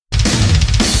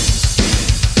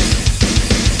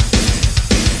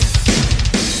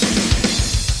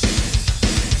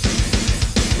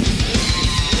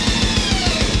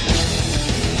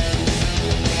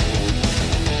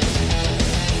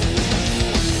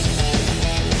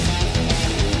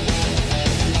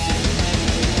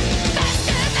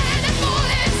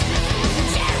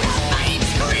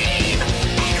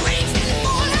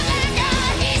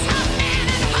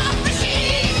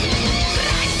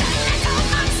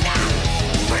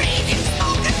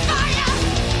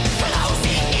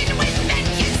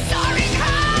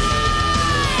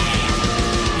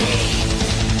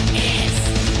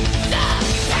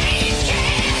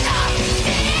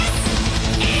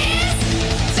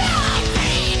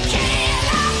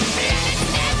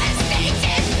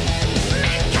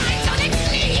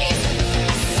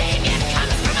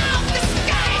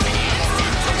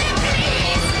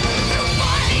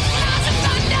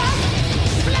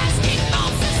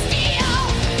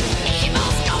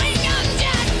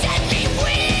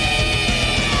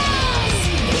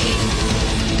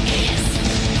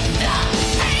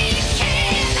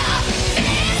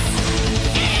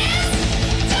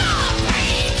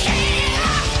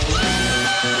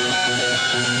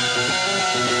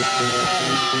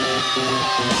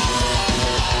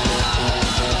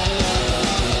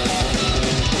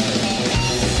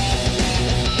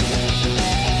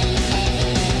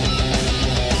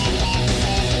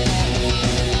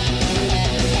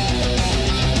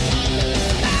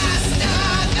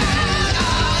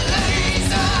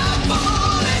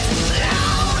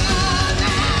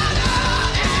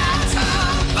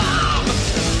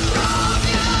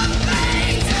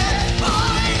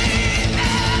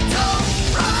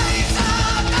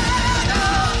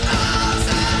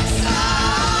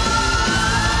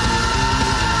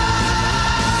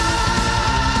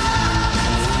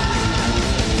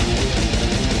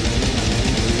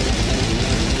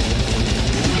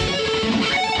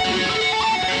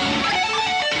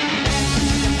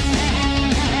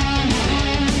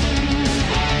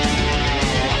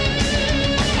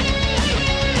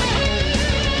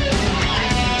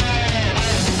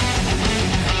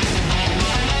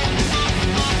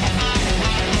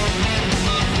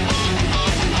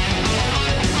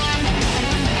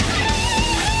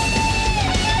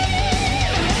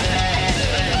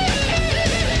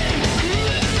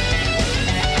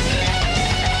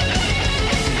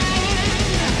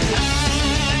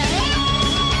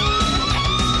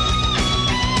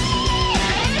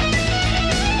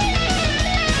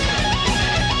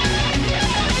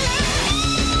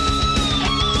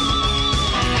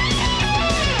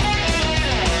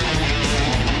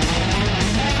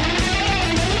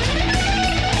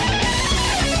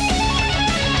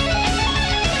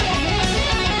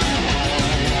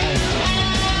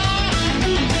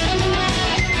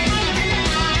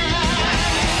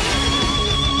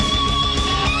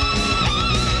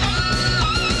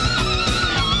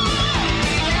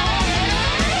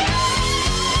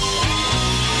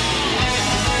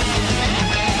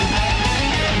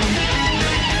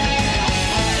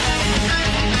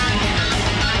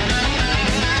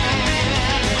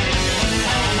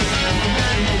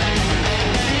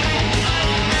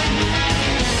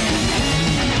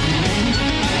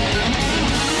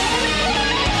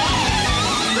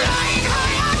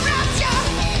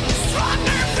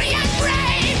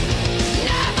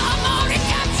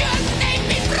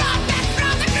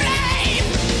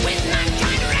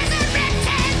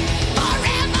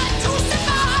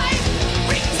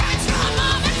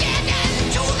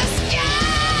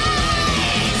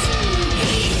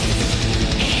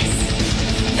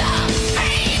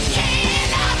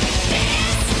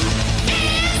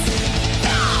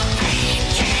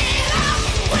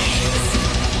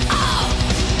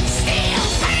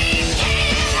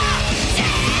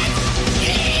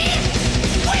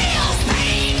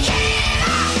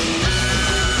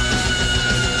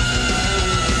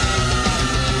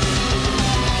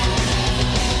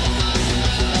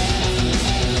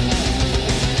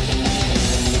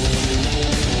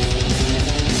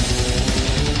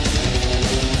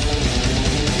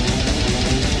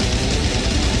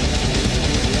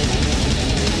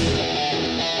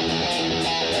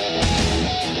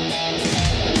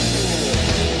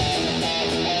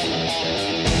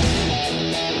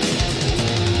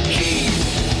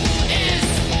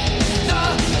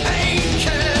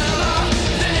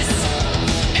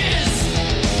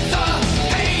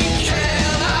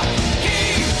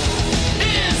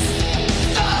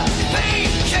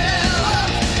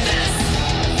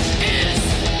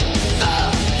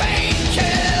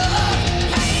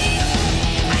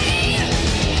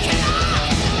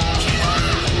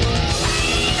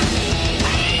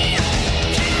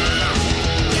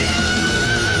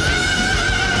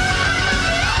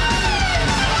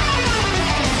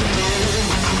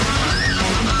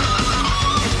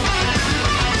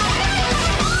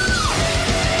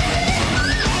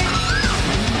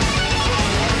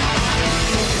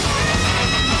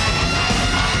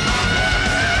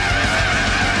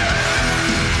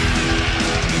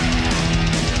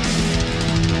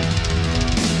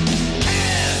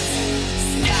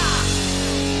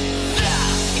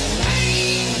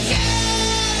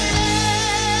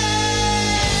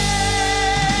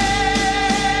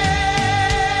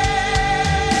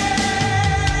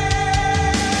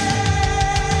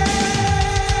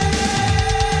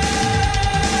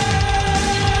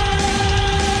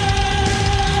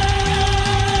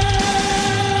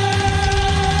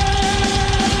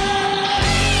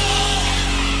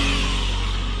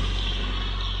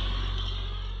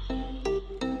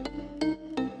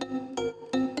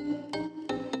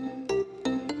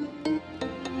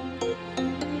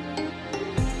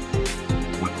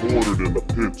Recorded in the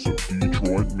pits of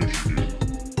Detroit, Michigan.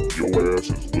 Your ass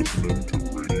is listening to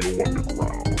Radio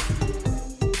Underground.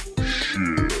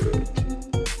 Shit.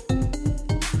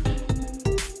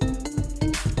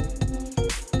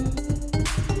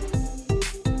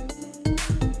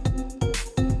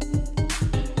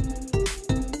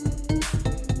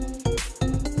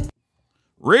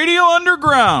 Radio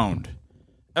Underground,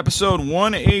 episode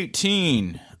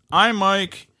 118. I'm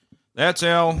Mike. That's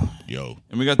Al. Yo.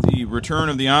 And we got the return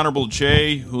of the Honorable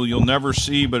Jay, who you'll never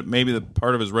see, but maybe the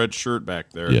part of his red shirt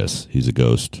back there. Yes, he's a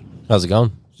ghost. How's it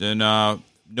going? And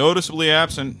noticeably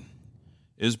absent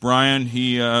is Brian.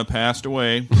 He passed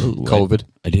away. Ooh, COVID.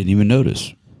 I didn't even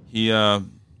notice. He Yeah.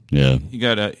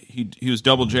 he was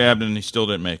double jabbed and he still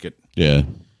didn't make it. Yeah.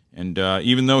 And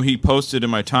even though he posted in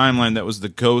my timeline, that was the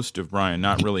ghost of Brian,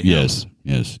 not really him.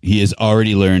 Yes. He has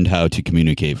already learned how to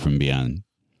communicate from beyond.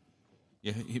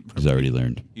 Yeah, He's already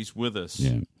learned. He's with us.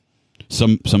 Yeah.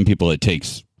 Some people it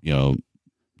takes,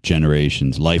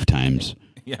 generations, lifetimes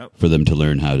Yeah. for them to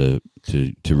learn how to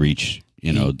reach,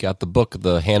 He got the book,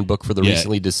 the handbook for the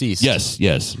recently deceased. Yes,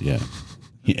 yeah.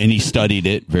 And he studied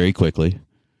it very quickly.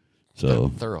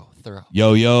 So Thorough.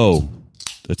 Yo.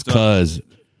 That's cuz.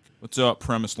 What's up,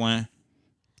 Premise Land?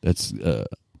 That's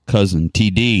cousin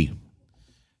TD.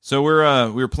 So we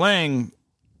were playing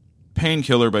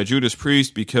Painkiller by Judas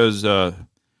Priest because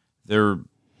their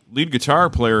lead guitar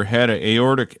player had an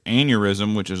aortic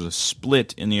aneurysm, which is a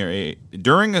split in the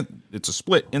it's a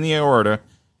split in the aorta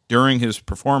during his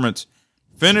performance.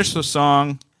 Finished the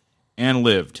song and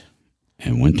lived.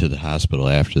 And went to the hospital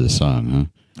after the song, huh?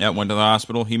 Yeah, went to the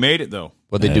hospital. He made it though.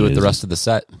 What'd they do with the rest of the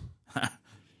set?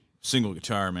 Single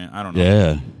guitar, man. I don't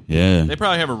know. Yeah. They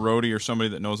probably have a roadie or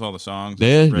somebody that knows all the songs.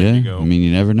 Yeah. Ready to go. I mean,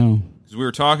 you never know. Because we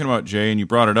were talking about Jay, and you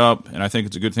brought it up, and I think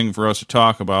it's a good thing for us to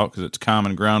talk about because it's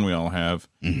common ground we all have.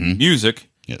 Mm-hmm. Music.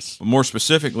 Yes. But more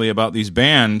specifically about these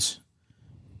bands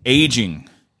aging.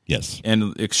 Yes.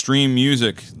 And extreme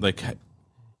music. Like,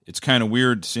 it's kind of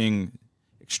weird seeing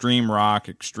extreme rock,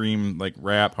 extreme like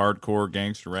rap, hardcore,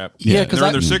 gangster rap. Yeah, because they're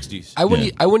in their 60s. I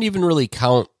wouldn't even really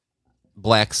count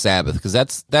Black Sabbath because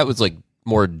that was like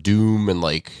more doom and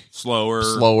like Slower.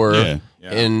 Yeah.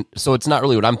 And so it's not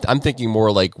really what I'm thinking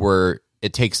more like where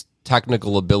it takes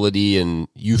technical ability and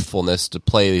youthfulness to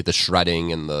play the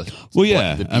shredding and the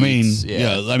the beats.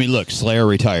 I mean, look, Slayer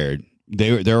retired.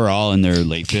 They were all in their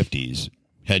late 50s,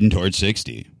 heading towards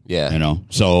 60. Yeah,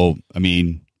 So I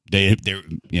mean, they're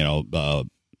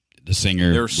the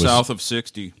singer. They're was, south of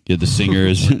 60. Yeah, the singer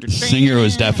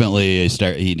was definitely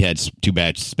he'd had 2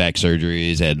 back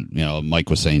surgeries. Had Mike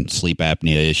was saying sleep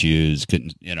apnea issues.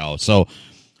 Couldn't so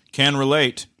Can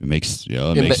relate. it makes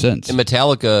sense. In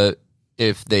Metallica,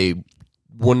 if they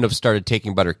wouldn't have started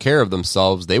taking better care of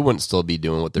themselves, they wouldn't still be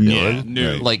doing what they're doing.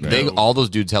 No. Like all those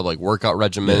dudes have like workout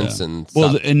regimens and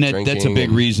that's a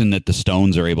big reason that the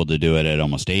Stones are able to do it at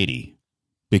almost 80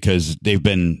 because they've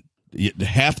been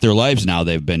half their lives now.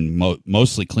 They've been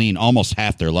mostly clean, almost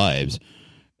half their lives.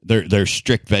 They're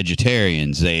strict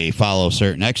vegetarians. They follow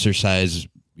certain exercise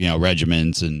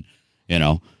regimens, and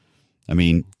I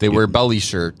mean they wear belly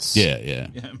shirts. Yeah.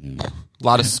 A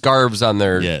lot of scarves on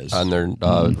their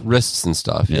wrists and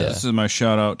stuff. Yeah. This is my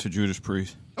shout out to Judas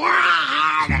Priest.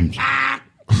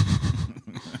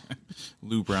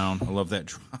 Lou Brown. I love that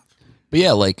drop. But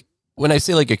yeah, like when I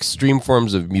say like extreme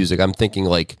forms of music, I'm thinking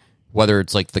like whether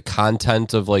it's like the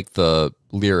content of like the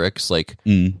lyrics, like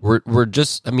we're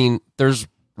just, I mean, there's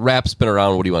rap's been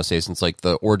around, what do you want to say, since like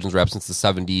the origins rap since the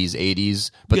 70s, 80s,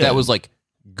 but that was like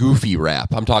goofy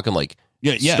rap. I'm talking like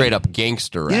straight up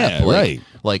gangster rap.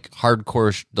 Like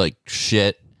hardcore like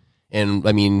shit. And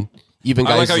I mean, even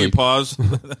guys I like how you pause.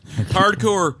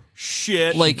 Hardcore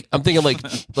shit. Like I'm thinking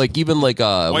like even like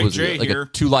White was J it, like here. a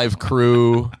 2 Live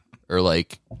Crew or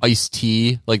like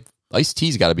Ice-T. Like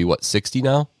Ice-T's got to be what, 60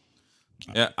 now?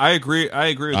 Yeah, I agree with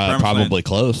Premise probably Land.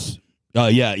 close.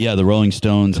 The Rolling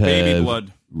Stones have baby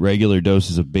blood. Regular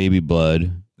doses of baby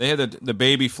blood. They had the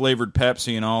baby flavored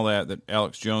Pepsi and all that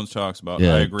Alex Jones talks about.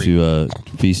 Yeah, I agree. To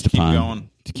feast upon, going.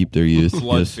 to keep their youth.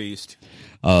 Blood yes. feast.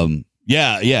 I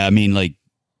mean,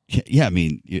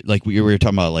 like we were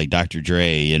talking about, like Dr.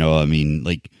 Dre. I mean,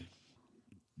 like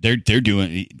they're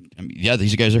doing. I mean,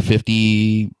 these guys are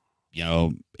 50.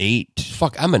 8.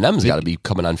 Fuck, Eminem's got to be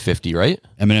coming on 50, right?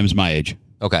 Eminem's my age.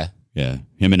 Okay. Yeah,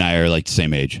 him and I are like the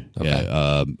same age. Okay.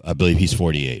 Yeah, I believe he's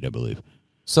 48. I believe.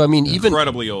 So I mean,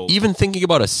 Incredibly old. Even thinking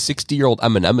about a 60-year-old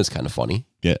Eminem is kind of funny.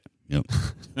 Yeah. Yep.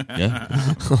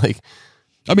 Yeah. Like,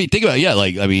 I mean, think about it. Yeah.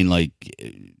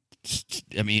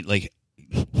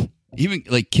 even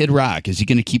like Kid Rock, is he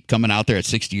going to keep coming out there at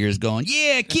 60 years going,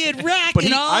 yeah, Kid Rock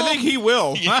and all? I think he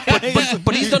will.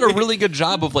 But he's done a really good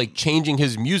job of like changing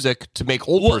his music to make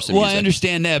old person well, music. I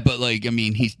understand that, but like, I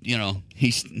mean,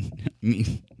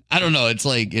 I don't know. It's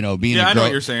like, being I know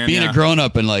what you're saying, being a grown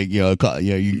up and like, you're a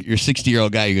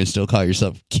 60-year-old guy, you're going to still call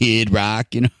yourself Kid Rock,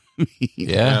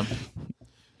 Yeah.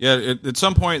 Yeah. At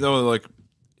some point though, like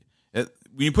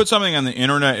when you put something on the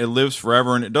internet, it lives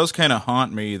forever, and it does kind of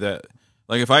haunt me that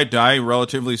like if I die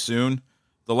relatively soon,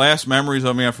 the last memories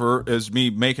of me is me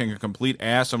making a complete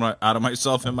ass out of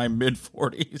myself in my mid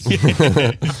 40s.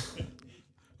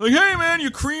 Like, hey man,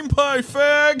 you cream pie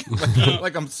fag!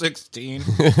 Like I'm 16.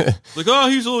 Like, oh,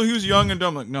 he was young and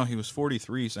dumb. Like, no, he was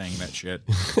 43 saying that shit.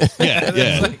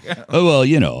 Yeah. Like, oh well,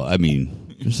 I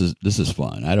mean, this is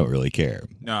fun. I don't really care.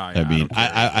 No, yeah, I mean,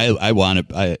 I want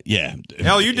to. Yeah.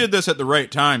 Hell, you did this at the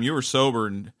right time. You were sober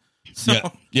and. So.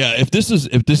 Yeah. If this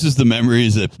is the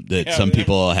memories that some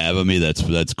people have of me,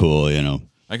 that's cool. I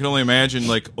can only imagine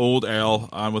like old Al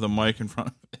on with a mic in front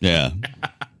of it. Yeah.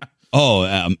 Oh.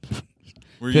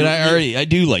 I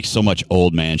do like so much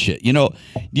old man shit.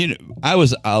 I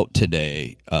was out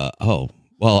today. Well,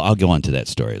 I'll go on to that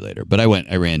story later. But I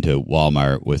ran to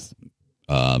Walmart with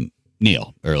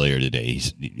Neil earlier today.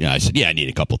 I said, I need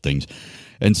a couple things,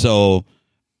 and so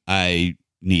I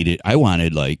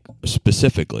wanted like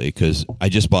specifically because I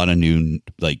just bought a new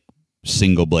like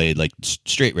single blade like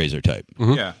straight razor type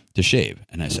to shave,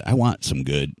 and I said I want some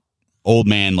good old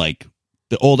man like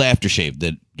the old aftershave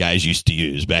that guys used to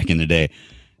use back in the day,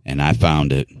 and I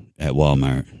found it at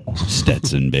Walmart.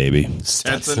 Stetson, baby.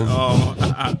 Stetson. Oh,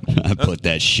 I put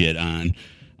that shit on.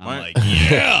 I'm like,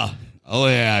 yeah. Oh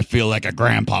yeah, I feel like a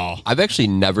grandpa. I've actually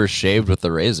never shaved with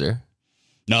a razor.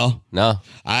 No.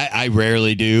 I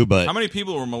rarely do, but how many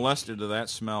people were molested to that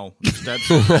smell?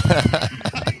 Stetson.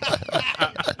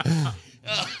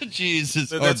 Jesus.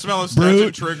 That smell of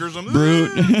Stetson triggers them.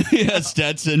 Brute. Yeah,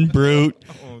 Stetson, Brute.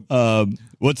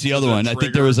 What's the other one? I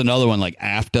think there was another one like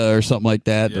AFTA or something like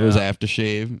that. Yeah. There was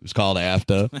aftershave. It was called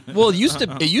AFTA. Well, it used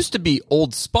to be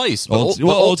Old Spice. But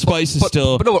Old Spice is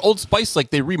still. But no, Old Spice,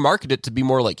 like they remarketed it to be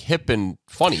more like hip and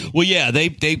funny. Well, yeah, they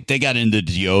got into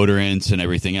deodorants and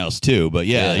everything else too. But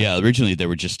yeah. Originally they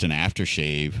were just an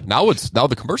aftershave. Now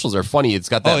the commercials are funny. It's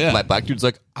got that black dude's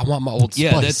like, I want my Old Spice.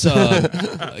 Yeah, that's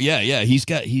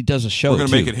he does a show. We're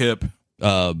gonna make it hip.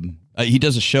 He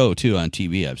does a show too on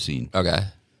TV. I've seen. Okay.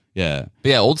 Yeah. But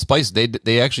yeah, Old Spice,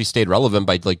 they actually stayed relevant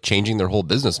by like changing their whole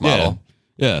business model.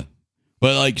 Yeah.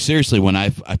 But like seriously, when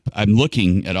I'm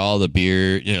looking at all the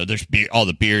beard, there's all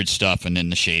the beard stuff and then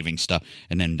the shaving stuff,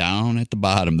 and then down at the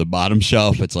bottom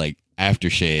shelf, it's like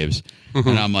aftershaves,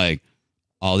 and I'm like,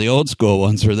 all the old school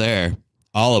ones are there,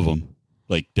 all of them.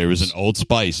 Like there was an Old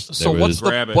Spice. So what's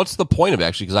the point of it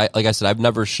actually? Because like I said, I've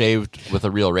never shaved with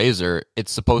a real razor.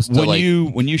 It's supposed to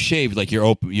when you shave like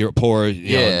your pores,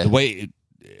 the way.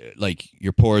 Like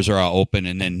your pores are all open,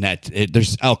 and then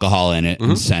there's alcohol in it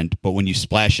and scent. But when you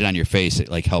splash it on your face, it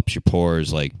like helps your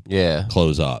pores like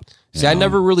close up. See, I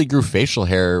never really grew facial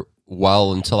hair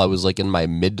until I was like in my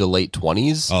mid to late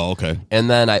 20s. Oh, okay. And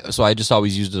then I just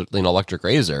always used an electric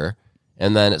razor.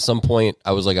 And then at some point,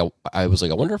 I was like, I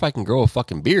wonder if I can grow a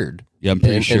fucking beard. Yeah, I'm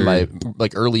pretty sure. In my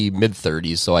like early mid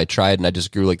 30s, so I tried, and I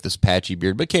just grew like this patchy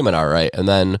beard, but it came in all right. And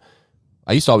then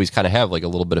I used to always kind of have like a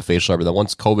little bit of facial hair, but then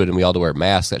once COVID and we all had to wear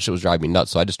masks, that shit was driving me nuts.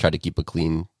 So I just tried to keep a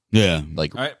clean,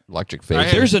 electric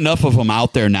face. There's enough of them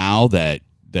out there now that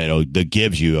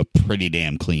gives you a pretty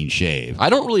damn clean shave. I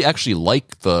don't really actually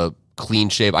like the clean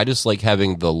shave. I just like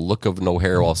having the look of no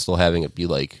hair while still having it be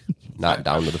like not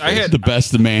down to the face. The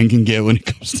best the man can get when it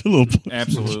comes to little boys.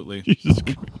 Absolutely.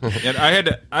 And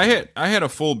I had a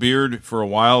full beard for a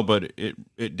while, but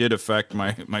it did affect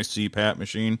my CPAP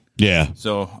machine. Yeah.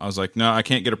 So I was like, no, I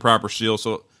can't get a proper seal.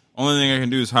 So only thing I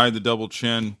can do is hide the double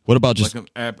chin. What about just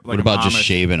just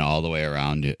shaving all the way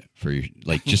around it for your,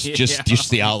 like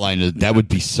just the outline of that would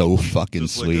be so fucking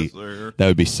sweet. That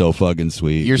would be so fucking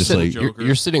sweet.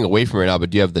 You're sitting away from it right now,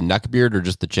 but do you have the neck beard or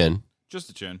just the chin? Just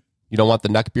the chin. You don't want the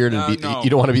neck beard, and no. You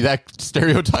don't want to be that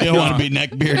stereotype. You don't want to be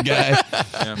neck beard guy.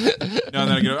 Yeah. No,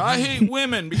 then I go, I hate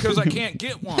women because I can't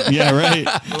get one. Yeah, right.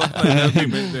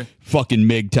 Fucking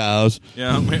MGTOWs.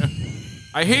 Yeah,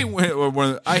 I hate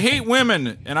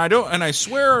women, and I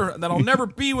swear that I'll never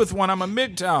be with one. I'm a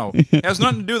MGTOW. It has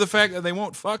nothing to do with the fact that they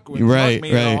won't fuck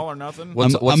me at all or nothing.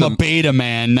 I'm a beta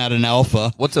man, not an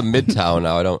alpha. What's a MGTOW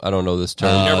now? I don't know this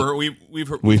term.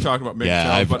 We've talked about MGTOW.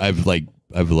 Yeah,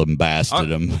 I've lambasted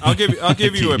them. I'll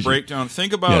give you a breakdown.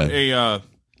 Think about think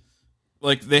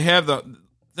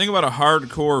about a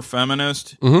hardcore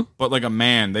feminist, but like a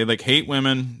man. They like hate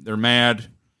women. They're mad.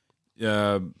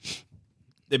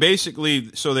 they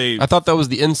basically I thought that was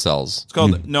the incels. It's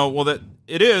called no. Well, that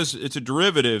it is. It's a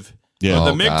derivative. Yeah.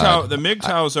 But Oh, the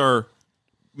MGTOWs are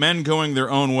men going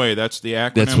their own way. That's the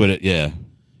acronym. That's what it. Yeah.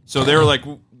 So they were like,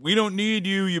 "We don't need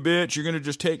you, you bitch. You're gonna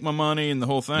just take my money and the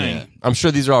whole thing." Yeah. I'm sure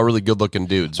these are all really good-looking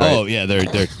dudes, right? Oh yeah,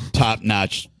 they're top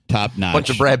notch. Bunch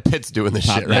of Brad Pitts doing this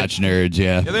shit, right? Top-notch nerds,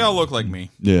 yeah. Yeah, they all look like me.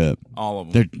 Yeah. All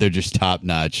of them. They're just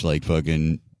top-notch, like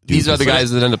fucking... These are the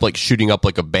guys that end up like shooting up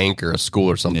like a bank or a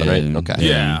school or something, Yeah. right? Okay.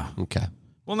 Yeah. Okay.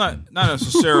 Well, not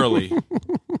necessarily.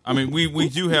 I mean, we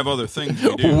do have other things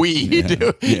we do. We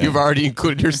do. Yeah. You've already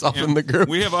included yourself in the group.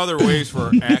 We have other ways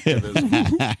for activism.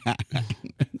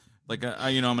 Like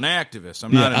I'm an activist.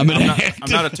 I'm not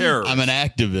a terrorist. I'm an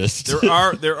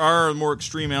activist. There are more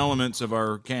extreme elements of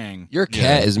our gang. Your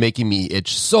cat is making me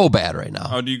itch so bad right now.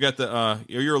 Oh, do you got the?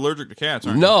 You're allergic to cats,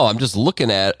 aren't you? No, I'm just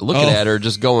looking at her,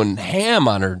 just going ham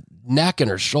on her neck and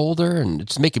her shoulder, and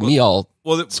it's making me all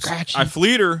scratchy. I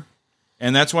fleed her,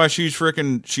 and that's why she's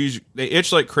freaking. They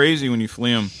itch like crazy when you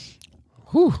flea them.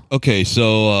 Whew. Okay,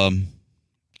 so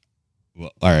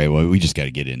well, all right, well, we just got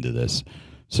to get into this.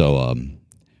 So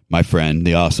my friend,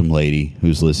 the awesome lady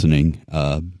who's listening,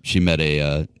 she met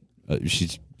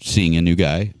she's seeing a new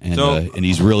guy, and and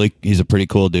he's a pretty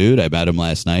cool dude. I met him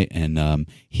last night, and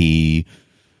he.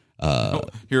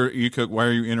 Here, you cook. Why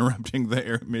are you interrupting the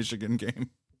Air Michigan game?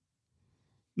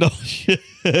 No,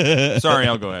 sorry,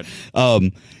 I'll go ahead.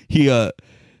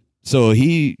 So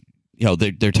he,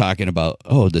 they're talking about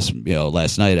this,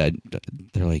 last night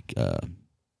they're like,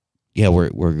 yeah,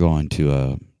 we're going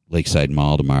to Lakeside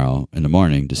Mall tomorrow in the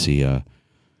morning to see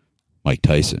Mike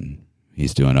Tyson.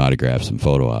 He's doing autographs and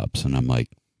photo ops, and I'm like,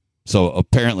 so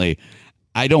apparently,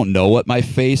 I don't know what my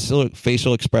facial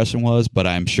expression was, but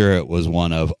I'm sure it was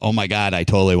one of, oh my God, I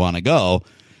totally want to go,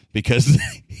 because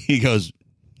he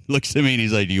looks at me and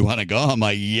he's like, do you want to go? I'm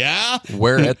like, yeah.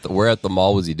 Where at the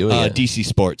mall was he doing it? DC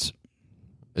Sports.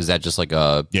 Is that just like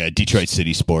a Detroit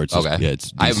City Sports? Okay. Yeah,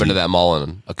 it's DC. I haven't been to that mall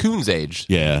in a coon's age.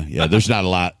 Yeah. There's not a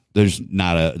lot. There's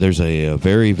a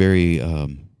very, very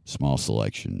small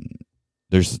selection.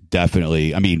 There's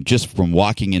definitely, I mean, just from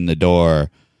walking in the door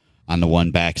on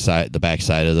the backside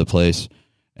of the place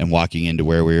and walking into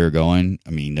where we were going,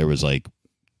 I mean, there was like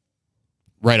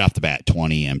right off the bat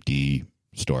 20 empty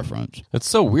storefronts. It's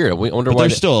so weird. We wonder why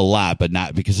there's still a lot, but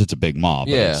not because it's a big mall.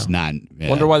 But it's not. Yeah.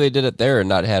 Wonder why they did it there and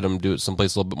not had them do it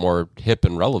someplace a little bit more hip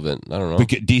and relevant. I don't know.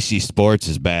 Because DC Sports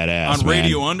is badass on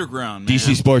Radio Underground. Man.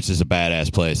 DC Sports is a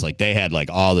badass place. Like they had like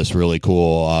all this really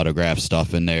cool autograph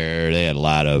stuff in there. They had a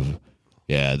lot of.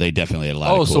 Yeah, they definitely had a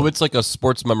lot. Oh, of cool. So it's like a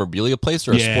sports memorabilia place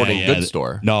or a sporting goods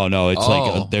store? No, it's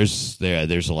like there's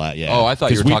a lot. Yeah. Oh, I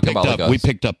thought you were talking about we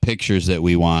picked up pictures that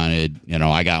we wanted.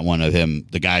 I got one of him,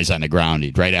 the guy's on the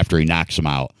ground right after he knocks him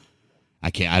out.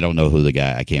 I don't know who the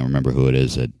guy. I can't remember who it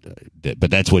is. But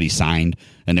that's what he signed,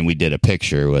 and then we did a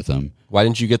picture with him. Why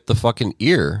didn't you get the fucking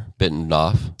ear bitten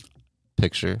off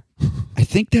picture? I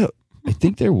think that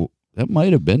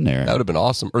might have been there. That would have been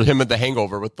awesome. Or him at the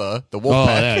Hangover with the wolf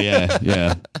pack.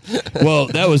 Yeah. Well,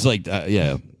 that was like,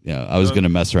 yeah. I was going to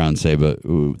mess around and say, but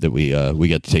that we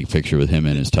got to take a picture with him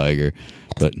and his tiger,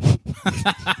 but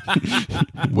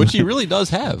which he really does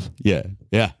have. Yeah,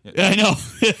 I know.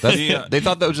 They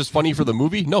thought that was just funny for the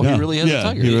movie. No, he really has a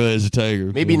tiger. He really has a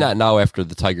tiger. Maybe not now after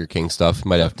the Tiger King stuff.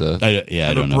 Might have to.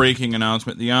 I don't know. Breaking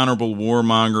announcement: the Honorable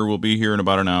Warmonger will be here in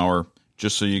about an hour.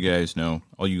 Just so you guys know,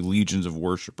 all you legions of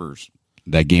worshipers.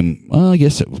 That game, well, I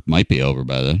guess it might be over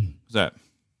by then. What's that?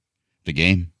 The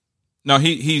game? No,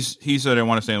 he said I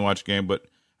want to stay and watch the game, but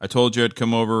I told you I'd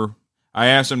come over. I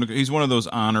asked him to. He's one of those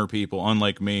honor people,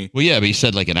 unlike me. Well, yeah, but he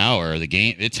said like an hour. The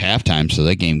game, it's halftime, so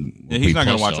that game. Will he's not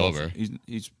going to watch over.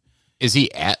 Is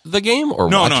he at the game or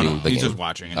watching? The he's game? Just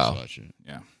watching it. Oh.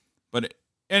 Yeah, but.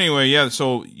 Anyway, yeah,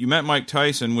 so you met Mike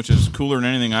Tyson, which is cooler than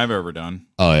anything I've ever done.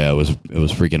 Oh yeah, it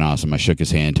was freaking awesome. I shook his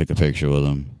hand, took a picture with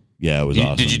him. Yeah, it was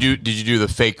awesome. Did you do the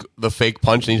fake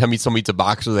punch? Anytime somebody meets a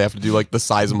boxer, they have to do like the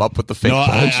size him up with the fake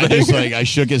punch. I just I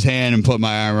shook his hand and put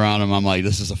my arm around him. I'm like,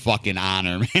 this is a fucking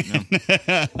honor, man.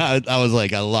 Yeah. I was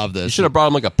like, I love this. You should have brought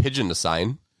him like a pigeon to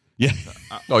sign. Yeah.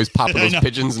 Oh, he's popping those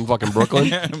pigeons in fucking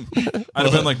Brooklyn. I'd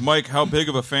have been like, Mike, how big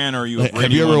of a fan are you of have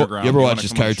Radio Underground? You ever watched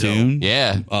his cartoon?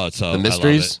 Yeah. Oh, it's so the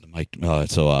mysteries. Mike,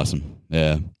 it's so awesome.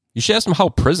 Yeah. You should ask him how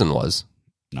prison was.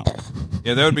 No.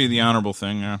 Yeah, that would be the honorable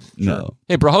thing. Yeah. Sure. No.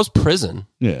 Hey, bro, how's prison?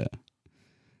 Yeah.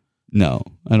 No,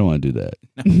 I don't want to do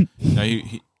that. No,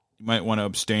 you might want to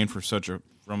abstain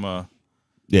from a.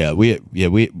 Yeah, we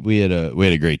had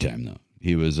a great time though.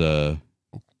 He was.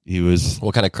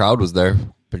 What kind of crowd was there?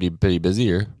 Pretty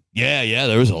busy, or? Yeah,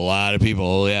 there was a lot of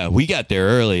people. Yeah, we got there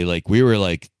early. Like we were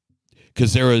like,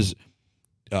 because there was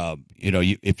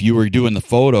if you were doing the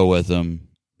photo with them,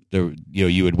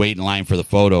 you would wait in line for the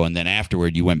photo, and then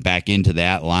afterward you went back into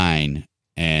that line,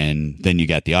 and then you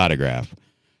got the autograph.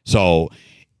 So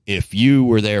if you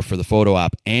were there for the photo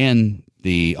op and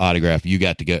the autograph, you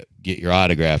got to get your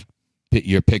autograph,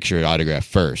 your picture autograph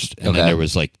first, and then there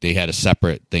was they had a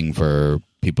separate thing for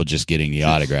people just getting the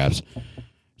autographs.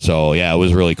 So yeah, it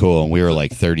was really cool, and we were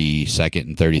 32nd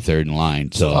and 33rd in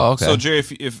line. So So Jay,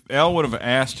 if Al would have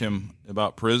asked him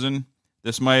about prison,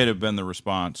 this might have been the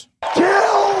response. Kill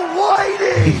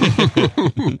Whitey!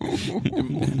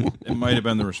 It might have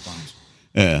been the response.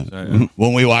 Yeah. So, yeah.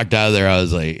 When we walked out of there, I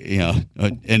was like,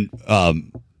 and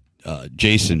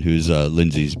Jason, who's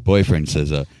Lindsay's boyfriend,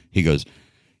 says, he goes,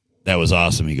 that was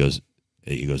awesome. He goes,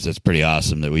 that's pretty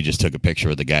awesome that we just took a picture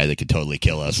with the guy that could totally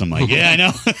kill us. I'm like, yeah, I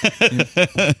know.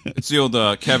 It's the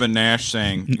old Kevin Nash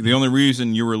saying, the only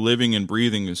reason you were living and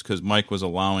breathing is because Mike was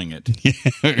allowing it.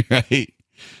 Yeah, right.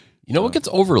 You know what gets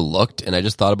overlooked, and I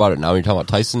just thought about it now when you're talking about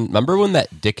Tyson? Remember when that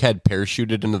dickhead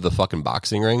parachuted into the fucking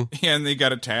boxing ring? Yeah, and they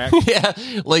got attacked. Yeah,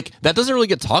 that doesn't really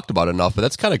get talked about enough, but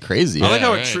that's kind of crazy. I like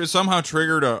how it somehow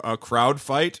triggered a crowd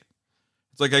fight.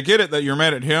 It's I get it that you're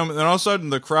mad at him, and then all of a sudden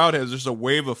the crowd has just a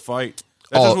wave of fight.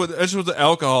 That's just what the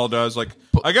alcohol does.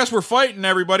 I guess we're fighting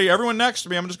everybody. Everyone next to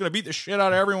me, I'm just going to beat the shit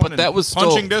out of everyone. But that was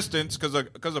punching distance because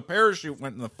a parachute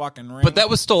went in the fucking ring. But that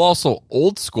was still also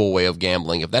old school way of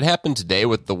gambling. If that happened today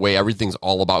with the way everything's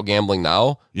all about gambling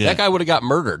now, that guy would have got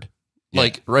murdered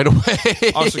right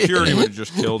away. All security would have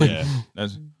just killed him.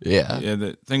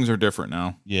 Yeah. Things are different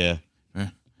now. Yeah.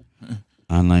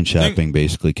 Online shopping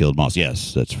basically killed malls.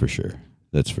 Yes, that's for sure.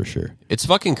 That's for sure. It's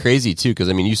fucking crazy, too, because,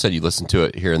 you said you listened to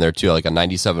it here and there, too, on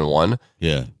 97.1.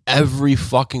 Yeah. Every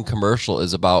fucking commercial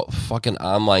is about fucking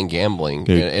online gambling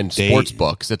and sports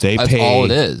books. That's all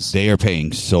it is. They are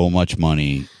paying so much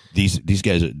money. These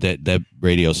guys, that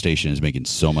radio station is making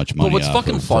so much money what's off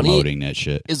fucking of funny promoting that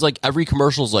shit. Is every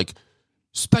commercial is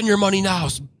spend your money now,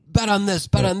 bet on this,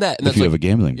 bet on that. And if you have a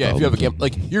gambling problem. Yeah, if you have a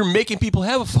gambling, you're making people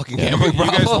have a fucking gambling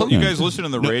problem. You guys listen to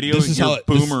the radio, you're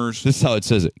boomers. This is how it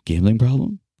says it. Gambling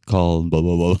problem? Call blah,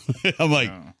 blah, blah. I'm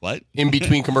like, what? In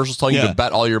between commercials telling you to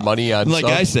bet all your money on stuff.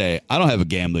 I say, I don't have a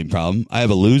gambling problem. I have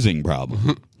a losing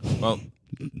problem. Well,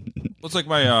 looks like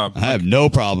I have no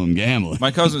problem gambling.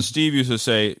 My cousin Steve used to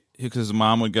say, because his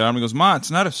mom would get on him, he goes, Ma,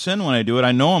 it's not a sin when I do it.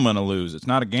 I know I'm going to lose. It's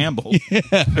not a gamble. Yeah,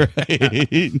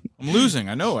 right. I'm losing.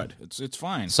 I know it. It's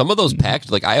fine. Some of those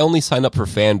packs, I only signed up for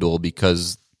FanDuel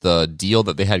because the deal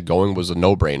that they had going was a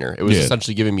no-brainer. It was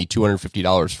essentially giving me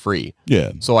 $250 free.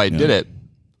 Yeah. So I did it.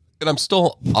 And I'm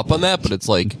still up on that, but it's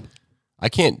I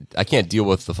can't deal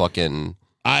with the fucking...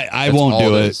 I won't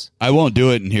do it. I won't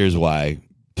do it, and here's why.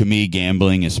 To me,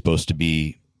 gambling is supposed to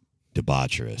be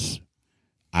debaucherous.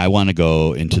 I want to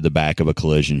go into the back of a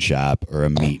collision shop or a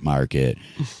meat market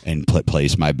and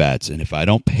place my bets. And if I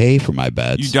don't pay for my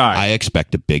bets, you die. I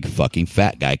expect a big fucking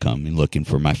fat guy coming looking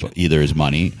for my either his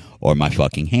money or my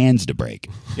fucking hands to break.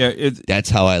 Yeah, that's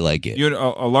how I like it. You had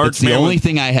a large. It's the only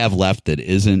thing I have left that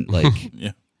isn't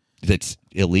yeah. That's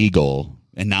illegal,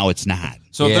 and now it's not.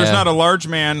 So if there's not a large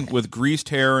man with greased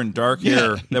hair and dark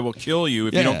hair that will kill you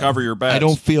if you don't cover your bets,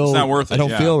 it's not worth it. I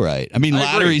don't feel right. I mean,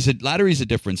 lottery's a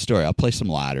different story. I'll play some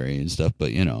lottery and stuff, but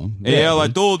Hey, Al, I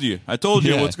told you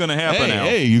what's going to happen. Al.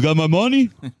 Hey, you got my money?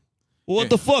 Well, what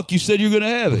the fuck? You said you're going to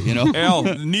have it, Al,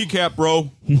 kneecap,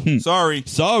 bro. Sorry.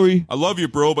 I love you,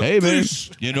 bro, but hey, man,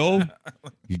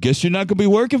 you guess you're not going to be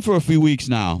working for a few weeks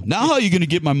now. Now how are you going to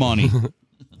get my money?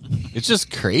 It's just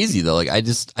crazy though. I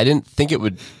didn't think it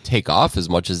would take off as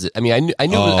much as it. I mean, I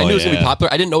knew it was gonna be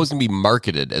popular. I didn't know it was gonna be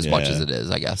marketed as much as it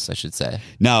is. I guess I should say.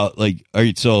 Now, all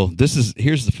right. So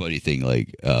here's the funny thing.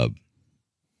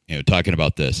 Talking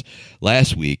about this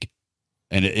last week,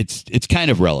 and it's kind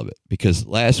of relevant because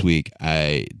last week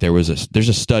there's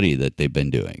a study that they've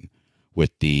been doing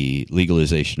with the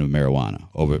legalization of marijuana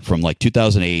over from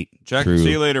 2008. Check.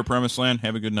 See you later, Premise Land.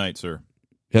 Have a good night, sir.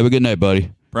 Have a good night,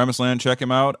 buddy. Premise Land, check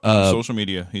him out on social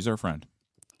media. He's our friend.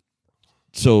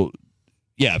 So,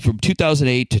 yeah, from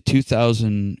 2008 to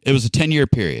 2000, it was a 10-year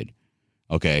period.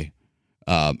 Okay.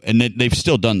 And they've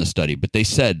still done the study, but they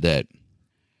said that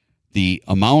the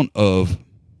amount of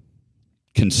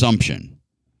consumption,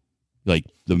 the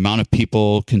amount of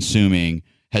people consuming,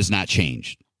 has not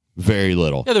changed. Very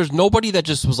little. Yeah, there's nobody that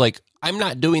just was like, I'm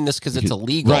not doing this because it's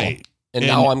illegal. Right. And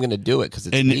now I'm going to do it because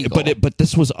it's legal. But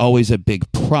this was always a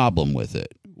big problem with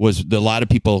it. A lot of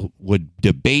people would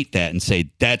debate that and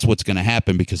say that's what's going to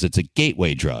happen because it's a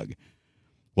gateway drug.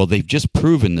 Well, they've just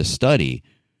proven the study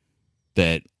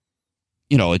that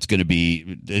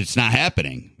it's not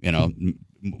happening.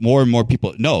 More and more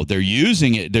people they're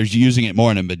using it more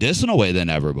in a medicinal way than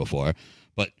ever before.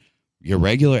 But your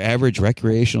regular average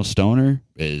recreational stoner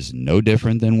is no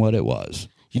different than what it was.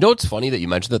 You know what's funny that you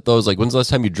mentioned that, though? Is like, when's the last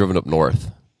time you driven up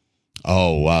north?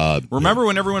 Oh, remember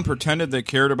when everyone pretended they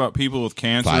cared about people with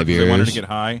cancer 5 because years. they wanted to get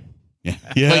high? Yeah.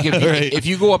 Like Right. if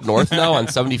you go up north now on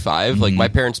 75, like my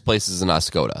parents' place is in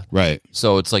Oscoda. Right.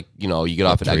 So it's like, you know, you get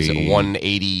off at exit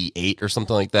 188 or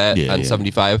something like that on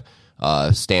 75,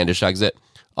 Standish exit.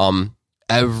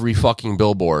 Every fucking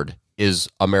billboard is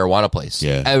a marijuana place.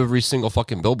 Yeah. Every single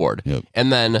fucking billboard. Yep.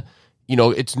 And then, you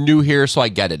know, it's new here, so I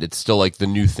get it. It's still like the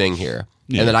new thing here.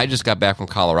 Yeah. And then I just got back from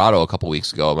Colorado a couple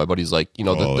weeks ago. My buddy's like, you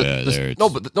know,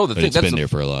 the thing it's been there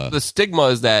for a lot. The stigma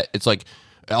is that it's like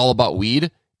all about weed.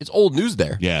 It's old news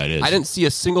there. Yeah, it is. I didn't see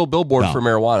a single billboard for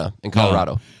marijuana in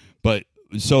Colorado. No. But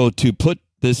so to put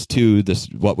this to this,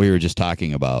 what we were just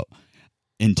talking about,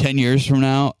 in 10 years from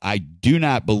now, I do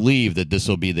not believe that this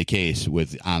will be the case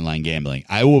with online gambling.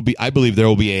 I believe there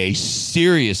will be a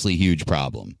seriously huge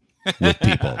problem with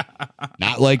people.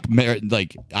 Not like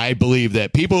I believe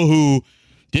that people who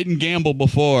didn't gamble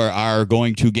before are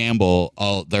going to gamble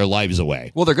all their lives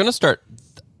away. Well, they're going to start.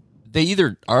 They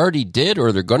either already did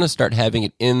or they're going to start having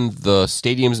it in the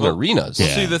stadiums and arenas. Well,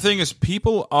 see, the thing is,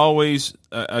 people always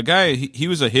a guy. He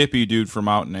was a hippie dude from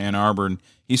out in Ann Arbor, and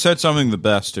he said something the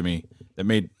best to me that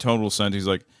made total sense. He's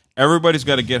like, everybody's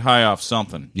got to get high off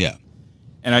something. Yeah.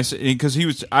 And I said,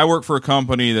 because I work for a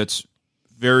company that's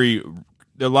a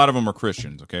lot of them are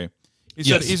Christians. Okay. He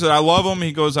said, I love them.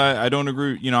 He goes, I don't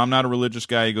agree. You know, I'm not a religious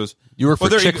guy. He goes, you work for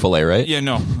Chick-fil-A, right? Yeah,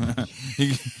 no.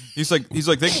 He's like,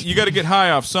 you got to get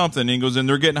high off something. And he goes, and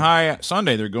they're getting high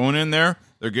Sunday. They're going in there.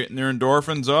 They're getting their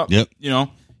endorphins up. Yep. You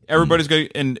know, everybody's got,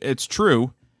 and it's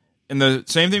true. And the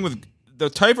same thing with the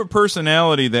type of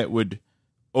personality that would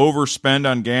overspend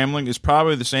on gambling is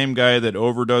probably the same guy that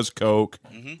overdoes coke,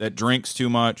 that drinks too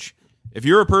much. If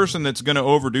you're a person that's going to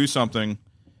overdo something,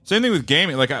 same thing with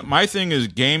gaming. Like my thing is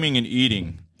gaming and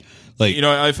eating. Like, you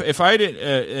know, if I did,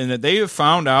 and they have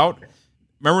found out.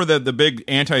 Remember the big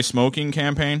anti-smoking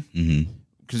campaign?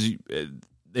 Because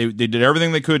they did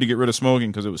everything they could to get rid of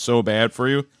smoking because it was so bad for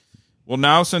you. Well,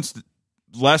 now since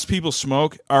less people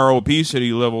smoke, our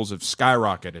obesity levels have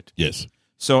skyrocketed. Yes.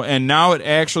 So, and now it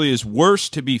actually is worse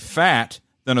to be fat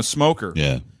than a smoker.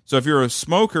 Yeah. So if you're a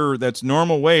smoker that's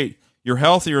normal weight, you're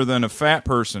healthier than a fat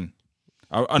person,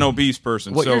 an obese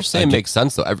person. What you're saying makes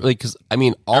sense though, because I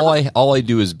mean, all I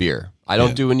do is beer. I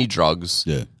don't do any drugs.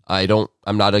 Yeah.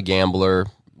 I'm not a gambler.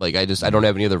 Like I don't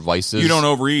have any other vices. You don't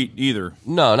overeat either.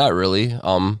 No, not really.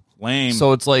 Lame.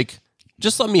 So it's like,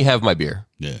 just let me have my beer.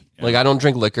 Yeah. Like I don't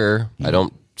drink liquor. I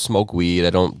don't smoke weed. I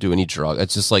don't do any drug.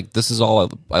 It's just like, this is all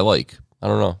I like. I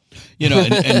don't know. You know,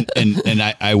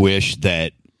 and I wish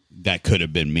that could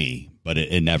have been me, but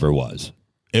it never was.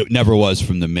 It never was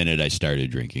from the minute I started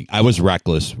drinking. I was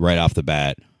reckless right off the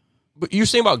bat. But you're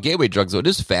saying about gateway drugs, though. It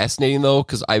is fascinating, though,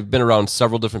 because I've been around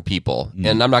several different people,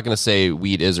 and I'm not going to say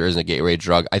weed is or isn't a gateway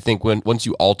drug. I think once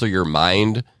you alter your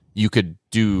mind, you could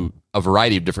do a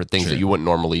variety of different things that you wouldn't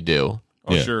normally do.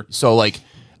 Oh, sure. So, like,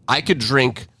 I could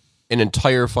drink an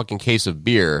entire fucking case of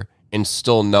beer and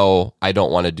still know I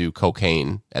don't want to do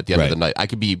cocaine at the end of the night. I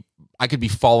could be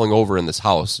falling over in this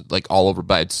house, like all over,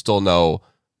 but I'd still know,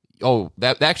 oh,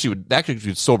 that actually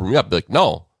would sober me up. Be like,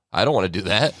 no, I don't want to do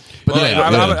that.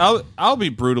 But I'll be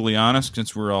brutally honest,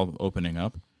 since we're all opening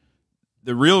up.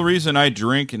 The real reason I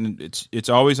drink, and it's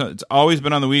always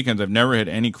been on the weekends. I've never had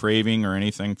any craving or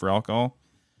anything for alcohol.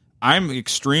 I'm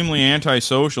extremely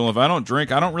antisocial. If I don't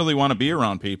drink, I don't really want to be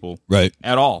around people,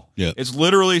 at all. Yeah, it's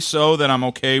literally so that I'm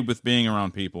okay with being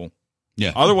around people.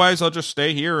 Yeah. Otherwise, I'll just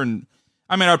stay here, and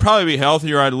I mean, I'd probably be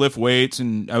healthier. I'd lift weights,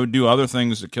 and I would do other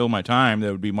things to kill my time.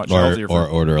 That would be much healthier. Or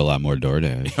order a lot more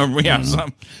DoorDash.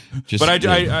 Yeah, but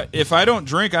I if I don't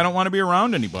drink, I don't want to be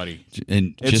around anybody.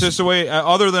 And it's just the way.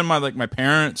 Other than my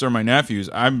parents or my nephews,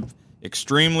 I'm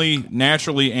extremely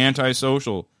naturally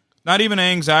antisocial. Not even an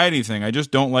anxiety thing. I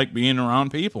just don't like being around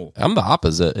people. I'm the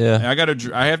opposite. Yeah,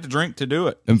 I have to drink to do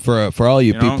it. And for all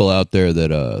you people out there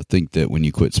that think that when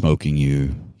you quit smoking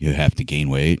you have to gain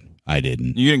weight, I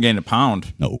didn't. You didn't gain a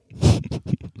pound. No,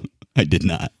 I did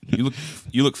not.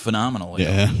 You look phenomenal.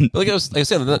 Yeah. Like I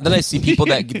said, then I see people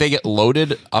that they get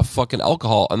loaded off fucking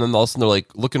alcohol, and then all of a sudden they're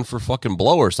like looking for fucking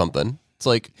blow or something. It's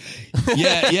like,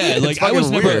 yeah. Like I was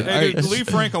never. Weird. Hey, dude, leave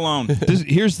Frank alone.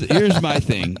 Here's my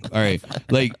thing. All right,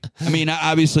 like I mean,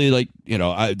 obviously, like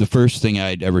the first thing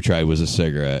I'd ever tried was a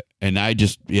cigarette, and I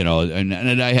just and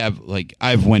I have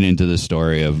I've went into the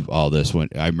story of all this when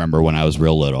I remember when I was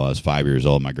real little. I was 5 years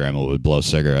old. My grandma would blow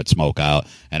cigarette smoke out,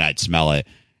 and I'd smell it,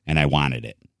 and I wanted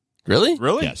it. Really?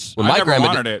 Yes. When my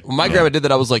grandma did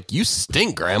that, I was like, "You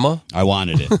stink, Grandma." I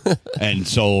wanted it, and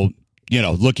so.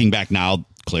 looking back now,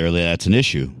 clearly that's an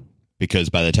issue because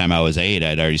by the time I was 8,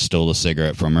 I'd already stole a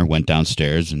cigarette from her, went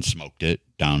downstairs and smoked it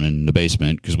down in the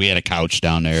basement because we had a couch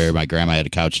down there. My grandma had a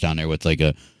couch down there with like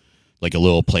a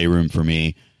little playroom for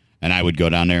me. And I would go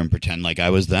down there and pretend like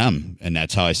I was them. And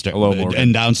that's how I started. Hello, Morgan.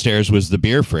 And downstairs was the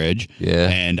beer fridge. Yeah.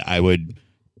 And I would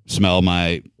smell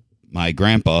my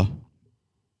grandpa.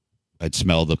 I'd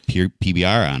smell the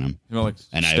PBR on him. Like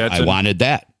and I wanted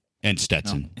that. And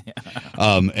Stetson.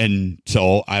 No. And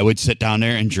so I would sit down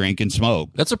there and drink and smoke.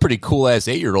 That's a pretty cool ass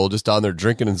 8-year-old just down there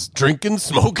drinking,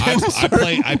 smoking.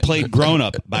 I played grown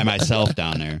up by myself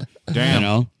down there.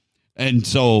 Damn. And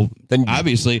so then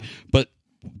obviously, but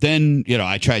then,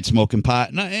 I tried smoking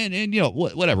pot and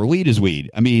whatever. Weed is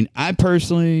weed. I mean, I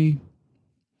personally,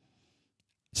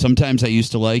 sometimes I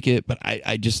used to like it, but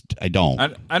I don't.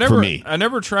 I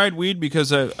never tried weed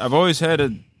because I've always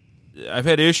had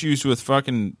issues with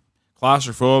fucking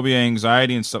claustrophobia,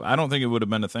 anxiety, and stuff. I don't think it would have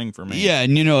been a thing for me. Yeah,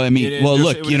 and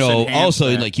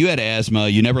also like you had asthma,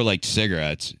 you never liked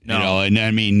cigarettes, no. And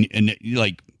I mean, and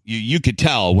like you could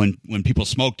tell when people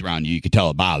smoked around you could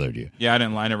tell it bothered you. Yeah, I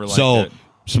never liked it.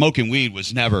 Smoking weed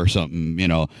was never something,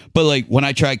 But like when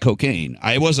I tried cocaine,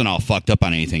 I wasn't all fucked up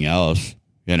on anything else,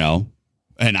 and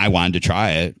I wanted to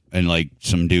try it. And like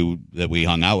some dude that we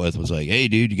hung out with was like, "Hey,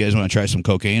 dude, you guys want to try some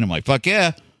cocaine?" I'm like, "Fuck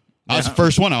yeah!" I was the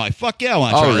first one. I'm like, "Fuck yeah, I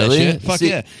want to try that shit." Fuck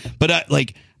yeah! But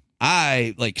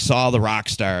I saw the rock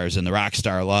stars and the rock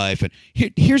star life. And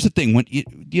here's the thing: when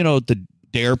the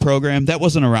Dare program that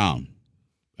wasn't around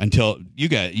until you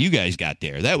guys got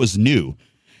Dare. That was new.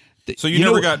 So you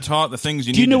never got taught the things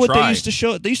you need to try. Do you know what they used to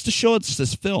show? They used to show us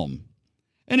this film,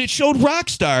 and it showed rock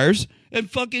stars and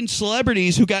fucking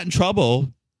celebrities who got in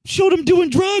trouble. Showed them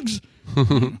doing drugs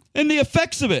and the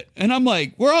effects of it, and I'm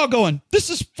like, we're all going,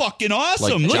 "This is fucking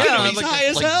awesome! Look at him, he's high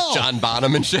as hell." John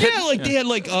Bonham and shit. Yeah, they had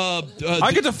like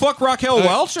I get to fuck Raquel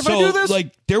Welch if I do this.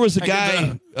 Like there was a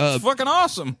guy, it's fucking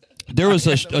awesome. There was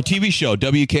a TV show,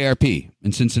 WKRP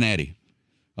in Cincinnati.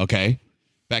 Okay,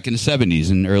 back in the 70s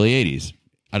and early 80s.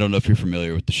 I don't know if you're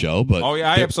familiar with the show, but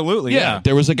absolutely. Yeah,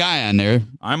 there was a guy on there.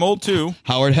 I'm old too.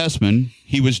 Howard Hessman.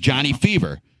 He was Johnny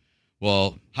Fever.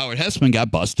 Well, Howard Hessman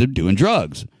got busted doing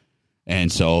drugs,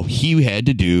 and so he had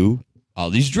to do all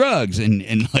these drugs,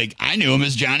 and like I knew him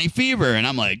as Johnny Fever, and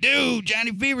I'm like, dude,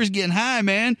 Johnny Fever's getting high,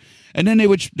 man. And then they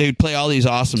would play all these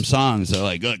awesome songs. They're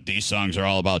like, look, these songs are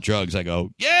all about drugs. I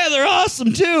go, yeah, they're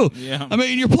awesome too. Yeah. I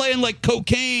mean, you're playing like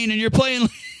cocaine, and you're playing,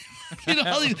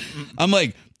 all these. I'm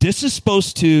like, this is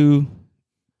supposed to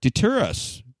deter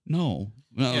us. No.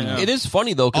 It is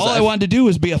funny though. All I wanted to do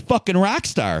was be a fucking rock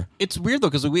star. It's weird though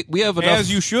because we have enough.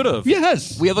 As you should have.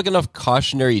 Yes, we have like enough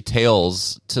cautionary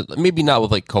tales to maybe not with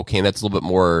like cocaine. That's a little bit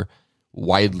more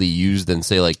widely used than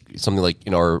say like something like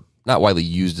or not widely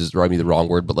used is probably the wrong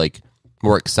word, but like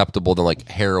more acceptable than like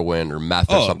heroin or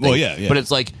meth or something. Well, yeah. But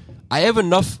it's like I have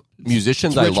enough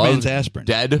musicians I love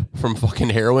dead from fucking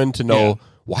heroin to know. Yeah.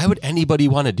 Why would anybody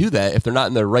want to do that if they're not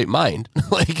in their right mind?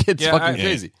 Like it's fucking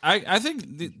crazy. I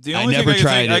think the only thing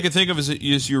I can think of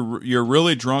is you're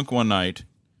really drunk one night.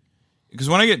 Because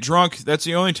when I get drunk, that's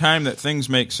the only time that things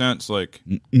make sense. Like,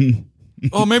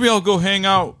 oh, maybe I'll go hang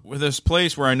out with this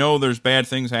place where I know there's bad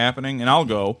things happening, and I'll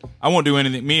go. I won't do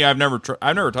anything. Me, I've never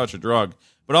touched a drug,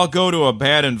 but I'll go to a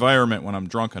bad environment when I'm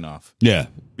drunk enough. Yeah,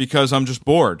 because I'm just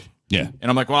bored. Yeah,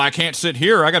 and I'm like, well, I can't sit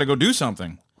here. I got to go do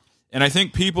something. And I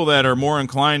think people that are more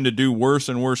inclined to do worse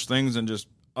and worse things and just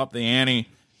up the ante,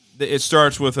 it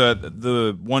starts with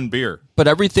the one beer. But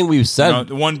everything we've said,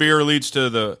 the one beer leads to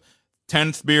the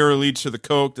 10th beer leads to the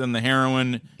coke, then the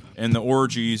heroin and the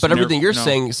orgies. But everything you're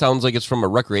saying sounds like it's from a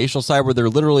recreational side where there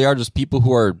literally are just people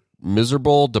who are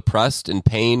miserable, depressed, in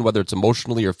pain, whether it's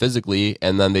emotionally or physically,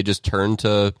 and then they just turn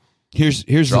to here's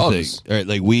drugs. The thing. All right,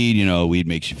 like weed, weed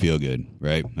makes you feel good,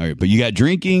 right? All right, but you got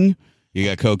drinking. You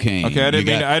got cocaine. Okay, I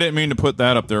didn't mean to put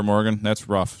that up there, Morgan. That's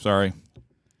rough. Sorry.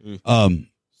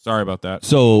 Sorry about that.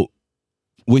 So,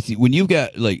 when you've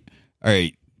got like, all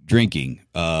right, drinking,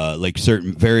 like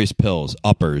certain various pills,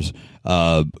 uppers,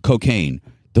 cocaine,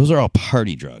 those are all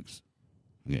party drugs.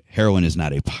 Okay. Heroin is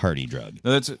not a party drug.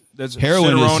 No, that's heroin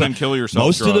sit around and kill yourself.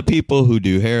 Most of the people who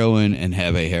do heroin and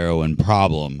have a heroin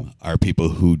problem are people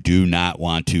who do not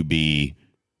want to be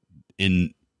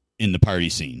in the party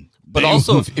scene. But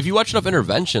also, if you watch enough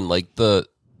Intervention, like the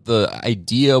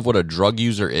idea of what a drug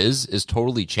user is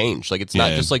totally changed. Like it's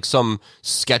not just like some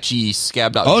sketchy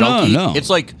scabbed out junkie. No. It's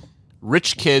like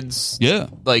rich kids,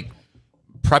 like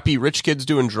preppy rich kids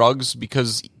doing drugs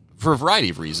because for a variety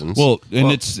of reasons. Well,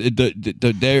 and it's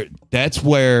that's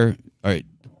where all right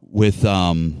with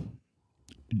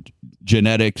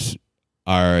genetics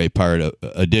are a part of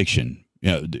addiction.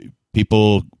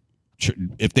 People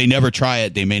if they never try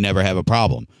it, they may never have a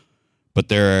problem. But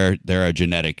there are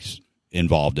genetics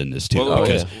involved in this too,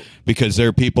 because there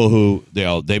are people who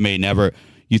they may never.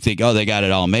 You think, oh, they got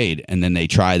it all made, and then they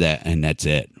try that, and that's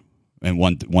it, and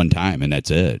one time, and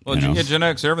that's it. Well, you get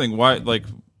genetics, everything.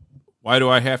 Why do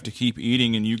I have to keep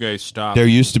eating and you guys stop? There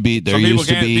used to be. People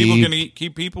can eat.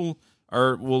 People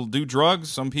will do drugs.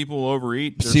 Some people will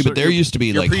overeat. But there used to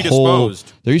be like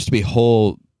predisposed. There used to be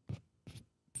whole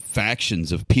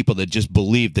factions of people that just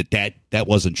believed that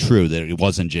wasn't true, that it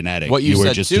wasn't genetic. What you were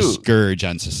said just too, a scourge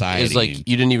on society. Is like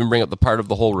you didn't even bring up the part of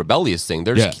the whole rebellious thing.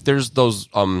 There's those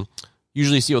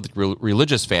usually see with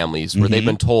religious families where they've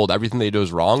been told everything they do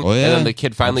is wrong, and then the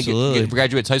kid finally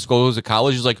graduates high school, goes to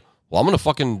college, he's like, well, I'm gonna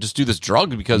fucking just do this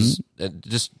drug because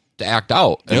just to act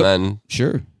out, and then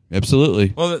sure.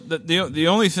 Absolutely. Well, the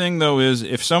only thing though is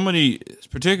if somebody,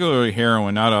 particularly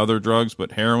heroin, not other drugs,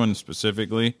 but heroin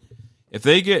specifically, if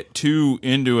they get too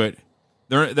into it,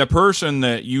 the person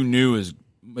that you knew is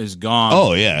gone.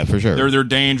 Oh yeah, for sure. They're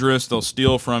dangerous. They'll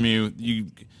steal from you.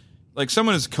 Like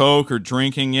someone is coke or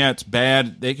drinking. Yeah, it's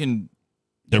bad.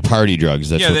 They're party drugs.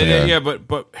 That's what they are. Yeah, but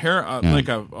like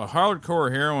a hardcore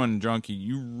heroin junkie,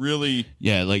 you really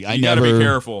you gotta be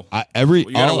careful.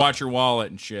 You gotta watch your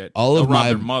wallet and shit. All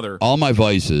my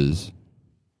vices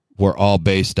were all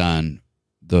based on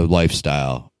the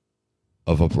lifestyle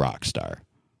of a rock star.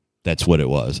 That's what it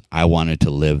was. I wanted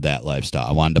to live that lifestyle.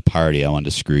 I wanted to party. I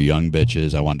wanted to screw young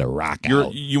bitches. I wanted to rock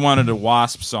out. You wanted a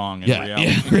Wasp song in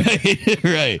reality.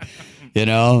 Yeah,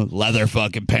 right. Leather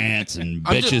fucking pants and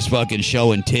bitches fucking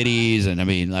showing titties. And I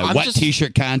mean, wet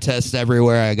t-shirt contests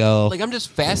everywhere I go. Like, I'm just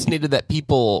fascinated that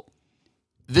people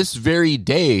this very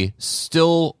day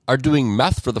still are doing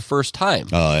meth for the first time.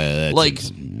 Oh, yeah.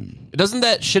 Doesn't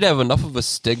that shit have enough of a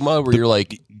stigma where you're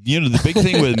like... the big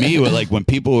thing with me,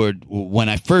 when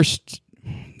I first,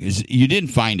 you didn't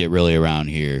find it really around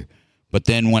here, but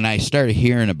then when I started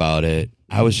hearing about it,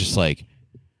 I was just like,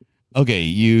 okay,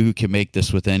 you can make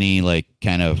this with any like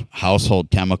kind of household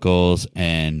chemicals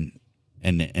and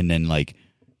then like,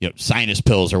 sinus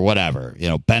pills or whatever,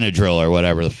 Benadryl or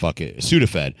whatever the fuck it is,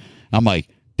 Sudafed. I'm like,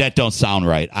 that don't sound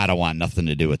right. I don't want nothing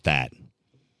to do with that.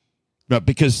 But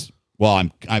because,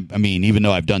 I mean, even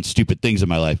though I've done stupid things in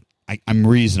my life, I'm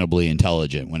reasonably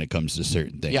intelligent when it comes to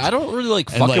certain things. Yeah, I don't really like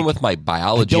fucking with my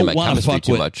biology and my chemistry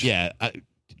too much. Yeah,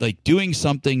 like doing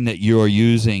something that you're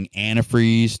using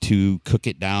antifreeze to cook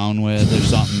it down with or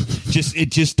something.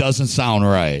 It just doesn't sound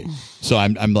right. So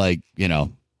I'm like,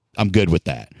 I'm good with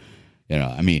that.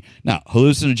 I mean, now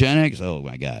hallucinogenics. Oh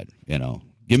my god,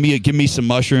 give me some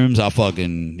mushrooms. I'll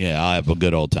have a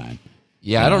good old time.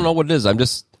 Yeah, I don't know what it is. I'm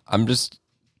just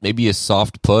maybe a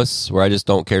soft puss where I just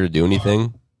don't care to do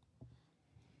anything.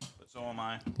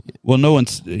 Well, no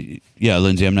one's. Yeah,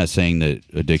 Lindsay. I'm not saying that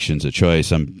addiction's a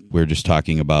choice. We're just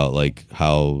talking about like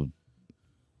how,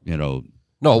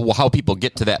 how people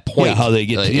get to that point. Yeah, how they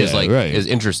get is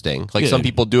interesting. Like some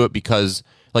people do it because,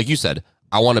 like you said,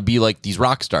 I want to be like these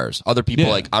rock stars. Other people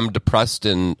like I'm depressed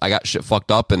and I got shit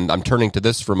fucked up and I'm turning to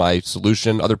this for my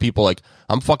solution. Other people like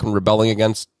I'm fucking rebelling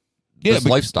against this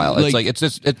lifestyle. It's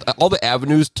just all the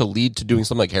avenues to lead to doing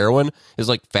something like heroin is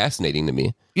like fascinating to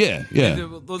me. Yeah.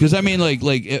 Because I mean, like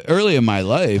early in my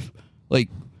life, like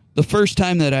the first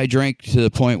time that I drank to the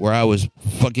point where I was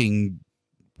fucking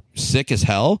sick as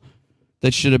hell,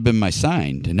 that should have been my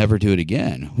sign to never do it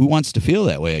again. Who wants to feel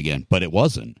that way again? But it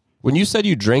wasn't. When you said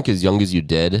you drank as young as you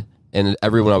did, and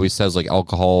everyone always says like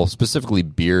alcohol, specifically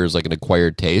beer, is like an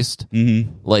acquired taste.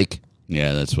 Mm-hmm. like.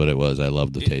 Yeah, that's what it was. I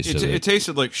love the taste of it. It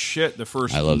tasted like shit the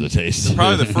first. I love the taste.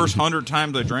 Probably the first 100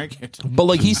 times I drank it. But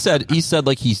like he said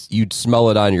like you'd smell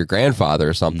it on your grandfather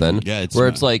or something. Yeah,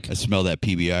 it's like I smell that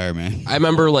PBR, man. I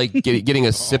remember like getting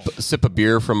a sip of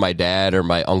beer from my dad or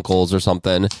my uncles or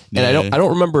something, and I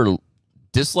don't remember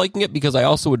disliking it because I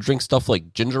also would drink stuff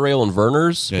like ginger ale and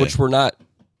Verner's, which were not.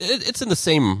 It's in the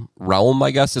same realm,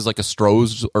 I guess, as like a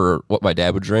Stroh's or what my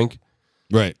dad would drink.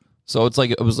 Right. So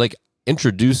it was like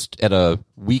introduced at a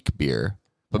weak beer.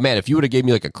 But man, if you would have gave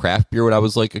me like a craft beer when I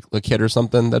was like a kid or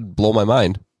something, that'd blow my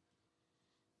mind.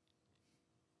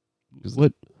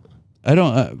 What? I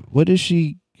don't. What is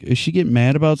she? Is she getting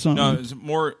mad about something? No, it's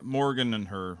Morgan and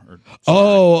her.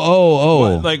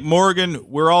 Oh. Like Morgan,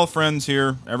 we're all friends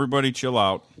here. Everybody chill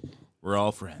out. We're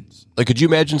all friends. Like, could you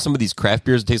imagine some of these craft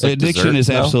beers that taste like addiction is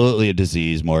now? Absolutely a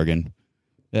disease, Morgan.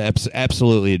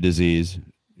 Absolutely a disease.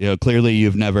 Clearly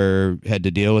you've never had to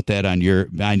deal with that I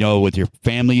know with your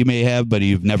family you may have, but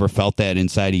you've never felt that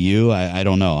inside of you. I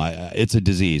don't know. It's a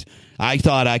disease. I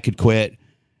thought I could quit,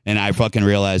 and I fucking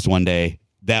realized one day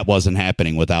that wasn't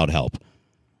happening without help.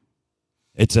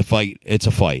 It's a fight. It's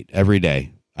a fight every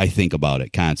day. I think about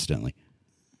it constantly.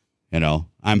 You know,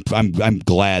 I'm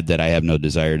glad that I have no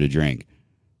desire to drink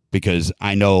because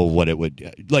I know what it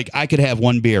would like. I could have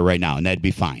one beer right now and that'd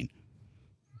be fine.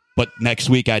 But next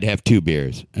week I'd have 2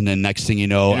 beers, and then next thing you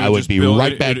know, I would be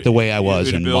right back the way I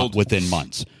was within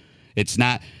months. It's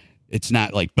not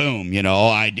like boom, you know,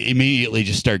 I'd immediately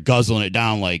just start guzzling it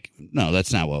down. Like, no,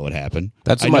 that's not what would happen.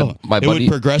 That's my buddy. It would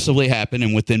progressively happen,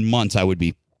 and within months I would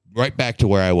be right back to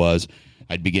where I was.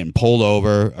 I'd be getting pulled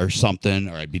over or something,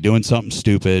 or I'd be doing something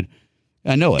stupid.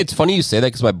 I know it. It's funny you say that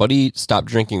because my buddy stopped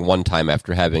drinking one time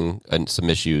after having some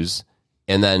issues,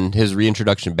 and then his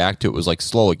reintroduction back to it was like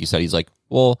slow, like you said. He's like,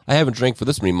 well, I haven't drank for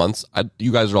this many months.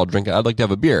 You guys are all drinking. I'd like to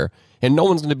have a beer. And no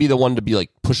one's going to be the one to be like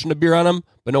pushing a beer on him,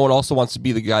 but no one also wants to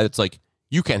be the guy that's like,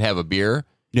 you can't have a beer.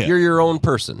 Yeah. You're your own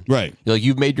person. Right. You're like,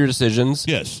 you've made your decisions.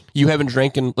 Yes. You haven't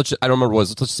drank in, I don't remember what it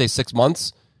was, let's say 6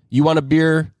 months. You want a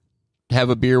beer, have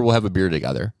a beer, we'll have a beer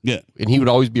together. Yeah. And he would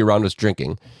always be around us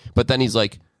drinking. But then he's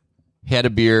like, had a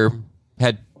beer,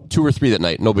 had 2 or 3 that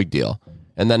night, no big deal.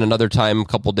 And then another time, a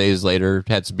couple days later,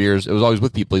 had some beers. It was always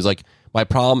with people. He's like, my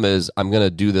problem is I'm going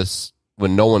to do this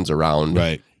when no one's around.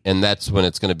 Right. And that's when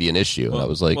it's going to be an issue. And I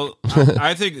was like...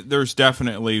 I think there's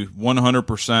definitely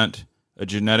 100% a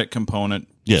genetic component.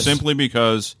 Yes. Simply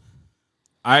because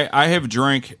I have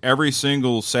drank every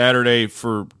single Saturday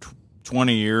for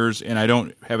 20 years, and I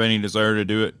don't have any desire to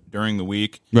do it during the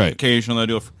week. Right. Occasionally I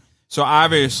do it. So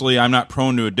obviously I'm not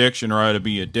prone to addiction or to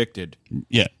be addicted.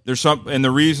 Yeah. There's some, and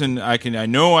the reason I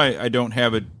know I don't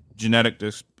have a genetic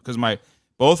because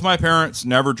both my parents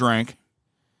never drank.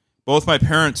 Both my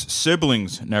parents'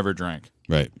 siblings never drank.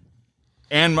 Right.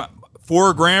 And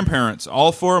 4 grandparents,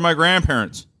 all 4 of my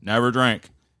grandparents never drank.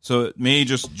 So me,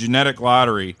 just genetic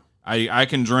lottery. I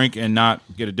can drink and not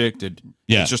get addicted.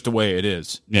 Yeah. It's just the way it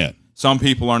is. Yeah. Some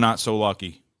people are not so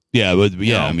lucky. Yeah, but yeah,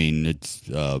 You know? I mean, it's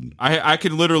I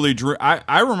could literally drink.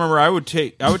 I remember I would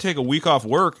take a week off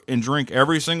work and drink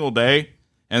every single day,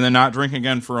 and then not drink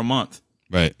again for a month.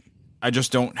 right. I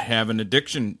just don't have an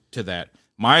addiction to that.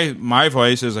 My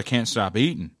vice is I can't stop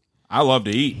eating. I love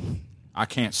to eat. I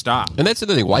can't stop. And that's the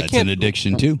other thing. Why That's can't... an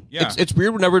addiction too. Yeah. It's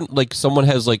weird whenever like someone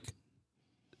has like...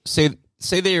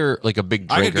 Say they're like a big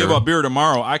drinker. I could give up beer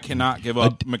tomorrow. I cannot give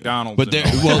up McDonald's. But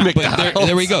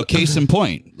there we go. Case in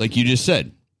point, like you just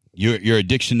said, your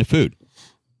addiction to food.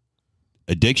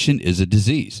 Addiction is a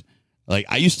disease. Like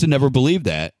I used to never believe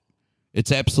that.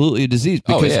 It's absolutely a disease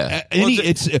because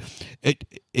it's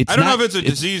I don't know if it's a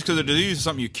disease because a disease is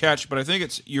something you catch, but I think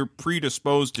you're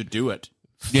predisposed to do it.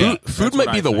 Food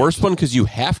might be the worst one because you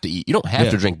have to eat. You don't have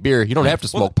to drink beer. You don't have to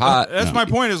smoke pot. That's my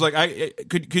point. Is like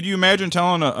could you imagine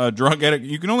telling a drug addict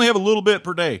you can only have a little bit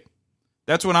per day?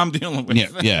 That's what I'm dealing with.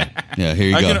 Yeah. Here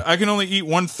you go. I can only eat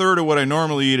 1/3 of what I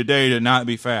normally eat a day to not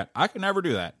be fat. I can never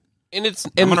do that. And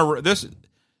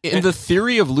The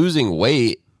theory of losing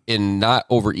weight and not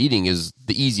overeating is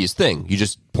the easiest thing. You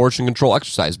just portion control,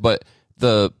 exercise. But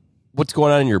what's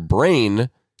going on in your brain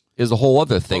is a whole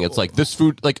other thing. It's like this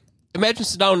food. Like imagine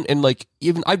sit down and like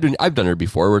even I've done it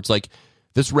before where it's like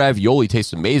this ravioli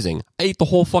tastes amazing. I ate the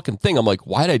whole fucking thing. I'm like,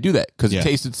 why did I do that? Because it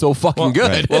tasted so fucking good.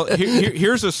 Right. Well,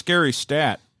 here's a scary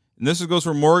stat, and this goes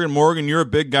for Morgan. Morgan, you're a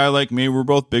big guy like me. We're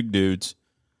both big dudes.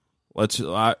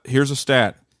 Here's a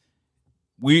stat.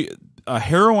 A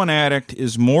heroin addict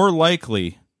is more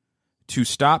likely to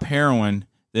stop heroin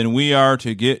than we are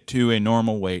to get to a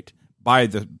normal weight by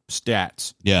the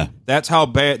stats. Yeah. That's how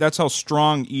bad. That's how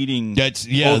strong overeating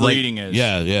is.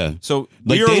 Yeah. So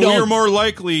like we are more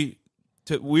likely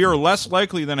to. We are less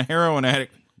likely than a heroin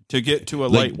addict to get to a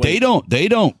light weight. They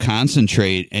don't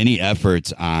concentrate any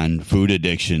efforts on food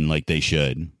addiction like they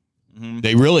should. Mm-hmm.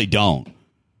 They really don't.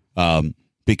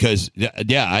 Because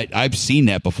I've seen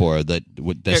that before.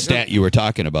 The stat you were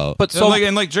talking about. But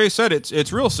like Jay said,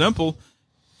 it's real simple.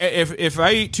 If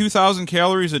I eat 2,000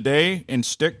 calories a day and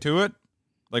stick to it,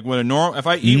 like if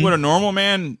I eat what a normal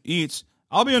man eats,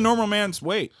 I'll be a normal man's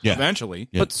weight eventually.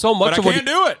 Yeah. But so much of I can't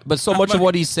do it. But so much of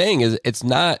what he's saying is it's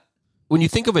not. When you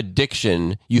think of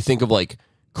addiction, you think of like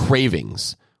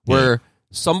cravings. Where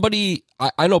somebody,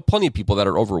 I know plenty of people that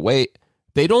are overweight.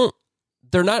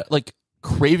 They're not like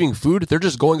craving food. They're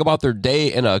just going about their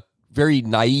day in a very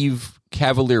naive,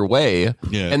 cavalier way.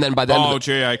 Yeah. And then by the end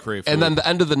I crave food. And then the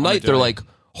end of the night, they're like,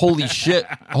 holy shit,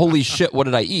 what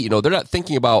did I eat? You know, they're not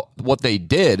thinking about what they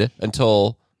did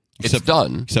until it's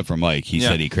done. Except for Mike. He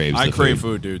said he craves I the crave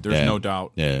food, dude. There's no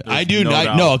doubt. Yeah. I do.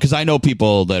 No, because I know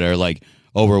people that are like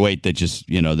overweight that just,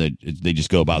 that they just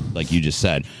go about like you just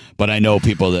said. But I know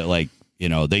people that like,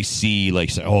 they see like,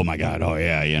 say, oh my God, oh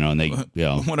yeah, and they,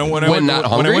 when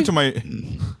I went to my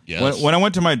Yes. When I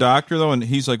went to my doctor though, and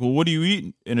he's like, "Well, what do you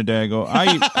eat in a day?" I go,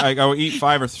 "I eat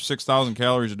 5,000 or 6,000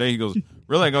 calories a day." He goes,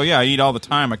 "Really?" I go, "Yeah, I eat all the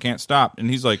time. I can't stop." And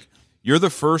he's like, "You're the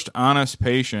first honest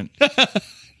patient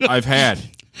I've had."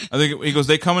 I think he goes,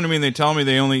 "They come into me and they tell me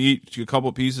they only eat a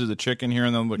couple pieces of chicken here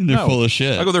and then." I'm like, They're no. full of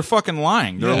shit. I go, "They're fucking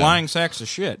lying. They're Yeah. lying sacks of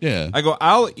shit." Yeah. I go,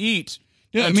 "I'll eat."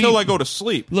 Yeah, until I go to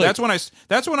sleep. Look, That's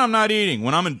when I'm not eating.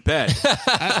 When I'm in bed.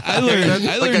 I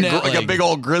learned that like a big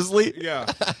old grizzly. Yeah.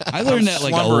 I learned that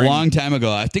like slumbering. a long time ago.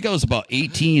 I think I was about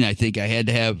 18. I think I had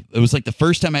to have. It was like the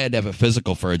first time I had to have a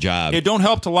physical for a job. It don't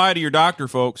help to lie to your doctor,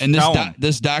 folks. And Tell him.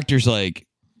 this doctor's like,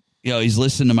 he's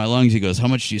listening to my lungs. He goes, "How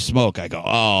much do you smoke?" I go,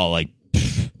 "Oh, like,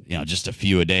 just a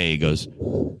few a day."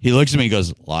 He looks at me, he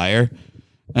goes, "Liar,"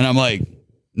 and I'm like,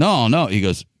 "No."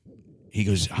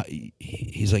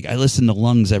 He's like, "I listen to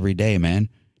lungs every day, man.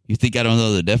 You think I don't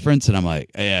know the difference?" And I'm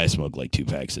like, "Yeah, I smoke like 2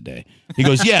 packs a day." He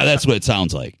goes, "Yeah, that's what it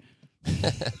sounds like."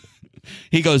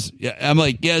 He goes, "Yeah." I'm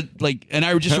like, "Yeah," like, and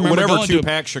I just remember whatever going to him.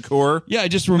 2-pack Shakur. Yeah, I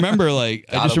just remember like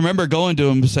remember going to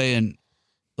him saying,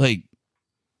 like,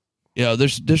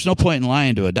 there's no point in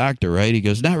lying to a doctor, right? He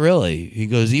goes, "Not really." He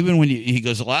goes, "Even when he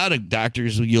goes, a lot of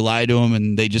doctors, you lie to them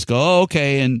and they just go, 'Oh,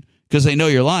 okay,' and because they know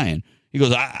you're lying." He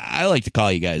goes, I like to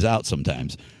call you guys out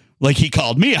sometimes. Like he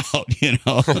called me out,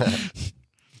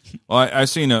 Well, I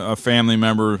seen a family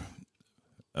member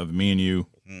of me and you,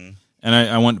 and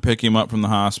I went to pick him up from the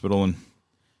hospital, and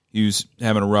he was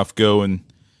having a rough go, and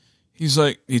he's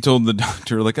like, he told the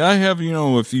doctor, like, "I have,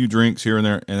 a few drinks here and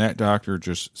there," and that doctor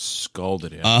just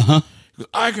scalded him. Uh-huh. He goes,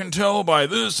 "I can tell by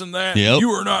this and that. Yep. You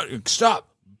are not, stop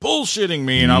bullshitting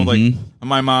me." And I was like, and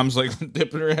my mom's like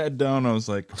dipping her head down. I was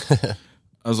like,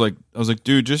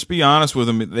 "Dude, just be honest with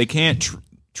them. They can't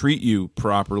treat you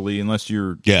properly unless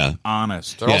you're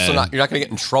honest." They're also not. You're not going to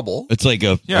get in trouble. It's like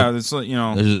it's like,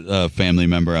 there's a family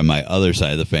member on my other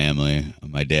side of the family,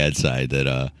 on my dad's side,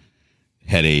 that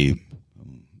had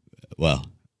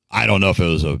I don't know if it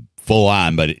was a full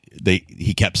on, but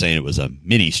he kept saying it was a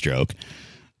mini stroke,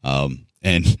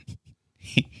 and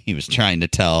he was trying to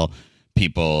tell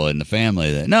people in the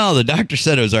family that no, the doctor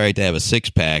said it was all right to have a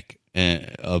 6-pack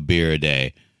of beer a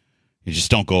day. You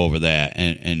just don't go over that,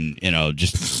 and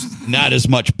just not as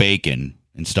much bacon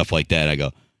and stuff like that. I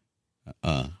go,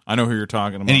 I know who you're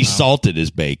talking about. and he now. salted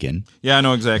his bacon. Yeah, I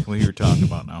know exactly who you're talking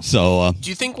about now. So, Do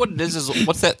you think what it is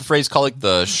what's that phrase called, like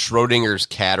the Schrodinger's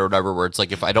cat or whatever, where it's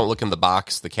like, if I don't look in the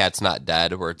box, the cat's not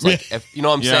dead, where it's like, if, you know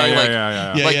what I'm saying?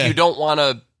 Yeah. You don't want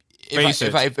to, Face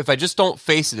it. if I just don't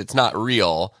face it, it's not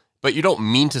real, but you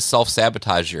don't mean to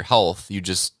self-sabotage your health. You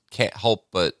just can't help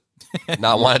but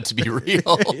not want it to be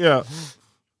real. Yeah.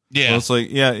 yeah, Well, it's like,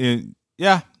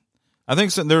 yeah. I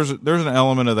think there's an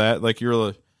element of that. Like you're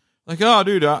like, "Oh,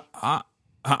 dude,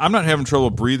 I'm not having trouble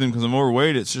breathing because I'm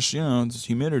overweight. It's just it's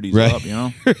humidity's Right. up,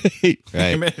 right.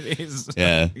 Humidity's,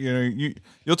 Yeah.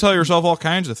 You'll tell yourself all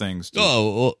kinds of things. Too.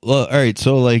 Oh, well, all right.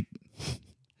 So, like,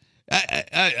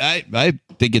 I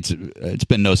think it's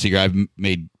been no secret. I've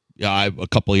made a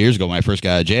couple of years ago when I first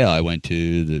got out of jail.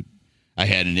 I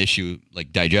had an issue,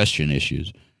 like digestion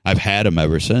issues. I've had them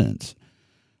ever since.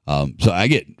 So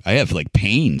I have like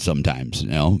pain sometimes.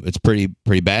 It's pretty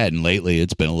bad, and lately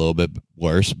it's been a little bit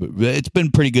worse. But it's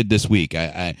been pretty good this week.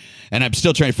 And I'm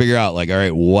still trying to figure out, like, all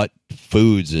right, what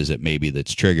foods is it maybe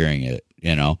that's triggering it?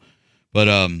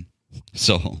 But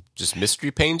so Just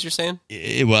mystery pains, you're saying?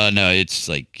 well, no, it's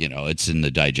like it's in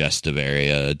the digestive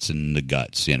area. It's in the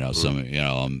guts. Some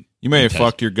You may have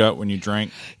fucked your gut when you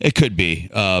drank. It could be.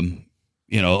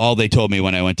 All they told me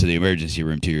when I went to the emergency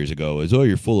room 2 years ago was, "Oh,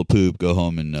 you're full of poop. Go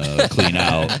home and clean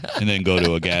out, and then go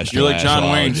to a gastroenterologist." You're like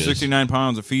John Wayne, 69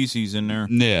 pounds of feces in there.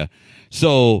 Yeah.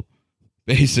 So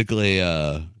basically,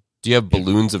 Do you have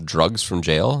balloons of drugs from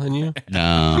jail in you?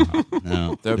 no,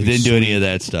 I didn't do any of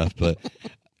that stuff. But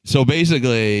so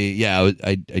basically, yeah,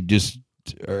 I just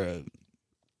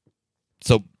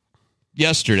so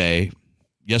yesterday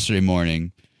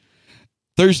morning.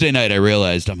 Thursday night, I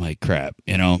realized, I'm like, crap,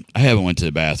 I haven't went to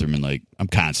the bathroom and I'm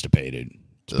constipated.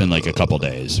 It's been like a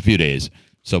few days.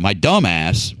 So my dumb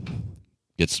ass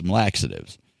gets some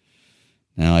laxatives.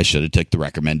 Now, I should have took the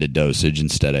recommended dosage.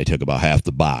 Instead, I took about half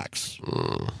the box.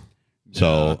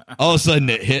 So all of a sudden,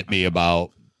 it hit me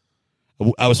about,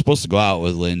 I was supposed to go out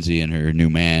with Lindsay and her new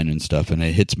man and stuff, and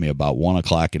it hits me about 1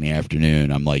 o'clock in the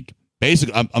afternoon. I'm like,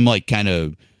 basically, I'm like kind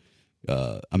of,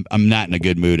 I'm not in a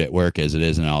good mood at work as it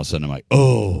is, and all of a sudden I'm like,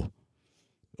 oh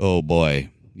boy,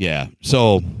 yeah.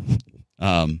 So,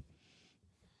 that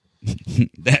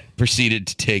proceeded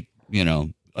to take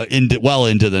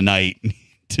into the night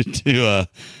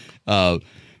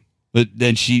but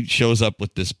then she shows up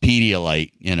with this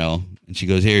Pedialyte, and And she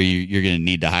goes, here, you're going to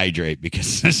need to hydrate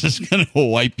because this is going to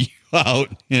wipe you out.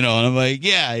 And I'm like,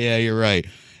 yeah, you're right.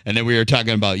 And then we were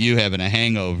talking about you having a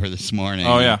hangover this morning.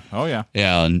 Oh, yeah.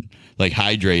 Yeah, and like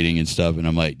hydrating and stuff. And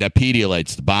I'm like, that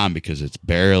Pedialyte's the bomb because it's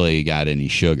barely got any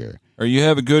sugar. Or you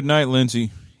have a good night,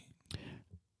 Lindsay.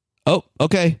 Oh,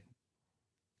 okay.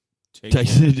 All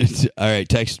right,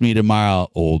 text me tomorrow,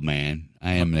 old man.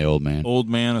 I am the old man. Old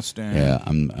man of Stan. Yeah,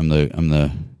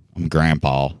 I'm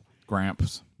grandpa.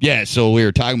 Gramps. Yeah, so we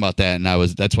were talking about that, and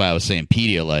that's why I was saying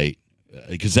Pedialyte,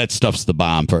 because that stuff's the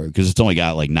bomb because it's only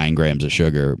got like 9 grams of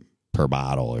sugar per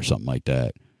bottle or something like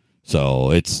that. So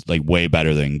it's like way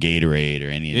better than Gatorade or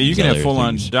any of these you can other have full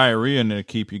on things. diarrhea and it'll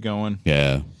keep you going.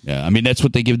 Yeah. I mean, that's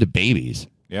what they give to babies.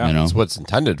 Yeah. That's what it's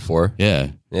intended for.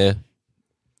 Yeah.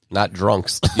 Not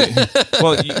drunks.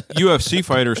 Well, UFC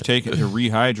fighters take it to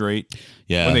rehydrate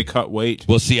when they cut weight.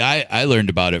 Well, see, I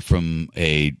learned about it from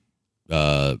a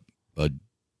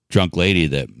drunk lady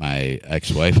that my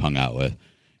ex-wife hung out with.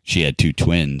 She had 2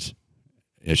 twins.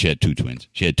 Yeah, she had 2 twins.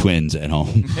 She had twins at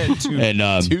home. And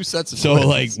 2 sets of so twins.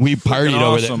 like we partied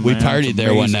over there. awesome, We man. partied It's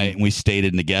there one amazing. night and we stayed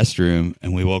in the guest room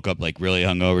and we woke up like really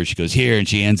hungover. She goes, here, and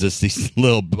she hands us these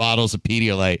little bottles of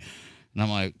Pedialyte. And I'm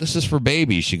like, this is for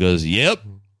babies. She goes, yep,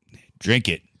 drink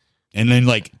it. And then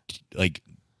like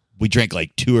we drank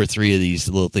like 2 or 3 of these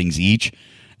little things each.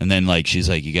 And then like she's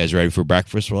like, you guys ready for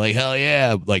breakfast? We're like, hell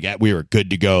yeah. Like we were good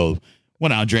to go.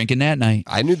 Went out drinking that night.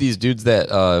 I knew these dudes that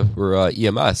were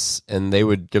EMS, and they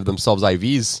would give themselves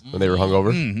IVs when they were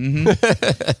hungover.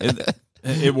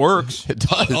 It works. It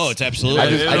does. Oh, it's absolutely. I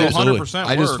just 100%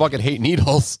 I just work. fucking hate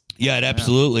needles. Yeah, it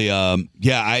absolutely.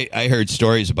 I heard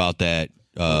stories about that.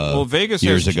 Well, Vegas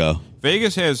years has, ago.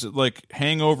 Vegas has like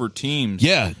hangover teams.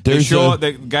 Yeah, They there's show a- up.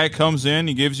 The guy comes in,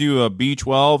 he gives you a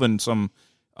B12 and some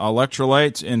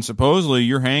electrolytes, and supposedly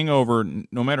your hangover,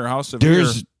 no matter how severe.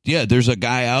 There's a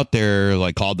guy out there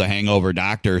like called the hangover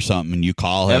doctor or something, and you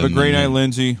call him. Have a great night, and-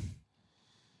 Lindsay.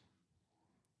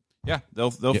 Yeah, they'll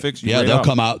fix you. Yeah, right they'll up.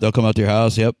 come out. They'll come out to your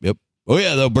house. Yep. Oh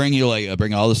yeah, they'll bring you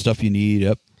bring all the stuff you need.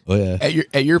 Yep. Oh yeah.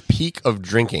 At your peak of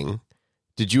drinking,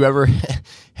 did you ever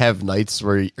have nights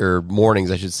or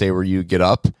mornings, I should say, where you get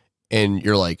up and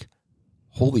you're like,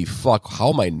 holy fuck,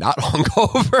 how am I not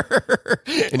hungover?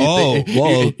 And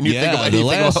you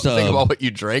think about what you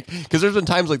drank. Because there's been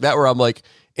times like that where I'm like,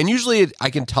 and usually I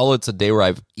can tell it's a day where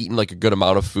I've eaten like a good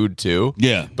amount of food too.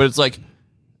 Yeah. But it's like,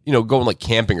 going like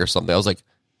camping or something. I was like,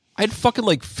 I had fucking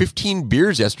like 15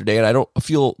 beers yesterday and I don't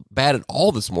feel bad at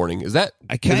all this morning. Is that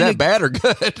bad or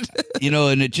good?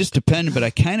 And it just depended, but I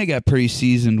kind of got pretty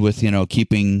seasoned with,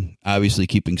 keeping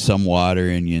some water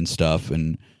in you and stuff.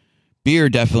 And beer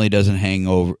definitely doesn't hang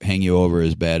you over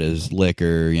as bad as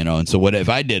liquor, And so what if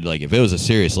I did, like, if it was a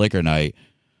serious liquor night,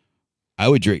 I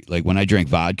would drink, like when I drank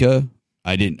vodka,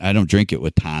 I don't drink it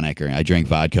with tonic, or I drank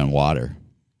vodka and water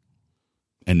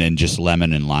and then just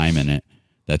lemon and lime in it.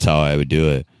 That's how I would do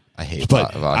it. I hate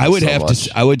But vodka I would so have much.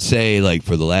 to, I would say, like,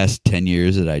 for the last 10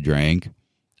 years that I drank,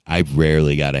 I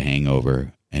rarely got a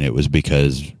hangover. And it was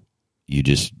because you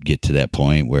just get to that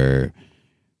point where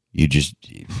you just,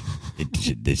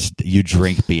 you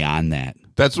drink beyond that.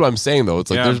 That's what I'm saying, though.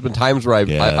 It's like there's been times where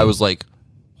I was like,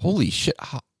 holy shit,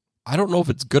 I don't know if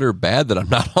it's good or bad that I'm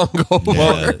not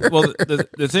hungover. Well,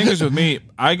 the thing is with me,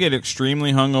 I get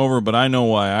extremely hungover, but I know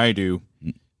why I do.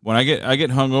 When I get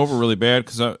hungover really bad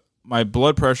because my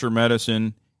blood pressure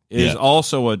medicine is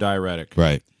also a diuretic.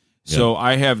 Right. So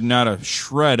I have not a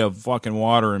shred of fucking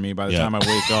water in me by the time I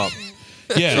wake up.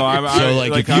 Yeah. So I'm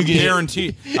if you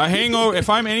guaranteed a hangover. If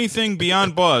I'm anything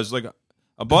beyond buzz, like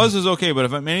a buzz is okay, but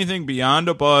if I'm anything beyond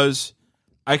a buzz,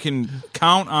 I can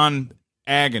count on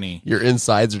agony. Your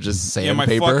insides are just Yeah, my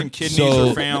sandpaper. fucking kidneys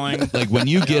are failing. Like when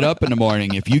you get up in the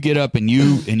morning, if you get up and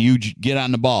you get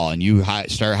on the ball and you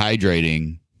start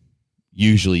hydrating,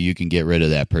 usually you can get rid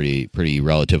of that pretty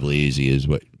relatively easy. Is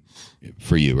what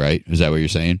for you, right? Is that what you're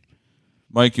saying?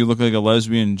 Mike, you look like a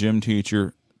lesbian gym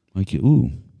teacher. Like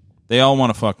ooh, They all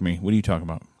want to fuck me. What are you talking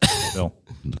about, Bill?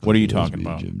 What are you talking lesbian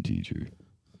about? Gym teacher.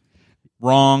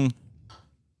 Wrong.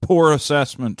 Poor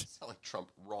assessment. Sound like Trump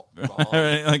wrong.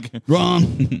 Like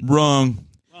Wrong.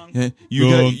 Yeah,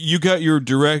 you got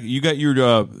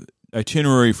your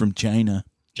itinerary from China.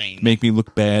 Make me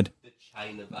look bad.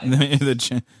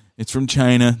 It's from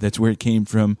China. That's where it came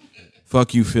from.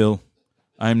 Fuck you, Phil.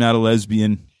 I'm not a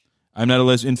lesbian.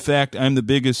 In fact, I'm the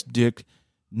biggest dick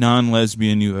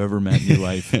non-lesbian you've ever met in your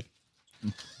life.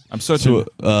 I'm such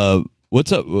a...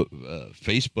 What's up?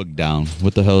 Facebook down.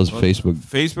 What the hell is Facebook?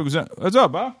 Facebook, what's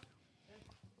up, Bob?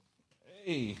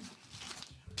 Hey.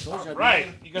 All right.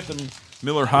 You got the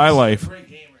Miller High Life.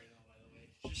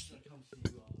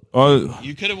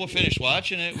 You could have finished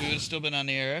watching it. We would have still been on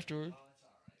the air afterward.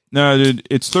 No, dude,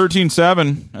 it's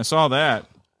 13-7. I saw that.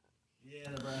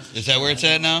 Is that where it's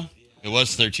at now? It was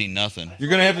 13-0. You're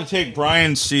going to have to take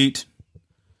Brian's seat.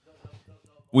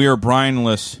 We are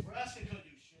Brianless.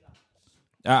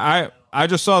 I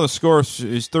just saw the score is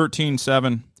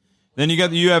 13-7. Then you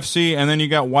got the UFC, and then you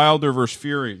got Wilder versus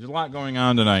Fury. There's a lot going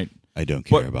on tonight. I don't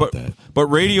care about that. But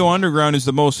Radio Underground is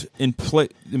the most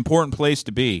important place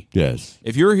to be. Yes.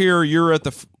 If you're here, you're at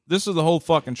the. This is the whole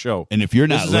fucking show. And if you're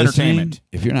not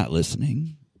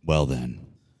listening, well then,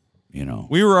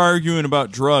 we were arguing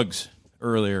about drugs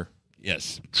earlier.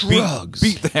 Yes, drugs.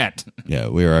 Beat that. Yeah,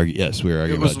 we were arguing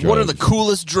about drugs. One of the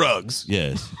coolest drugs.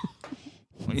 Yes.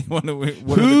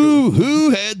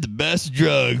 Who had the best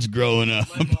drugs growing up?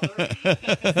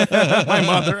 My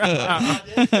mother.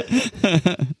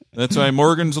 That's why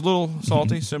Morgan's a little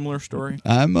salty. Similar story.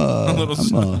 I'm a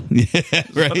little. Yeah,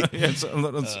 right. It's a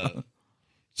little.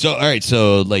 So all right.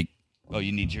 So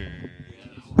you need your.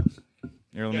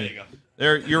 Here, let me. There you go.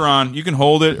 There, you're on. You can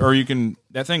hold it, or you can.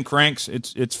 That thing cranks.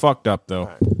 It's fucked up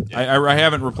though. I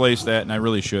haven't replaced that, and I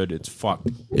really should. It's fucked.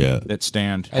 Yeah. That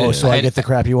stand. So I get the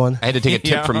crappy one? I had to take a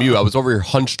tip from you. I was over here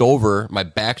hunched over. My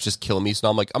back's just killing me. So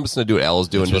now I'm like, I'm just going to do what Al is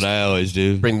doing. That's what I always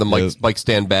do. Bring the mic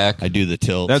stand back. I do the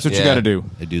tilt. That's what you got to do.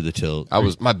 I do the tilt.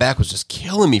 My back was just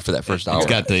killing me for that first hour. It's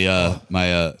got the I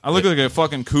look like a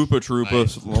fucking Koopa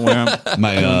Troopa.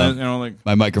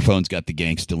 My microphone's got the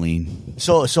gangsta lean.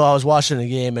 So I was watching the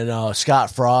game, and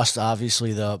Scott Frost,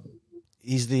 obviously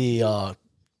he's the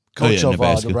coach of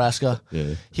Nebraska.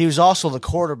 Yeah. He was also the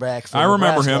quarterback for Nebraska.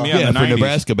 Remember him, for 90s.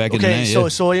 Nebraska back in the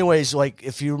 90s. So anyways,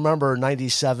 if you remember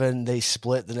 97, they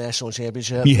split the national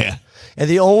championship. Yeah. And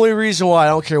the only reason why, I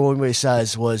don't care what anybody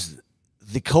says, was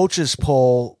the coaches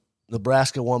poll,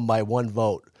 Nebraska won by 1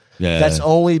 vote. Yeah. That's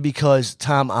only because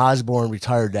Tom Osborne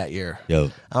retired that year.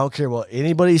 Yo. I don't care what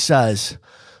anybody says.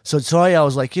 So tonight I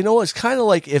was like, it's kind of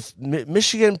like if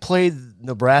Michigan played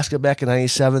Nebraska back in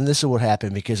 97, this is what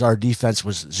happened because our defense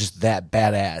was just that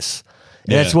badass.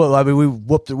 And that's what, we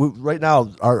whooped it. Right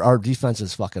now, our defense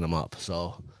is fucking them up.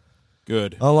 So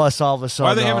good. Unless all of a sudden.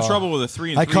 Why are they having trouble with a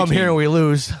 3-3 I come team? here and we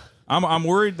lose. I'm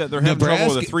worried that they're having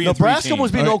trouble with a 3-3 Nebraska team.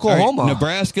 was beating Oklahoma.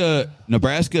 Nebraska,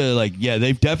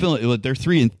 they've definitely, they're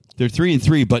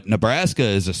 3-3, but Nebraska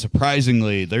is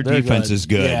their defense is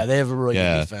good. Yeah, they have a really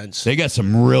good defense. They got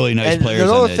some really nice players.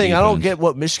 Another thing, I don't get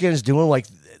what Michigan's doing.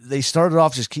 They started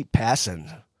off just keep passing.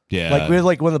 Yeah, we had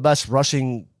one of the best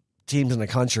rushing teams in the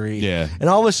country. Yeah, and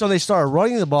all of a sudden they started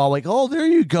running the ball. Oh, there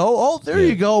you go. Oh, there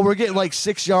you go. We're getting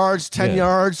 6 yards, 10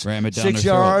 yards, ram it down 6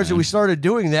 yards, and we started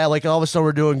doing that. All of a sudden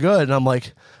we're doing good, and I'm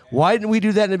like, why didn't we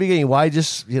do that in the beginning? Why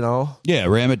just Yeah,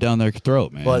 ram it down their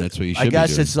throat, man. That's what you should. I guess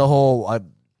be doing. it's the whole.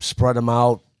 Spread them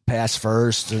out, pass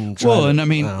first, and I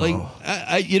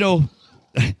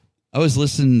was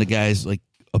listening to guys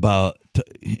about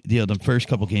the first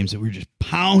couple games that we were just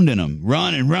pounding them,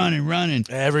 running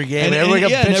every game. Everybody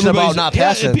got bitching about not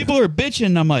passing. And people are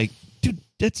bitching. I'm like, dude,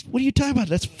 what are you talking about?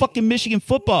 That's fucking Michigan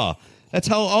football. That's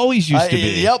how it always used to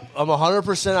be. Yep, I'm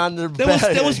 100% on the.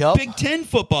 That was Big Ten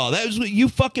football. That was what you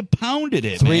fucking pounded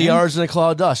it. 3 yards in a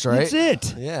cloud of dust, right? That's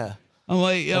it. Yeah. I'm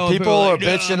like, people are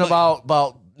bitching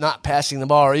about not passing the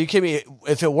ball. Are you kidding me?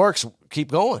 If it works,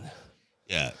 keep going.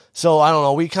 Yeah. So I don't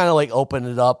know. We kind of opened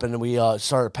it up and we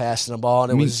started passing the ball,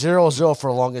 and it was 0-0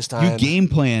 for the longest time. You game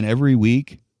plan every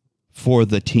week for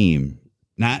the team,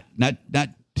 not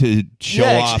to show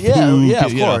off. Yeah,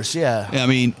 of course. Yeah. I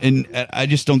mean, and I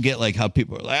just don't get how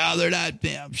people are like, they're not.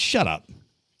 Shut up.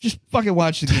 Just fucking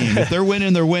watch the game. If they're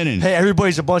winning, they're winning. Hey,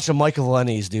 everybody's a bunch of Michael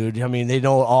Lennies, dude. I mean, they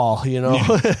know it all, Yeah.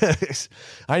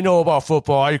 I know about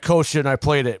football. I coached it and I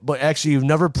played it. But actually, you've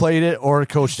never played it or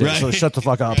coached it, so shut the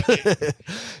fuck up.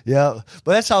 Yeah.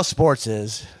 But that's how sports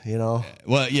is, Well,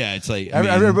 yeah, it's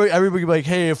everybody be like,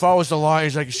 hey, if I was the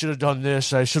Lions, I should have done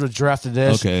this. I should have drafted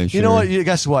this. Okay, You know what?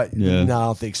 Guess what? Yeah. No, I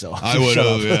don't think so. I would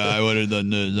have. Yeah, I would have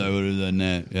done this. I would have done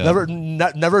that.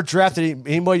 Yeah. Never drafted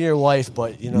anybody in your life,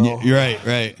 but, You're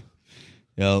right.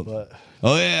 Yep. But,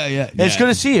 yeah. It's good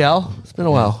to see you, Al. It's been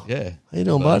a while. Yeah. How you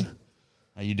doing, bud?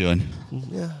 How you doing?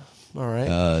 Yeah. All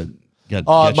right. Got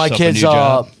my yourself a new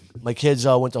job? My kids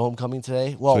went to homecoming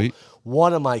today. Well, Sweet.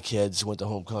 one of my kids went to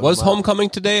homecoming. Was homecoming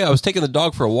today? I was taking the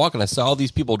dog for a walk and I saw all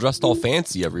these people dressed all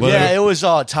fancy everywhere. Yeah, it was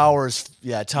Towers.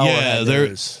 Yeah, Tower had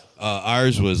theirs.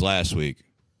 Ours was last week.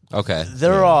 Okay.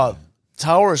 Their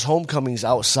Towers homecoming's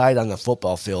outside on the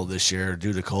football field this year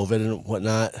due to COVID and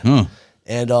whatnot. Huh.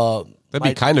 And That'd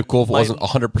be kind of cool if it wasn't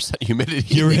 100%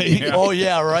 humidity. You're right. Oh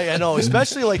yeah, right. I know.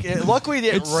 Especially luckily it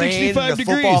didn't It's rain. 65 The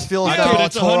football degrees. field's Yeah, not all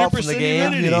it's tore up from 100% the game.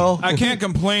 humidity. You know. I can't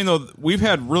complain though. We've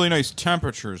had really nice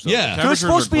temperatures. Though. Yeah. The It was temperatures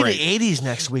supposed to are be great. in the 80s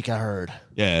next week. I heard.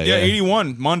 Yeah, Yeah,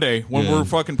 81 Monday when Yeah. we're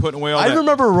fucking putting away all I that.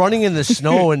 remember running in the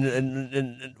snow,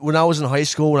 and when I was in high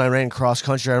school, when I ran cross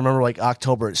country, I remember like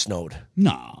October it snowed.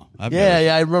 No. I've Yeah, never-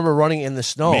 I remember running in the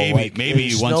snow. Maybe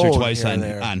it once or snowed twice here and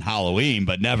there. on Halloween,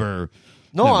 but never.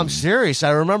 No, I'm serious.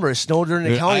 I remember it snowed during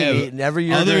the county meet, and every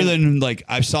year. Other than like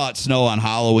I saw it snow on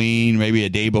Halloween, maybe a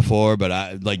day before, but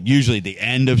I like usually the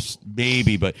end of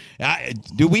maybe. But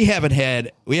we haven't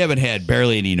had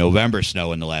barely any November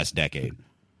snow in the last decade.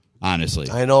 Honestly,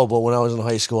 I know, but when I was in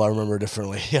high school, I remember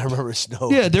differently. I remember it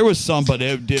snowed. yeah, there was some, but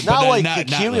it did not but like not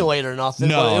accumulate or nothing.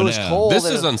 No, but it was no. cold. This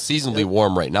and is it- unseasonably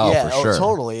warm right now yeah, for sure.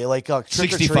 totally. Like trick or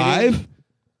treating. 65.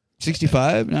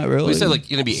 65? Not really. We said like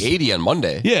going to be 80 on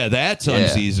Monday. yeah, that's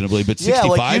unseasonably, but 65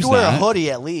 Yeah, like you'd wear a not.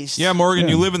 hoodie at least. yeah, Morgan,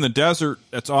 you live in the desert.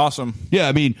 That's awesome. Yeah,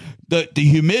 I mean the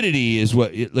humidity is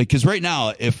what like because right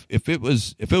now if it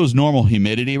was normal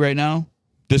humidity right now,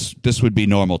 this would be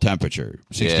normal temperature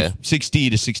 60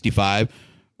 to 65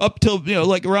 up till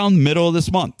like around the middle of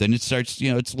this month. Then it starts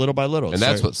it's little by little. And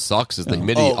that's what sucks is the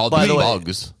humidity, Oh, all by these the way-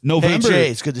 bugs. Hey November. Jay,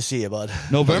 it's good to see you, bud.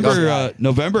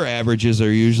 November averages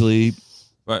are usually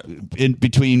But in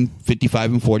between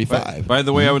 55 and 45. by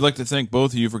the way, I would like to thank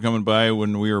both of you for coming by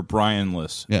when we were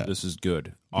Brian-less. Yeah. This is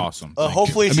good. Awesome. Thank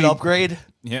Hopefully it's I an mean- upgrade.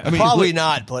 Yeah. Probably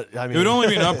not, but I mean, It would only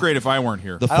be an upgrade if I weren't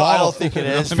here. The I fall, don't think it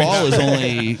is. The fall is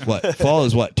only Fall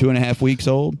is 2.5 weeks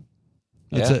old.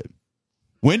 That's Yeah. it.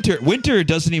 Winter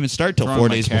doesn't even start till What's 4 wrong with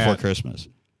my days cat? before Christmas.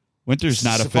 Winter's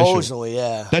not official. supposedly,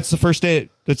 yeah. That's the first day.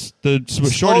 That's the shortest day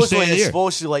Supposedly of the it's year.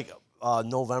 supposed to be like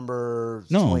November.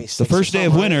 No, 26th the first or day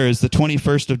of something, winter right? is the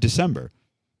 21st of December.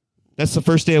 That's the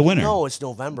first day of winter. No, it's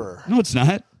November. No, it's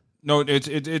not. No, it's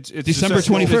December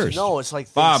 21st. No, it's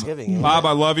like Bob, Thanksgiving. Bob,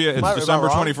 I love you. It's Am I December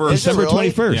wrong? 21st. Is it December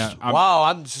really? 21st. Yeah, Wow,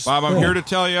 I'm just. Bob, I'm here to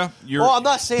tell you. You're, Well, I'm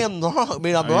not saying I'm wrong. I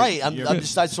mean, I'm right. I'm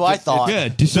just that's what I thought. Yeah,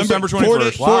 December December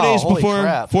 21st. 21st. Wow, holy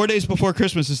crap. 4 days before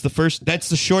Christmas is the first. That's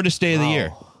the shortest day of the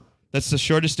year. That's the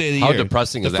shortest day of the How year.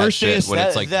 depressing the is that first day shit of, when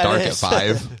it's like that dark is. at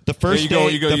 5? the first There you go,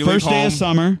 day, you go, the you first leave day of home.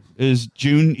 summer is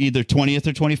June, either 20th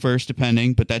or 21st,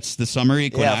 depending. But that's the summer Yeah,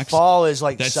 equinox. fall is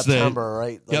like That's the- September,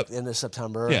 right? Like Yep. end of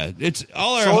September. Yeah, it's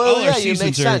all our So, all yeah, our it seasons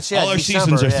makes are sense. Yeah, all our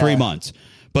December, seasons are 3 yeah. months.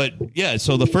 But yeah,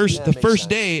 so the first Yeah, the makes first sense.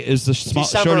 day is the December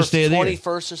shortest day of the year.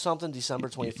 21st or something. December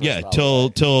 21st. Yeah, probably.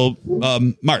 till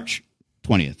March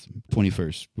 20th,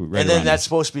 21st. Right And then around that's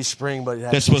supposed to be spring, but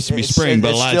that's supposed to be it's- spring. But a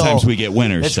it's lot of still- times we get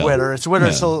winter. It's still. winter. It's winter.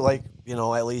 Yeah. So like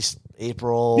at least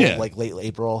April, Yeah. like late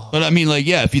April. But I mean, like,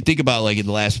 yeah, if you think about like in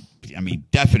the last,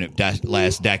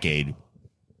 last decade,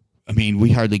 I mean,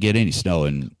 we hardly get any snow,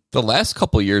 and The last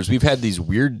couple of years, we've had these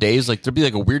weird days. Like there'll be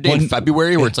like a weird day in One-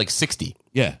 February where yeah. it's like 60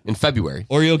 yeah. in February.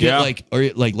 Or you'll get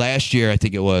Yeah. like last year, I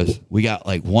think it was, we got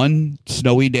like one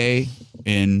snowy day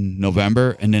in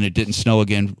November, and then it didn't snow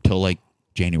again till like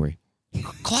January.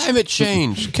 Climate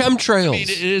change, chemtrails. I mean,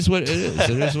 it is what it is. It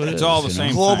is what it is. It's all the you know?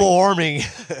 same. Global warming.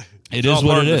 It all is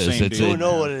what part it of the is. same It's deal. Who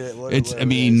know what it is? it's. I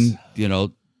mean,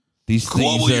 these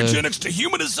Global things. eugenics to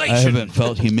humanization. I haven't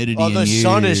felt humidity. Oh, the in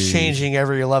sun is years. changing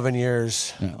every 11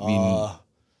 years.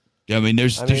 I mean,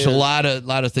 there's I mean, a lot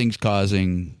of things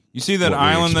causing. You see that what we're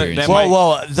island that experiencing.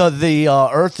 might, the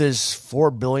Earth is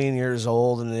 4 billion years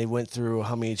old, and they went through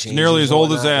how many changes? nearly as and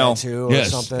old as whatnot, Al. too, or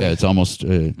Yes, something. yeah, it's almost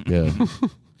yeah.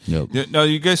 Yep. Yeah, no,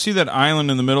 you guys see that island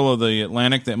in the middle of the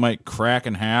Atlantic that might crack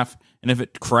in half, and if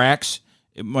it cracks,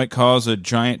 it might cause a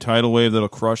giant tidal wave that'll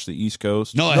crush the East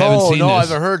Coast. No, I haven't seen I this.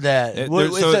 haven't heard that. There-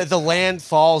 so- The land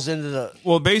falls into the.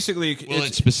 Well, basically, Will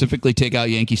it specifically take out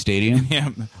Yankee Stadium? yeah.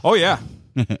 Oh yeah.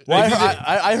 Well, If you did-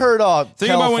 I heard.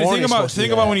 Think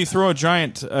about when you throw a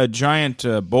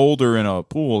giant boulder in a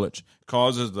pool that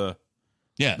causes the.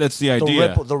 Yeah, That's the the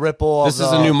idea. ripple. This of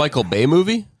is a new Michael Bay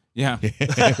movie. Yeah.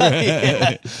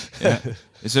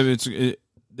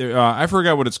 I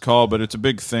forgot what it's called, but it's a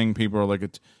big thing. People are like,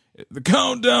 the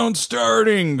countdown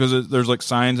starting because there's like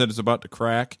signs that it's about to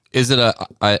crack. Is it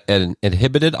an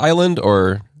inhibited island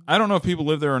or? I don't know if people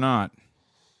live there or not.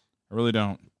 I really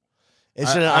don't.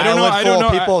 It's an I don't know- island I full don't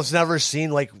of know. people that's never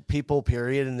seen like people.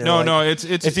 Period. And they're No, like, no, it's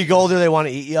if you go there, they want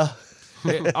to eat you.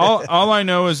 all I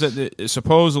know is that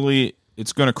supposedly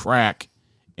it's going to crack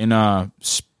and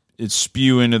it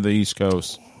spew into the East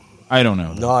Coast. I don't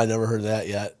know. No, I never heard that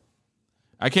yet.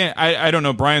 I can't. I don't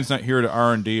know. Brian's not here to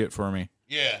R&D it for me.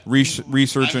 yeah.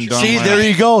 Research and done. See, there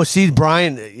you go. See,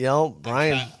 Brian.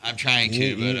 Brian. I'm trying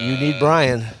You need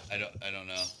Brian. I don't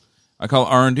know. I call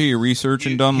R&D research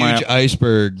and done Huge lab.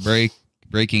 iceberg break.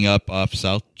 breaking up off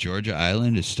South Georgia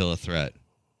Island is still a threat.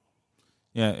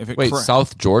 Yeah. If it Wait,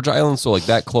 South Georgia Island? So like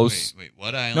that close? Wait,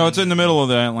 what island? No, it's in the middle of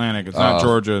the Atlantic. It's not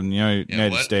Georgia in the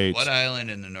United States. What island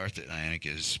in the North Atlantic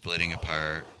is splitting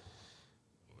apart?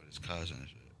 What is causing it?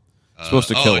 It's supposed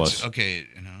to kill us. Okay,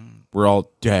 We're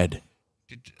all dead.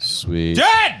 Sweet.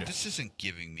 Dead! This isn't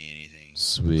giving me anything.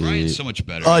 Sweet. Brian's so much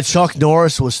better. Chuck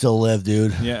Norris will still live,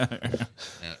 dude. Yeah.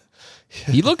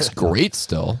 He looks great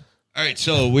still. All right,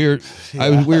 so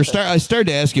I started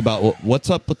to ask you about what's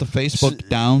up with the Facebook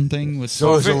down thing. With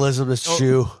So is Elizabeth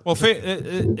Shue. Well,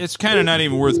 it's kind of not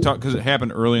even worth talking because it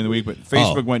happened early in the week, but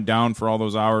Facebook went down for all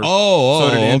those hours. Oh, so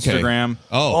did okay. Instagram.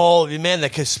 Oh, man, the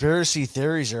conspiracy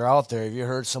theories are out there. Have you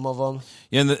heard some of them?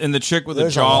 Yeah, and the chick with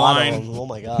There's the a lot of jawline. them. Oh,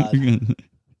 my God.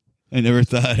 I never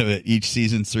thought of it. Each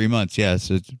season's 3 months. Yeah,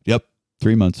 so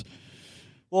 3 months.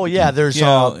 Well, yeah, there's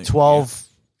 12...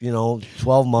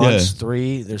 12 months,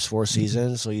 3. There's 4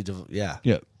 seasons, so Yeah,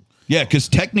 because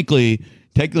technically,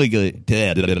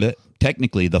 the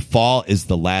fall is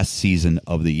the last season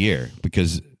of the year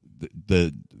because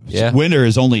the winter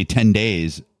is only 10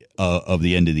 days of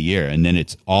the end of the year, and then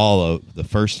it's all of the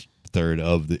first quarter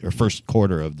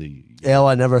of the. Yeah,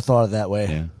 I never thought of it that way.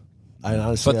 Yeah. I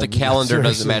honestly, But the calendar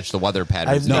doesn't match the weather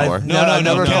patterns anymore.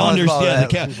 No. Calendars,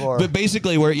 before. but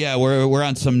basically, we're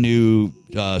on some new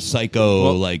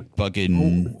psycho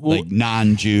fucking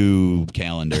non-Jew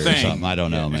calendar or something. I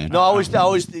don't know, man. No, I always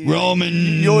Roman.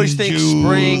 You always think Jew.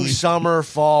 spring, summer,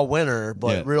 fall, winter,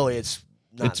 but really it's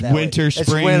not. It's that winter, way.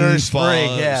 spring, it's winter, fall,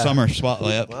 spring, summer, fall.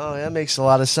 Yep. Well, that makes a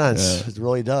lot of sense. It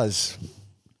really does.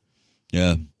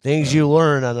 Yeah. Things you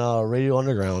learn on Radio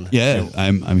Underground. Yeah,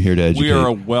 I'm here to educate. We are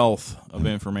a wealth of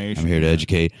information. I'm here to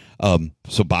educate.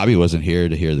 So Bobby wasn't here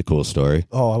to hear the cool story.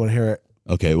 Oh, I want to hear it.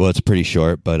 Okay, well, it's pretty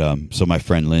short, but so my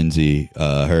friend Lindsay,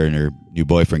 her and her new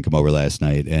boyfriend come over last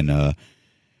night, and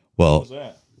What was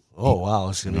that? Oh, wow,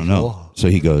 it's gonna I be don't cool. know. So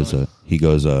he goes, in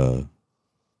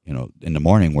the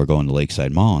morning we're going to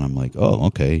Lakeside Mall, and I'm like, oh,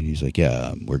 okay. He's like,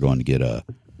 yeah, we're going to get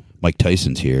Mike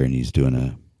Tyson's here, and he's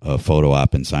doing a photo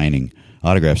op and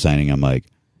autograph signing. I'm like,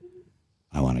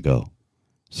 I want to go.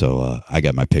 So I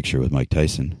got my picture with Mike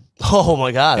Tyson. Oh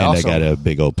my God! And awesome. I got a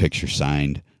big old picture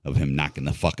signed of him knocking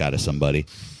the fuck out of somebody.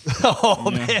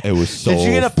 Oh man! It was so. Did you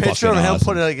get a picture of fucking him awesome.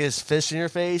 putting like his fist in your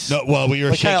face? No, well, we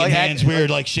were shaking hands. We were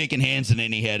like shaking hands, and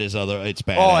then he had his other. It's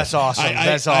bad. Oh, that's awesome.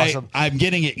 That's awesome. I'm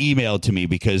getting it emailed to me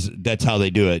because that's how they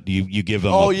do it. You give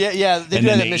them. Yeah. They and do then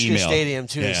that at they Michigan email. Stadium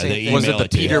too. Yeah, the same they thing. Was it email the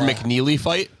it to Peter you. McNeely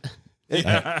fight?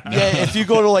 Yeah, if you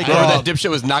go to like Remember that dipshit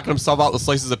was knocking himself out with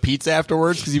slices of pizza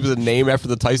afterwards because he was a name after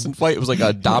the Tyson fight? It was like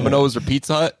a Domino's or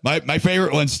Pizza Hut. My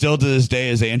favorite one still to this day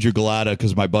is Andrew Galata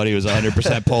because my buddy was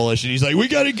 100% Polish, and he's like, "We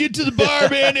got to get to the bar,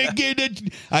 man." And get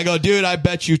it. I go, dude. I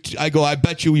bet you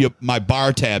my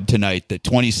bar tab tonight. That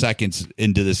 20 seconds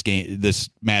into this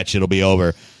match, it'll be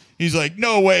over. He's like,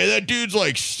 no way. That dude's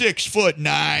like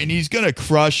 6'9". He's gonna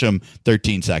crush him.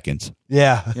 13 seconds.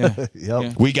 Yeah. Yeah. Yep.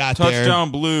 Yeah. We got there.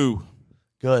 Touchdown blue.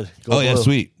 Good. Go Oh yeah, blue.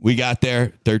 sweet. We got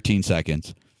there. 13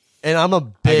 seconds. And I'm a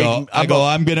big.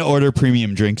 I'm gonna order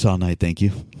premium drinks all night. Thank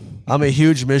you. I'm a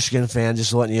huge Michigan fan.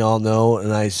 Just letting you all know,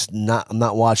 and I'm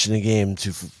not watching the game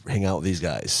to hang out with these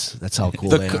guys. That's how cool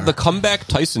they are. The comeback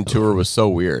Tyson tour was so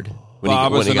weird.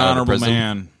 Bob was an got out of honorable prison.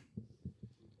 man.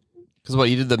 Because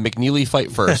what, you did the McNeely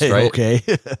fight first, right? Okay.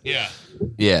 Yeah.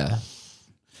 Yeah.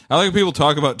 I like when people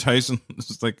talk about Tyson.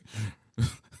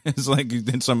 It's like he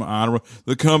did some honorable.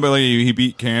 The comeback, like he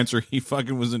beat cancer. He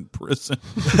fucking was in prison.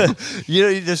 You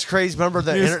know, this crazy. Remember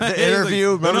the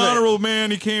interview? Like, an honorable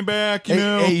man. He came back. You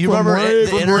know. Hey, you from remember rape,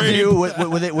 the from interview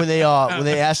rape. when they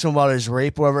asked him about his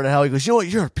rape, or whatever the hell? He goes, "You know what?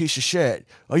 You're a piece of shit."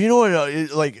 Oh, you know what?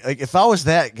 Like if I was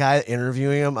that guy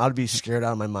interviewing him, I'd be scared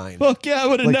out of my mind. Fuck yeah, I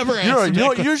would have never asked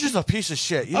him. You're just a piece of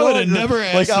shit. You I would have never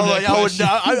asked him that question.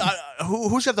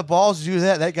 Who's got the balls to do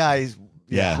that? That guy's.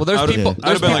 Yeah. Well, there's people been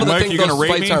like, that Mike, think you gonna those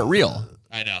rape fights me? aren't real.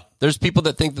 I know. There's people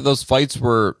that think that those fights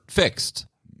were fixed.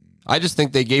 I just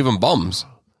think they gave him bums.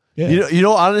 Yeah. You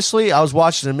know, honestly, I was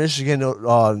watching the Michigan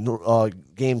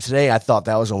game today. I thought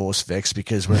that was almost fixed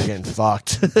because we're getting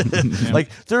fucked. Like,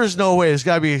 there's no way. There's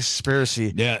got to be a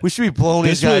conspiracy. Yeah. We should be blowing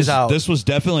these guys out. This was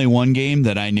definitely one game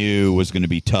that I knew was going to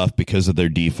be tough because of their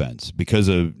defense, because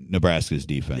of Nebraska's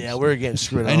defense. Yeah, we're getting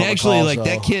screwed. And actually, like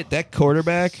that kid, that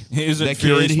quarterback, Isn't that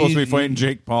Fury kid, supposed to be fighting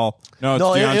Jake Paul? No, it's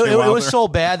No, Deontay it Wilder. was so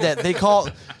bad that they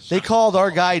called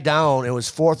our guy down. It was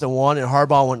 4th and 1, and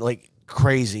Harbaugh went like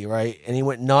crazy, right? And he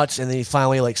went nuts, and then he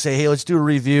finally like say, "Hey, let's do a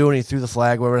review," and he threw the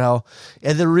flag, whatever the hell.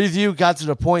 And the review got to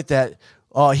the point that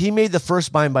he made the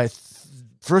first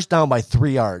down by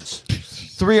 3 yards.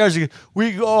 3 yards.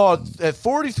 We go at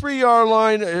 43-yard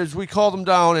line, as we called him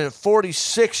down, and at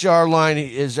 46-yard line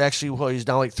is actually he's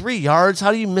down like 3 yards.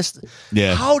 How do you miss?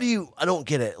 Yeah. How do you? I don't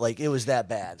get it. Like it was that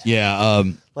bad. Yeah.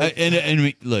 Like- and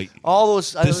we, look, All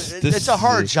those. This- it's a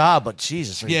hard job, but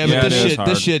Jesus. yeah, Yeah, but it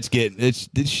is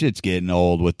this shit's getting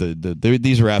old with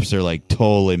these refs are like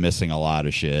totally missing a lot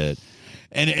of shit.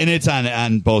 And it's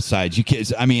on both sides. You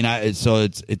can't. I mean, it's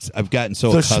I've gotten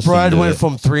so The accustomed spread to went it.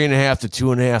 from 3.5 to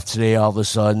 2.5 today. All of a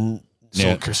sudden, so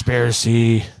Yeah.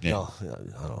 conspiracy. Yeah. No, I don't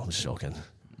know. I'm just joking.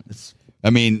 I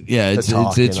mean, yeah, it's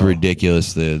talk, it's you know.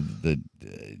 ridiculous. The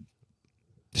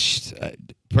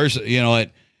person, you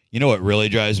know what really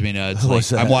drives me nuts.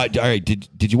 What's I'm that? All right,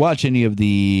 did you watch any of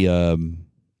the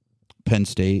Penn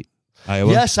State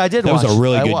Iowa? Yes, I did. That watch. was a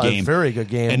really I good wa- game. Very good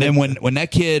game. And then when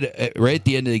that kid, right at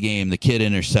the end of the game, the kid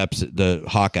intercepts the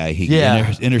Hawkeye. He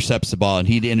Yeah. intercepts the ball, and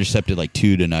he intercepted like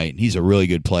 2 tonight. And he's a really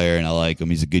good player, and I like him.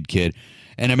 He's a good kid.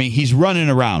 And I mean, he's running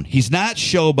around. He's not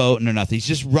showboating or nothing. He's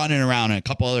just running around, and a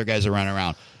couple other guys are running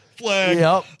around. Flag.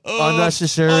 Yep.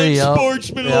 Unnecessary, yep.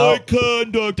 Unsportsmanlike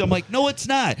conduct. I'm like, no, it's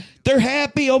not. They're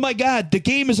happy. Oh my god, the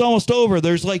game is almost over.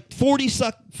 There's like 40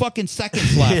 fucking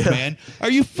seconds left, Yeah. man. Are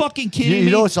you fucking kidding me? you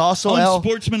know, it's also Al,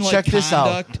 unsportsmanlike check this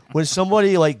conduct. out. When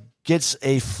somebody like gets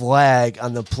a flag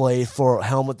on the play for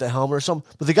helmet to helmet or something,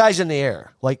 but the guy's in the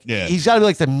air, like Yeah. he's got to be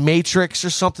like the Matrix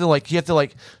or something. Like you have to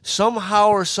like somehow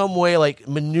or some way like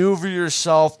maneuver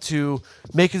yourself to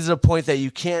make it to the point that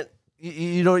you can't.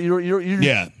 You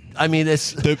Yeah. I mean,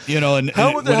 it's And helmet to when it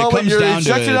helmet. comes You're down to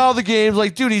ejected it, out of the game.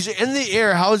 Like, dude, he's in the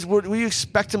air. What do you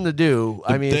expect him to do?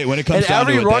 I mean, when it comes and down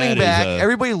to every it, running that back, is,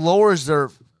 everybody lowers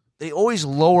they always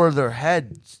lower their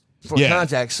head for Yeah.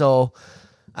 contact. So,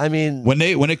 I mean, when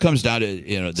it comes down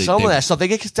to some of that stuff they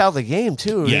get kicked out of the game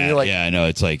too. Yeah, and you're like, I know.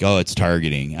 It's like, oh, it's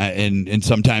targeting, and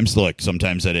sometimes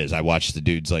it is. I watch the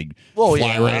dudes like Well,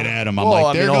 fly yeah. right at him. I'm Well, like,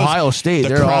 I there mean, goes Ohio State, the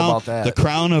they're all crown- about that. The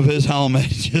crown of his helmet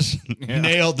just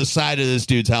nailed the side of this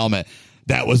dude's helmet.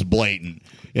 That was blatant,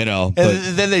 and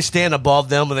But, then they stand above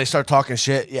them and they start talking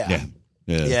shit. yeah.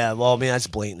 Yeah, well, I mean, that's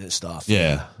blatant and stuff.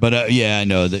 Yeah, but I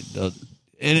know that,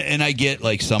 and I get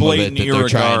like some Blatant of it that they're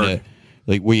trying irregard. to,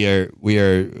 like we are,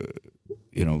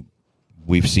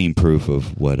 we've seen proof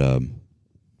of what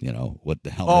what the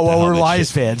helmet. Oh, to well, we're helmet Lions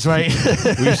shit- fans, right?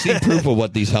 We've seen proof of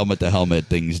what these helmet to helmet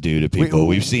things do to people.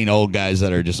 We've seen old guys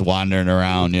that are just wandering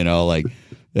around,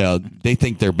 they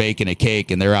think they're baking a cake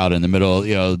and they're out in the middle,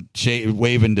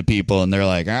 waving to people, and they're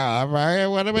like, "Oh,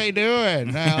 what am I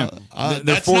doing?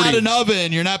 That's 40. not an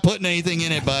oven. You're not putting anything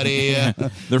in it, buddy."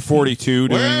 They're 42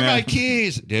 doing Where are my that.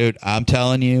 keys, dude? I'm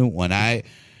telling you, when I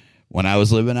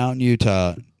was living out in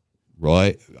Utah,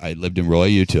 I lived in Roy,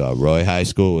 Utah. Roy High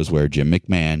School was where Jim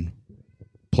McMahon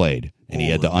played, and he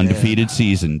had the undefeated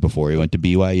season before he went to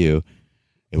BYU.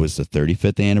 It was the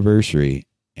 35th anniversary,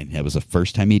 and it was the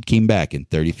first time he'd came back in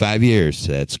 35 years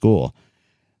to that school.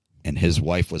 And his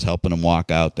wife was helping him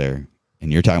walk out there.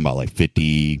 And you're talking about like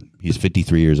 50. He's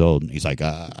 53 years old. And he's like,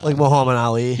 like Muhammad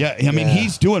Ali. yeah, I mean,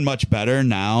 he's doing much better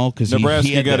now because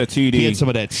Nebraska got a TD. He had some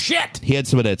of that shit. He had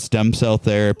some of that stem cell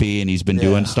therapy, and he's been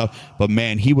doing stuff. But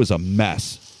man, he was a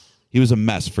mess. He was a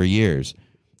mess for years.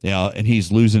 And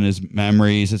he's losing his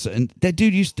memories. And that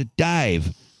dude used to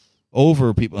dive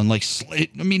over people and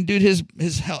dude,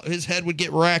 his head would get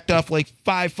racked off like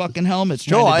 5 fucking helmets.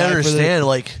 No, trying to I dive for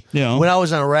understand. When I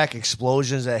was on Iraq,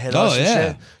 explosions that hit us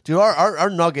and shit. Dude, our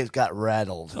nugget got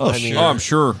rattled. Oh, I mean, Oh, I'm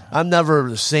sure. I'm never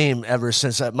the same ever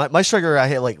since that. My striker, I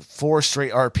hit like 4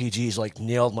 straight RPGs, like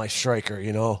nailed my striker,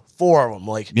 4 of them.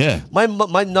 Like, Yeah. my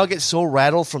nugget's so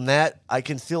rattled from that, I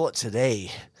can feel it today.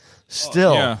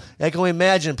 Still, yeah. I can only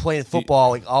imagine playing football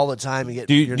like all the time and get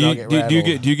your nugget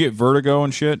rattled. Do you get vertigo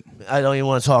and shit? I don't even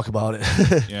want to talk about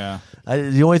it. Yeah,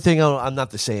 The only thing I'm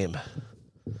not the same.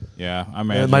 yeah. I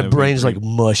imagine My it would be brain's like pretty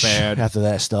mush bad. after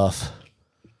that stuff.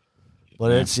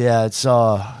 But Yeah.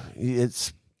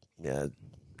 it's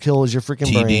kills your freaking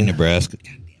TD brain. Nebraska.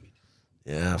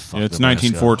 Yeah, fuck Yeah, it's Nebraska.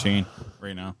 1914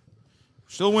 right now.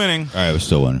 Still winning. All right, I was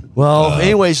still wondering. Well,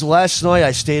 anyways, last night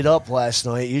I stayed up last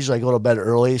night. Usually I go to bed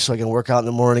early so I can work out in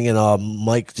the morning. And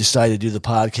Mike decided to do the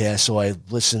podcast, so I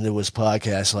listened to his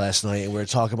podcast last night, and we were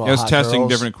talking about I was hot testing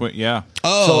girls. different equipment. Yeah.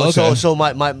 Oh, So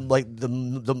my like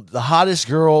the hottest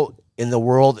girl in the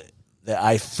world that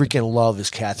I freaking love is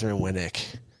Catherine Winnick.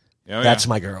 Oh, That's yeah.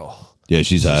 my girl. Yeah,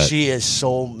 she's hot. She is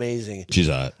so amazing. She's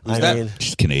hot. I mean,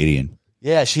 She's Canadian.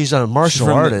 yeah, she's a martial She's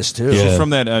from artist too. Yeah. She's from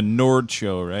that Nord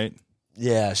show, right?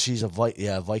 Yeah, she's a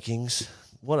Vikings.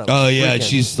 What a Oh yeah,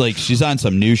 freaking- she's on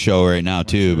some new show right now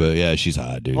too. But yeah, she's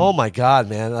hot, dude. Oh my god,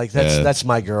 man! Like Yeah. that's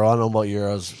my girl. I don't know about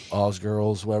yours, all's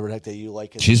girls, whatever the heck that you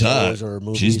like. In She's shows hot. Or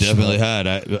movies, She's definitely but-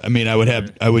 hot. I mean, I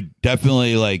would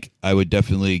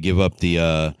definitely give up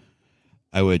the.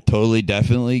 I would totally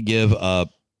definitely give up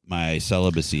my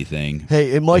celibacy thing.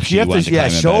 Hey, and Mike, If she you have wanted to to climb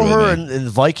in show bed with her me. in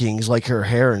Vikings, like her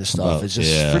hair and stuff. Oh, It's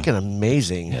just yeah. freaking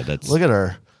amazing. Yeah, that's- Look at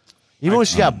her. Even when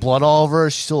she got blood all over her,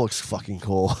 she still looks fucking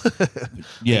cool.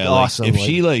 Yeah, awesome, If like-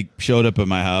 she showed up at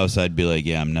my house, I'd be like,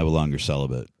 yeah, I'm no longer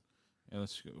celibate. Yeah,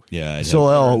 let's go. Yeah. I'd So,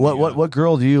 have- what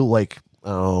girl do you like? I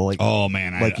don't know, like oh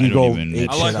man, like I you don't go even. ape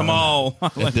I shit like them on. all.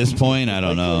 At this point, I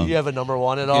don't know. You have a number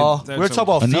one at all? that's We were talking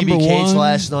about a Phoebe number Cates one?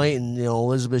 last night, and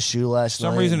Elizabeth Shue last For night.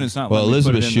 some reason, it's not. Well, letting me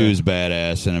put Elizabeth it in Shue's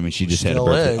badass, and I mean, she just had a Still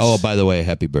birthday. is. Oh, by the way,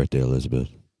 happy birthday, Elizabeth.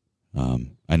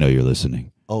 I know you're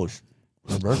listening. Oh,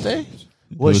 her birthday?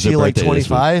 was Was she her like birthday this week.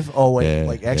 25? Oh wait, Yeah,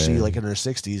 like actually yeah. like in her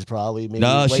 60s probably. Maybe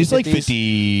No, late she's like 50s?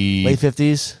 50, late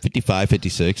 50s. 55,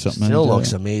 56, something. Still like looks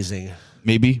that. amazing.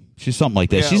 Maybe she's something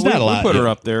like that. Yeah, She's we, not a we lot. put her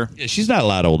up there. Yeah, she's not a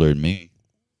lot older than me.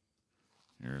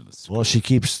 Here, let's Well, she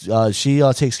keeps she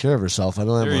takes care of herself. I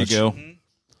don't have there much. you go.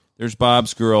 There's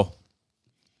Bob's girl.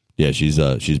 Yeah, she's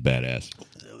badass.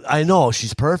 I know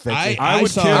she's perfect. I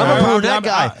would saw kill her. I'm a I- brunette I'm-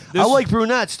 guy. this- I like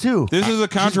brunettes too. This is a She's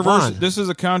controversial. blonde. This is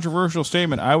a controversial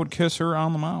statement. I would kiss her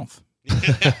on the mouth.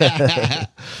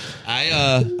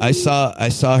 I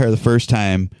saw her the first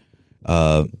time.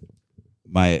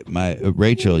 My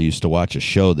Rachel used to watch a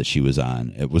show that she was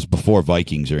on. It was before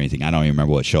Vikings or anything. I don't even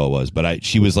remember what show it was, but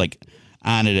she was like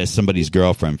on it as somebody's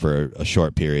girlfriend for a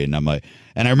short period. And I'm like,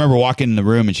 and I remember walking in the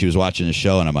room and she was watching the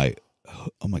show, and I'm like,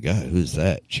 oh my god, who's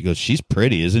that? She goes, she's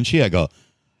pretty, isn't she? I go,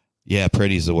 yeah,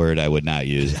 pretty's the word I would not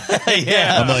use.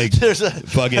 Yeah, I'm like, there's a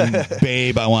fucking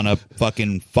babe, I want to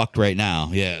fucking fuck right now.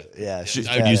 Yeah, yeah. She's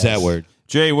I would use that badass. word.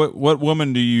 Jay, what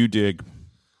woman do you dig?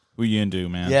 Who you into,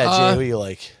 man? Yeah, Jay, who you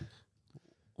like?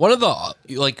 One of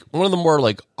the more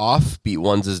like offbeat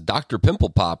ones is Dr. Pimple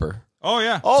Popper. Oh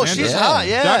yeah. Oh, Sandra. she's hot.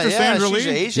 Yeah, Dr. yeah. Sandra she's Lee?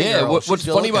 an Asian Yeah, girl. what's She's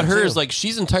funny about good-looking, her too. is like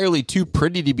she's entirely too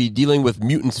pretty to be dealing with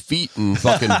mutants' feet and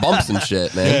fucking bumps and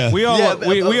shit, man. Yeah. We all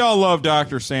Yeah, we all love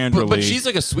Dr. Sandra But Lee. she's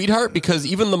like a sweetheart because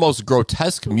even the most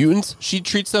grotesque mutants, she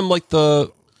treats them like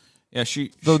the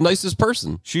she nicest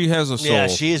person. she has a soul. yeah,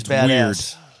 she is It's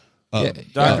badass. Weird. Yeah.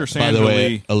 Dr. By Sandra the way,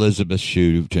 Lee. Elizabeth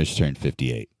Shue just turned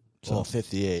 58. Oh,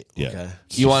 58. Yeah. Okay.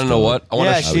 You want to know what? I want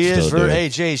Yeah, to. she would is. still do it. Hey,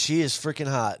 Jay, she is freaking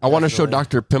hot. I want to show Definitely.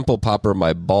 Dr. Pimple Popper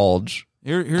my bulge.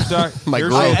 Here's Doc. My here's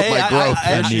growth. Doc- My growth.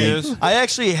 There she is. I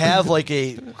actually have like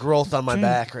a growth on my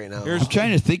back right now. Here's I'm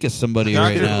trying to think of somebody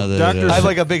Doctor- right now that. Doctor- I have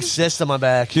like a big cyst on my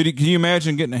back. Can you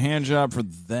imagine getting a hand job for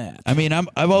that? I mean, I've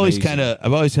always Amazing.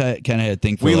 had a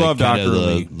thing for We like, love kinda Dr.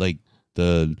 Lee.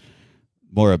 the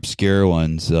more obscure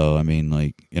ones. So I mean,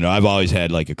 like I've always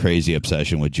had like a crazy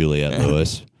obsession with Juliette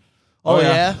Lewis. Oh,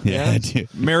 yeah. yeah?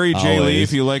 dude. Mary J. Lee, Always.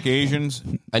 if you like Asians.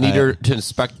 I need her to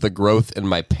inspect the growth in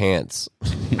my pants.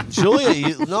 Julia, Can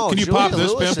you Julia pop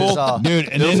this Lewis pimple? Is, Dude,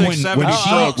 and It'll then take 7 when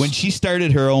strokes. when she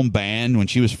started her own band, when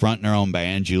she was fronting her own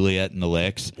band, Juliet and the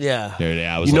Licks. yeah. Dude,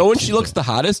 I was You know like, when she looks the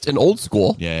hottest in Old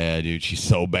School? Yeah, dude, she's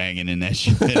so banging in that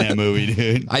shit, in that movie,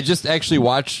 dude. I just actually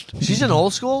watched. She's in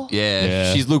old school?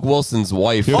 Yeah. She's Luke Wilson's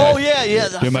wife. Oh, yeah.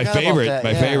 I Dude, my forgot about favorite, that,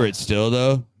 my yeah. favorite still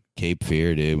though, Cape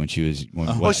Fear, dude. When she was,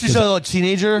 Oh, she's a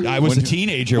teenager? I was a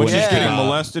teenager when when she's this came getting out.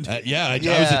 molested? Yeah, I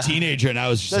Yeah. was a teenager, and I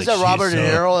was just That's like, that Robert she's De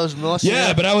so- Niro that was molested?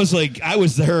 Yeah, but I was like, I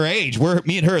was her age.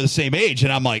 Me and her are the same age,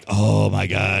 and I'm like, oh my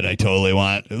god, I totally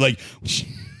want like.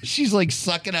 She's like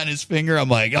sucking on his finger. I'm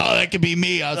like, oh, that could be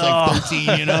me. I was like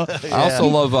 13, you know. I also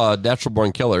love Natural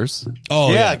Born Killers.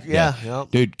 Oh yeah.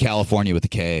 dude, California with a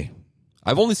K.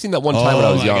 I've only seen that one time when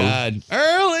I was my young. God.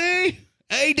 Early,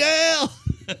 hey Dale.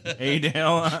 Hey,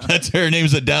 Dale. That's her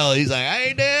name's Adele. He's like,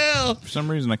 hey Dale. For some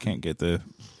reason, I can't get the.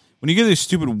 When you get these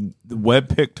stupid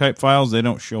webpic type files, they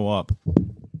don't show up.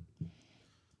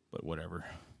 But whatever.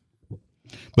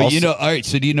 But Also- all right.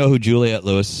 So do you know who Juliette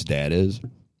Lewis's dad is?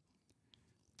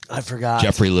 I forgot.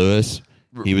 Jeffrey Lewis.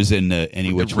 He was in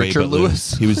Any Which Way Richard But Loose.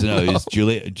 Lewis? He was no, he was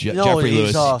No, Jeffrey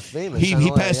he's Lewis. famous. He I know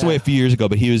that, passed yeah. away a few years ago,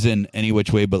 but he was in Any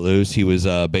Which Way But Loose. He was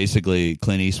basically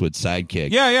Clint Eastwood's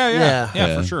sidekick. Yeah,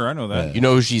 Yeah. for sure. I know that. You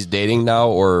know who she's dating now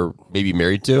or maybe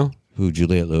married to? Who,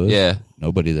 Juliette Lewis? Yeah.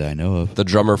 Nobody that I know of. The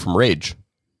drummer from Rage.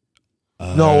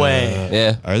 No way.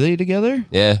 Yeah. Are they together?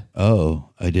 Yeah. Oh,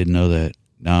 I didn't know that.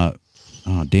 No.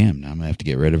 Oh, damn. Now I'm going to have to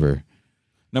get rid of her.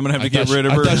 I'm gonna have to get rid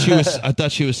of her. I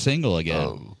thought she was single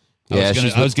again. Yeah,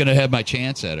 I was gonna have my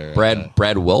chance at her.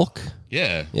 Brad Wilk.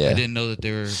 Yeah. Yeah. I didn't know that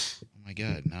they were. Oh my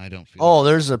god! Now I don't feel. Oh,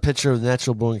 there's a picture of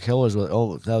Natural Born Killers.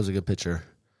 Oh, that was a good picture.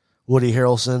 Woody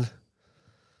Harrelson.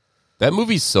 That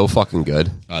movie's so fucking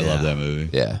good. I love that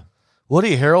movie. Yeah.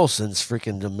 Woody Harrelson's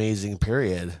freaking amazing.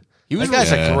 Period. He was that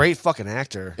guy's really- a great fucking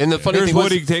actor. And the funny There's thing was,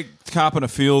 Woody take copping a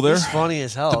field there. He's funny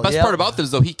as hell. the best Yep. part about this,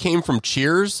 though, he came from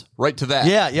Cheers right to that.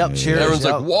 Yeah, yep. And Cheers. everyone's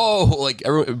yep. like, "Whoa!" Like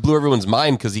it blew everyone's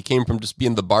mind because he came from just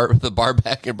being the bar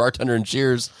back and bartender in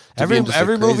Cheers. to every being just,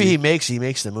 like, movie crazy. he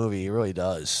makes the movie. He really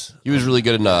does. He was really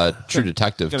good in True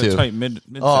Detective Got a too. tight mid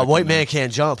Oh, White Man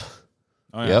Can't Jump.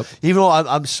 Oh, yeah. Yep. Even though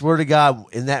I'm swear to God,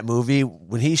 in that movie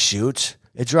when he shoots,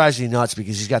 it drives me nuts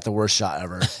because he's got the worst shot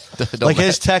ever. Like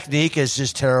his technique is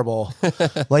just terrible.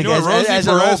 Like You know, Rosie as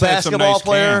an Perez old had some basketball nice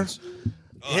player, cans.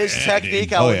 his yeah, technique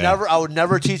dude. I would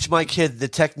never teach my kid the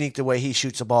technique the way he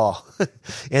shoots a ball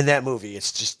in that movie.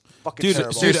 It's just fucking Dude,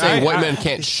 terrible. So you're saying I- white men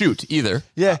can't shoot either?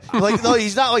 Yeah, like no,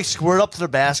 he's not like squared up to the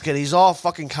basket. He's all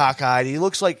fucking cockeyed. He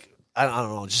looks like I don't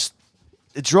know. Just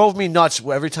it drove me nuts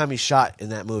every time he shot in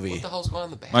that movie. What the hell's going on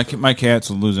in the back? My cat's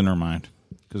losing her mind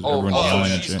because everyone's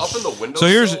yelling at she's you. up in the window. So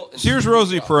here's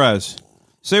Rosie Perez.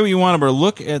 Say what you want about her.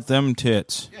 Look at them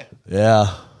tits.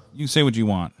 Yeah, You can say what you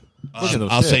want. Look at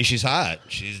those I'll tits. say she's hot.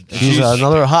 She's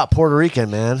another hot Puerto Rican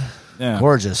man. Yeah.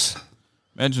 Gorgeous.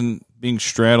 Imagine being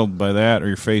straddled by that or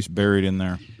your face buried in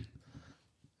there.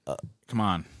 Come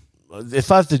on.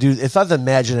 If I have to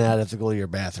imagine that, I have to go to your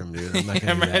bathroom, dude. I'm not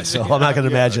going to do that. So I'm not going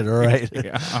to imagine it, right?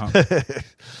 Yeah.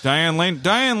 Diane Lane.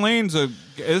 Diane Lane's that's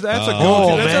a go-to.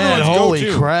 Oh, That's man. everyone's Holy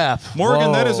go-to. crap.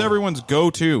 Morgan, that Whoa. is everyone's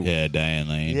go-to. yeah, Diane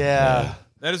Lane. Yeah.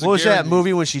 That is What was that guarantee.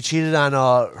 movie when she cheated on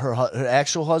her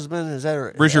actual husband? Is that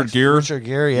her Richard Gere? Richard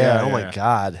Gere, yeah. Yeah, Oh, my yeah.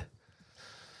 God.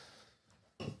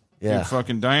 Yeah. Dude,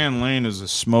 fucking Diane Lane is a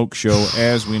smoke show,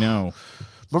 as we know.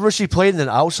 Remember she played in The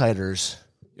Outsiders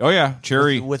Oh yeah,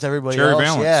 Cherry with everybody Cherry else?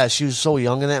 Valance. Yeah, she was so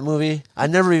young in that movie. I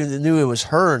never even knew it was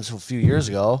her until a few years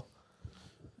ago.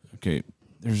 Okay,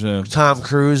 there's a Tom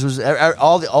Cruise was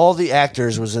all the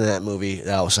actors was in that movie,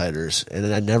 The Outsiders,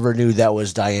 and I never knew that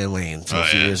was Diane Lane until a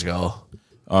few years ago.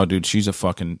 oh dude, she's a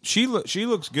fucking she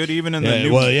looks good even in the Yeah,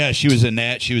 new. well, yeah, she was in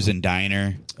that. She was in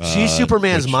Diner. She's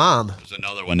Superman's which mom. was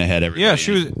another one that had everybody. yeah,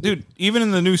 she in was it. dude. Even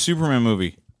in the new Superman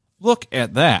movie, look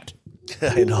at that.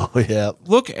 I know, yeah.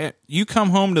 Look at you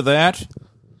come home to that.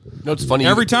 No, it's funny.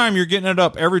 Every time you're getting it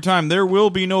up. Every time there will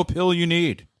be no pill you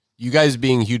need. You guys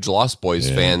being huge Lost Boys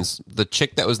fans, the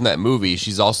chick that was in that movie,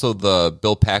 she's also the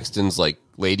Bill Paxton's like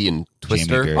lady in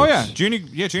Twister. Jamie Oh yeah, Jamie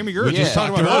Gertz. just talked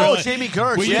about about her. Oh, like- Jamie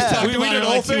Gertz, We yeah. just talked We about did it a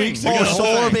whole like 2 thing. weeks Oh, ago.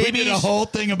 Solar We did a Babies. whole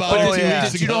thing about Oh, it 2 yeah.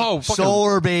 weeks Do you know ago. how fucking,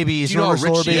 Solar Babies. Do you know how Remember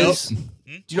rich Solar she Babies? is?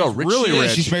 Do you know how rich really she is?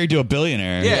 rich. She's married to a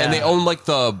billionaire. Yeah, and they own like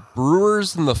the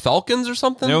Brewers and the Falcons or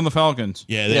something. They own the Falcons.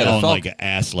 Yeah, they Yeah, the own Fal- like an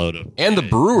ass load of. And the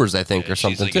Brewers, I think, or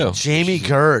she's something like too. a- Jamie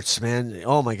Gertz, man.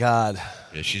 Oh my God.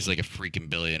 Yeah, she's like a freaking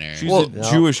billionaire. She's Well,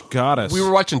 a Jewish goddess. We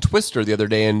were watching Twister the other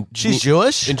day, and She's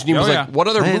Jewish? And Janine was Oh, like, yeah. "What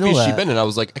other I didn't movies know she that. been in?" I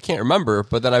was like, "I can't remember,"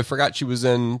 but then I forgot she was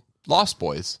in Lost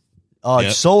Boys. Oh,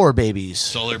 Yep. it's Solar Babies.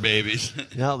 Solar Babies.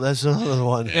 Yeah, that's another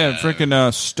one. yeah,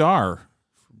 freaking Star.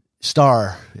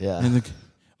 Star. Yeah. And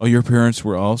oh, your parents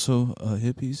were also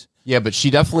hippies. Yeah, but she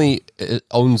definitely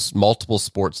owns multiple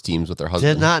sports teams with her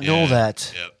husband. Did not know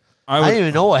that. Yep. I didn't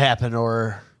even know what happened to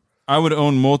her. I would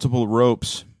own multiple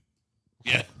ropes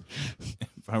Yeah.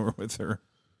 if I were with her.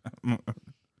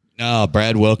 No,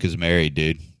 Brad Wilk is married,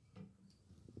 dude.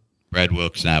 Brad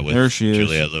Wilk's not with There she is.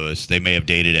 Juliette Lewis. They may have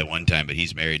dated at one time, but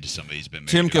he's married to somebody he's been married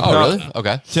Tim to. Capello. Oh, really?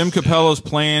 Okay. Tim Capello's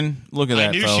playing. Look at that.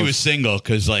 I knew fellas. she was single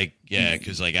because, like,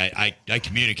 I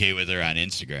communicate with her on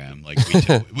Instagram. Like,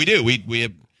 we do. We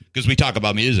because we talk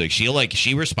about music.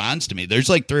 She responds to me. There's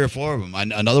like 3 or 4 of them.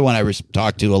 Another one I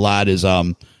talk to a lot is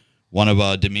one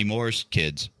of Demi Moore's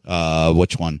kids.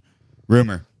 Which one?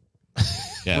 Rumor.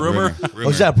 Yeah, Rumor?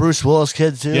 Was that Bruce Willis'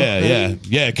 kid too? Yeah.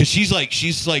 Because she's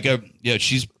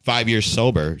 5 years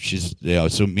sober. She's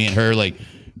so me and her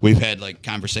we've had like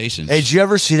conversations. Hey, did you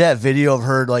ever see that video of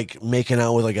her like making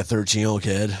out with like a 13-year-old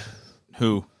kid?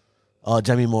 Who?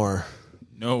 Demi Moore.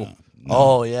 No.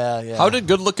 Oh yeah. How did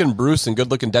good-looking Bruce and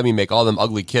good-looking Demi make all them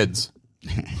ugly kids?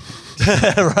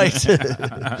 right?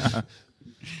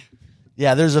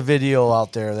 Yeah, there's a video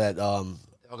out there that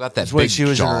I got that it's when big she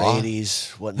was jaw. in her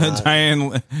 80s, whatnot.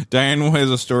 Diane has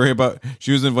a story about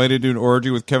she was invited to an orgy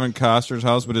with Kevin Costner's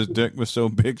house, but his dick was so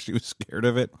big she was scared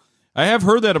of it. I have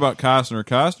heard that about Costner.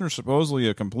 Costner's supposedly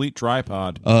a complete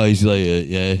tripod. Oh, he's like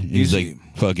he's like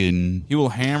fucking He will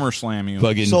hammer slam you.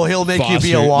 fucking. So he'll make you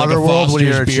be a Foster- Waterworld when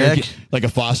you're a Foster's beer chick? like a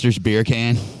Foster's beer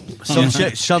can.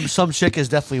 Some chick is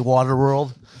definitely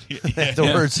Waterworld.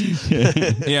 Afterwards,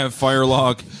 Yeah, fire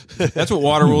log. That's what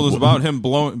Waterworld is about. Him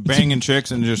banging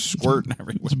chicks and just squirting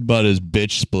everywhere. It's about his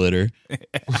bitch splitter.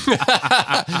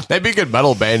 That'd be a good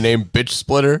metal band name, Bitch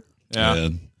Splitter. Yeah.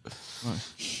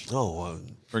 Oh,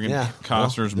 Freaking yeah.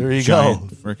 Costner's Well, there you giant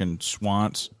go. freaking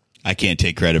swans. I can't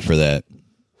take credit for that.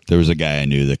 There was a guy I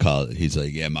knew that called it. He's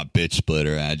like, yeah, my bitch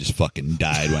splitter. And I just fucking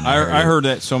died when I heard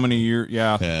that so many years.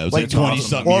 Yeah. Yeah, it was Like like 20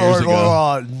 something or years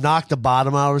ago. knock the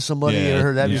bottom out of somebody. Yeah. You ever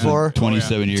heard that Yeah. before?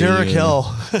 27 years Derek ago.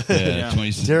 Hill. Yeah,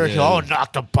 20, Derek yeah. Hill,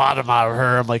 knock the bottom out of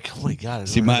her. I'm like, oh my god, I've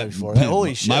See, never heard my, that before.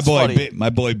 Holy shit, my it's boy, funny. my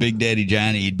boy, Big Daddy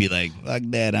Johnny, he'd be like, "Fuck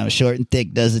that! I'm short and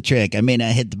thick, does the trick. I may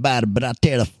not hit the bottom, but I'll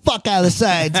tear the fuck out of the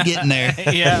sides getting there."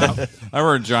 Yeah. I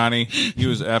heard Johnny. He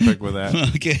was epic with that.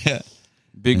 Okay.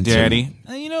 Big And Daddy.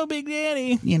 You know, Big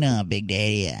Daddy. You know, Big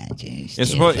Daddy.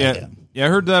 I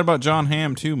heard that about John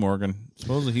Hamm too, Morgan.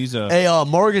 Supposedly he's a. Hey,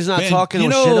 Morgan's not Man, talking you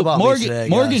no know, shit about Morgan, me today,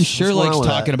 Morgan guys. sure What's going likes on with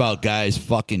talking that? about guys'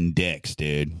 fucking dicks,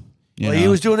 dude. You Well, know? he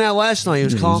was doing that last night. He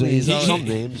was calling me he- some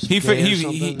names. He gay or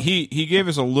something. he gave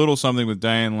us a little something with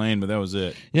Diane Lane, but that was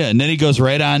it. Yeah, and then he goes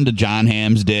right on to John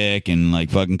Hamm's dick and like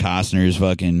fucking Costner's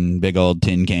fucking big old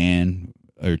tin can.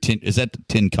 Or tin, is that the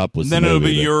tin cup? Was Then the it'll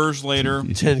movie, be but- yours later.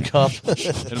 Tin cup.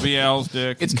 It'll be Al's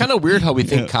dick. It's kind of weird how we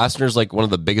think Costner's like one of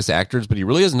the biggest actors, but he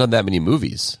really hasn't done that many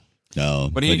movies.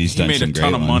 No, but he's done made some a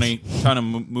ton great of ones. money, ton of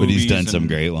movies. But he's done some and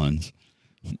great ones.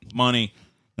 money.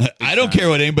 I don't care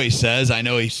what anybody says. I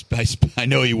know I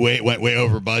know he went way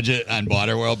over budget on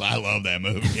Waterworld, but I love that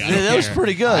movie. I don't that was care.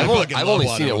 pretty good. I I've fucking I've love only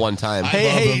seen it Waterworld. one time. I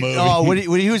Hey, love the movie.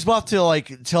 when he was about to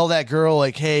like tell that girl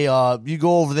like, hey, you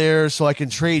go over there so I can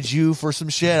trade you for some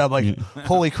shit. I'm like,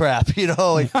 holy crap, you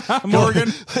know, like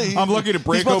Morgan, I'm lucky to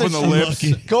break He's about open to- the lips.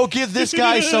 Go give this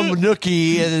guy some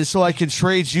nookie, and so I can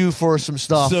trade you for some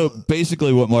stuff. So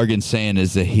basically, what Morgan's saying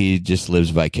is that he just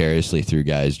lives vicariously through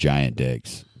guys' giant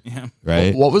dicks, Yeah.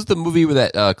 right? What was the movie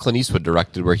that Clint Eastwood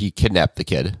directed where he kidnapped the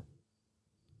kid?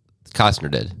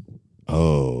 Costner did.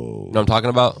 Oh, You know what I'm talking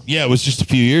about? yeah, it was just a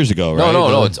few years ago, right?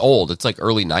 No. It's old. It's like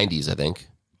early 90s, I think.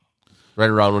 Right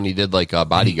around when he did like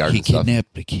Bodyguard He and stuff.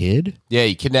 kidnapped a kid. Yeah,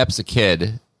 he kidnaps a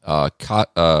kid.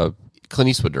 Clint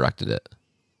Eastwood directed it.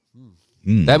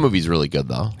 That movie's really good,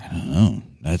 though. Oh,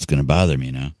 that's gonna bother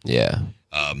me now. Yeah.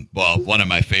 Well, one of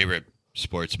my favorite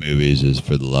sports movies is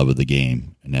For the Love of the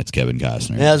Game, and that's Kevin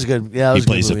Costner. yeah, that was good. Yeah, that He was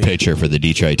plays a a good movie. pitcher for the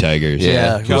Detroit Tigers.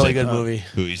 Yeah, Yeah, really good movie.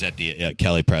 Who he's at the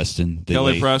Kelly Preston.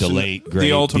 Kelly Preston, the late, the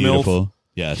great, ultimate beautiful.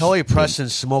 Yes, Kelly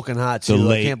Preston's smoking hot The too.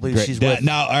 late, I can't believe great- she's that- with.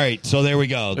 Now, all right, so there we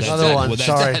go. That's another one. that's-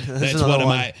 Sorry. that's There's one another of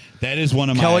one. my. That is one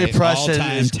of Kelly my Preston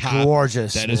all-time is top.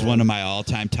 gorgeous, That is man. one of my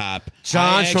all-time top.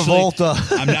 John I actually-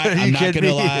 Travolta. I'm not. Are you I'm not kidding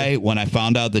gonna me? lie. When I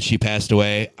found out that she passed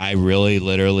away, I really,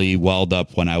 literally welled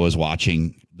up when I was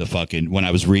watching when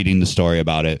I was reading the story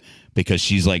about it, because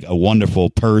she's like a wonderful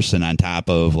person on top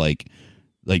of like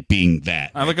being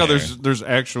that. I like right how there. there's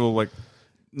actual like.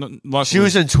 She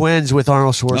was in Twins with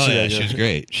Arnold Oh Schwarzenegger. yeah, she was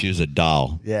great. She was a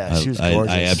doll. Yeah, she was I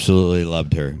gorgeous. absolutely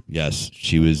loved her. Yes,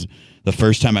 she was. The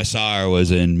first time I saw her was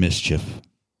in Mischief,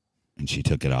 and she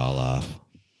took it all off.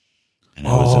 And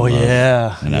I was in Oh love.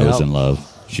 yeah, And I was Yep. in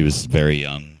love. She was very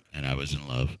young, and I was in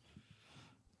love.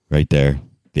 Right there.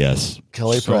 Yes.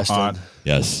 Kelly So Preston, hot.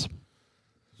 Yes.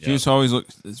 She just always look,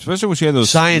 especially when she had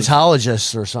those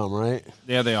Scientologist or something, right?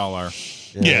 Yeah, they all are.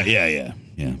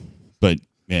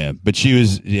 Yeah. But she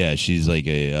was. Yeah, she's like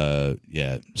a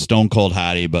stone cold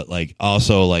hottie, but like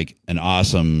also like an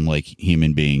awesome like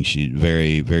human being. She's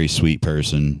very very sweet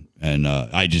person, and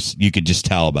you could just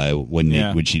tell by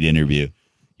when she'd interview,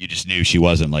 you just knew she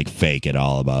wasn't like fake at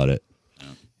all about it.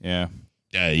 Yeah.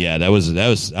 Yeah, I was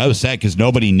sad because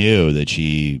nobody knew that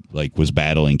she like was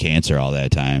battling cancer all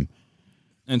that time.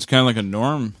 And it's kind of like a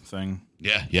norm thing.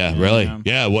 Yeah, really.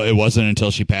 Yeah, well, it wasn't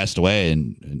until she passed away,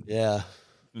 and Yeah.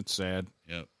 It's sad.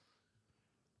 yep.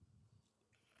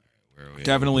 Where are we at?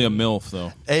 Definitely a MILF,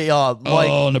 though. Hey, Mike.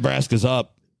 Oh, Nebraska's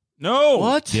up. No.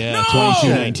 What? Yeah, No!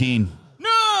 22-19.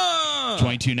 No.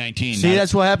 22-19. See,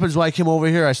 that's what happens when I came over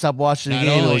here. I stopped watching the Not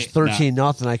game. It only- was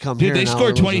 13-0. I come here. Dude, they now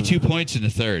scored they're losing. 22 points in the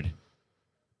third.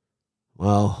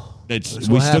 Well, We That's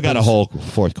still what got a happens. whole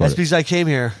fourth that's quarter. because I came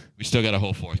here. We still got a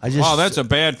whole fourth I quarter. just Wow, that's a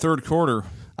bad third quarter.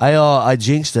 I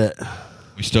jinxed it.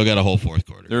 We still got a whole fourth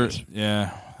quarter. There's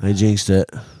I jinxed it.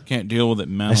 can't deal with it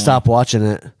I mentally. stopped watching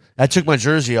it. I took my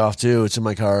jersey off too. It's in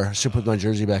my car. I should put my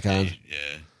jersey back on Yeah.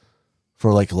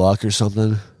 for like luck or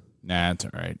something. Nah, it's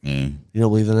all right. Yeah. You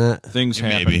don't believe in that? Things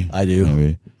happen. Maybe. I do.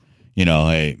 Maybe. You know,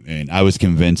 I was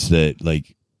convinced that,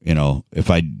 like, you know,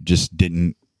 if I just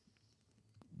didn't,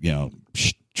 you know,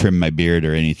 trim my beard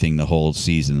or anything the whole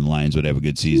season. The Lions would have a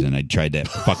good season. I tried that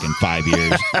fucking 5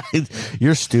 years.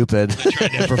 You're stupid. I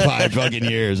tried that for 5 fucking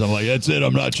years. I'm like, that's it.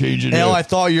 I'm not changing Hell, it. I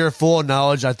thought you were full of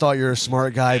knowledge. I thought you were a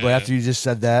smart guy, but after you just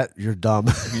said that, you're dumb.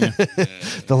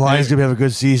 The Lions gonna have a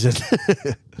good season.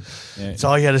 That's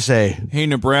all you had to say. Hey,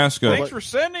 Nebraska. Thanks for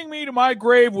sending me to my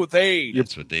grave with aid.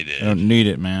 That's what they did. I don't need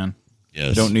it, man.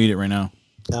 Yes. I don't need it right now.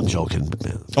 I'm joking.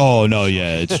 Oh, no,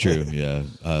 yeah, it's true. Yeah,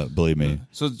 believe me.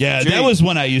 So, yeah, Jay, that was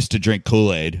when I used to drink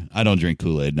Kool-Aid. I don't drink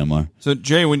Kool-Aid no more. So,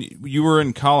 Jay, when you were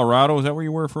in Colorado, is that where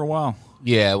you were for a while?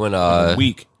 Yeah, when A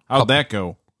week. How'd that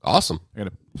go? awesome.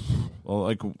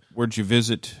 Where'd you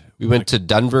visit? We went to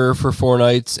Denver for 4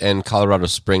 nights and Colorado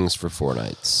Springs for 4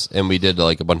 nights, and we did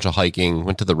like a bunch of hiking.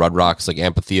 Went to the Red Rocks like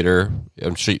amphitheater.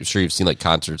 I'm sure you've seen like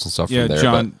concerts and stuff Yeah, from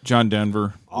there. John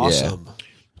Denver. Awesome. Yeah.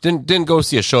 Didn't go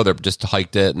see a show there, but just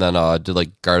hiked it, and then did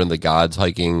like Garden of the Gods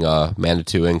hiking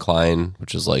Manitou Incline,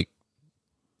 which is like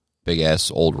big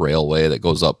ass old railway that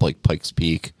goes up like Pikes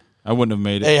Peak. I wouldn't have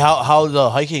made it. Hey, how the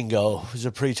hiking go? Was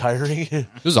it pretty tiring? It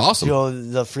was awesome. You know,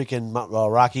 the freaking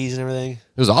Rockies and everything.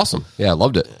 It was awesome. Yeah, I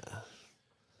loved it.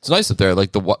 It's nice up there.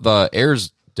 Like the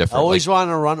air's different. I always like,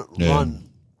 want to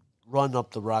run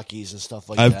up the Rockies and stuff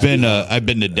like I've that. I've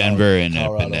been to Denver and I've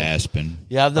Colorado. been to Aspen.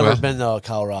 Yeah, I've never Okay. been to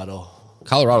Colorado.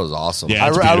 Colorado's awesome. Yeah. I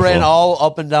It's ran beautiful. all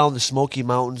up and down the Smoky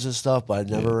Mountains and stuff, but I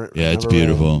never. Yeah, it's never ran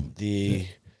beautiful. The,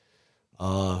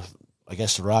 I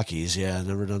guess the Rockies. Yeah, I've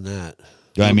never done that.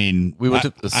 I mean, We went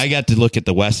to I got to look at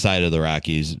the west side of the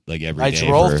Rockies like every I day.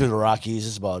 drove through the Rockies.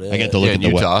 That's about it. I got to look Yeah, at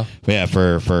in the Utah. Yeah,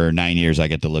 for 9 years, I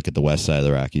got to look at the west side of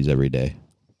the Rockies every day,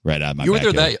 right out of my. You were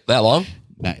there backyard. that long?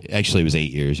 Actually, it was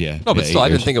 8 years. Yeah, No, but Yeah, still, 8 I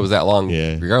didn't years. think it was that long.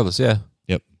 Yeah. Regardless, yeah.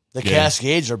 Yep. The Yeah.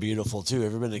 Cascades are beautiful too.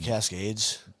 Ever been to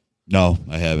Cascades? No,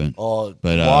 I haven't. Oh,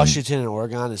 But, Washington and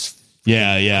Oregon is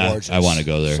Yeah. gorgeous. I want to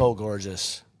go there. So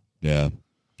gorgeous. Yeah.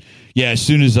 As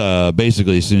soon as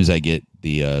I get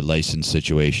the license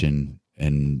situation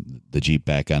and the Jeep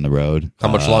back on the road. How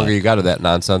much longer you got of that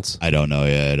nonsense? I don't know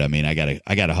yet. I mean, I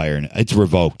gotta hire. It's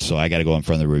revoked, so I gotta go in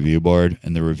front of the review board,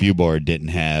 and the review board didn't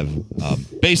have.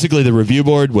 Basically, the review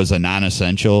board was a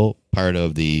non-essential part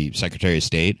of the Secretary of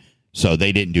State, so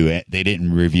they didn't do it. They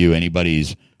didn't review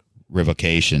anybody's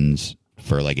revocations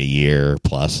for like a year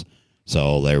plus,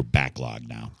 so they're backlogged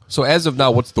now. So as of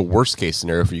now, what's the worst case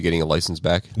scenario for you getting a license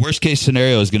back? Worst case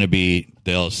scenario is going to be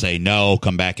they'll say no,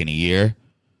 come back in a year.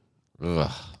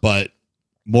 Ugh. But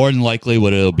more than likely,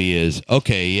 what it'll be is,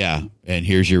 okay, yeah, and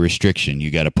here's your restriction.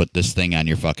 You got to put this thing on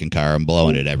your fucking car and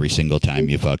blowing it every single time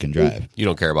you fucking drive. You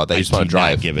don't care about that. You just I want to do not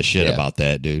drive. give a shit Yeah. about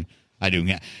that, dude. I do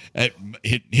not.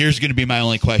 Here's going to be my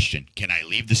only question. Can I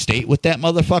leave the state with that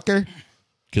motherfucker?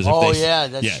 Because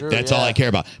that's true. That's all I care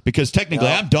about. Because technically,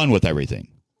 I'm done with everything.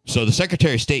 So the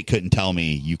Secretary of State couldn't tell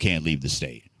me you can't leave the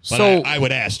state. But So- I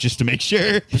would ask just to make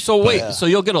sure. So wait, so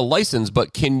you'll get a license,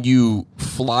 but can you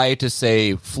fly to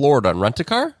say Florida and rent a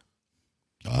car?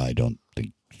 I don't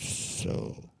think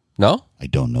so. No. I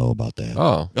don't know about that.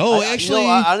 Oh. Actually,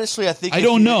 honestly, I think I if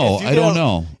don't you- know. if you I get don't a-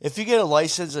 know. If you get a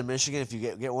license in Michigan, if you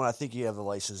get one, I think you have a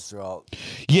license throughout.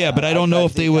 yeah, but I don't know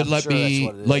if they would I'm let sure me.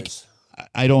 that's what it Like, is.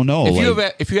 I don't know.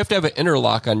 If you have to have an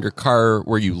interlock on your car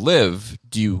where you live,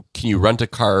 can you rent a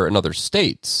car in other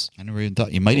states? I never even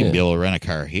thought you might even be able to rent a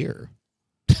car here.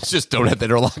 Just don't have the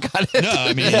interlock on it. No,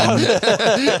 I mean,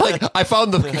 Like I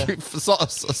found the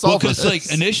solve because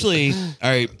like initially,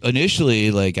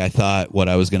 like I thought what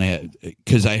I was gonna have,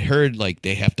 because I heard like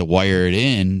they have to wire it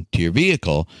in to your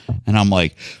vehicle, and I'm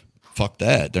like, fuck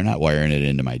that. They're not wiring it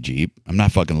into my Jeep. I'm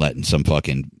not fucking letting some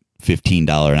fucking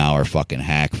 $15 an hour fucking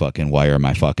hack fucking wire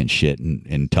my fucking shit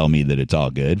and tell me that it's all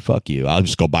good. Fuck you. I'll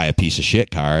just go buy a piece of shit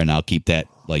car and I'll keep that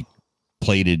like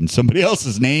plated in somebody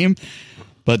else's name.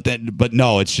 But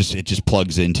no, it just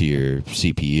plugs into your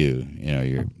CPU,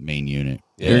 your main unit.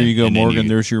 There you go, And then Morgan.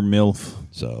 There's your MILF.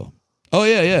 So,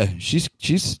 yeah.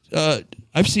 She's.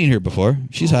 I've seen her before.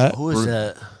 She's hot. Who is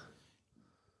that?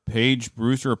 Paige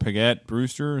Brewster or Paget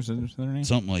Brewster? Is that her name?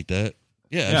 Something like that.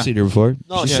 Yeah, Yeah. I've seen her before.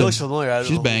 No, she's she looks familiar. I don't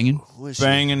she's know banging. Who is she?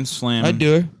 Banging, slamming. I'd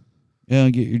do her. Yeah,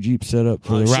 get your Jeep set up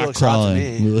for Oh, the she rock looks hot to crawling.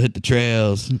 me. We'll hit the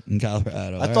trails in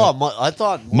Colorado. I All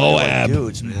thought more Moab. like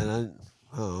dudes, man.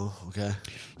 Oh, okay.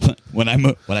 right. When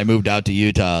I moved out to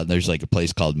Utah, there's like a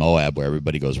place called Moab where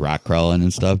everybody goes rock crawling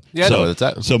and stuff. Yeah, I know where that's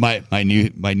at. So my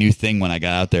new thing when I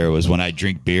got out there was when I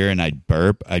drink beer and I'd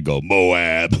burp, I'd go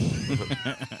Moab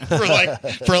for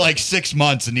like 6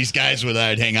 months, and these guys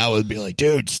I'd hang out with would be like,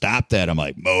 dude, stop that. I'm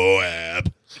like,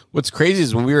 Moab. What's crazy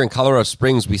is when we were in Colorado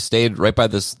Springs, we stayed right by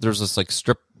this. There's this like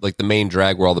strip, like the main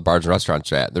drag where all the bars and restaurants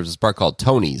are at. There's this bar called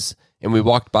Tony's, and we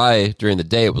walked by during the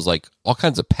day. It was like all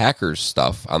kinds of Packers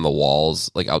stuff on the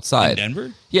walls, like outside. In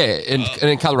Denver? Yeah, and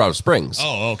in Colorado Springs.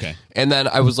 Oh, okay. And then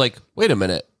I was like, wait a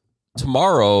minute.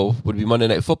 Tomorrow would be Monday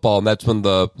Night Football, and that's when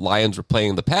the Lions were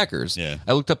playing the Packers. Yeah.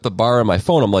 I looked up the bar on my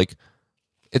phone. I'm like,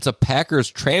 it's a Packers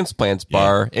transplants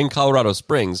bar in Colorado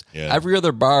Springs. Yeah. Every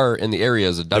other bar in the area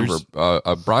is a Denver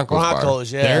a Broncos bar.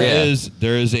 Broncos, yeah.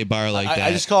 There is a bar like that.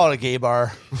 I just call it a gay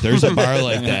bar. There's a bar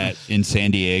like that in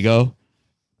San Diego.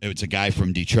 It's a guy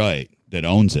from Detroit that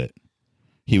owns it.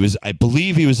 I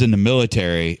believe he was in the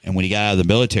military, and when he got out of the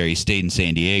military, he stayed in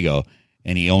San Diego,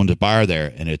 and he owned a bar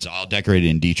there, and it's all decorated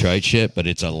in Detroit shit, but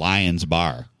it's a Lions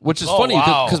bar. Which is funny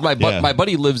because my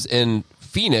buddy lives in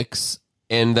Phoenix,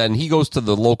 and then he goes to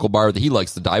the local bar that he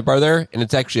likes, the dive bar there, and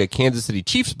it's actually a Kansas City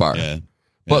Chiefs bar. Yeah.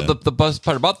 But the best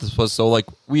part about this was, so like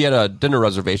we had a dinner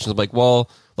reservation. I'm like, well,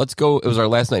 let's go. It was our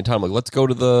last night in town. I'm like, let's go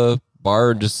to the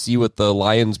bar and just see what the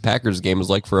Lions Packers game is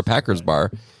like for a Packers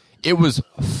bar. It was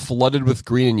flooded with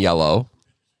green and yellow,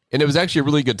 and it was actually a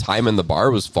really good time in the bar.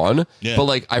 It was fun. Yeah. But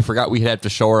like I forgot we had to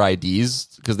show our IDs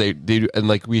because they and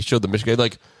like we showed the Michigan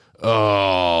like.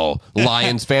 Oh,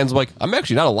 Lions fans! I'm like, I'm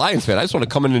actually not a Lions fan. I just want to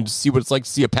come in and see what it's like to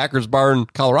see a Packers bar in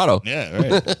Colorado. Yeah,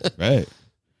 right, right.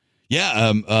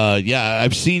 Yeah,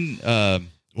 I've seen.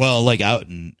 Well, like out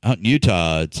in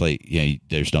Utah, it's like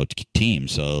there's no team,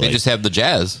 so They just have the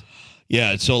Jazz.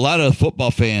 Yeah, so a lot of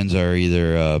football fans are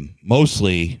either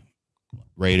mostly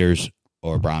Raiders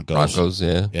or Broncos. Broncos,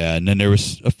 yeah. Yeah, and then there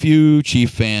was a few Chief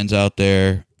fans out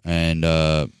there, and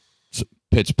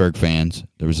Pittsburgh fans.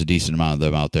 There was a decent amount of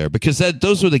them out there because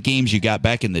those were the games you got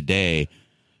back in the day.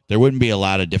 There wouldn't be a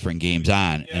lot of different games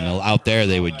on, and out there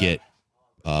they would get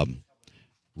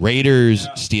Raiders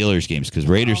Steelers games because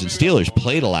Raiders and Steelers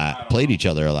played each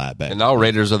other a lot back. And now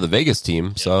Raiders are the Vegas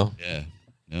team. So Yeah.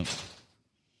 Yep.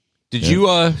 did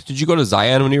you go to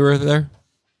Zion when you were there?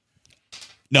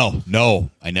 No,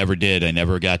 I never did. I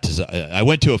never got to. I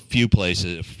went to a few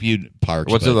places, a few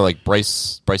parks. What's it like?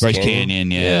 Bryce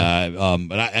Canyon, yeah.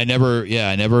 But I never.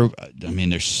 I mean,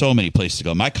 there's so many places to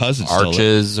go. My cousin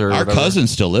Arches or our whatever? cousin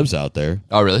still lives out there.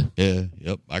 Oh, really? Yeah,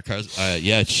 yep. Our cousin,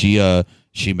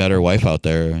 she met her wife out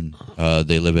there, and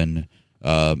they live in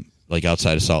like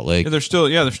outside of Salt Lake. Yeah, they're still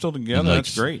together. Like,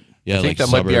 That's great. Yeah, I think like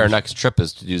that might be our suburbs. next trip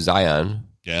is to do Zion.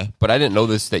 Yeah. But I didn't know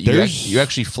this that There's- you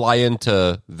actually fly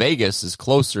into Vegas is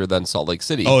closer than Salt Lake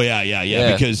City. Oh yeah.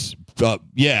 Because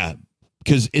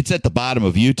it's at the bottom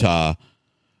of Utah,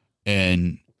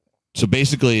 and so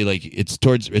basically like it's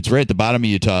right at the bottom of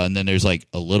Utah, and then there's like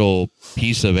a little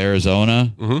piece of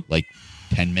Arizona, like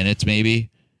 10 minutes maybe,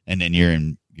 and then you're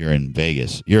in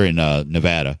Vegas. You're in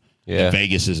Nevada. Yeah. And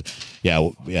Vegas is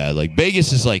like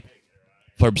Vegas is like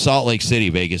from Salt Lake City.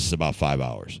 Vegas is about 5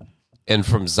 hours. And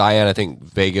from Zion, I think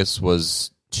Vegas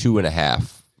was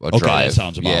 2.5 a drive. That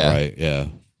sounds about right. Yeah.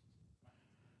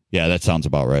 Yeah, that sounds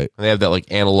about right. And they have that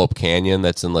like Antelope Canyon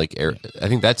that's in like I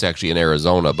think that's actually in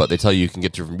Arizona, but they tell you can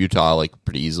get to from Utah like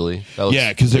pretty easily.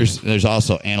 Yeah, because there's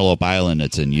also Antelope Island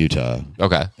that's in Utah.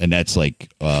 Okay. And that's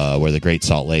like where the Great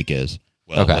Salt Lake is.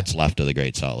 Well, Okay. what's left of the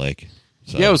Great Salt Lake.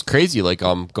 So, Yeah, it was crazy. Like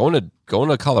going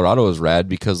to Colorado is rad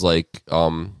because like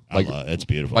it's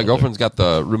beautiful. my out girlfriend's got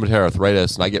the rheumatoid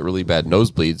arthritis and I get really bad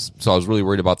nosebleeds, so I was really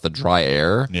worried about the dry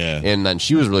air. Yeah. And then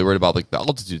she was really worried about like the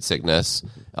altitude sickness.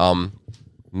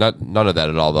 None of that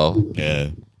at all though. there.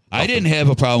 Yeah. I didn't have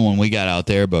a problem when we got out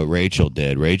there, but Rachel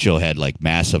did. Rachel had like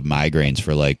massive migraines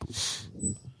for like,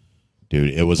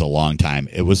 dude, it was a long time.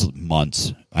 It was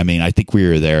months. I mean, I think we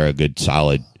were there a good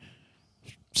solid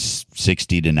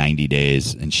 60 to 90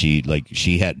 days, and she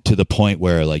had to the point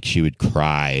where like she would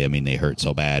cry. I mean, they hurt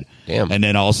so bad. Damn. And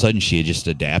then all of a sudden she had just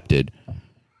adapted.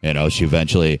 She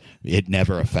eventually, it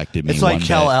never affected me. It's like one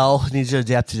Cal bit. L needs to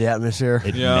adapt to the atmosphere.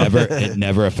 It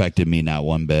never affected me, not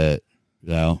one bit.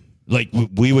 Like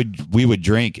we would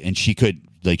drink, and she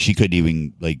couldn't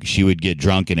even she would get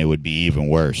drunk, and it would be even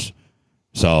worse.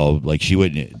 So like she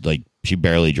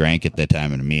barely drank at that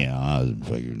time, and me, I was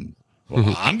fucking,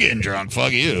 well, I'm getting drunk.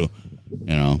 Fuck you,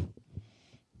 Yeah,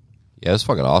 it's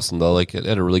fucking awesome though. Like it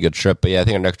had a really good trip. But yeah, I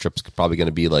think our next trip's probably going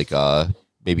to be like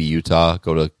maybe Utah.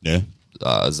 Go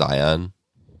to Zion.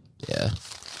 Yeah,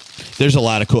 there's a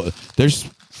lot of cool. There's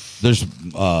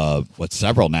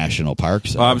several national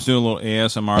parks. Bob's doing a little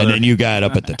ASMR. And there. then you got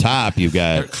up at the top, you've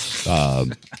got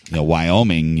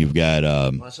Wyoming. You've got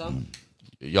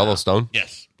Yellowstone.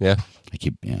 yes. Yeah.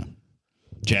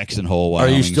 Jackson Hole. Are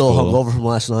you Wyoming's still cool. hungover from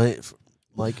last night,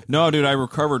 Mike? No, dude, I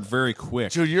recovered very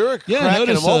quick. Dude, you're Yeah, I cracking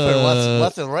noticed, them open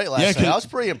left and right last yeah, night. I was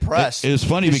pretty impressed. It was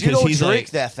funny because you don't he's drink like,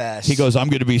 that fast. he goes, "I'm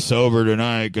going to be sober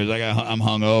tonight because I'm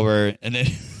hungover," and then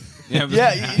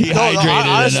Yeah,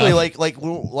 honestly,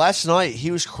 enough. last night he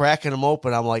was cracking them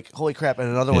open. I'm like, holy crap! And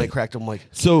another one he cracked them. Like,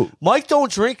 So Mike don't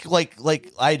drink like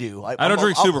I do. I don't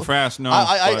drink super fast. No,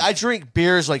 I drink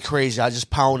beers like crazy. I just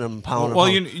pound them.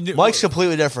 Well, Mike's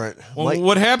completely different. Well,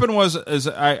 what happened was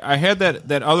I had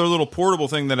that other little portable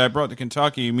thing that I brought to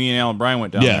Kentucky. Me and Alan Bryan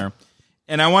went down there,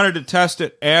 and I wanted to test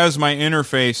it as my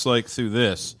interface, like through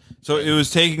this. So it was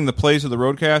taking the place of the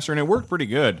Roadcaster, and it worked pretty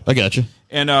good. I got you.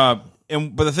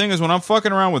 But the thing is, when I'm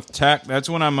fucking around with tech, that's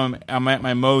when I'm at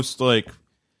my most like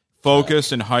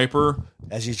focused and hyper.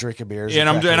 As he's drinking beers, and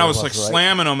I was like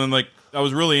slamming them, and like I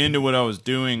was really into what I was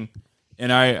doing,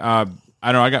 and I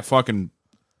don't know, I got fucking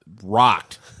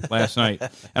rocked last night,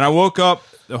 and I woke up.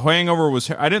 The hangover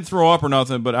was, I didn't throw up or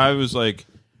nothing, but I was like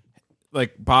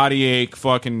body ache,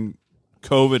 fucking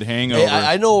COVID hangover. Hey,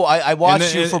 I know. I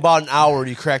watched you for about an hour, and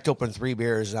you cracked open 3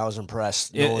 beers, and I was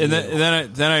impressed. But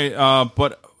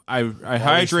I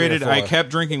hydrated. I kept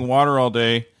drinking water all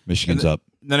day. Michigan's up.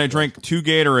 Then I drank 2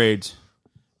 Gatorades,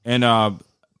 and I'm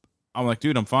like,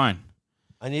 dude, I'm fine.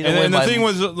 I need. And the thing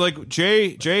was, like,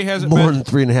 Jay hasn't more been, than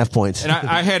 3.5 points. and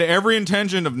I had every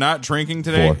intention of not drinking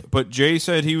today, 4. but Jay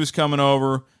said he was coming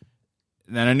over,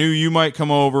 and then I knew you might come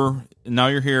over, and now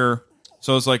you're here.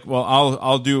 So it's like, well,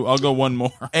 I'll go one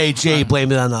more. Hey, Jay,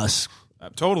 blame it on us.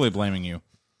 I'm totally blaming you.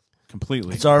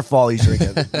 Completely. It's our fault he's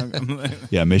drinking.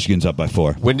 Yeah, Michigan's up by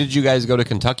 4. When did you guys go to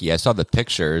Kentucky? I saw the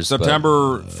pictures.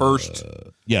 September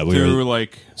 1st. Yeah, we to were.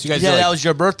 like. So you guys that was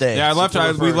your birthday. Yeah, I left.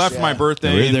 We left my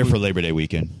birthday. We were there for Labor Day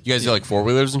weekend. You guys do like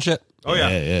 4-wheelers and shit? Oh yeah.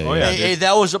 Oh yeah. Hey,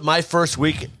 that was my first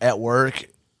week at work,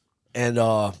 and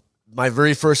my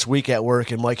very first week at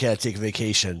work, and Mike had to take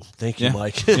vacation. Thank you,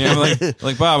 Mike. Yeah,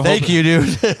 like Bob. Thank you,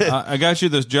 dude. I got you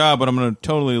this job, but I'm going to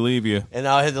totally leave you. And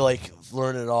now I had to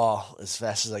learn it all as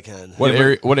fast as I can. What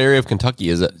area of Kentucky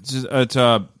is it?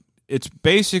 It's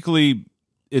basically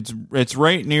it's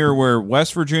right near where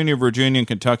West Virginia, Virginia, and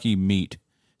Kentucky meet.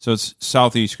 So it's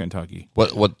southeast Kentucky.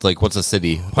 What's a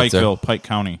city? Pikeville, Pike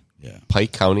County. Yeah,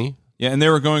 Pike County. Yeah, and they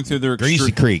were going through their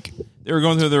Greasy Creek. They were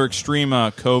going through their extreme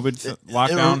COVID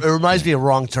lockdown. It reminds me of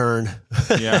Wrong Turn.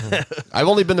 Yeah, I've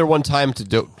only been there one time to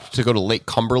go to Lake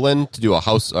Cumberland to do a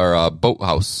house or a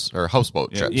boathouse or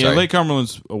houseboat trip. Yeah, Lake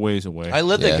Cumberland's a ways away. I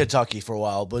lived in Kentucky for a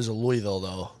while, but it was in Louisville,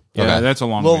 though. Yeah, that's a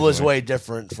long Louisville ways is away. way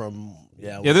different from...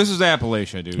 Yeah, this is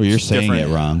Appalachia, dude. Well, you're It's saying different.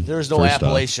 it wrong. There's no first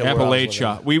off. Appalachia.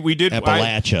 Appalachia. We did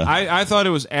Appalachia. I thought it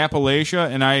was Appalachia,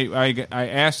 and I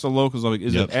asked the locals, like,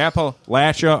 is it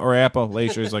Appalachia or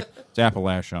Appalachia? He's like, it's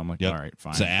Appalachia. I'm like, all right,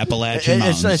 fine. It's the Appalachian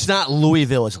Mountains. It's not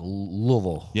Louisville. It's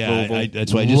Louisville. Yeah, Louisville.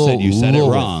 that's why I just said you said it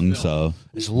Louisville. wrong. So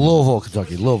It's Louisville,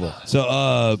 Kentucky. Louisville.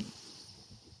 So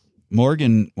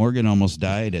Morgan almost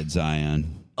died at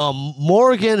Zion.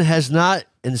 Morgan has not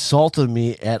insulted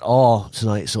me at all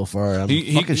tonight so far. I'm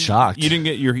fucking shocked. You didn't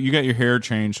get you got your hair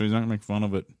changed, so he's not gonna make fun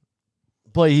of it.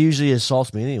 But he usually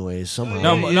insults me anyways. Somehow.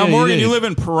 Now, Morgan, you live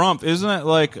in Pahrump. Isn't it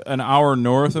like an hour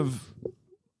north of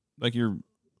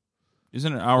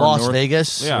Isn't it an hour Las north?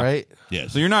 Vegas, Yeah. right?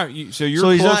 Yes. So you're not. So you're. So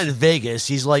he's close. not in Vegas.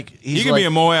 He can be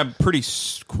a Moab pretty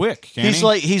quick. Can't he's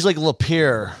like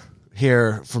Lapeer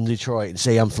here from Detroit and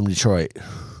say I'm from Detroit.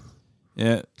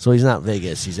 Yeah. So he's not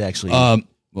Vegas. He's actually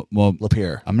well,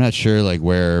 Lapeer. I'm not sure like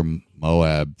where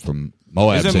Moab.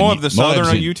 Is it Moab the southern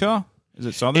of Utah? Is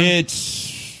it southern?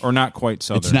 It's or not quite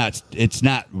southern. It's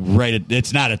not right.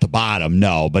 It's not at the bottom.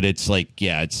 No, but it's like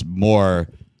it's more.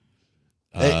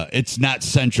 It's not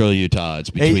central Utah. It's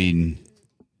between.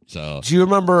 So do you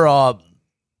remember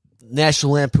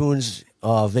National Lampoon's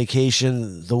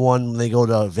Vacation? The one when they go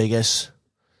to Vegas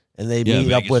and they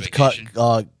meet up with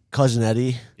Cousin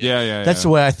Eddie. Yeah. That's the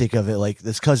way I think of it. Like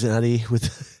this Cousin Eddie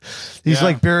with he's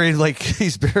like burying like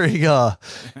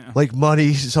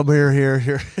money somewhere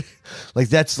here. Like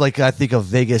that's like I think of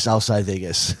Vegas outside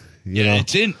Vegas. You know?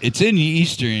 It's in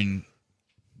eastern.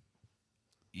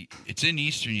 It's in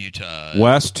eastern Utah.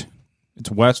 West.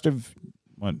 It's west of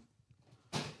what?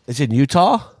 It's in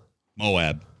Utah?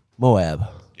 Moab.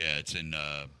 Yeah, it's in.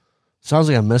 Sounds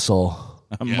like a missile.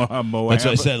 Moab. That's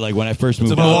what I said. Like when I first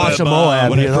moved Moab.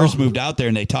 when I you know? first moved out there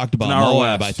and they talked about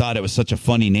Moab, I thought it was such a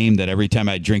funny name that every time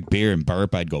I drink beer and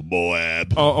burp, I'd go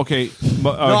Moab. Oh, okay.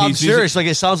 No, I'm serious. Like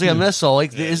it sounds like a missile.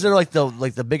 Like is there like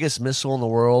the biggest missile in the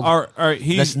world? All right.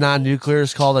 That's non-nuclear.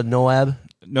 It's called a NOAB.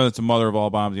 No, it's the mother of all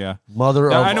bombs. Yeah, mother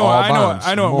of all bombs.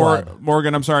 I know.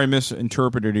 Morgan, I'm sorry, I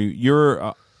misinterpreted you.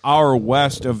 You're hour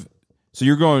west of, so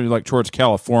you're going like towards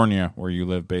California, where you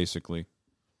live, basically.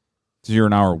 So you're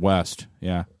an hour west.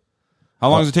 Yeah. How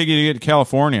long does it take you to get to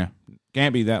California?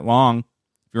 Can't be that long.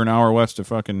 If you're an hour west of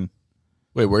fucking.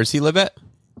 Wait, where does he live at?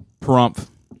 Pahrump.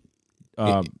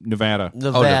 Nevada.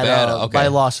 Nevada, okay. by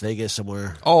Las Vegas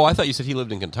somewhere. Oh, I thought you said he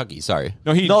lived in Kentucky. Sorry.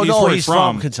 No, he's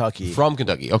from Kentucky. From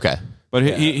Kentucky. Okay. But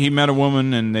he met a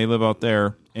woman and they live out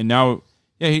there. And now,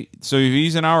 so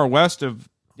he's an hour west of.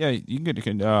 Yeah, you can get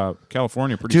to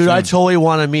California pretty soon. Dude, I totally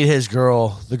want to meet his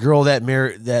girl. The girl that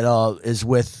is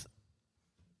with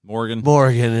Morgan.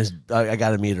 I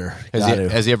got to meet her.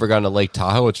 Has he ever gone to Lake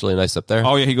Tahoe? It's really nice up there.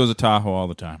 Oh yeah, he goes to Tahoe all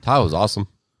the time. Tahoe's awesome.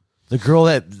 The girl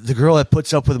that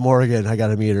puts up with Morgan, I got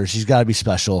to meet her. She's got to be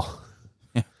special.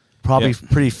 Probably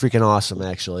pretty freaking awesome,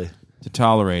 actually. To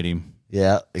tolerate him.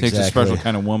 Yeah, exactly. Takes a special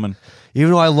kind of woman.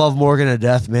 Even though I love Morgan to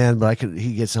death, man, but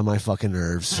he gets on my fucking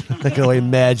nerves. I can only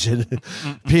imagine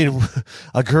being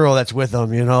a girl that's with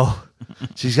him, you know?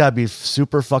 She's got to be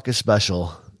super fucking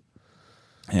special.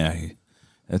 Yeah,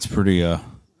 that's pretty,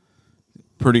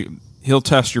 he'll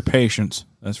test your patience,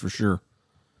 that's for sure.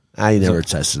 I never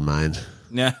tested mine.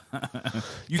 Yeah.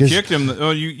 You kicked him.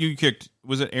 Oh, you kicked.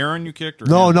 Was it Aaron you kicked? Or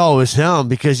No, him? it was him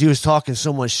because he was talking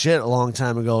so much shit a long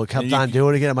time ago. Kept on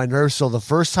doing it, getting on my nerves. So the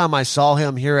first time I saw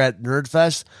him here at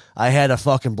Nerdfest, I had to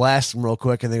fucking blast him real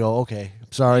quick, and they go, "Okay,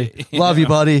 sorry, love you,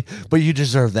 buddy, but you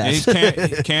deserve that."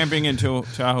 He's camping until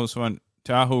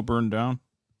Tahoe burned down.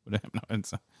 What happened?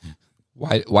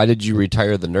 Why did you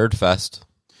retire the Nerdfest?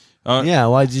 Yeah,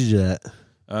 why did you do that?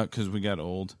 Because we got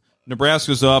old.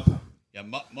 Nebraska's up. Yeah,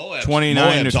 Moab's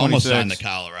 29 to 26. almost on the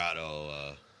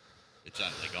Colorado. It's on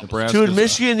like almost. Nebraska's Dude,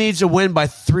 Michigan needs a win by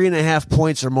 3.5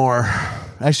 points or more.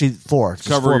 Actually, 4. Just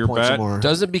Cover 4 your points bet. or more.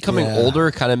 Doesn't becoming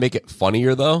older kind of make it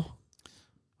funnier though?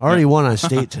 I already won on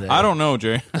state today. I don't know,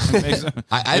 Jay.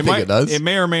 I think it does. It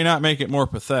may or may not make it more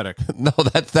pathetic. No,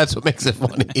 that's what makes it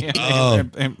funny.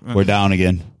 We're down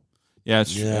again. Yeah,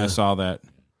 I saw that.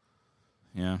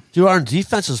 Yeah. Dude, our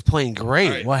defense was playing great.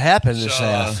 Right. What happened this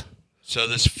half? So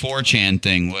this 4chan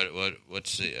thing,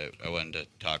 what's I wanted to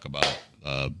talk about.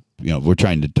 We're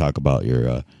trying to talk about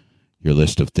your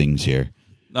list of things here.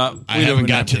 I haven't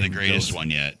got to the greatest one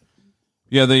yet.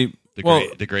 Yeah, the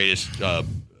greatest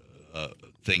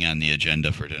thing on the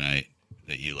agenda for tonight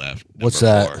that you left. What's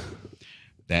that? 4.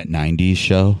 That 90s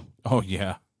show. Oh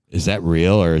yeah. Is that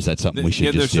real or is that something we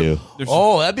should just do?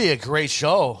 That'd be a great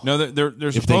show. No, they're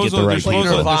If they get the right Like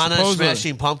people. Nirvana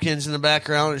smashing pumpkins in the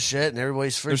background and shit, and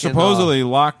everybody's freaking. They're supposedly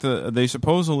locked. They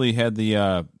supposedly had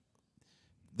the.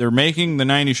 They're making the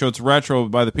 '90s show. It's retro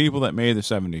by the people that made the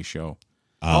 '70s show.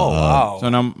 Wow! So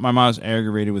now my mom's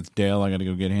aggravated with Dale. I got to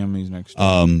go get him. He's next.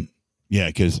 Yeah,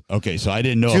 because so I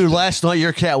didn't know. Dude, last night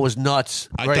your cat was nuts.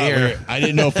 I right here. I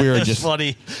didn't know if we were It's just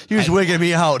funny. He was wigging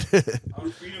me out.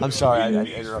 I'm sorry. I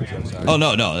interrupted you. I'm sorry. Oh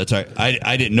no, that's all right.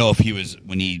 I didn't know if he was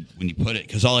when he put it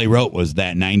because all he wrote was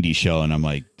that '90s show, and I'm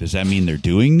like, does that mean they're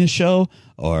doing this show,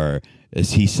 or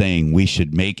is he saying we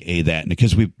should make that?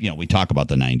 Because we talk about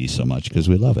the '90s so much because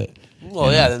we love it.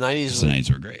 Well, yeah, the '90s. The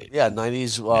 '90s were great. Yeah,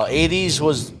 '90s. '80s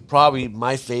was probably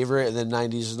my favorite, and then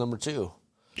 '90s is number 2.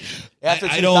 After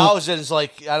 2000, it's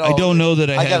like I don't know that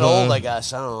I got old. I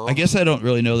guess I don't know. I guess I don't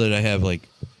really know that I have like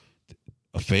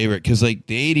a favorite because like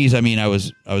the '80s. I mean, I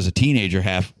was a teenager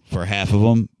for half of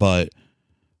them, but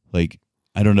like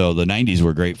I don't know. The '90s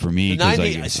were great for me. The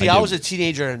 90s, I was a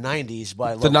teenager in the '90s,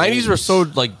 but the '90s were so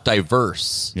like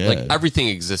diverse. Yeah. Like everything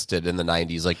existed in the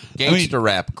 '90s, like gangster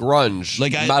rap, grunge,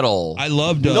 like metal. I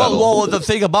loved. Well, the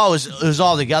thing about it was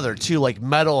all together too. Like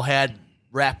metal had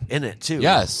rap in it too.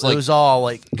 Yes, it was all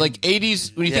like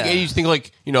 80s. When you think 80s, you think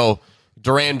like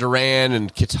Duran Duran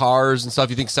and guitars and stuff.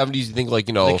 You think 70s, you think like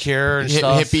The Cure and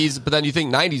stuff. hippies. But then you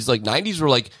think 90s, like 90s were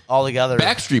like all together.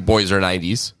 Backstreet Boys are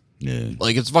 90s. Yeah,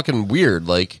 Like it's fucking weird.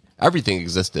 Like everything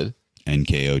existed.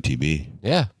 NKOTB.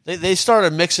 Yeah, They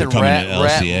started mixing coming to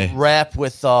LCA. rap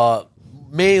with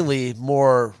mainly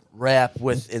more rap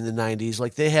with in the '90s.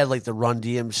 Like they had like the Run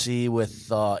DMC with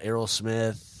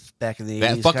Aerosmith back in the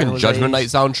that 80s. fucking Judgment Night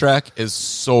soundtrack is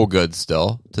so good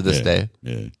still to this day.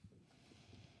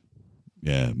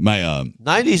 Yeah. My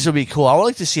 '90s would be cool. I would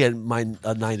like to see a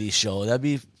 '90s show. That'd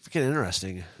be freaking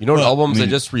interesting. You know what albums I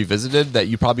just revisited that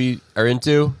you probably are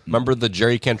into? Remember the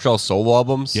Jerry Cantrell solo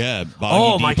albums? yeah.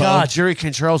 Oh my God, Jerry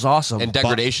Cantrell's awesome. And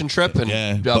Degradation Trip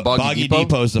and Boggy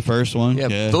Depot's the first one.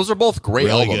 Yeah, those are both great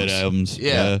really albums. good albums.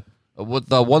 Yeah. With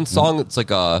the one song, it's like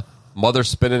a mother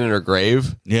spinning in her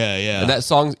grave. Yeah. And that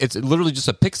song, it's literally just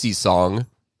a Pixies song,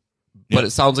 but it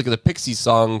sounds like the Pixies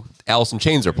song Alice in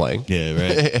Chains are playing. Yeah,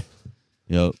 right.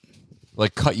 Yep.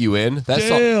 Like Cut You In. That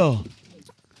song,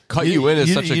 Cut You In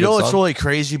is such a good You know what's song. really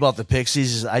crazy about the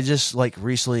Pixies is I just like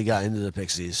recently got into the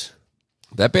Pixies.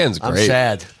 That band's great. I'm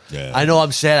sad. Yeah. I know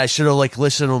I'm sad. I should have like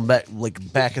listened to them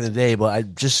back in the day, but I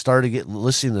just started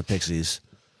listening to the Pixies.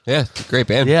 Yeah, it's a great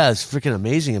band. Yeah, it's freaking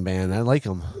amazing band. I like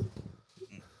them.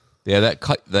 Yeah, that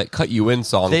cut you in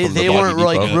song. They from the weren't Boggy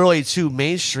like Depot. really too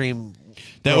mainstream.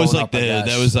 That was growing like up, I guess.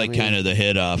 that was like I mean, kind of the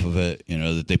hit off of it,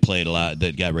 that they played a lot,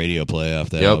 that got radio play off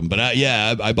that Yep. album. But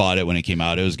I bought it when it came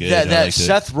out. It was good. I that liked it.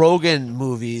 Seth Rogen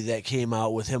movie that came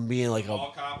out with him being like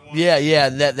yeah,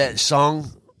 that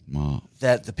song Wow.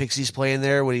 that the Pixies playing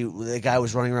there when the guy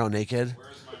was running around naked.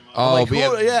 Oh, Like, but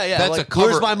yeah. That's like, a cover.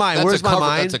 Where's my mind? That's Where's a my cover,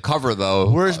 mind? That's a cover, though.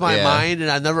 Where's my Yeah. mind? And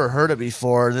I've never heard it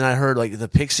before. And then I heard like the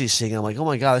Pixies singing. I'm like, oh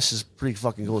my god, this is a pretty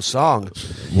fucking cool song.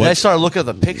 And I started looking at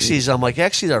the Pixies. I'm like,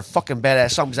 actually, they're a fucking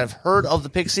badass song because I've heard of the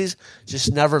Pixies,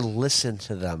 just never listened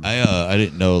to them. I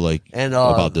didn't know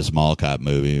about this Mall Cop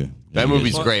movie. That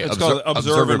movie's Well, great. it's called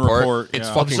Observe and Report, It's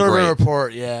yeah. fucking Observe great. and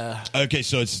Report, yeah. Okay,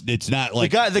 so it's not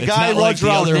like the it's guy not like runs the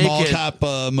around other Mall naked. Cop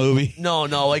movie. No,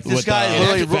 like this With guy the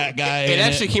literally. fat guy. It in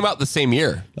actually came out the same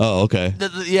year. Oh, okay.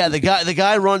 The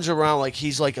guy runs around like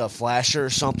he's like a flasher or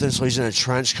something. So he's in a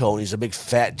trench coat. And he's a big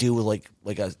fat dude with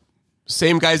like a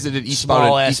Same guys that did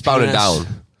Small ass Eastbound and penis.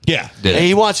 Down. Yeah. Did and it.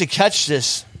 he wants to catch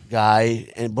this guy,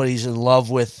 but he's in love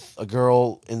with a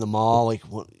girl in the mall. Like,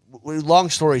 long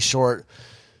story short,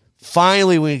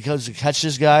 finally when he goes to catch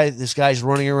this guy's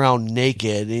running around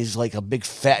naked. And he's like a big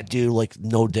fat dude, like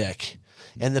no dick.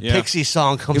 And the Yeah. Pixie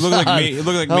song comes He looked like on. me. He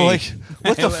looked like I'm me. like,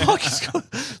 what the fuck is going?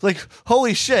 Like,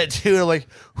 holy shit, dude! I'm like,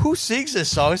 who sings this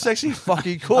song? It's actually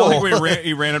fucking cool. I think when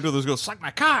he ran up to those, goes, suck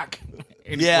my cock.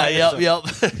 And he yeah, slapped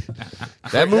yep.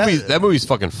 That movie's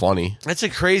fucking funny. That's a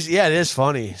crazy. Yeah, it is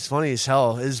funny. It's funny as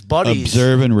hell. His buddies.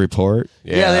 Observe and Report.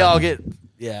 Yeah, they all get.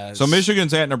 Yeah. So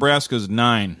Michigan's at Nebraska's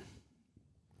 9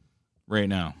 right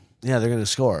now. Yeah, they're gonna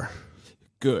score.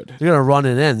 Good. They're gonna run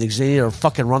it in. They need to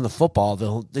fucking run the football.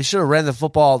 They should have ran the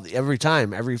football every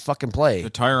time, every fucking play. To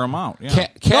tire them out. Yeah.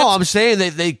 No, I'm saying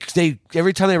they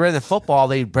every time they ran the football,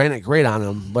 they ran it great on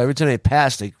them. But every time they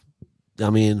passed, it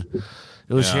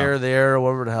was Yeah. here, there,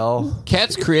 whatever the hell.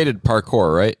 Cats created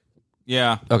parkour, right?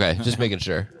 Yeah. Okay, just making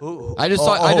sure. Ooh. I just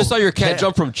saw your cat Yeah.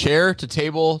 jump from chair to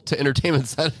table to entertainment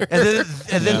center.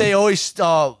 And then they always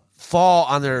fall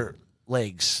on their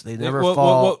legs. They never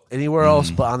fall anywhere else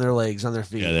but on their legs, on their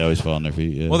feet. Yeah, they always fall on their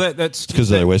feet. Yeah. Well, that's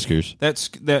because of their whiskers. That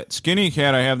skinny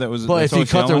cat I have that was. But if that's you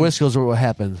always cut their yelling. whiskers, what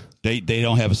happened? They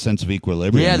don't have a sense of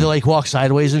equilibrium. Yeah, they like walk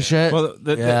sideways and shit. Well,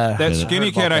 that skinny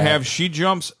heard cat about I that. have, she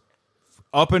jumps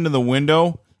up into the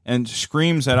window and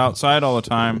screams at outside all the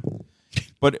time.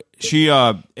 But she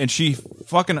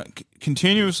fucking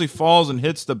continuously falls and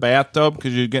hits the bathtub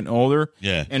because she's getting older.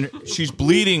 Yeah. And she's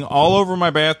bleeding all over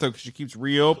my bathtub because she keeps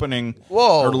reopening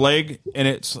Whoa. her leg, and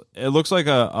it looks like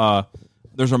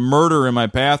there's a murder in my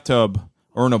bathtub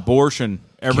or an abortion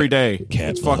every day.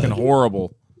 cat It's blood. fucking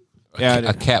horrible. Yeah,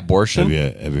 A cat abortion.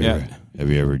 Have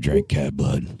you ever drank cat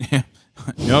blood?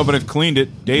 no, but I've cleaned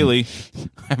it daily.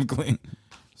 I've cleaned.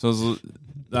 So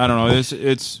I don't know.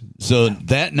 It's So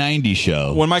that 90s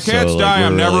show. when my cats so, die,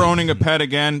 I'm we're never like- owning a pet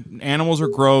again. Animals are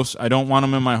gross. I don't want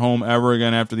them in my home ever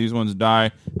again after these ones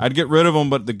die. I'd get rid of them,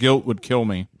 but the guilt would kill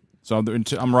me. So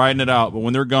I'm riding it out. But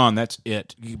when they're gone, that's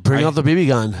it. Bring out the BB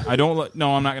gun. I don't.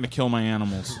 No, I'm not going to kill my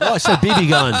animals. Oh, I said BB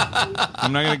gun.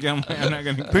 I'm not going to kill. I'm not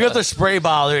going to. Bring out the spray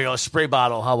bottle. There you go, spray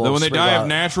bottle. How about When they spray die bottle? of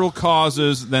natural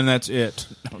causes, then that's it.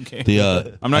 Okay.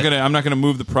 The I'm not gonna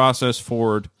move the process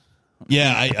forward.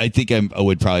 Yeah, I think I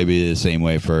would probably be the same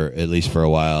way for at least for a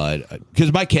while.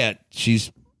 Because my cat,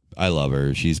 I love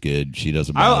her. She's good. She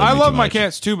doesn't. Bother I me love too my much.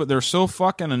 cats too, but they're so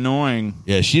fucking annoying.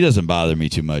 Yeah, she doesn't bother me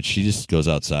too much. She just goes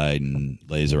outside and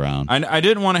lays around. I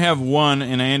didn't want to have one,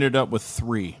 and I ended up with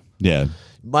 3. Yeah,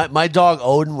 My dog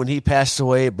Odin, when he passed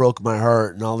away, it broke my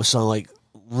heart. And all of a sudden, like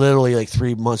literally, like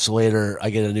 3 months later, I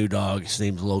get a new dog. His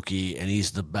name's Loki, and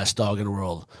he's the best dog in the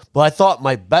world. But I thought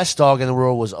my best dog in the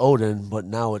world was Odin, but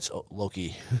now it's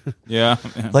Loki. Yeah.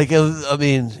 Like, I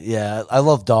mean, yeah, I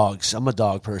love dogs. I'm a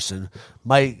dog person.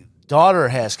 My daughter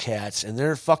has cats, and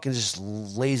they're fucking just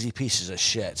lazy pieces of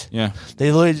shit. Yeah.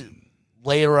 They literally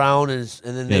lay around, and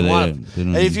then they they want don't- to. they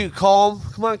don't And if even- you call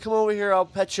them, come over here, I'll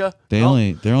pet you. they're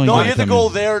only. No, gonna you have to come go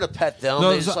in- there to pet them.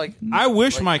 No, They just like, I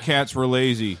wish my cats were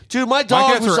lazy. dude, my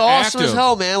dog cats was are awesome as active.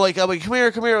 hell, man. Like, I'm like, come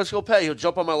here, let's go pet. He'll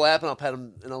jump on my lap, and I'll pet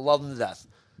him, and I'll love him to death.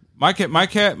 My cats.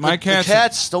 The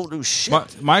cats don't do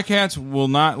shit. My cats will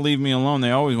not leave me alone. They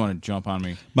always want to jump on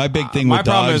me. My big thing my with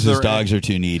problem dogs is is they're- dogs are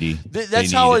too needy.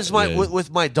 That's how it's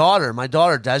with my daughter. My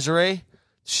daughter Desiree,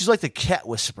 she's like the cat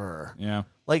whisperer. Yeah.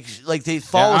 Like they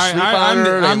fall Yeah, asleep I'm on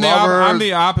her. They love her. I'm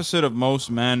the opposite of most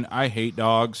men. I hate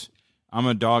dogs. I'm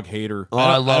a dog hater. Oh,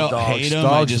 I love I don't dogs. hate 'em,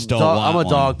 Dogs. I just don't dog- want I'm a one.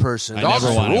 dog person. I Dogs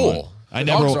never wanted rule. one. I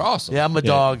never. Dogs are awesome. Yeah, I'm a Yeah,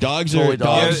 dog. Dogs Totally are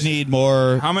dogs Yeah. need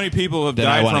more. How many people have Then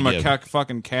I died wanna from a give.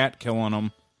 fucking cat killing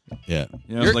them? Yeah,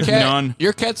 You know, it's like none.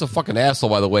 Your cat's a fucking asshole,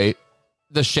 by the way.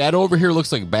 the shadow over here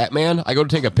looks like Batman. I go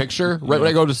to take a picture. Right when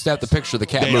I go to snap the picture, the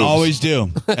cat They moves. always do.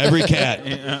 Every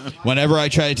cat. Whenever I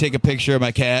try to take a picture of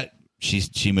my cat,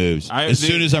 she moves as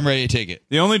soon as I'm ready to take it.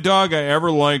 The only dog I ever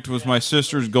liked was my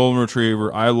sister's golden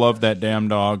retriever. I loved that damn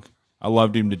dog. I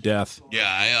loved him to death.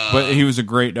 Yeah, but he was a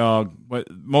great dog. But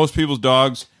most people's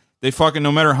dogs, they fucking,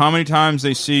 no matter how many times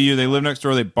they see you, they live next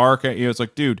door, they bark at you. It's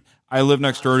like, dude, I live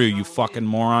next door to you, you fucking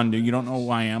moron. Dude, you don't know who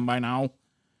I am by now?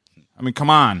 I mean, come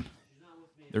on.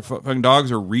 Their fucking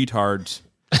dogs are retards.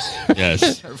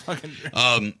 Yes.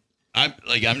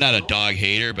 I'm not a dog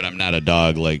hater, but I'm not a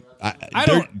dog like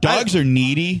dogs are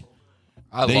needy.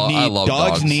 I love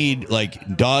dogs.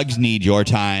 Dogs need your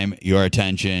time, your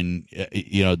attention.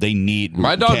 They need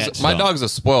my dog's a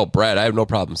spoiled brat. I have no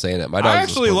problem saying it. I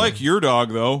actually like your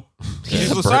dog though.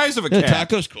 He's the size of a cat.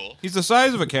 Taco's cool. He's the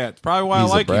size of a cat. It's probably why I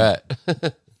like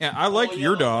him. Yeah, I like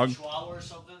your dog. Chihuahua or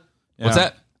something? Yeah. What's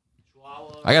that?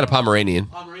 Chihuahua. I got a Pomeranian.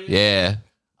 Yeah.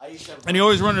 And you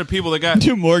always run into people that got.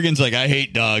 Dude, Morgan's like, I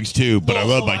hate dogs too, but I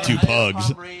love my two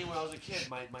pugs. When I was a kid,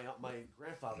 my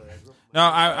grandfather.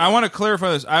 Now, I want to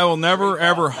clarify this. I will never,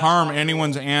 ever harm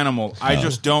anyone's animal. I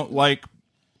just don't like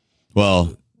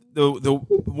the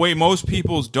way most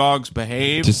people's dogs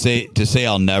behave. To say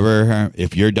I'll never harm,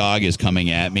 if your dog is coming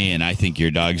at me and I think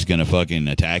your dog's going to fucking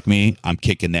attack me, I'm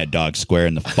kicking that dog square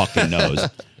in the fucking nose.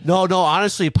 No,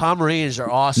 honestly, Pomeranians are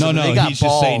awesome. No, they got he's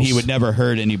balls. just saying he would never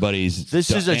hurt anybody's.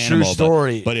 This is a animal, true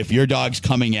story. But if your dog's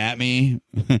coming at me,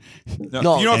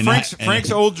 No, you know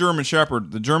Frank's old German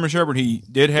Shepherd. The German Shepherd he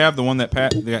did have, the one that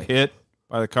got hit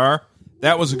by the car.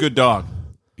 That was a good dog.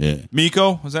 Yeah,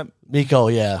 Miko, was that? Miko,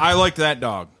 yeah. I liked that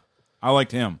dog. I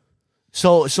liked him.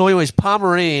 So anyways,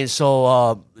 Pomeranian.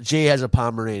 So Jay has a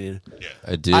Pomeranian. Yeah,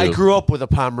 I do. I grew up with a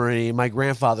Pomeranian. My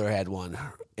grandfather had one,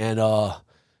 and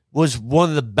was one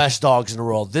of the best dogs in the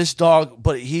world. This dog,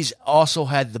 but he's also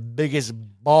had the biggest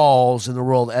balls in the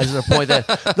world. As to the point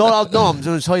that no, I'm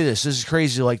going to tell you this. This is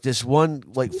crazy. Like this one,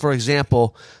 like for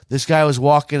example, this guy was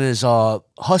walking his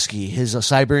husky, his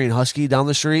Siberian husky, down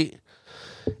the street.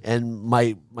 And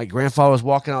my grandfather was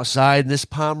walking outside, and this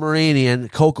Pomeranian,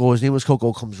 Coco, his name was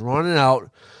Coco, comes running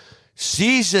out,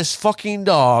 sees this fucking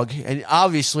dog, and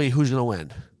obviously, who's going to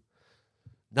win?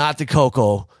 Not the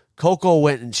Coco. Coco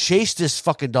went and chased this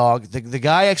fucking dog. The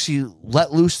guy actually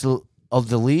let loose of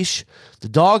the leash. The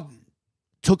dog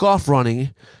took off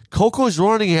running. Coco's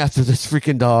running after this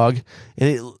freaking dog, and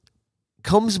it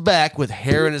comes back with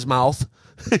hair in his mouth.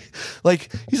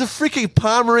 Like, he's a freaking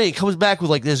Pomeranian. Comes back with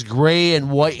like this gray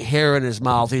and white hair in his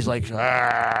mouth. He's like,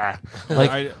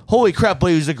 holy crap!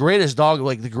 But he was the greatest dog,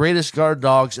 like the greatest guard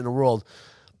dogs in the world.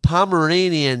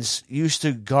 Pomeranians used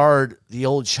to guard the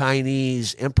old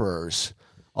Chinese emperors.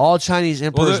 All Chinese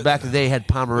emperors back in the day had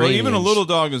Pomeranians. Well, even a little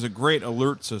dog is a great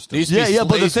alert system. Yeah.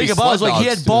 But the thing about it is, like, he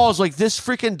had balls. Like, this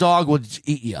freaking dog would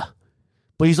eat you.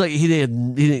 But he's like, he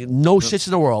didn't no shits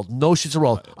in the world. No shits in the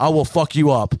world. I will fuck you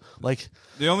up. Like,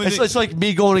 it's like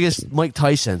me going against Mike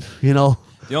Tyson, you know?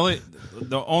 The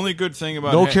only good thing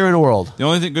about no care in the world. The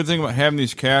only good thing about having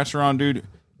these cats around, dude,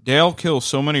 they'll kill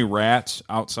so many rats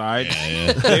outside.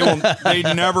 Yeah. They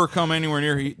never come anywhere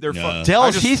near.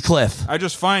 Dale's Heathcliff. I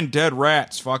just find dead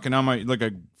rats fucking on my, like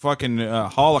a fucking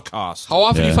Holocaust. How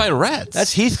often do you find rats?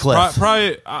 That's Heathcliff.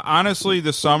 Probably, honestly,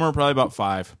 this summer, probably about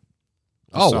 5.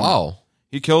 Oh, wow.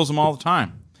 He kills them all the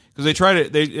time. Because they try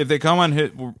to, if they come on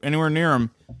hit anywhere near him,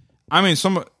 I mean,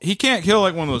 he can't kill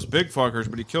like one of those big fuckers,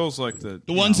 but he kills like the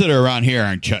ones that are around here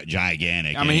aren't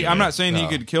gigantic. I mean, anyway. I'm not saying he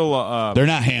could kill. They're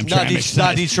not Hamtramck.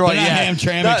 Not Detroit. They're not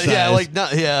Hamtramck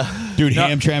size. Dude,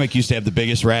 Hamtramck used to have the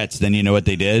biggest rats. Then you know what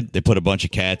they did? They put a bunch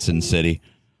of cats in the city.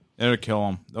 They'll kill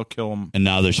them. They'll kill them. And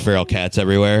now there's feral cats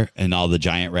everywhere, and all the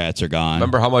giant rats are gone.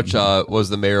 Remember how much was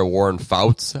the mayor Warren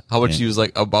Fouts? How much he was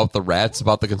like about the rats,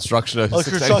 about the construction of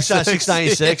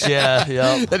 696?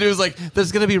 Yeah. Then he was like,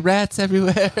 "There's gonna be rats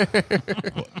everywhere."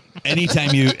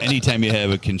 Anytime you have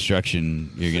a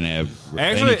construction, you're gonna have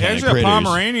actually a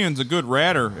Pomeranian's a good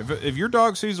ratter. If your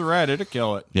dog sees a rat, it'll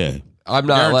kill it. Yeah. I'm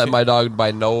not letting my dog buy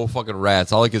no fucking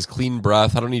rats. I like his clean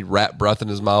breath. I don't need rat breath in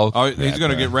his mouth. Oh, he's going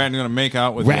to get rat and going to make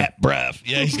out with rat breath.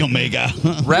 Yeah, he's going to make out.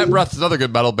 Rat breath is another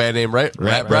good metal band name, right?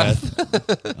 Rat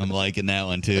breath. I'm liking that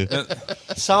one too.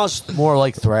 Sounds more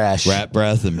like thrash. Rat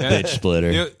breath and bitch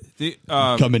splitter.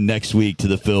 Coming next week to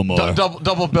the Fillmore.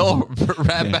 Double bill.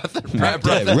 Rat breath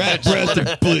and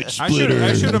bitch splitter.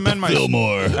 I should amend my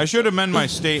Fillmore. I should amend my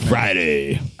statement.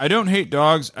 Friday. I don't hate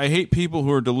dogs. I hate people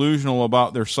who are delusional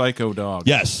about their psycho dog.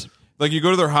 Yes. Like you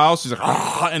go to their house, he's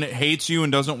like, and it hates you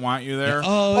and doesn't want you there.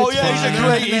 Oh,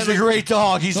 yeah, he's a great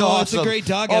dog. He's awesome. It's a great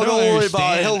dog. Oh, I don't worry understand.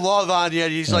 about it. He'll love on you.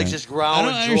 He's like just growling.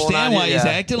 I don't understand why he's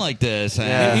acting like this.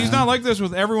 Yeah. He's not like this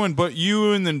with everyone but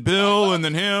you, and then Bill, and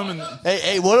then him. And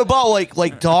Hey, what about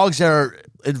like dogs that are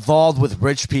involved with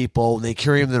rich people? And they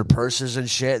carry them in their purses and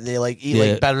shit, and they like eat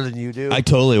like better than you do. I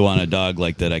totally want a dog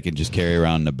like that. I can just carry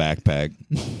around in a backpack.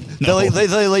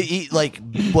 They like eat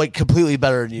like completely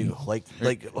better than you, like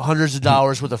hundreds of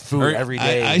dollars worth of food every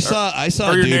day. I saw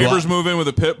or a your dude neighbors move in with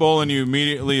a pit bull, and you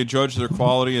immediately judge their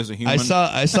quality as a human.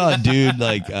 I saw a dude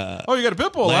like. Oh, you got a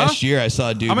pit bull? Last huh? year, I saw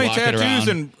a dude. How many walking tattoos around,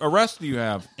 and arrests do you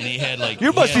have? And he had like.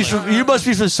 you must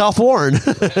be from South Warren.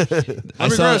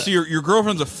 I'm impressed. Your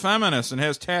girlfriend's a feminist and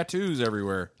has tattoos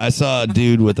everywhere. I saw a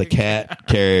dude with a cat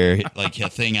carrier, like a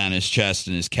thing on his chest,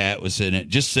 and his cat was sitting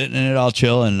in it all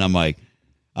chilling, and I'm like.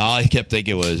 All I kept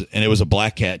thinking was, and it was a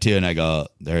black cat too, and I go,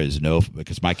 there is no,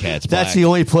 because my cat's black. That's the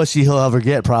only pussy he'll ever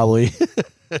get, probably.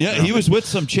 Yeah, he was with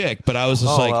some chick, but I was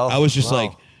just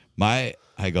I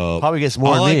go, probably gets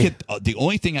more than me. The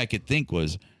only thing I could think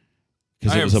was,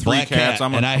 because it was have a black three cats.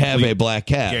 cat, and I have a black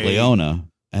cat, gay. Leona,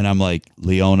 and I'm like,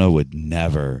 Leona would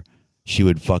never, she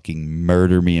would fucking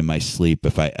murder me in my sleep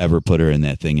if I ever put her in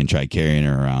that thing and try carrying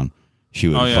her around. She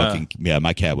would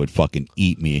my cat would fucking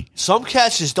eat me. Some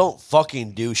cats just don't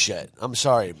fucking do shit. I'm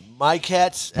sorry. My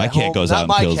cats My cat goes out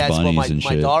and kills bunnies and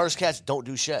shit. My daughter's cats don't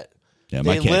do shit. Yeah,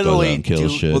 my cat goes out and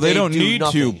kills shit. Well, they don't do need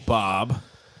nothing. to, Bob.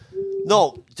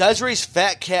 No, Desiree's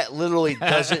fat cat literally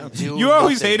doesn't do You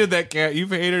always nothing. hated that cat.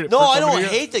 You've hated it. No, for I somebody don't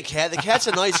else. hate the cat. The cat's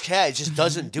a nice cat. It just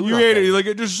doesn't do You nothing. hate it. Like,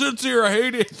 it just sits here. I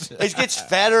hate it. It gets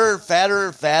fatter and fatter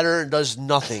and fatter and does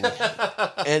nothing.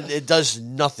 And it does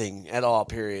nothing at all,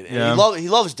 period. And Yeah. he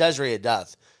loves Desiree to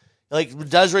death. Like,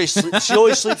 Desiree, she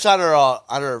always sleeps on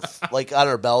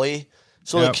her belly.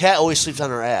 So the cat always sleeps on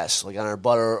her ass, like on her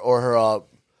butt or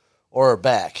her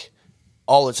back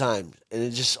all the time. And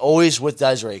it's just always with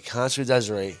Desiree, constantly with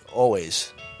Desiree,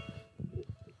 always.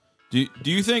 Do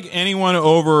you think anyone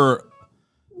over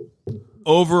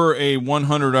a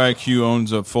 100 IQ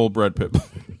owns a full bred pit bull?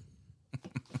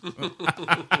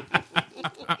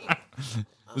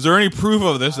 Is there any proof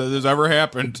of this that this ever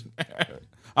happened?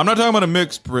 I'm not talking about a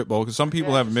mixed pit bull because some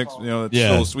people have mixed. That's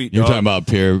still a sweet. You're dog. talking about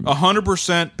pure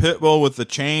 100% pit bull with the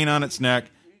chain on its neck.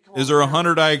 Is there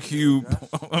 100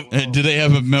 IQ? Do they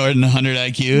have a more than 100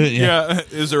 IQ? Yeah.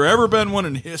 Is there ever been one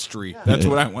in history? That's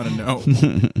what I want to know.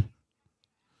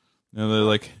 They're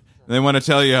like, they want to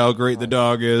tell you how great the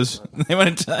dog is. They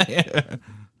want to tell you.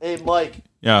 Hey, Mike.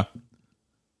 Yeah.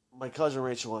 My cousin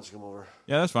Rachel wants to come over.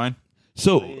 Yeah, that's fine.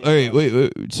 So, all right,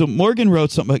 wait. So Morgan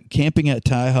wrote something about camping at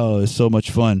Tahoe is so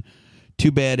much fun.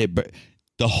 Too bad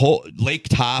the whole Lake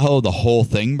Tahoe, the whole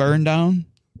thing burned down.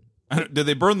 Did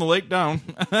they burn the lake down?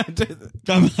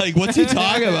 I'm like, what's he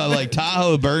talking about? Like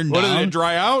Tahoe burned down? Did it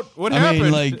dry out? What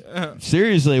happened? Mean, like,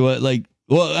 seriously, what? Like,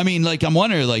 well, I mean, like, I'm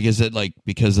wondering, like, is it like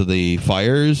because of the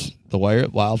fires, the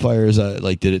wildfires?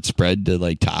 Like, did it spread to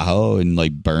like Tahoe and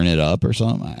like burn it up or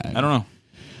something? I don't know.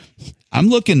 I'm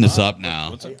looking this up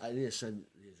now. I need to send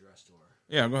the address to her.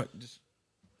 Yeah, go ahead.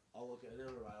 I'll look at it.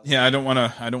 Yeah, I don't want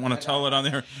to tell it on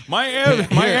there. My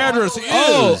address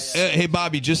is. Hey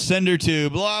Bobby, just send her to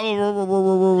blah blah blah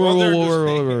blah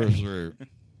blah.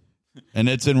 And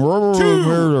it's in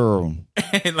And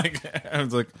like I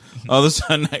was like, all of a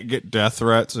sudden I get death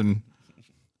threats and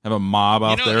have a mob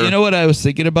out there. You know what I was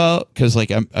thinking about? Because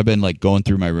like I've been like going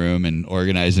through my room and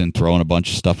organizing, throwing a bunch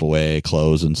of stuff away,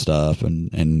 clothes and stuff,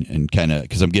 and kind of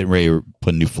because I'm getting ready to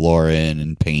put a new floor in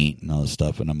and paint and all this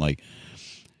stuff, and I'm like,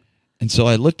 and so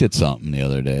I looked at something the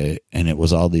other day, and it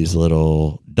was all these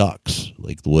little ducks,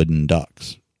 like wooden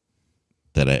ducks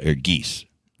or geese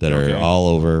that are all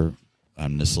over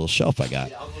on this little shelf I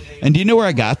got. And do you know where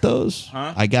I got those?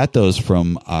 Huh? I got those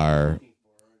from our.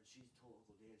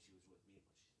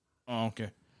 Oh, okay.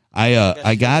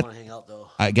 I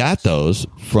got those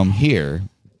from here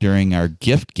during our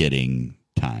gift getting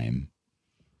time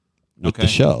with the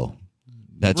show.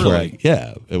 That's really?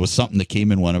 where it was something that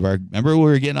came in one of our. Remember we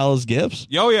were getting all those gifts?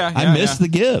 Oh yeah, I missed the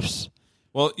gifts.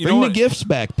 Well, you bring know the what? gifts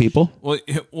back, people. Well,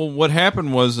 what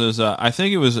happened was I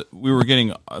think it was we were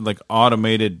getting like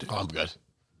automated. Oh, I'm good.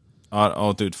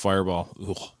 Oh, dude, Fireball.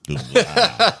 It's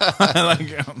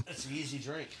an easy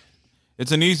drink.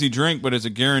 It's an easy drink, but it's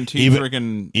a guaranteed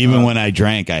freaking. Even when I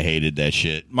drank, I hated that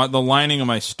shit. The lining of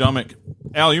my stomach.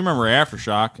 Al, you remember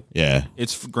Aftershock? Yeah,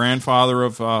 it's grandfather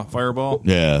of Fireball.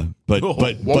 Yeah, but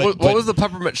what was the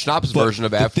peppermint schnapps version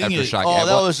of Aftershock? Oh,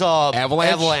 that was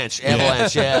Avalanche.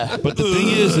 Avalanche, yeah. But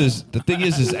the thing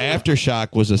is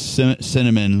Aftershock was a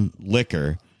cinnamon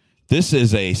liquor. This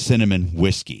is a cinnamon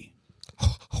whiskey.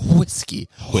 Whiskey.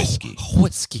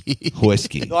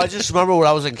 No, I just remember when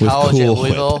I was in college Cool at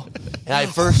Louisville, and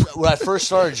when I first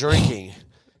started drinking.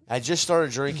 I just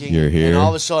started drinking. You're here. And all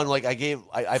of a sudden, like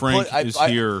Frank is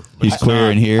here. but He's queer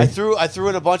in here. I threw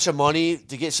in a bunch of money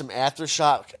to get some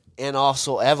Aftershock and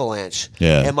also Avalanche.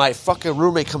 Yeah. And my fucking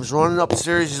roommate comes running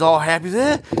upstairs. He's all happy.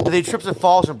 And then he trips and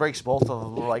falls and breaks both of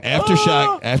them. We're like,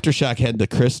 Aftershock had the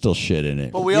crystal shit in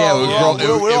it. But we all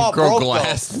grow broke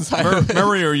glass though. inside. Remember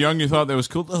when you were young, you thought that was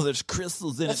cool? Oh, there's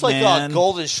crystals in It's it, like man.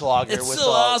 Golden Schlager. It's with, so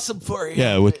awesome for you.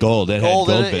 Yeah, with gold. It Gold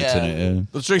had in gold it, bits yeah. in it.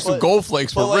 Let's drink some Gold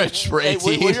Flakes. We're But, like, rich. We're hey,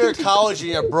 18. when you're in college and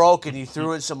you're broke and you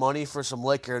threw in some money for some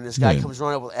liquor, and this guy comes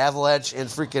running up with Avalanche and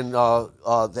freaking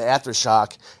the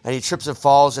Aftershock, and he trips and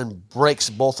falls and breaks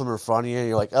both of them in front of you, and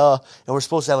you're like, and we're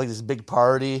supposed to have like this big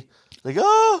party. Like,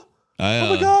 oh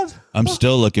my God. I'm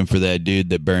still looking for that dude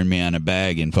that burned me on a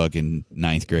bag in fucking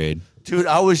 9th grade. Dude,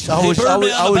 I was drinking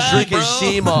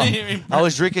Zima. I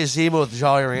was drinking Zima with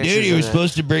Jolly Ranchers. Dude, he was in it.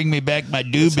 supposed to bring me back my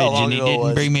That's how doobage, long and he ago it didn't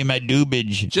was. bring me my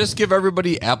doobage. Just give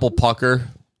everybody apple pucker.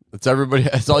 That's everybody.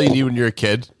 That's all you need when you're a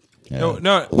kid. No,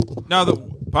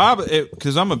 Bob,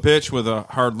 because I'm a bitch with a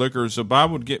hard liquor, so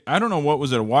Bob would get. I don't know what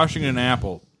was it, a Washington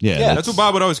apple. Yeah. That's what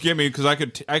Bob would always give me because I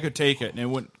could take it and it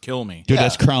wouldn't kill me. Dude,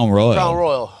 that's Crown Royal. Crown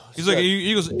Royal. He's like,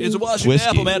 he goes, it's a Washington Whiskey.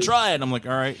 apple, man. Try it. And I'm like,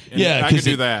 all right. And Yeah, I could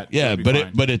do that. Yeah, It'd be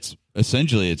fine. but it's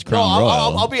essentially it's No, Crown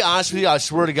Royal. I'll be honest with you. I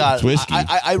swear to God, It's whiskey.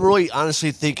 I really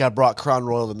honestly think I brought Crown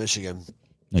Royal to Michigan.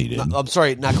 No, you didn't. I'm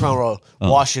sorry, not Crown Royal.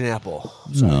 Washington Apple.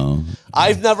 No.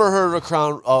 I've never heard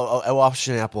of a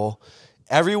Washington Apple.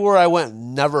 Everywhere I went,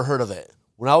 never heard of it.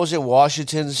 When I was in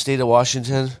Washington, state of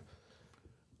Washington,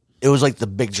 it was like the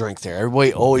big drink there.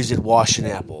 Everybody always did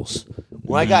Washington apples.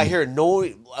 When I got here,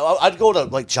 I'd go to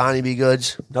like Johnny B.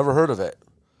 Goods, never heard of it.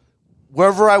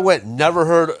 Wherever I went, never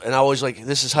heard, and I was like,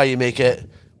 this is how you make it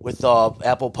with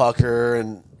apple pucker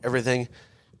and everything,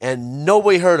 and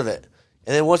nobody heard of it.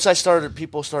 And then once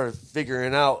people started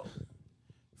figuring out.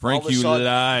 Frank, all of a you sudden-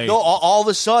 lie. No, all of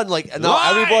a sudden, like now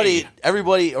Lie!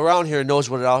 everybody around here knows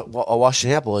what a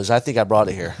Washington apple is. I think I brought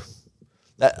it here.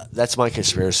 That's my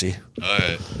conspiracy. All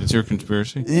right. It's your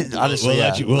conspiracy? Honestly,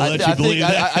 We'll let you believe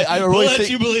that. I We'll really let think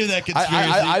you believe that conspiracy.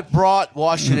 I brought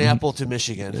Washington apple to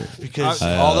Michigan because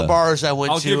all the bars I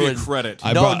went I'll to. give you and credit.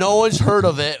 No one's heard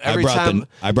of it. Every time.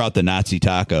 I brought the Nazi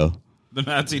taco. The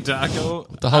Nazi taco?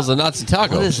 What the hell's a Nazi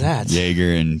taco? What is that?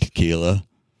 Jaeger and tequila.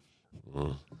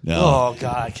 No. Oh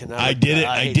God, I cannot. I did it.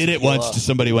 I did it once to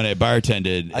somebody when I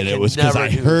bartended, I and it could was because never I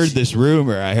do heard this. this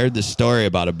rumor. I heard this story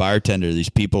about a bartender. These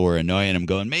people were annoying him,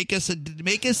 going, "Make us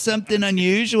something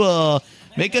unusual.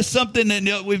 Make us something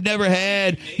that we've never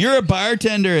had. You're a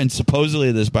bartender." And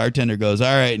supposedly this bartender goes,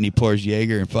 "All right," and he pours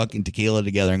Jaeger and fucking tequila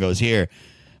together and goes, "Here,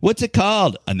 what's it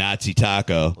called? A Nazi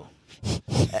taco."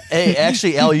 Hey,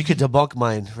 actually, Al, you could debunk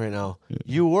mine right now.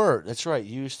 You were. That's right.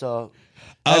 You used to.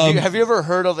 Have you ever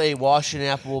heard of a Washington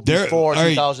apple before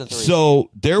 2003? So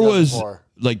there was 2004.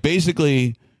 like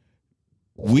basically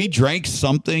we drank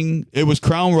something. It was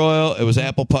Crown Royal. It was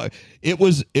apple pie. It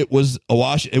was a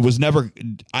wash. It was never.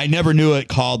 I never knew it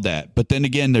called that. But then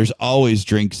again, there's always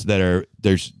drinks that are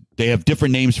they have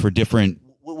different names for different.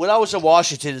 When I was in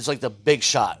Washington, it's like the big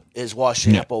shot is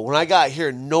Washington Yeah. apple. When I got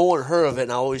here, no one heard of it,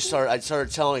 and I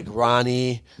started telling like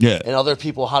Ronnie Yeah. and other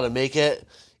people how to make it.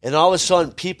 And all of a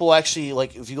sudden, people actually,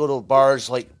 like, if you go to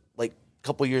bars, like a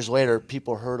couple years later,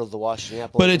 people heard of the Washington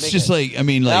apple. But and it's make just it. like I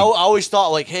mean, And like I always thought,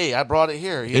 like, hey, I brought it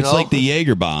here. You it's know? like the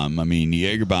Jaeger bomb. I mean, the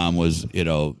Jaeger bomb was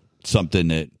something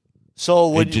that So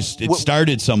when it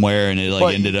started somewhere and it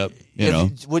but ended up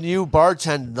when you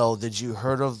bartended though, did you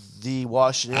heard of the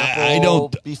Washington apple I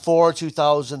don't- before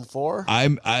 2004?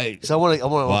 I So I want to.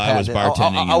 well, I was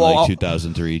bartending in like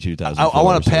 2003, 2004. I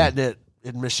want to so- patent it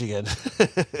in Michigan.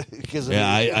 Because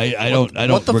Yeah, I don't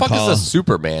What the recall. fuck is a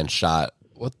Superman shot?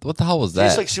 What the hell was it that?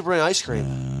 tastes like Superman ice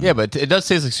cream. Yeah, but it does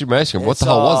taste like Superman ice cream. What It's, the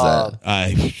hell was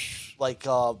that? Like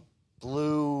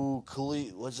blue,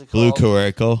 what's it Blue called?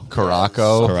 Caraco.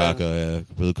 Caraco. Caraco,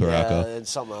 yeah. Blue Caraco. Yeah, and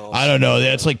something else. I don't know.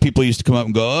 That's like people used to come up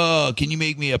and go, "Oh, can you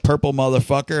make me a purple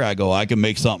motherfucker?" I go, "I can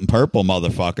make something purple,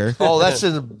 motherfucker." Oh,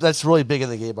 that's really big in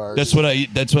the gay bars.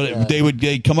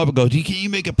 They'd come up and go, "Can you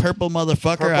make a purple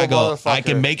motherfucker?" Purple I go, motherfucker. "I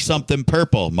can make something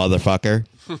purple, motherfucker."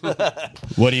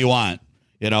 What do you want?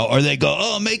 You know, or they go,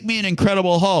 "Oh, make me an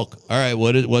Incredible Hulk." All right,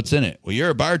 what's in it? Well,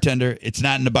 you're a bartender. It's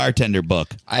not in the bartender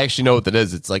book. I actually know what that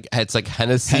is. It's like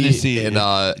Hennessy and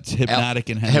it's Hypnotic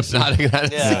and Hennessy. Hypnotic and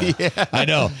Hennessy. Yeah. I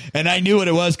know, and I knew what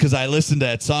it was because I listened to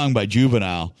that song by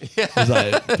Juvenile.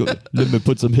 Let me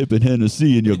put some Hip and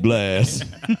Hennessy in your glass.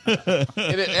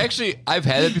 And actually, I've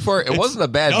had it before. It wasn't a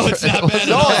bad. No, it's not bad at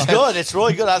No, all. it's good. It's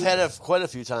really good. I've had it quite a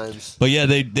few times. But yeah,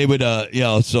 they would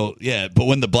but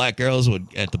when the black girls would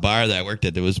at the bar that I worked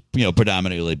at, there was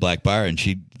predominantly black bar, and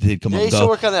they'd come Yeah, up you and used to go,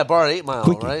 work on that bar at 8 Mile,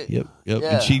 "Quickie." right? Yep. Yeah, And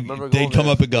I remember they'd going come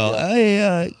there. up and go,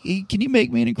 "Hey, can you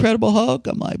make me an Incredible Hulk?"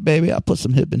 I'm like, "Baby, I'll put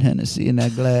some Hip and Hennessy in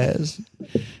that glass."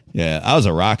 Yeah, I was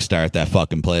a rock star at that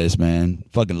fucking place, man.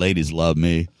 Fucking ladies love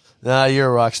me. Nah, you're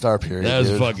a rock star, period. That was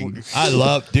dude. fucking.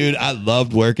 I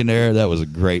loved working there. That was a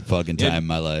great fucking time in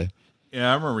my life. Yeah,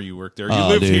 I remember you worked there. You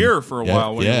lived dude. here for a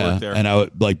while when you worked there. And I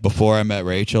would before I met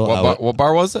Rachel. What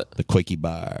bar was it? The Quickie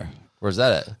Bar. Where's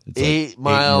that at? It's 8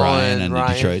 Mile and and on the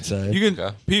Ryan. Detroit side. You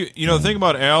can, the thing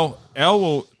about Al.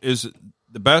 Is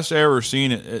the best I ever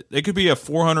seen. It could be a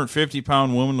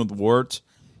 450-pound woman with warts.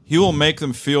 He will make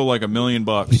them feel like $1 million.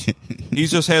 He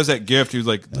just has that gift. He's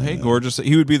like, "Hey, gorgeous."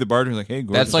 He would be the bartender. Like, "Hey,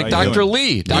 gorgeous." That's like how you Dr. doing?"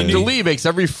 Lee. Dr. Lee makes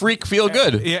every freak feel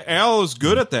good. Yeah, Al is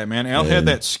good at that, man. Al had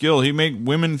that skill. He make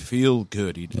women feel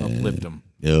good. He'd uplift them.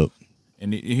 Yep.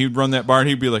 And he'd run that bar, and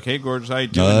he'd be like, "Hey, gorgeous, how you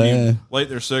doing?" And he'd light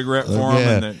their cigarette for him. Yeah.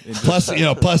 And then it just,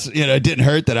 Plus, it didn't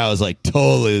hurt that I was like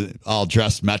totally all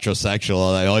dressed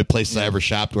metrosexual. The only place I ever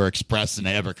shopped were Express and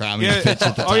Abercrombie and Fitch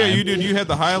at the time. oh yeah, you did. You had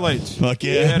the highlights. Fuck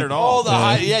yeah. You had it all.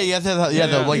 Oh, you have to have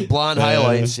the like blonde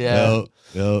highlights. Yeah. Yep.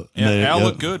 yeah, And then- Al yep.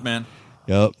 looked good, man.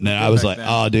 Yep. And then I was back like, then.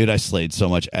 "Oh, dude, I slayed so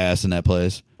much ass in that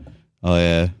place." Oh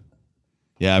yeah.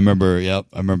 Yeah, I remember. Yep,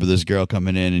 I remember this girl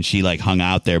coming in and she like hung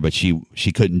out there, but she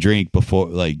couldn't drink before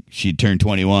like she'd turned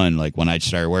 21. Like when I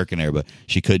started working there, but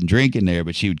she couldn't drink in there.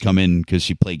 But she would come in because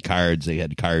she played cards. They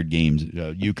had card games,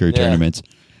 euchre tournaments,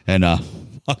 and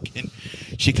fucking,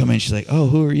 she come in. She's like, "Oh,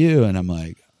 who are you?" And I'm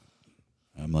like,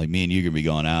 "Me and you gonna be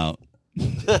going out."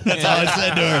 That's all I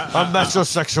said to her. I'm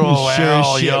metrosexual. Sure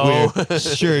Al, as shit, yo. we're-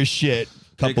 sure as shit.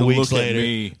 Take Couple a weeks look at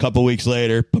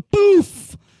later, me.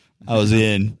 poof, I was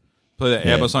in. Play that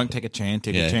Yeah. ABBA song. Take a chance.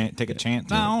 Take Yeah. a chance. Take a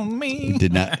chance on me.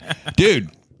 Did not, dude.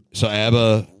 So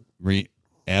ABBA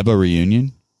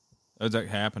reunion. How's that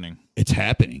happening? It's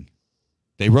happening.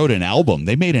 They wrote an album.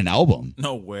 They made an album.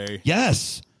 No way.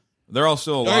 Yes. They're all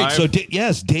still All alive. right. So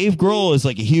yes, Dave Grohl is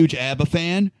like a huge ABBA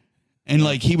fan, and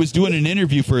like he was doing an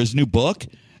interview for his new book,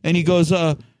 and he goes,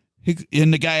 and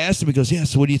the guy asked him, he goes, "Yeah,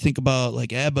 so what do you think about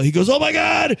like ABBA?" He goes, "Oh my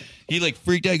god!" He like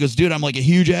freaked out. He goes, "Dude, I'm like a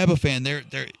huge ABBA fan.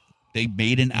 They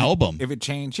made an album." If it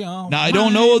changed, Now I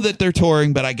don't know that they're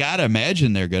touring, but I gotta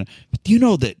imagine they're gonna. But do you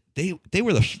know that they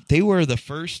were the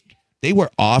first? They were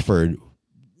offered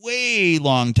way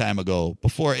long time ago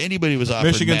before anybody was offered.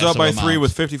 Michigan's up by massive 3 amounts.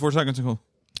 with 54 seconds to go.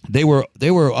 They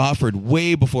were offered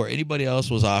way before anybody else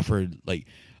was offered. Like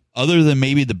other than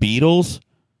maybe the Beatles,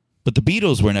 but the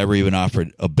Beatles were never even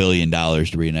offered $1 billion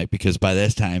to reunite because by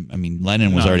this time, I mean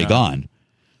Lennon was already gone.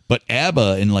 But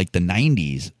ABBA in like the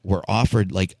 90s were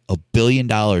offered like $1 billion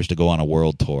to go on a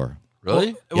world tour.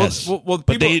 Really? Yes. Well,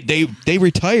 But they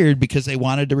retired because they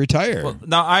wanted to retire.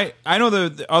 Now I know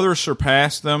the others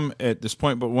surpassed them at this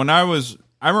point, but I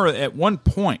remember at one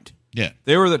point Yeah.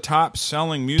 they were the top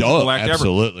selling musical act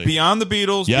absolutely. ever. Beyond the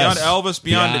Beatles, Yes. beyond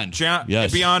Elvis,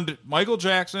 Yes. beyond Michael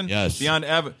Jackson, Yes. beyond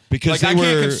ABBA. Because like, I they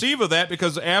can't were- conceive of that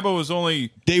because ABBA was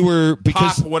only They were pop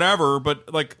because whatever,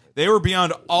 but like they were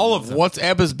beyond all of them. What's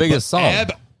ABBA's biggest song?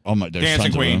 ABBA. Oh my! There's Dancing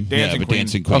tons Queen, of them. Dancing but Queen.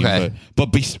 Dancing Queen. Okay.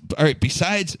 But all right.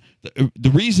 Besides,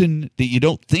 the reason that you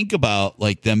don't think about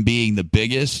like them being the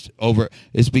biggest over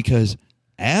is because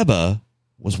ABBA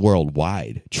was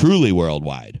worldwide, truly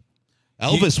worldwide.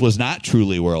 Elvis was not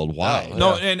truly worldwide.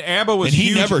 No, and ABBA was and he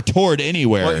huge. never toured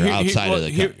anywhere Well, outside of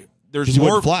the country. There's 'Cause he more.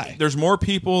 wouldn't fly. There's more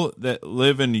people that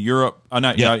live in Europe,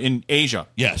 in Asia,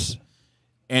 Yes.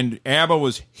 and ABBA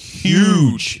was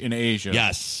huge in Asia.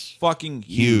 Yes. Fucking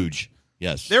Huge.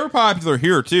 Yes. They were popular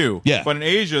here too. Yeah. but in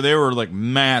Asia they were like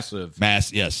massive,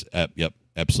 Mass. Yes. Yep.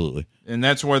 Absolutely. and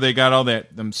that's where they got all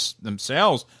that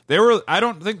themselves. They were. I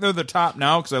don't think they're the top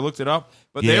now because I looked it up,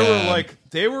 but Yeah.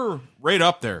 they were right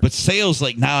up there. But sales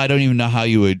like now, I don't even know how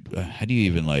you would. How do you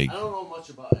even like? I don't know much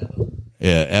about ABBA.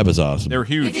 Yeah, ABBA's awesome. They're If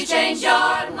you huge. change your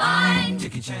mind,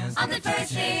 I'm the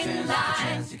first in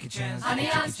line. Honey,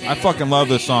 I'm I fucking love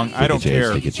this song. I don't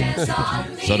care. Take a chance.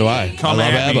 So do I. Come I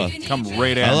love at ABBA. me. Come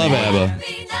right at I love me.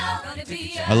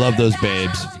 ABBA. I love those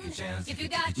babes.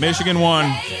 Michigan won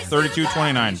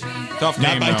 32-29. Tough Not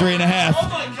game by though.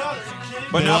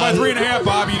 3.5. But not by 3.5,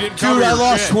 Bob. You didn't cover Dude, I your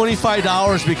lost shit.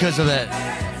 $25 because of that.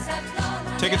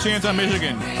 Take a chance on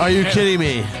Michigan. Are you kidding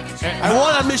me? I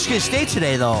won on Michigan State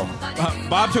today, though.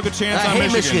 Bob took a chance I on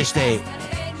hate Michigan State.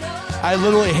 I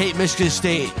literally hate Michigan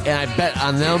State, and I bet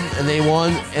on them, and they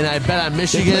won. And I bet on They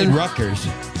Michigan. played Rutgers.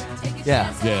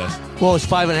 Yeah. Yeah. Well, it's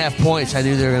 5.5 points. I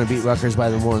knew they were going to beat Rutgers by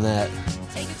more than that.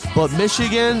 But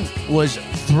Michigan was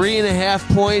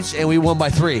 3.5 points, and we won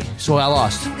by 3. So I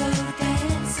lost.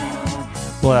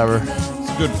 Whatever.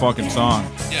 It's a good fucking song.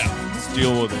 Yeah. Let's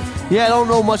deal with it. Yeah, I don't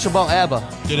know much about ABBA.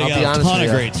 Dude, they I'll got be a honest ton with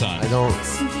of you. great songs. I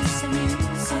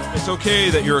don't. It's okay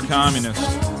that you're a communist.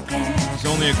 It's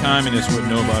only a communist would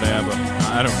know about ABBA.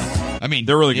 I don't know. I mean,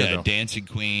 They're really good, yeah, though. Dancing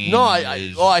Queen. No,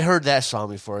 is- I heard that song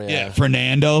before. yeah, Yeah.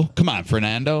 Fernando. Come on,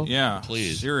 Fernando. Yeah,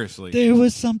 Please. seriously. There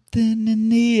was something in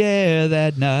the air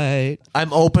that night.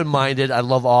 I'm open-minded. I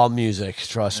love all music.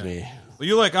 Trust me. Well,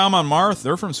 you like Amon Marth?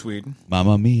 They're from Sweden.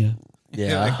 Mamma Mia.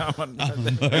 Yeah. Like Amon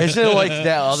Marth. Isn't it like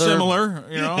that other? Similar,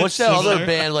 you know. What's that Similar. other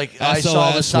band? Like SOS, I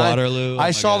saw the sign. Waterloo. Oh I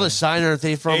my saw God. the sign. Aren't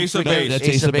they from Ace of Sweden? Base. That's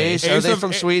Ace of Base. Are Ace they of-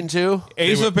 from Sweden too?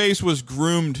 Ace of Base was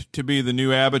groomed to be the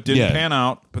new ABBA. Didn't Yeah. pan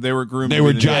out, but they were groomed. They to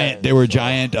were be the new giant. They were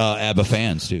giant ABBA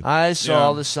fans too. I saw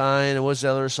Yeah. the sign. And what's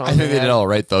the other song? I think they had? did all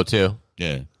right though too.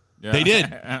 Yeah. Yeah. They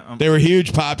did. They were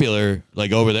huge, popular,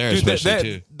 like over there, Dude,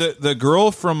 especially too. the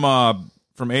girl from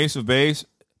Ace of Base,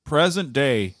 present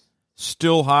day,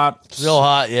 still hot. Still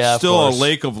hot. Yeah. of Still a course.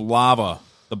 lake of lava.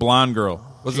 The blonde girl.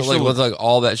 Was She it like still was it like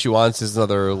all that she wants is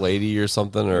another lady or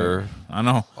something, or I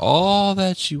know. all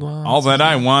that she wants? All that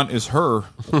I want is her.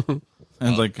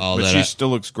 And like, all but that she I- still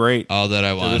looks great. All that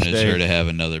I want this is day. her to have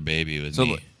another baby with So,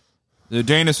 me.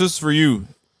 Danis, this is for you,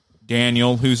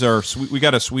 Daniel, who's our we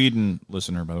got a Sweden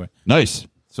listener, by the way. Nice.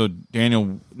 So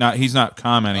Daniel, he's not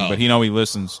commenting, but he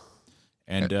listens.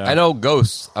 And I know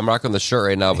Ghosts. I'm rocking the shirt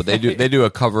right now, but they do a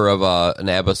cover of an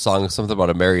ABBA song, something about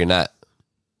a marionette.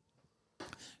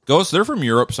 Ghosts, they're from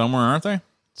Europe somewhere, aren't they?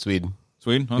 Sweden.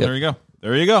 Sweden. Oh, Yep. there you go.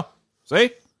 There you go.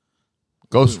 See,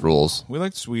 Ghost rules. we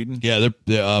like Sweden. Yeah, they're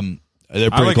I pretty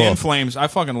like cool. In Flames. I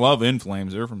fucking love In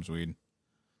Flames. They're from Sweden.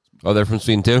 Oh, they're from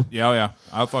Sweden too. Yeah.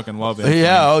 I fucking love In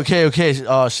Yeah. Flames. Okay.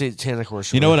 Oh, satanic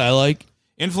worship. You know what I like?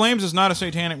 In Flames is not a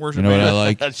satanic worship You know what band. I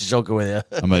like? That's joking with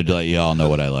you. I'm gonna let you all know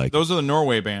what I like. Those are the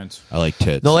Norway bands. I like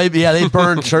tits. No, they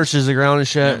burn churches to the ground and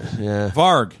shit. Yeah.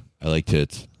 Varg. I like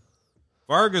tits.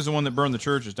 Varg is the one that burned the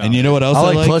churches down. And you know what else I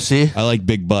I like pussy. I like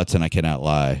big butts, and I cannot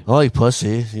lie. I like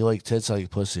pussy. You like tits? I like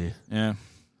pussy. Yeah.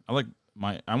 I like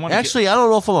I want Actually, I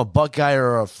don't know if I'm a butt guy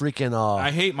or a freaking.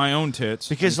 I hate my own tits.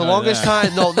 Because I'll the tell you longest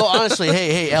that. time, no, honestly,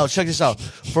 hey, Al, check this out.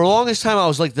 For the longest time, I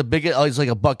was like the biggest, I was like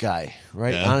a butt guy,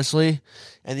 right? Yeah. Honestly,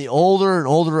 and the older and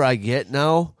older I get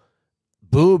now,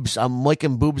 boobs, I'm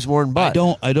liking boobs more than butt.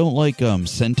 I don't like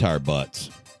centaur butts,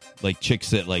 like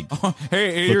chicks that like.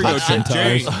 Hey, here you go, like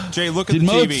centaurs. Jay. Look at Did the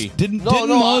Modes, TV. didn't No,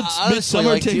 Modes honestly, Midsummer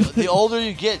like, take? the older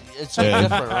you get, it's Yeah.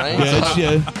 different,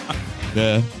 right?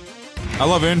 Yeah. I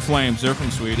love In Flames. They're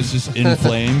from Sweden. This is In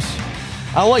Flames.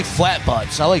 I like flat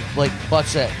butts. I like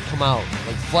butts that come out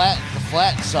like flat. The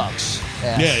flat sucks.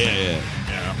 ass. Yeah.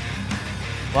 Yeah.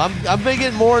 Well, I'm big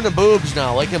in more into boobs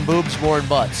now, liking boobs more than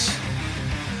butts.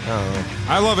 I don't know.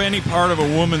 I love any part of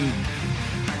a woman.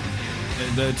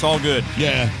 It's all good.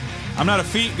 Yeah. I'm not a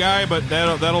feet guy, but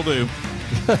that'll do.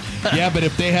 Yeah, but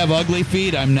if they have ugly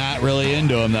feet, I'm not really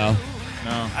into them though.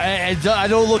 No. I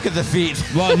don't look at the feet.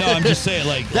 Well, no, I'm just saying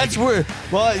like That's where.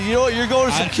 Well, you know what? You're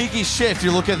going to some I- kinky shit if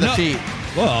you look at the No. feet.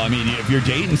 Well, I mean, if you're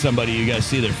dating somebody, you got to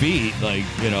see their feet. Like,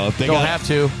 you know, if they You don't got, have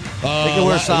to. They can a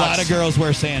wear lot socks. of girls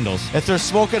wear sandals. If they're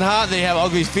smoking hot, they have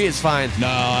ugly feet. It's fine. No,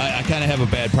 I kind of have a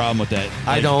bad problem with that.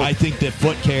 I Like, don't. I think that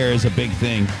foot care is a big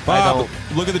thing. Bob,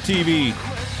 look at the TV.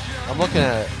 I'm looking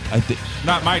at it. I think.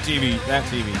 Not my TV. That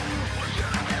TV.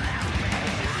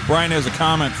 Brian has a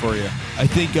comment for you. I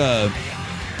think. Yeah,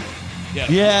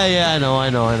 I know.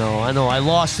 I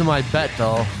lost to my bet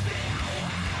though.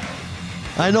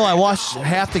 I know. I watched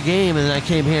half the game and then I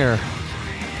came here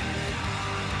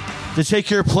to take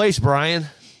your place, Brian.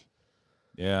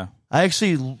 Yeah. I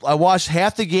watched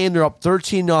half the game. They're up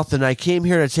 13-0. I came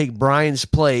here to take Brian's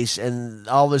place, and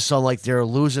all of a sudden, like they're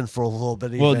losing for a little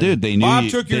bit. Well, even. dude, they knew. Bob you-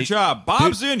 took your they- job.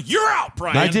 Bob's in. You're out,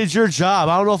 Brian. I did your job.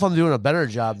 I don't know if I'm doing a better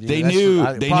job. than you. They That's- knew.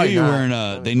 I- They knew probably you not. weren't.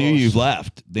 Not They even knew you close.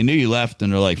 left. They knew you left,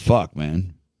 and they're like, "Fuck,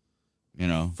 man." You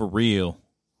know, For real.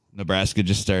 Nebraska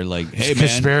just started like, "Hey, man."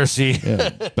 Conspiracy. Yeah.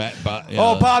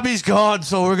 Oh, Bobby's gone,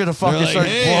 so we're gonna They're fucking like, start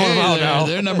hey, blowing him out now.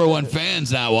 their number one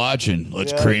fans not watching.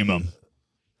 Let's cream them.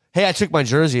 Hey, I took my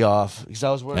jersey off because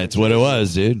I was wearing. That's a what it jersey.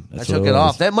 was, dude. I That's took what it was.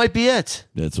 off. That might be it.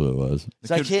 That's what it was.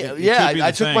 'Cause I could- can't. it Yeah, could be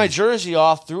I the took thing. my jersey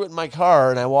off, threw it in my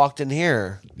car, and I walked in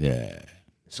here. Yeah.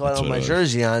 So I That's don't have what my it was.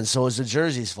 jersey on. So it's the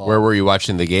jersey's fault. Where were you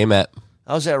watching the game at?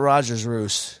 I was at Rogers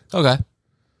Roost. Okay.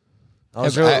 I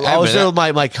was there with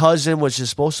my cousin, which is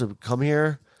supposed to come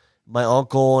here. My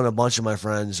uncle and a bunch of my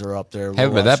friends are up there.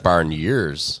 Haven't been that bar in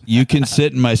years. You can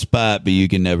sit in my spot, but you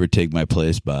can never take my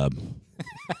place, Bob.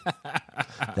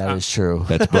 That is true.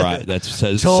 That's Brian. That's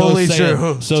says Totally so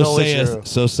true. Saith, so Totally saith true.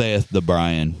 so saith the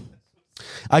Brian.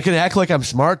 I can act like I'm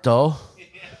smart though.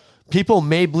 People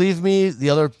may believe me. The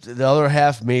other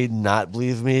half may not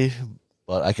believe me,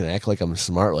 but I can act like I'm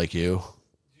smart like you.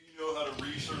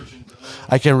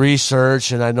 I can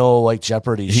research and I know like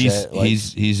Jeopardy shit. Like,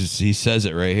 He says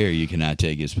it right here. You cannot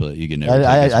take his place. You can never.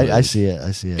 take his I place. see it.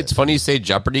 I see it. It's funny you say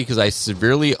Jeopardy because I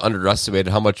severely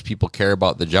underestimated how much people care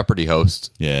about the Jeopardy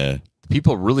host. Yeah.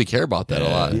 People really care about that a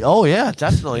lot. Oh yeah,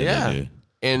 definitely. Yeah. Yeah.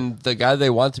 And the guy they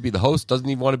want to be the host doesn't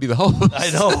even want to be the host.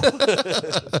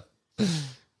 I know.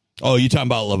 Oh, you talking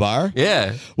about LeVar?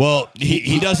 Yeah. Well,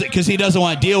 he doesn't because he doesn't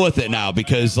want to deal with it now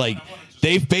because like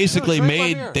they've basically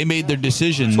made their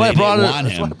decision. They didn't want That's why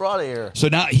I him. brought it here. So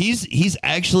now he's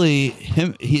actually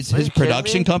his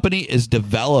production company is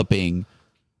developing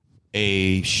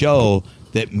a show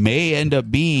that may end up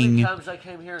being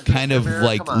kind of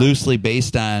like loosely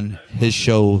based on his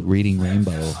show Reading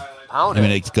Rainbow. I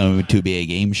mean, it's going to be a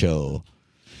game show.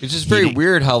 It's just very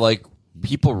weird how like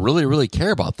people really, really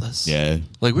care about this. Yeah.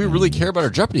 Like we really care about our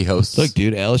Jeopardy hosts. Look,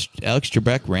 dude, Alex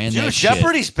Trebek ran that shit.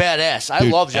 Jeopardy's badass. I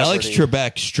Dude, love Jeopardy. Alex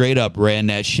Trebek straight up ran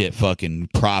that shit fucking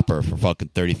proper for fucking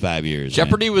 35 years.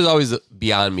 Jeopardy was always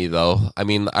beyond me though. I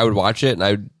mean, I would watch it and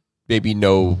I would maybe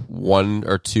know one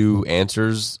or two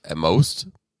answers at most.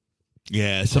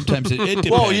 Yeah, sometimes it depends.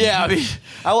 Well, yeah, I mean,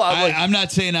 I'm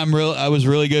not saying I was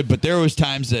really good, but there was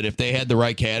times that if they had the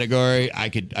right category, I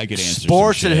could answer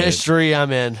sports some and shit. history.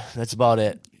 I'm in. That's about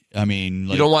it. I mean,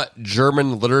 like, You don't want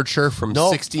German literature from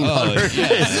Nope. 1600.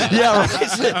 Yeah,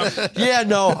 right. Yeah,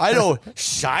 no, I know.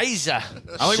 Scheiße.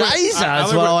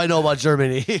 That's what I know about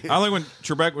Germany. I like when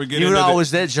Trebek would get Even into though I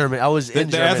was in Germany. I was the in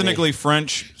Germany. ethnically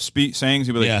French sayings.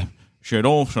 He'd be like, Yeah.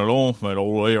 "Shadolf,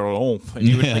 and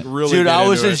he would like really. Dude, get I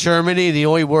was into in it. Germany. The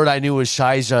only word I knew was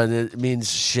Scheiße, and it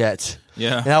means shit.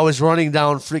 Yeah. And I was running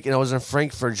down freaking. I was in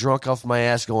Frankfurt, drunk off my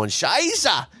ass, going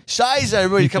Scheiße, Scheiße.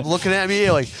 Everybody kept looking at me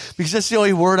like because that's the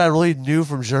only word I really knew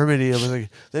from Germany. I was like,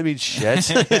 that means shit.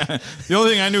 The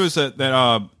only thing I knew is that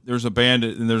there's a band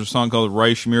and there's a song called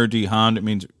Reich mir die Hand. It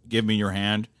means give me your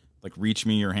hand, like reach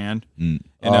me your hand. And,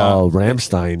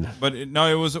 Rammstein. But it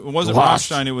wasn't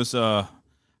Lost. Rammstein. It was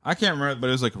I can't remember, but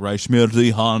it was like Reich mir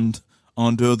die Hand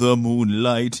under the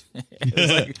moonlight.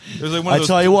 it was like one of I those,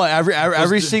 tell you what,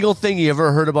 every single thing you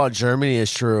ever heard about Germany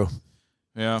is true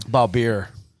yeah. about beer.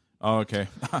 Oh, okay.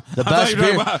 The best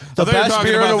beer, the best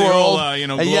beer in the world. And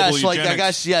global yes, like I eugenics.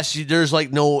 guess yes, there's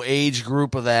like no age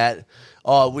group of that.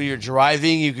 When you're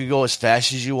driving, you can go as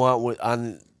fast as you want.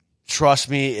 Trust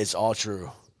me, it's all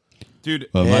true. Dude,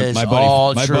 Well, It's my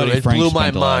all buddy true. It Frank blew my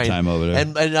spent a lot mind. of time over there.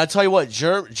 And I tell you what,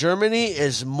 Germany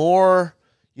is more.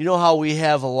 You know how we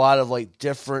have a lot of like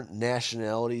different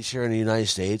nationalities here in the United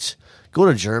States. Go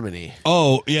to Germany.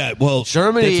 Oh yeah, well,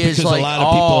 Germany that's is because like a lot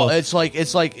of people.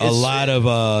 it's like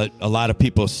a lot of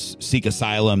people seek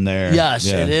asylum there. yes,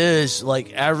 Yeah. it is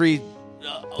like every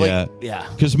yeah.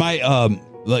 Because my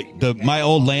my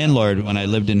old landlord when I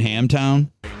lived in Hamtown,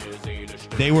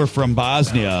 they were from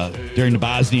Bosnia during the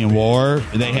Bosnian War.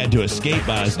 They had to escape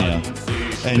Bosnia,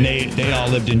 and they all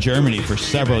lived in Germany for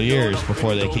several years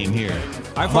before they came here.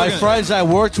 My friends I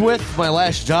worked with, my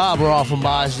last job were all from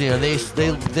Bosnia.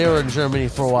 They were in Germany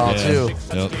for a while too.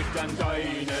 Yep.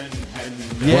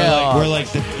 Yeah, We're like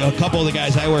a couple of the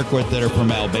guys I work with that are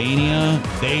from Albania.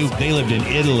 They lived in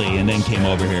Italy and then came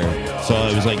over here. So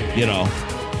it was like, you know.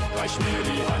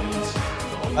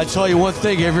 I tell you one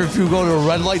thing: if you go to a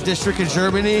red light district in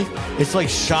Germany, it's like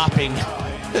shopping.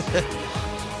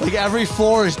 Like every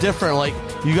floor is different. Like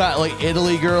you got like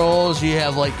Italy girls, you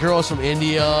have like girls from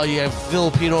India, you have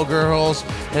Filipino girls,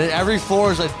 and every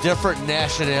floor is a different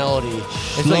nationality.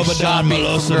 It's like Slobodan shopping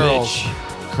from girls.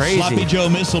 Milosevic. Crazy. Sloppy Joe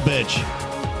Missile Bitch.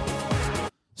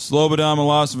 Slobodan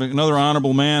Milosevic, another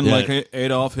honorable man Yeah. like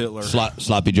Adolf Hitler.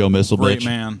 Sloppy Joe Missile Great Bitch.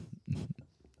 man.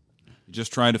 He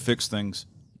just tried to fix things.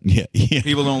 Yeah.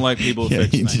 People don't like people who Yeah,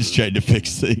 fix he things. just tried to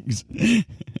fix things.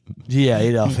 Yeah,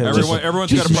 Adolf Hitler.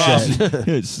 Everyone's got a problem.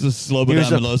 It's the Slobodan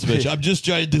Here's a- Milosevic. I'm just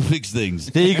trying to fix things.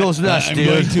 The eagle's nest, I'm dude.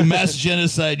 going to mass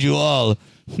genocide you all.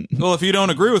 Well, if you don't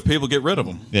agree with people, get rid of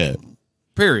them. Yeah.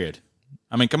 Period.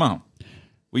 I mean, come on.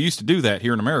 We used to do that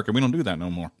here in America. We don't do that no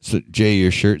more. So, Jay,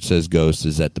 your shirt says Ghost.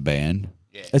 Is that the band?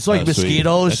 It's like Oh, sweet.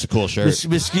 mosquitoes. That's a cool shirt.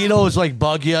 Mosquitoes like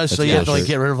bug you, so a you cool have to like shirt.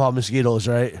 get rid of all mosquitoes,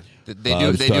 right? They I do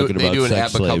was talking they about do an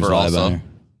sex ABBA slaves cover live on also. there.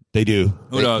 They do.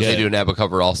 Who does? They do an ABBA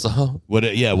cover also.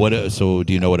 So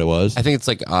do you know what it was? I think it's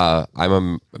like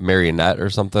I'm a marionette or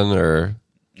something, or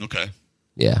Okay.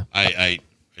 yeah. I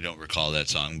don't recall that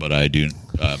song, but I do.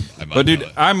 But dude,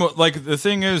 I'm like, the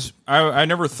thing is, I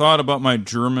never thought about my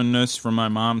Germanness from my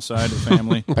mom's side of the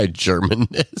family. My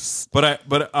Germanness.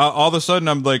 But all of a sudden,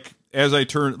 I'm like, as I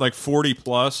turn like 40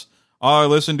 plus, all I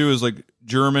listen to is like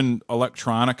German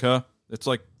electronica. It's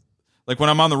like when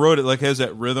I'm on the road, it like has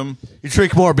that rhythm. You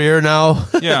drink more beer now.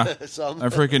 Yeah, I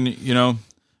freaking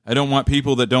I don't want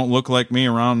people that don't look like me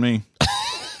around me.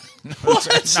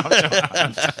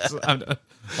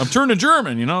 I'm turning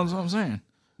German. You know what I'm saying?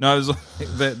 No, it's like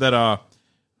that.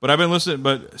 But I've been listening.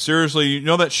 But seriously, you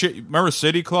know that shit? Remember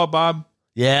City Club, Bob?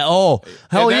 Yeah. Oh,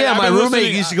 hell And that- yeah. I've My been roommate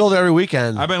listening- used to go there every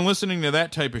weekend. I've been listening to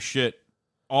that type of shit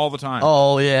all the time.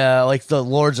 Oh yeah, like the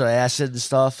Lords of Acid and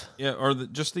stuff. Yeah, or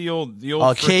just the old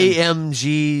frickin-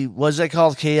 KMG. What's that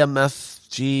called?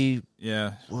 KMFG.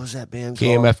 Yeah, What was that band called?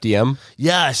 KMFDM.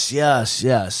 Yes.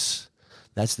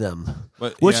 That's them.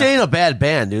 but Which yeah. ain't a bad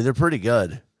band, dude. They're pretty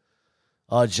good.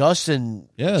 Justin.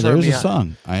 Yeah, turned there's me a on.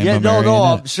 song. I am Yeah, a no,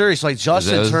 marionette. I'm serious. Like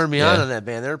Justin Is that- turned me yeah. on that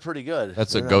band. They're pretty good.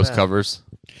 That's They're what not Ghost bad. covers.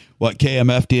 What,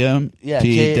 KMFDM? Yeah,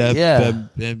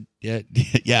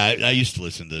 I used to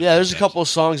listen to. Yeah, there's a couple of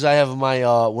songs I have in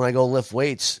my when I go lift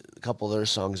weights. A couple of their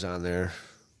songs on there.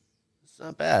 It's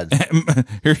not bad.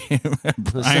 Here, It's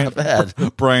Brian, not bad.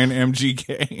 Brian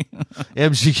MGK.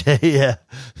 MGK,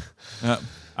 yeah.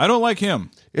 I don't like him.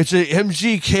 It's a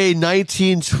MGK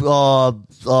 19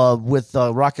 with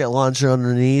a rocket launcher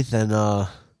underneath and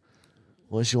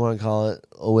what you want to call it,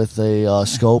 with a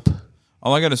scope.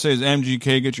 All I got to say is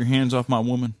MGK, get your hands off my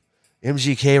woman.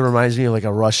 MGK reminds me of like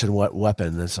a Russian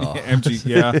weapon. That's all.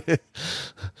 Yeah.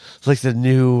 It's like the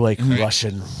new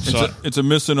Russian. It's a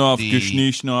missing off, The-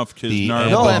 Gishnishnoff, The Kiznarva.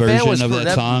 No, that band version was of pre-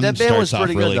 that song that band was starts off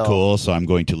pretty good, really though. cool, so I'm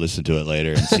going to listen to it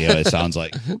later and see how it sounds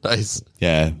like. Nice.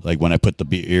 Yeah, like when I put the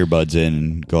earbuds in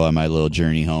and go on my little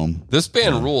journey home. This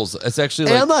band rules. It's actually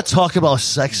Hey, like I'm not talking about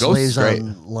sex Ghost is slaves great.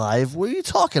 on live. What are you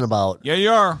talking about? Yeah,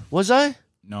 you are. Was I?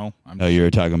 No, I'm Oh, you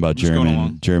were talking about Just going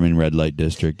along. German red light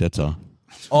district. That's all.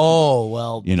 Oh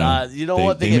well, You know, you know they-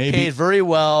 what? They, they get may be- paid very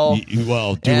well.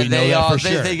 Well, do we and know they, that for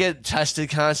they, sure? they get tested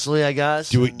constantly, I guess.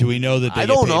 Do we know that they I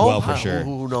get don't paid know. well for sure?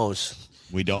 Who knows?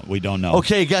 We don't know.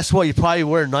 Okay, guess what? You probably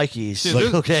wear Nikes. See, Like,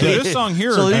 this, okay, see, this song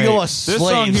here. So you go with this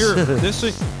song slaves.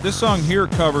 here. This song here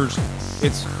covers.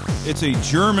 It's a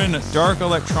German dark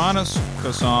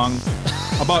electronica song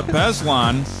about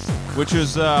Beslan, which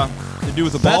is to do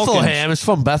with the Bethlehem. Balkans. It's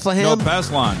from Bethlehem. No,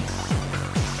 Beslan.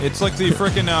 It's like the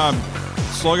freaking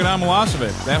Slogan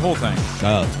Milosevic. That whole thing.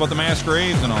 Oh, It's about the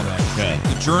masquerades and all that. yeah.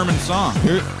 It's a German song.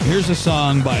 Here's a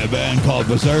song by a band called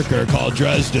Berserker called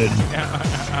Dresden.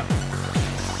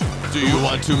 do you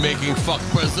want to making fuck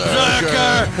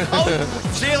berserker?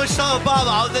 Oh, see, I was talking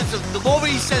about the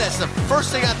moment he said that's the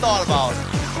first thing I thought about.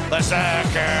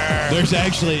 Berserker.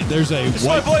 There's a It's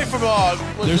my boy from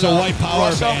there's a white power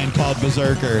Russia. band called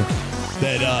Berserker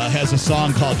that has a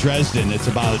song called Dresden. It's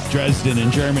about Dresden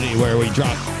in Germany where we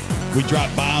drop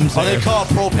bombs Oh, there. they call it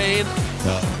propane.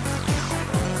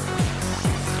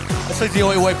 That's like the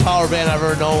only white power band I've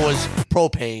ever known was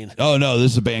propane. Oh no,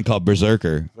 this is a band called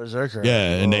Berserker. Berserker.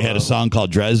 Yeah, and they had a song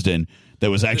called Dresden that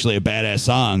was actually a badass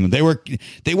song. They weren't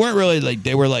really like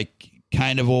they were like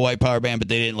kind of a white power band, but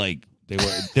they didn't like they were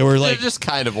They're like just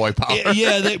kind of white power.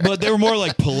 yeah, but they were more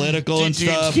like political and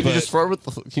stuff. Can you but- just flirt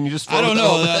with? Can you just? I Flirt don't with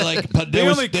know. the- That, like, but They there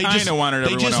was, only they kinda just wanted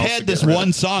they everyone just else had to this get rid of one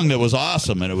it. song that was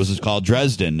awesome, and it was called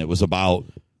Dresden. It was about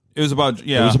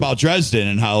Dresden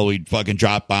and how we fucking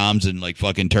dropped bombs and like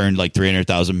fucking turned like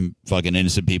 300,000 fucking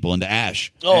innocent people into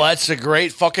ash. Oh, that's a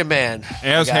great fucking man.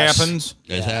 As I guess. happens.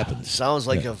 As happens. Sounds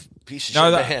like a piece of No,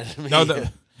 shit that,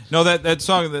 band. no, that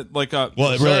song that like Well, it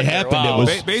really Berserker, happened. wow.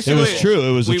 It Ba- was it was true.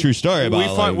 It was a true story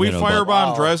about we but- firebombed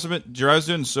Wow.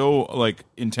 Dresden so like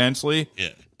intensely Yeah.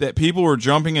 that people were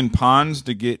jumping in ponds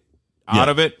to get out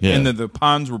Yeah, of it, yeah. and the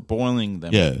ponds were boiling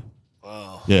them. Yeah.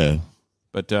 Yeah.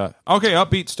 But okay,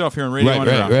 upbeat stuff here on Radio Right,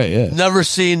 Underground. right, yeah. Never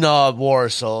seen war,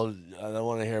 so I don't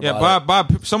want to hear Yeah, about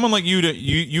Bob, someone like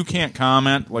you can't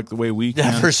comment like the way we it. can.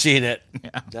 Never seen it.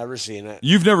 Never seen it.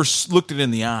 You've never looked it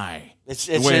in the eye. It's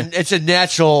way- a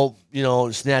natural,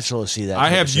 it's natural to see that. I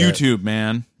type have of shit. YouTube,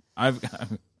 man. I'm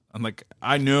like,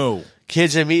 I know.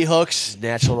 Kids and meat hooks,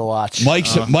 natural to watch.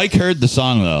 Mike heard the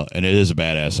song though, and it is a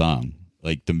badass song.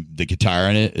 Like the guitar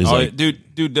in it is Oh, like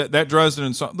dude, that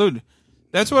Dresden song, dude.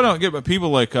 That's what I don't get about people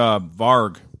like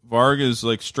Varg. Varg is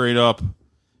like straight up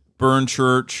burn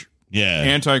church, yeah,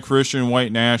 anti-Christian,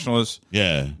 white nationalist.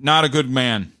 yeah. Not a good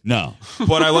man, No.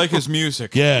 but I like his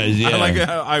music. Yeah,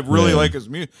 yeah. I really like his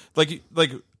music. Like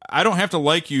I don't have to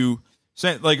like you.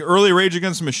 Like early Rage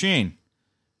Against the Machine.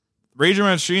 Rage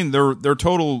Against the Machine, they're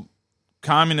total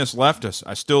communist leftists.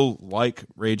 I still like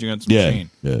Rage Against the Machine.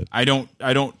 Yeah. I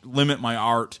don't limit my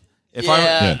art. If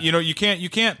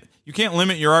you can't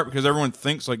limit your art because everyone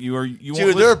thinks like you are.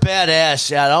 Dude, they're badass.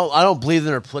 Yeah, I don't believe in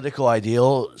their political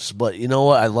ideals, but you know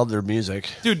what? I love their music.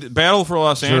 Dude, Battle for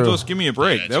Los Angeles, give me a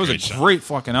break. That was a great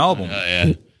fucking album. Yeah.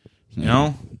 You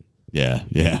know? Yeah.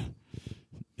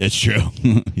 It's true.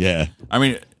 Yeah. I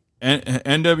mean,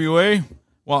 NWA.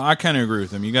 Well, I kind of agree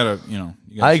with them. You gotta.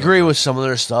 I agree with some of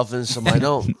their stuff and some I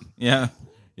don't. Yeah.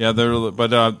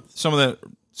 But some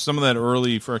of that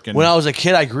early freaking. When I was a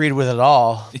kid, I agreed with it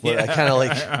all, but I kind of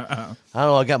like, I don't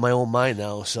know. I got my own mind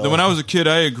now. So when I was a kid,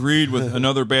 I agreed with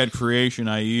another bad creation,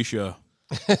 Aisha.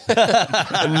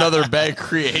 Another bad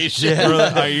creation.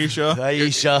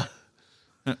 Aisha.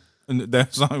 And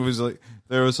that song was like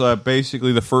there was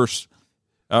basically the first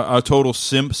a total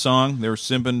simp song. They were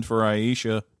simping for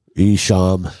Aisha.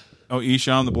 Isham. Oh,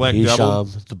 Isham, the Black Devil.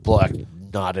 The Black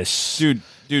Goddess. Dude,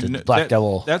 the Black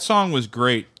Devil. That song was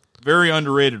great. Very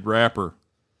underrated rapper.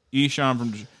 Isham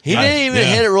from. He didn't even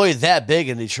hit it really that big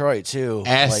in Detroit too.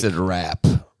 Acid rap.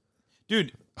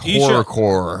 Dude,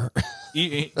 Horrorcore.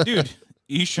 Dude,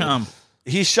 Isham.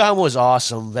 Isham was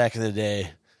awesome back in the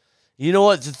day. You know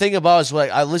what? The thing about it is,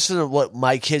 like, I listen to what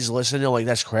my kids listen to, like,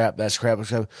 that's crap. But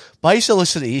I used to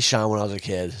listen to Isham when I was a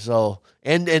kid. So,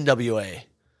 and NWA.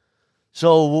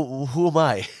 So, who am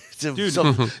I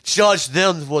to judge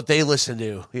them what they listen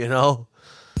to, you know?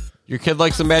 Your kid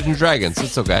likes Imagine Dragons.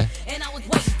 It's okay. And I was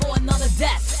waiting for another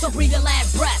death. So breathe your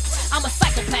last breath. I'm a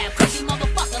psychopath, crazy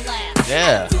motherfucker laugh.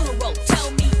 Yeah.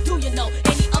 Tell me, do you know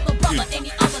any other brother,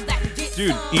 any other that can get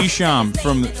Dude, Isham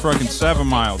from the fucking 7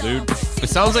 Mile, dude. It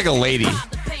sounds like a lady.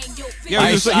 Yeah,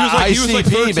 he was like ICP,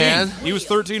 13. man. He was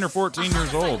 13 or 14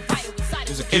 years old. He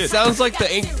was a kid. It sounds like the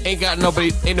ain't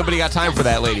nobody got time for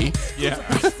that lady. Yeah.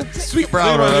 Sweet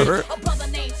Brown or whatever.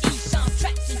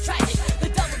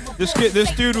 This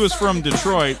dude was from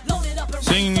Detroit,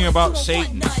 singing about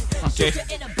Satan. Okay.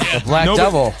 The Black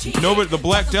Devil. Nobody, the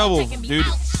Black Devil, dude.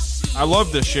 I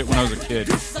loved this shit when I was a kid.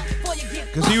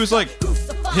 Because he was like,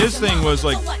 his thing was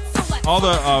like, all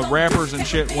the rappers and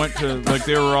shit went to, like,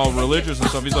 they were all religious and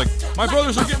stuff. He's like, my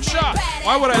brothers are getting shot.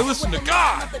 Why would I listen to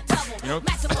God? You know?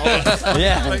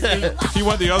 Yeah. Like, he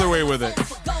went the other way with it.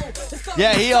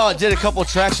 Yeah, he did a couple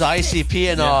tracks with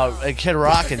ICP and Kid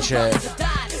Rock and shit.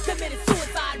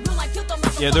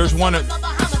 Yeah, there's one.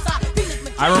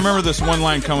 I remember this one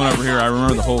line coming over here. I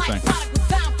remember the whole thing.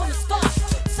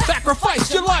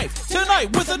 Sacrifice your life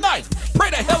tonight with a knife. Pray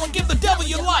to hell and give the devil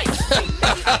your life.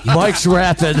 Mike's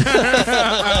rapping.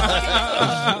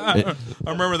 I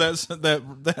remember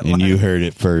that And line. you heard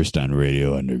it first on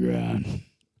Radio Underground.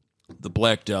 The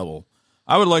Black Devil.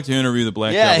 I would like to interview the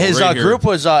Black Yeah, Devil. his right here. group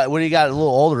was, when he got a little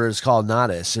older, it's called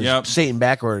Nodis. It's Yep. Satan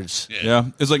backwards. Yeah,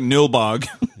 it's like Nilbog.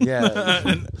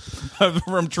 Yeah.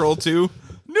 From Troll 2.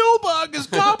 Nilbog is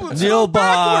goblins.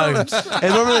 Nilbog. And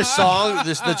remember the song,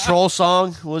 the Troll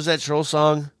song? What was that Troll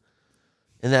song?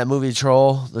 In that movie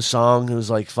Troll, the song, it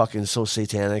was like fucking so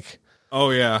satanic.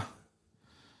 Oh, yeah.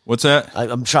 What's that?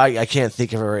 I'm trying, I can't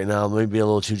think of it right now. Maybe a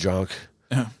little too drunk.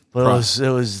 But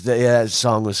that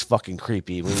song was fucking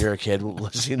creepy when you're a kid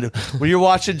listening to, when you're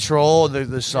watching Troll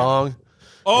and the song.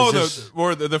 Oh,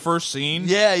 the first scene?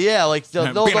 Yeah, like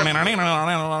that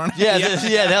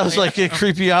was like it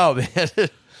creepy out, man.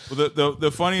 Well,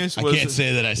 the funniest was I can't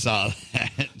say that I saw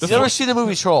that. You never seen the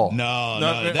movie Troll? No.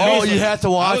 You have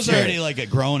to watch I was already like a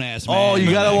grown ass man. Oh,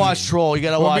 you gotta watch Troll. You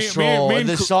gotta watch Troll. me And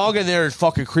the and song in there is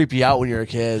fucking creepy out when you're a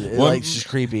kid. It's just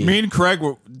creepy. Me and Craig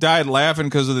died laughing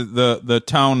because of the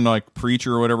town like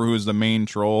preacher or whatever who was the main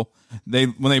troll.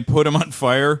 When they put him on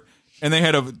fire and they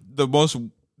had the worst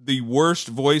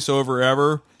voiceover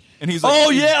ever. And he's like,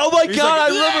 oh yeah! Oh my he's god! like, I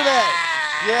remember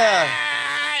that. Yeah.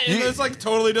 And it's like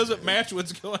totally doesn't match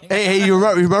what's going on. Hey, you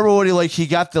remember when he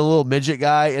got the little midget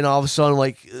guy, and all of a sudden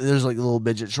there's like little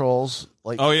midget trolls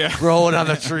growing on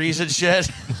the trees and shit.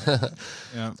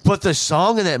 Yeah. But the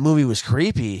song in that movie was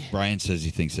creepy. Brian says he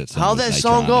thinks that song How'd that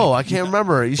song go? I can't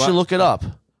remember. You should look it up.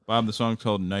 Bob, the song's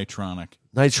called Nitronic.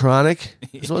 Nitronic?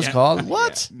 That's what it's called?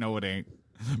 What? Yeah. No, it ain't.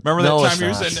 Remember that time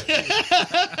you said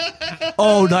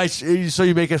oh, nice. So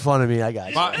you're making fun of me. I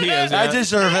got you. He is. I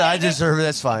deserve it.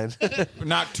 That's fine.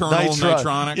 Nocturnal,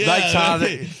 Nitronic. Yeah.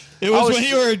 Nitronic. It was when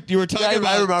you were talking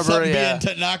about I remember, something yeah.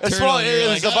 being nocturnal.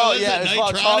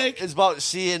 It's about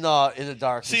seeing in the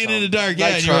dark. Seeing in the dark, yeah.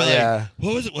 And you were like,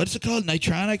 what was it? What's it called?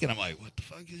 Nitronic? And I'm like, what the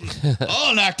fuck is it?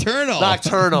 Oh, nocturnal.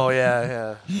 Nocturnal,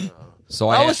 yeah. So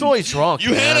I was really drunk.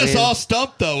 You had man. us all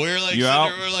stumped though. We were like, You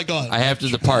out? we were like, oh, I have to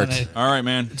depart. All right,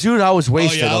 man. Dude, I was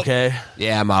wasted, yeah? okay?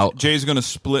 Yeah, I'm out. Jay's going to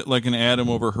split like an atom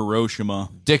over Hiroshima.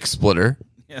 Dick splitter.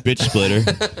 bitch splitter,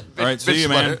 All right, see you,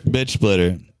 man. bitch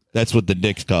splitter. That's what the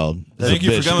dick's called. It's Thank a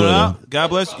you for bitch coming splitter. out. God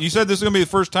bless. You said this is going to be the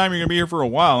first time you're going to be here for a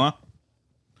while, huh?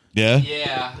 Yeah.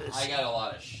 Yeah, I got a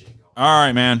lot of shit. All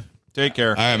right, man. Take care.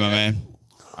 All right, my man.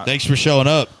 Thanks for showing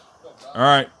up. All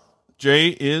right. Jay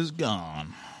is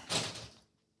gone.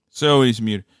 So he's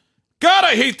muted. God,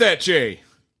 I hate that Jay.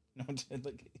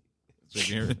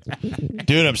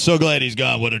 Dude, I'm so glad he's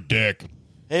gone. What a dick.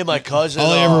 Hey, my cousin.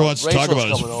 All he ever wants to talk Rachel's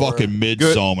about is coming over. fucking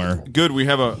midsummer. Good. We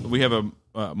have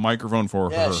a microphone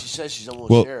for Yeah, her. she says she's almost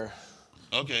Well- here.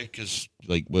 Okay, because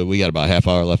like we got about a half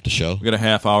hour left to show. We got a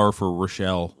half hour for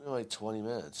Rochelle. We have like 20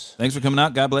 minutes. Thanks for coming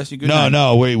out. God bless you. Good No, night.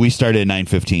 no, we started at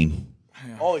 9:15.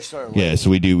 Oh, we started. Yeah, so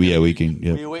we do. Yeah, we can.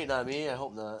 Are Yeah. you waiting on me? I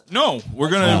hope not. No, we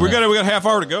got a half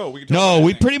hour to go. We can talk No, about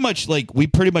we anything.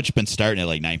 pretty much been starting at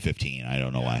like 9:15. I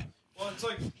don't know why. Well, it's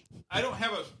like I don't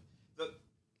have the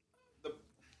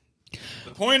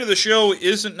point of the show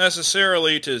isn't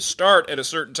necessarily to start at a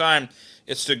certain time.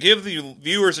 It's to give the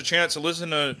viewers a chance to listen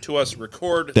to us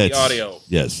record the audio.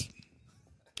 Yes.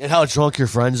 And how drunk your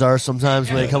friends are sometimes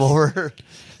when they come over.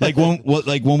 Like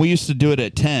when we used to do it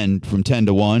at 10 from 10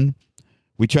 to 1,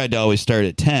 we tried to always start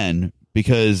at 10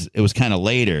 because it was kind of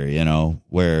later,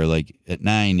 where like at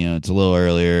 9, it's a little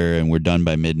earlier and we're done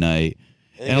by midnight.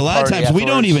 And a lot of times we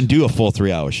don't even do a full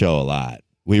 3-hour show a lot.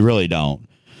 We really don't.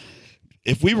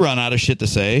 If we run out of shit to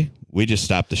say, we just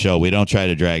stop the show. We don't try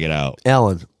to drag it out.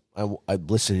 Alan, I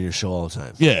listen to your show all the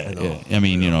time. Yeah. I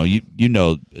mean, you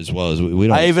know as well as we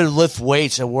don't. I even lift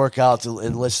weights and work out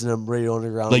and listen to Radio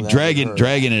Underground. Like dragging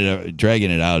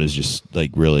it out is just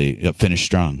like really finish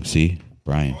strong. See,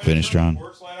 Brian, finish strong.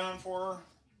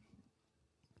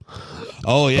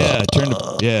 Oh yeah,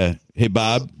 yeah. Hey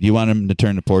Bob, you want him to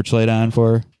turn the porch light on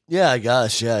for her? Yeah, I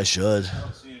guess. Yeah, I should.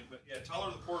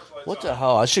 What the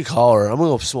hell? I should call her. I'm gonna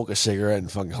go smoke a cigarette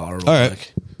and fucking call her. All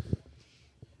right.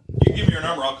 You give me your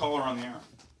number. I'll call her on the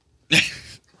air.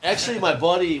 Actually, my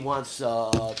buddy wants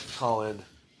to call in,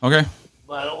 Okay.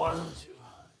 but I don't want him to.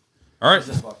 All right.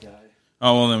 He's a fuck guy.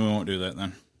 Oh well, then we won't do that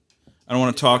then. I don't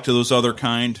want to talk to those other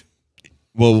kind.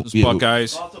 Well, Those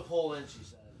Buckeyes. I'll have to pull in, she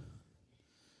said.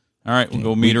 All right, we'll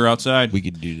go meet her outside. we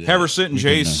could do that. Have her sit in We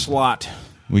Jay's can, slot.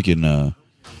 We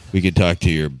could talk to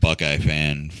your Buckeye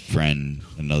fan friend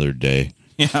another day.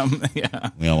 Yeah.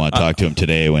 We don't want to talk to him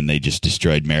today when they just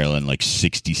destroyed Maryland like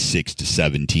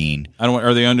 66-17.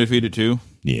 Are they undefeated too?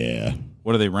 Yeah.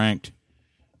 What are they ranked?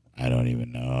 I don't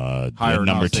even know. Higher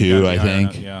Number enough. They 2, gotta I be higher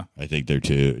think. enough, yeah. I think they're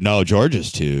 2. No,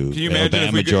 Georgia's 2. Can you imagine if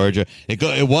Alabama, we could- Georgia.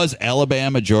 It was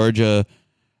Alabama, Georgia,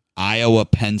 Iowa,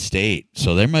 Penn State.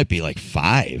 So there might be like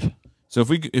 5. So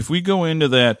if we go into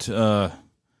that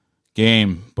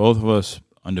game, both of us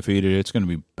undefeated, it's going to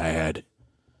be bad.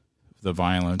 The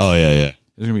violence. Oh yeah.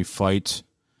 There's going to be fights.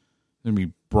 There's going to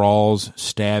be brawls,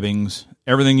 stabbings,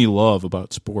 everything you love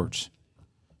about sports.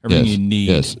 Everything you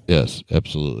need. Yes,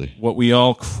 absolutely. What we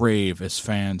all crave as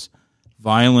fans.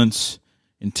 Violence,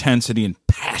 intensity, and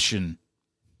passion.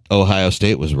 Ohio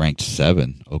State was ranked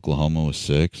 7. Oklahoma was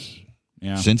 6.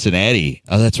 Yeah. Cincinnati.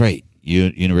 Oh, that's right.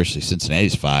 University of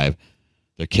Cincinnati's 5.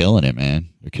 They're killing it, man.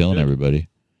 They're killing everybody.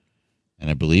 And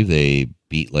I believe they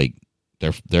beat like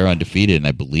they're undefeated, and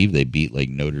I believe they beat like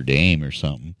Notre Dame or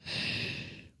something.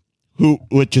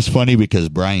 Which is funny because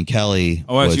Brian Kelly.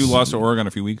 OSU lost to Oregon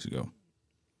a few weeks ago.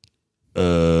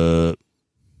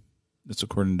 That's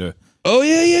according to. Oh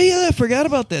yeah. I forgot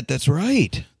about that. That's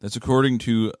right. That's according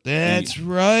to. That's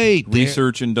right.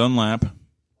 Research in Dunlap.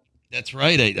 That's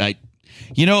right. I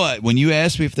when you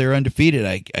asked me if they're undefeated,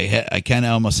 I kind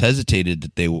of almost hesitated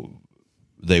that they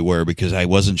were because I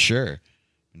wasn't sure.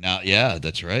 Now, yeah,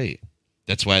 that's right.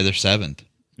 That's why they're 7th.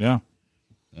 Yeah.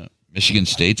 Michigan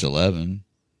State's 11.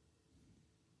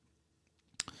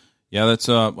 Yeah, that's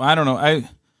I don't know.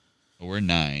 We're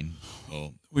 9.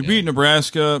 Oh, we beat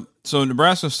Nebraska. So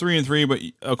Nebraska's 3-3, but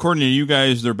according to you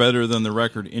guys, they're better than the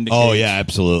record indicates. Oh yeah,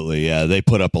 absolutely. Yeah, they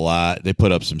put up a lot. They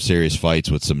put up some serious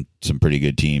fights with some pretty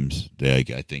good teams. I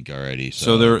think already.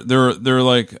 So they're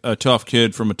like a tough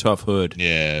kid from a tough hood.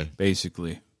 Yeah,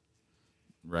 basically.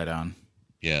 Right on.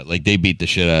 Yeah, like they beat the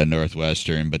shit out of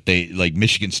Northwestern, but they like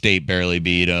Michigan State barely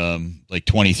beat them, like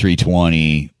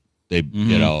 23-20.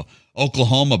 They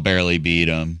Oklahoma barely beat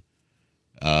them.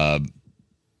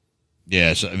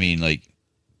 Yeah, so I mean, like,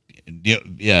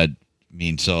 yeah, I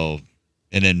mean, so,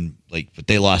 and then like, but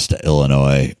they lost to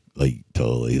Illinois, like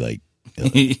totally, like,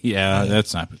 yeah,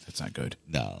 that's not good.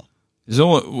 No,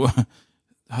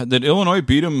 Did Illinois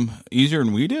beat them easier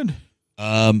than we did?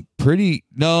 Pretty.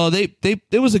 No, they.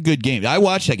 It was a good game. I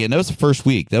watched that game. That was the first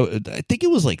week. I think it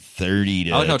was like 30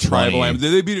 to. I like how 20. tribal I am.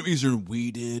 They beat him easier than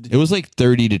we did. It was like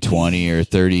 30 to 20 or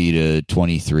 30 to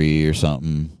 23 or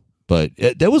something. But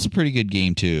that was a pretty good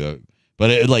game too.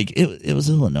 But it was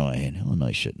Illinois, and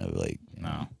Illinois shouldn't have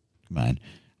No. Come on.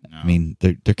 No. I mean,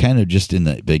 they're kind of just in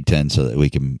the Big Ten so that we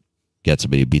can get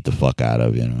somebody to beat the fuck out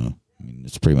of. I mean,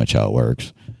 it's pretty much how it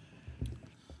works.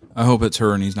 I hope it's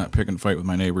her and he's not picking a fight with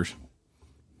my neighbors.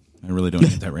 I really don't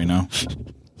need that right now.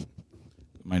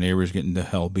 My neighbor's getting the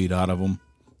hell beat out of them.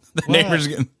 The neighbor's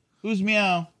getting. Who's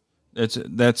meow?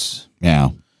 That's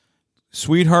Meow.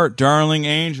 sweetheart, darling,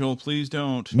 angel. Please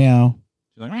don't. Meow.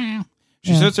 She's like, meow.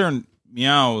 She sits there and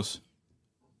meows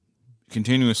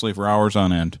continuously for hours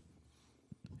on end.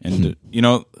 And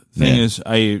thing is,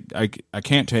 I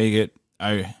can't take it.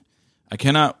 I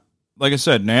cannot. Like I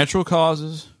said, natural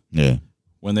causes. Yeah.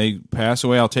 When they pass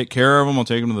away, I'll take care of them. I'll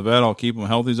take them to the vet. I'll keep them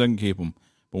healthy as I can keep them.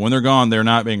 But when they're gone, they're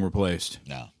not being replaced.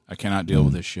 No. I cannot deal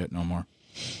with this shit no more.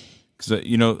 Because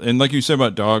and like you said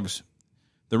about dogs,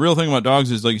 the real thing about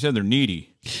dogs is, like you said, they're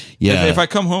needy. Yeah. If I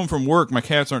come home from work, my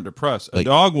cats aren't depressed. A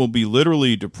dog will be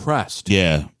literally depressed.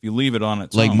 Yeah. If you leave it on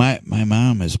its Like own. my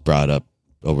mom has brought up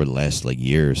over the last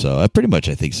year or so. I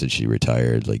think since she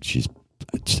retired, I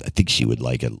think she would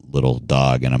like a little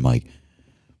dog, and I'm like,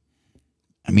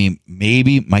 I mean,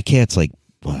 maybe my cat's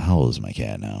how old is my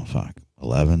cat now? Fuck,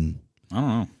 11. I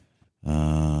don't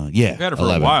know. Yeah, You've had her for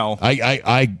 11. a while.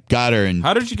 I got her, and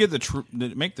How did you get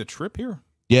make the trip here?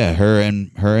 yeah, her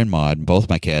and Maud, both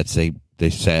my cats, they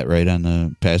sat right on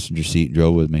the passenger seat and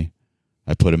drove with me.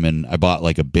 I put them in. I bought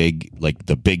the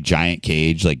big giant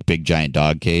cage, big giant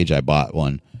dog cage. I bought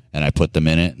one, and I put them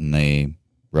in it, and they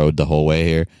rode the whole way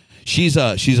here. She's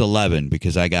 11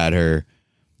 because I got her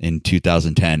in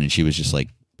 2010, and she was just like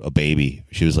a baby.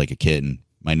 She was like a kitten.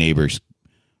 My neighbor's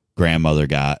grandmother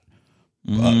got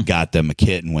them a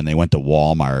kitten when they went to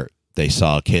Walmart. They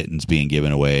saw kittens being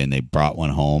given away, and they brought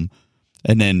one home.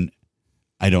 And then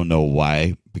I don't know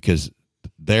why, because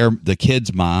the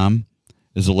kid's mom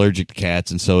is allergic to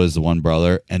cats, and so is the one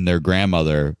brother. And their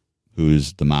grandmother,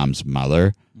 who's the mom's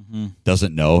mother,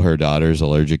 doesn't know her daughter's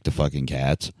allergic to fucking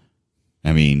cats.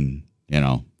 I mean,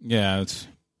 Yeah,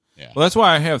 Well, that's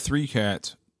why I have 3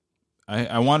 cats.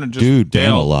 I want to just dude,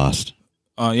 Bama lost.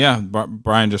 Yeah,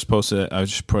 Brian just posted it. I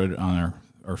just put it on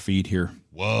our feed here.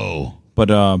 Whoa! But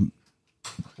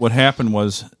what happened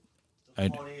was,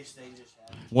 Bama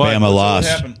lost. What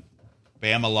happened?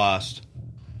 Bama lost.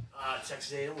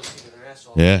 Texas A&M was kicking their ass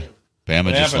all Yeah, game. Bama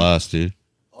What just happened? lost, dude.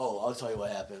 Oh, I'll tell you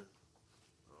what happened.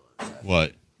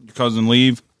 What? Your cousin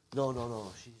leave?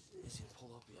 No. She's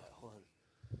pulled up yet.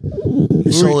 Hold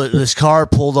on. So this car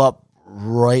pulled up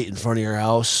right in front of your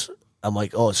house. I'm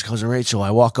like, oh, it's cousin Rachel.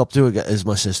 I walk up to it. It's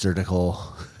my sister Nicole.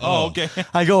 Oh, okay.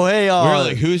 I go, hey, We're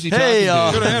like, who's he talking to?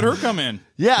 Should have had her come in.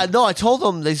 yeah, no, I told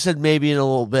them. They said maybe in a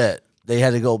little bit. They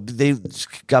had to go. They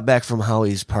got back from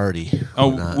Howie's party.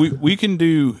 Oh, we can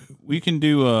do.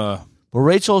 Well,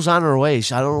 Rachel's on her way. I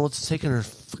don't know what's taking her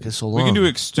fucking so long. We can do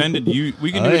extended. We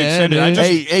can do yeah, extended.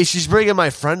 dude. Hey, she's bringing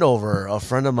my friend over. A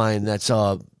friend of mine that's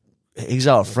he's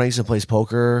out at Frank's and plays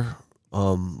poker.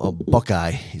 A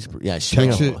Buckeye. She's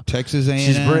Texas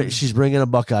A&M. She's bringing a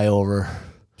Buckeye over.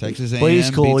 Texas A&M. But he's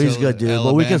cool. beats He's a good dude. Alabama.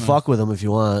 But we can fuck with him if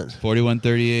you want.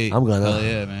 41-38. I'm gonna. Hell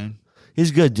yeah, man.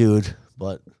 He's a good dude.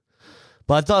 But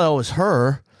I thought it was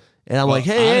her, and I'm like,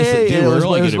 hey, honestly, dude, it we're was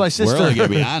only my sister. We're only gonna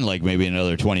be on maybe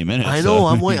another 20 minutes. I know. so.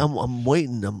 I'm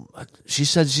waiting. She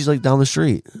said she's down the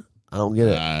street. I don't get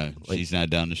it. She's not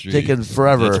down the street. Taking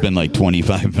forever. It's been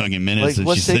 25 fucking minutes since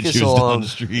what's she said taking she so was down long? the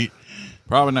street.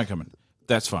 Probably not coming.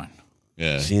 That's fine.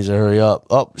 Yeah. She needs to hurry up.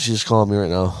 Oh, she's calling me right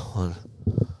now. Hold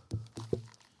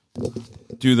on.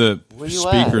 Do the Where you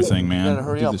speaker at? thing, man. You gotta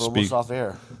hurry do up. the We're almost off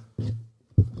air.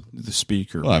 The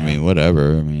speaker. Well, I man. mean,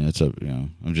 whatever. I mean, it's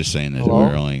I'm just saying that Hello?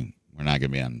 we're not gonna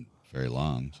be on very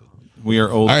long. So. We are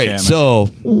old. All right, Cammon.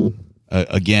 so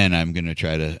again, I'm going to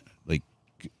try to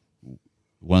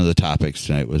one of the topics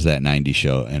tonight was that 90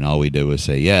 show, and all we did was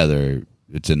say, yeah,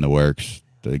 it's in the works.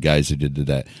 The guys who did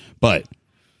that, but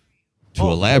to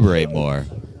elaborate more,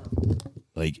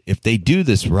 if they do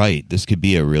this right, this could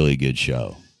be a really good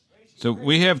show. So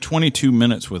we have 22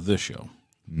 minutes with this show,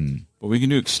 but we can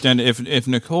do extended. If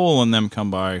Nicole and them come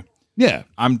by. Yeah,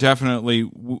 I'm definitely.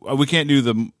 We can't do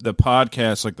the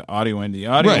podcast like the audio end. The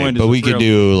audio Right, end, is but we could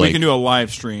do, we can do a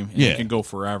live stream. And it can go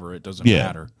forever. It doesn't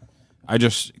matter. I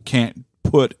just can't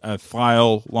put a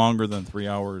file longer than 3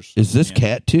 hours. Is this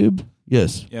Cat Tube?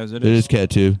 Yes. Yes, It is Cat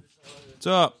Tube. What's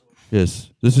up? Yes,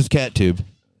 this is Cat Tube.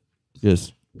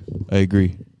 Yes, I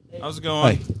agree. How's it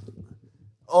going? Hi.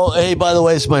 Oh, hey, by the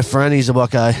way, it's my friend. He's a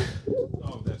Buckeye.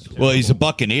 Well, he's a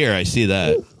Buccaneer. I see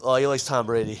that. Oh, he likes Tom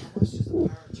Brady.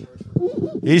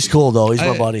 He's cool though. He's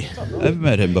my buddy. I've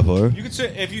met him before. You can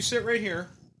sit if you sit right here.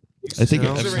 I think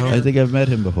I've met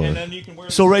him before. And then you can wear.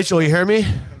 So Rachel, you hear me?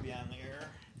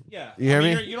 Yeah, You hear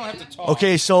me? You don't have to talk.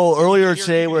 Okay, so earlier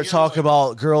today we were talking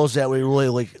about girls that we really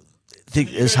like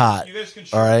think is hot. You guys can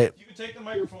share. All right. You can take the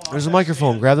microphone off. There's a that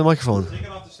microphone. stand. Grab the microphone. Take it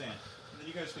off the stand. And then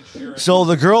you guys can share it. So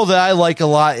the girl that I like a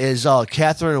lot is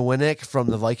Catherine Winnick from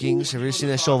the Vikings. Have you ever seen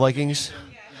that show, Vikings?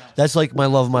 That's like my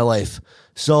love of my life.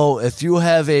 So if you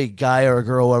have a guy or a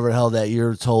girl, whatever the hell that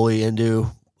you're totally into,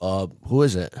 who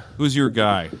is it? Who's your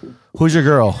guy? Who's your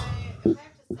girl?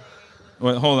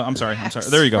 Wait, hold on. I'm sorry.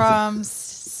 There you go. From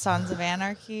Sons of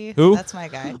Anarchy. Who? That's my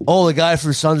guy. Oh, the guy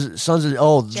from Sons of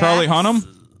Charlie Hunnam.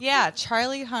 Yeah,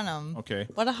 Charlie Hunnam. Okay.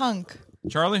 What a hunk.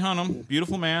 Charlie Hunnam,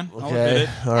 beautiful man. I'll admit Okay, it.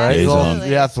 all right. He's Well, on.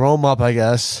 yeah, throw him up, I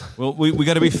guess. Well, we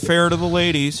got to be fair to the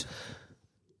ladies.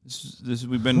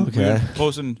 We've been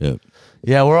posting. Yep.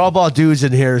 Yeah, we're all about dudes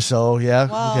in here, so yeah.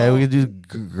 Wow. Okay, we can do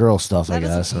girl stuff, I That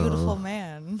guess. is a I don't know. beautiful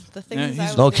man. The things Yeah,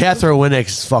 he's- I Oh, would do. Catherine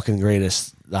Winnick's fucking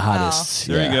greatest, the hottest.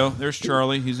 There yeah. you go. There's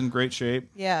Charlie. He's in great shape.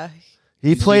 Yeah.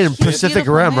 He played in He's a Pacific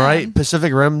beautiful Rim, man. right?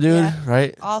 Pacific Rim, dude, Yeah.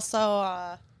 right?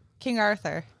 Also, King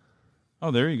Arthur. Oh,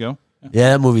 there you go.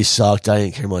 Yeah, that movie sucked. I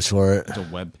didn't care much for it. It's a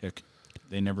web pick.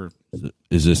 They never.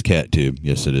 Is this Cat Tube?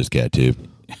 Yes, it is Cat Tube.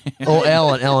 Oh,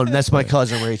 Ellen, that's my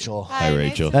cousin Rachel. Hi,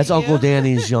 Rachel. nice to That's meet Uncle you.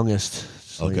 Danny's youngest.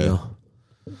 So Okay. you know.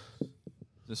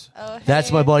 Oh, That's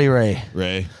hey. my buddy Ray.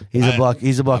 Ray. He's a buck.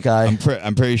 He's a Buckeye.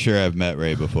 I'm pretty sure I've met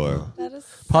Ray before. That is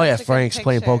Probably such at a good Frank's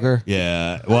playing picture. poker.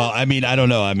 Yeah. Well, I mean, I don't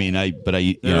know. I mean, I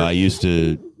used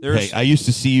to. There's- I used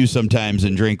to see you sometimes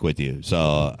and drink with you,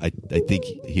 so I think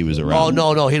he was around.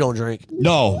 Oh no, he don't drink.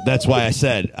 No, that's why I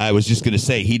said I was just going to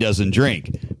say he doesn't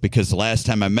drink because the last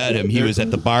time I met him, he was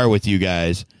at the bar with you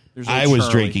guys. There's I old was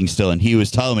Charlie. drinking still, and he was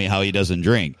telling me how he doesn't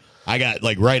drink. I got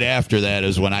like right after that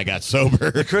is when I got sober.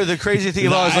 The crazy thing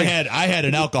about it is like I had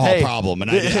an alcohol Hey. problem,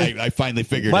 and I finally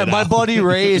figured it my out. buddy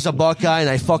Ray is a Buckeye, and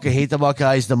I fucking hate the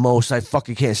Buckeyes the most. I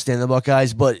fucking can't stand the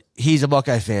Buckeyes, but he's a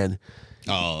Buckeye fan,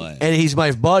 Oh, and he's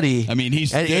my buddy. I mean,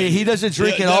 and he doesn't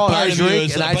drink that at all. part I of me drink,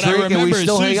 was- and I but drink, and we remember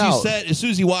still hang out. As soon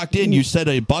as he walked in, you said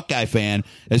a Buckeye fan.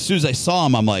 As soon as I saw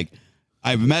him, I'm like,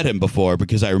 I've met him before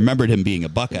because I remembered him being a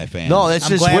Buckeye fan. No, that's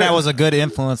I'm just glad weird. I was a good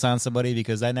influence on somebody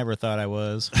because I never thought I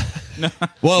was.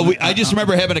 Well, I just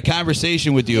remember having a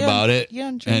conversation with you You don't- about it, you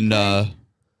don't drink, and right?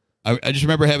 I just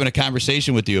remember having a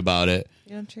conversation with you about it.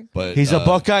 You don't drink? But He's a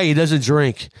Buckeye. He doesn't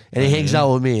drink, and he hangs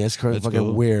out with me. It's That's fucking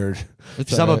cool. weird.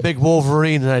 That's So I'm all a right. big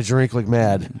Wolverine, and I drink like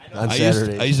mad on I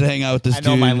Saturdays. used to hang out with this I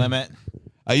know dude. my limit.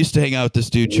 I used to hang out with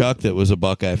this dude Chuck that was a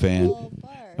Buckeye fan,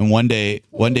 and one day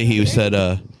he said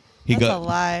he That's a got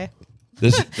lie.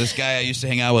 this guy I used to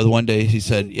hang out with one day. He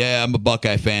said, "Yeah, I'm a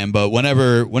Buckeye fan, but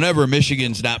whenever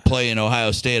Michigan's not playing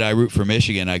Ohio State, I root for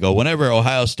Michigan." I go, "Whenever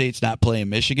Ohio State's not playing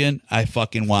Michigan, I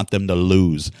fucking want them to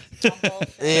lose."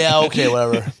 Yeah, okay,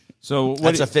 whatever. So what?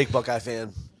 That's a fake Buckeye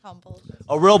fan. Humble.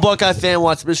 A real Buckeye fan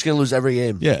wants Michigan to lose every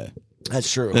game. Yeah,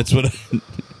 That's true. that's what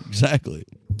exactly.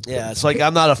 Yeah, it's like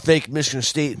I'm not a fake Michigan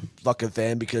State fucking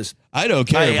fan because I don't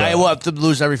care. I about- want them to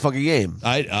lose every fucking game.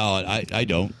 I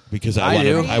don't because I want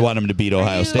do. him, I want him to beat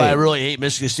Ohio you- State. But I really hate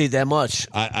Michigan State that much.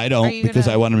 I Are don't you because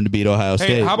gonna- I want him to beat Ohio hey,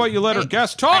 State. how about you let her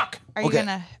guest talk? Are you Okay.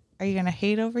 gonna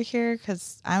hate over here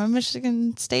because I'm a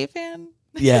Michigan State fan?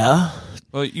 Yeah.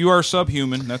 Well, you are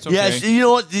subhuman. That's okay. Yeah, you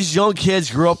know what? These young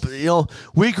kids grew up,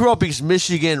 we grew up because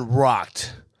Michigan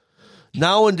rocked.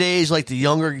 Nowadays, like the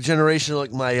younger generation,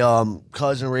 like my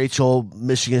cousin Rachel,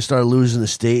 Michigan started losing the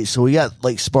state. So we got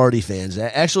like Sparty fans,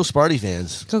 actual Sparty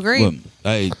fans. Agree.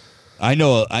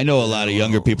 Well, I know a lot of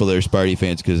younger people that are Sparty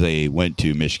fans because they went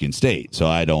to Michigan State, so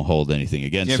I don't hold anything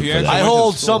against Yeah, if them you for actually that. I went to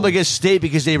hold school. some against state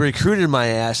because they recruited my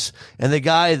ass. And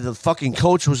the fucking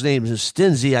coach was named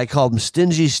Stingy. I called him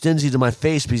Stingy to my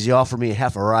face because he offered me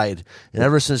half a ride. And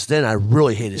ever since then, I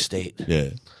really hated state. Yeah.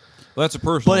 Well, that's a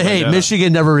personal. But hey, vendetta.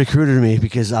 Michigan never recruited me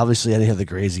because obviously I didn't have the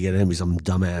grades to get in because I'm a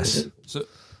dumbass. So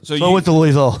So I you, went to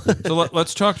Louisville. so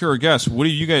let's talk to our guests. What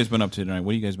have you guys been up to tonight?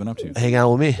 What have you guys been up to Hang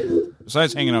out with me.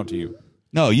 besides hanging out to you?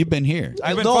 No, you've been here.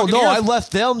 You've been No, fucking here? I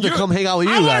left them to come hang out with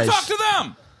you I guys. want to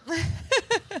talk to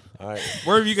them. All right.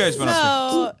 Where have you guys been up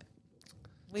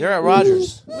So They're at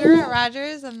Rogers. we were at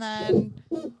Rogers and then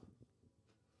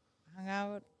hung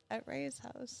out at Ray's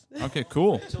house. to? Okay,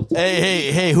 cool.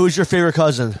 Hey, who's your favorite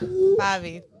cousin?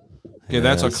 Bobby. Okay,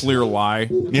 that's a clear lie.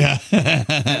 Yeah.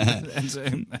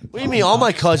 What do you mean? All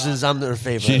my cousins, I'm their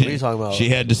favorite. What are you talking about? She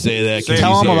had to say that. 'cause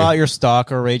Tell he's them here. about your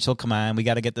stalker, Rachel. Come on, we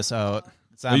got to get this out.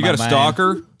 It's on Oh, you my got a mind.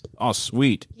 stalker? Oh,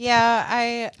 sweet.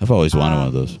 Yeah, I've always wanted one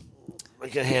of those. I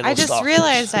can handle I just stalkers.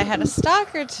 realized I had a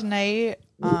stalker tonight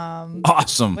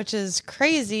Awesome. which is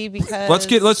crazy because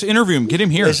Let's interview him. Get him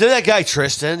here. Is it that guy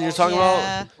Tristan you're talking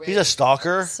Yeah. about? He's a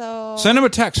stalker. So Send him a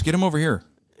text. Get him over here.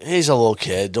 He's a little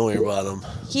kid. Don't worry about him.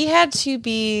 he had to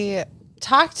be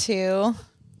talked to,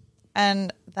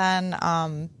 and then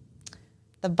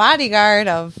the bodyguard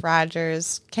of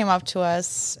Rogers came up to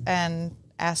us and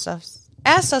asked us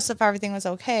if everything was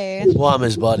okay. Well, I'm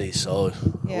his buddy, so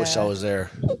I wish I Yeah. was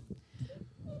there.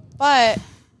 But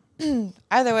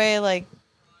either way, like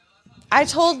I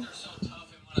told Want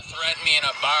to threaten me in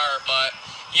a bar, but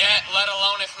yet, let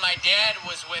alone if my dad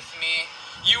was with me,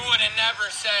 you would have never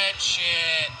said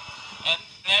shit. And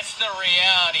that's the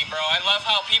reality, bro. I love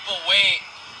how people wait.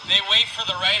 They wait for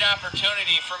the right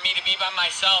opportunity for me to be by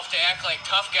myself to act like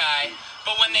tough guy.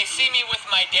 But when they see me with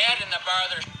my dad in the bar,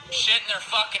 they're shitting their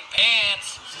fucking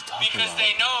pants because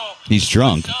they know He's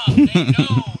drunk. what's up.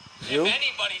 They know if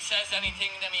anybody says anything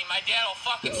to me, my dad will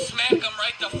fucking smack them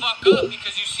right the fuck up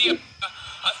because you see a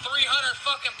 300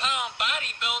 fucking pound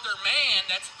bodybuilder man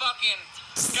that's fucking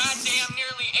goddamn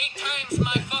nearly 8 times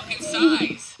my fucking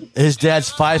size. His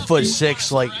dad's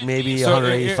 5'6", like maybe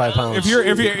 185 pounds. If you're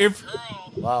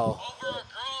Wow. Over a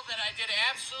girl that I did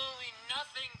absolutely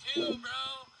nothing to, bro.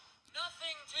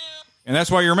 Nothing to. and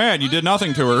that's why you're mad. You did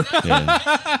nothing to her.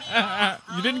 Yeah.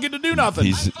 You didn't get to do nothing.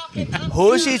 He's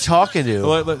Who is he talking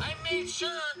to? I made sure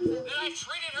that I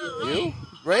treated her right. You?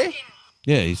 Ray?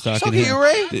 yeah, he's talking Talking to you,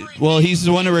 Ray? Well, he's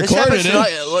the one who This recorded happened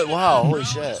it. tonight. Wow, holy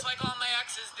shit. Just like all my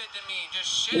exes did to me.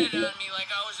 Just shitted on me like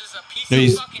I was just a piece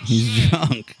He's of fucking he's shit.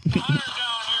 drunk. Hunter down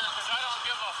here because I don't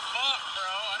give a fuck, bro.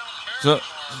 I don't care anymore.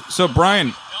 So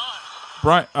Brian,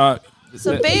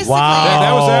 so basically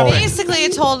that was epic. basically I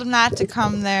told him not to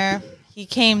come there. He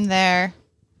came there.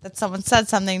 That someone said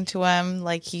something to him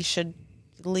like he should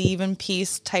leave in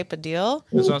peace type of deal.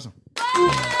 That's awesome.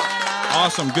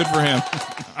 Awesome, good for him.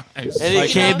 Nice. And he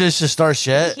came just to start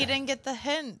shit. He didn't get the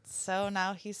hint, so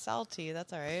now he's salty.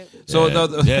 That's all right. So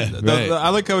right. I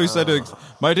like how he said,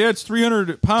 "My dad's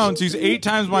 300 pounds. He's 8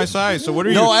 times my size. So what are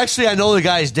you?" No, actually, I know the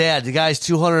guy's dad. The guy's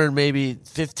 200, maybe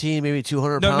 15, maybe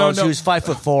 200 pounds. no. He was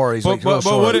 5'4". He's like, but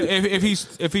what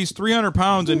if he's 300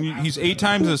 pounds and he's 8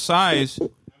 times his size?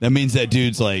 That means that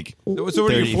dude's like. So what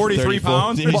are you, 43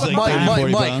 pounds? He's like 30,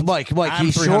 40 pounds. Mike, I'm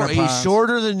he's 300 short. He's pounds.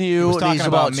 shorter than He you, was and he's talking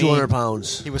about about me. 200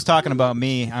 pounds. He was talking about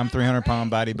me. I'm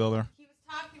 300-pound bodybuilder.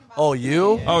 Oh,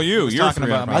 you? Oh, you're talking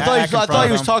 300 about me. pounds. I thought confronted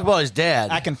he was him. talking about his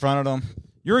dad. I confronted him.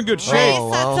 You're in good Ray shape.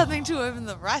 Oh, said wow. something to him in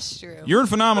the restroom. You're in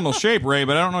phenomenal shape, Ray.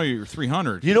 But I don't know you're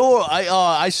 300. You know,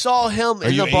 I saw him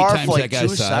in you the 8 bar times for like that 2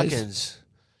 guy's size? seconds.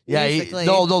 Yeah, Basically.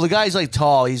 no, the guy's like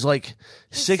tall. He's like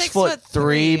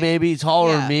 6'3", maybe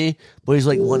taller than Yeah. me, but he's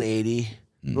like 180,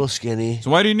 real skinny. So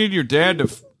why do you need your dad to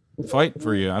fight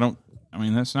for you? I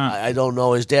mean, that's not. I don't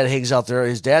know. His dad hangs out there.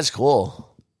 His dad's cool.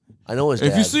 I know his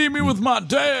dad. If you see me with my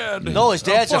dad, No, his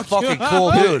dad's a I'll fuck you fucking cool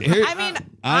up. dude. I mean,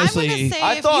 honestly, I'm gonna say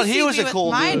I if thought you he see was me a with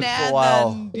cool my dude for dad, a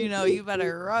while. then you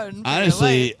better run. For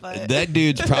honestly, your life, but- that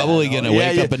dude's probably gonna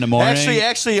wake up in the morning.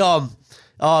 Actually,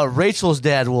 Rachel's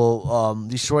dad will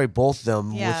destroy both of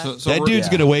them. Yeah. with- that dude's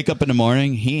gonna wake up in the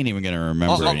morning. He ain't even gonna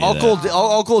remember any of that.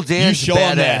 Uncle Dan's You show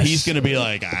him that, badass. he's gonna be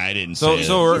like, I didn't So, say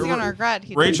so He's gonna regret.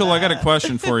 He did Rachel, I got a that.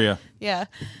 question for you. Yeah.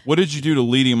 What did you do to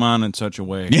lead him on in such a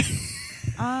way?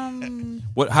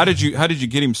 How did you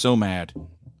get him so mad?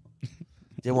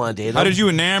 Didn't want to date him. How did you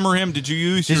enamor him? Did you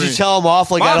use? Did your, you tell him off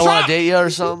like I Bob, don't shut want up! to date you or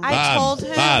something? I told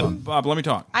him. Bob, let me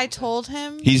talk. I told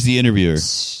him He's the interviewer.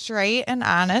 straight and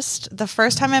honest. The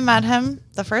first time I met him,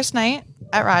 the first night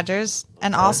at Rogers,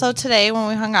 and also today when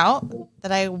we hung out,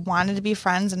 that I wanted to be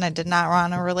friends and I did not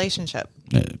want a relationship.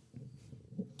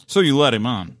 So you let him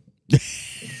on.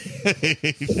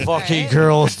 Fucking Right.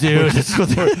 girls, dude. That's what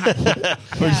they're Yeah.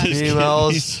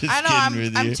 females. He's just I know kidding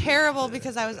with I'm you. terrible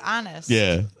because I was honest.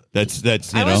 Yeah, that's you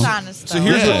I know. was honest. Though. So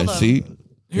here's I Yeah, told him. see,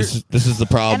 this is the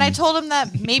problem. And I told him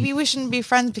that maybe we shouldn't be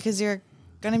friends because you're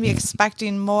going to be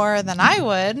expecting more than I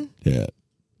would. yeah,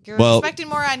 You're Well- expecting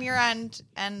more on your end,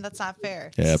 and that's not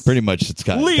fair. yeah, pretty much. It's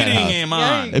kind Leading of him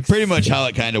on. It's pretty much how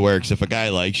it kind of works. If a guy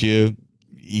likes you,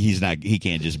 he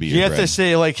can't just be your You have friend. to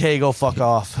say like, "Hey, go fuck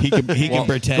off. He can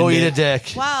pretend. Go eat a it.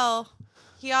 dick." Well,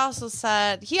 he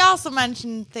also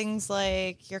mentioned things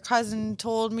like your cousin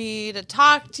told me to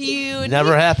talk to you. And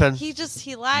Never happened. He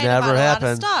lied Never about a lot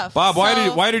happened. of stuff. Bob, why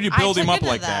So did you I build him took up into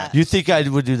like that? You think I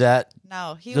would do that?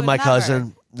 No, he To would my never.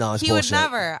 cousin? No, it's he bullshit. would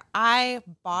never. I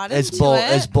bought It's into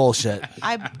it. It's bullshit.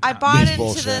 I bought into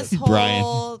bullshit. this whole.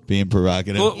 Brian being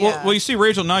provocative. Well, you see,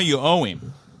 Rachel, now you owe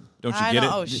him. Don't you I get know.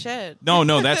 it? Oh shit.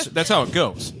 No, that's how it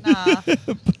goes. Nah.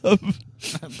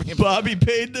 Bobby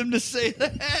paid them to say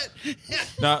that.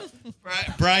 No,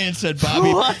 Brian said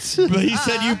Bobby. What? He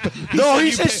said you.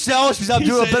 He said sell us because I'm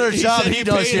doing a better job he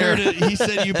does here. He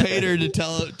said you paid her to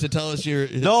tell us your.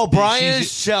 No, Brian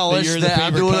is jealous you're the that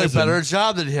I'm favorite doing cousin. a better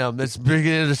job than him. That's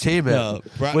bringing No, entertainment,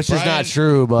 which is not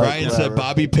true. But Brian whatever. said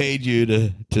Bobby paid you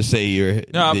to say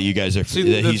that you guys are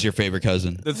that he's your favorite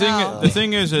cousin. the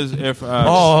thing is if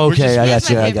Oh, okay, I got He's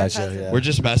you. my I favorite got you. cousin. Yeah. We're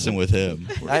just messing with him.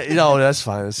 No, that's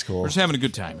fine. That's cool. we're just having a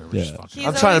good time. We're just Yeah. fucking-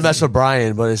 I'm trying to mess with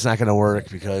Brian, but it's not going to work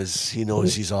because he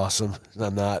knows he's awesome, and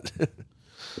I'm not.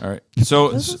 All right. So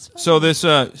this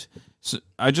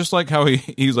I just like how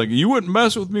he's like, you wouldn't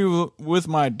mess with me with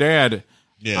my dad.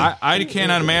 Yeah. I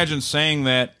cannot imagine saying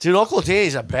that Dude, Uncle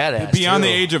Danny's a badass. beyond too.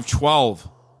 the age of 12.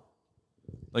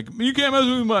 Like, you can't mess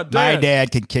with my dad. My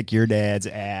dad can kick your dad's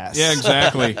ass. Yeah,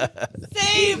 exactly.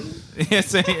 Same.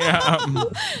 Yes,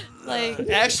 Like,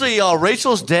 Actually,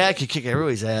 Rachel's dad could kick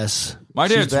everybody's ass. my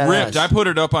She's dad's badass. ripped. I put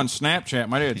it up on Snapchat.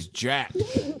 My dad's jacked.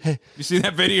 You see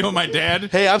that video of my dad?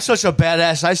 Hey, I'm such a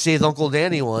badass. I saved Uncle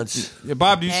Danny once. Yeah,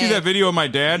 Bob, do you see Hey. that video of my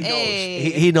dad?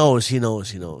 hey. He knows. He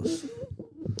knows.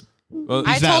 Well,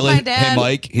 I He's not told my dad- Hey,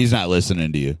 Mike, he's not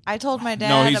listening to you. I told my dad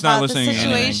No, he's not about the listening to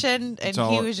anything. situation, and It's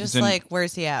all- he was just it's in- like,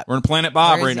 "Where's he at? we're in Planet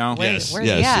Bob Where right is now. it? Where- Yes, where's he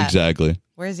yes, at? exactly.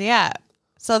 Where's he at?"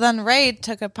 So then Ray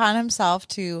took upon himself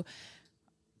to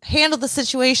handle the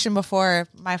situation before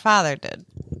my father did.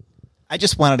 I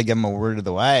just wanted to give him a word of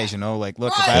the wise, like,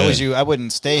 look, if I Right. was you, I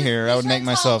wouldn't stay here. I would make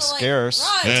myself Like, scarce.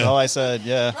 right. That's Yeah. all I said,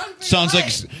 yeah. Sounds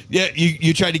like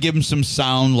you tried to give him some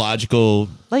sound, logical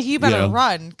Like, you better you know,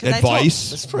 run. 'Cause advice.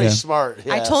 That's pretty Yeah. smart.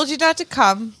 I Yeah. told you not to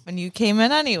come when you came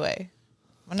in anyway.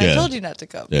 When Yeah. I told you not to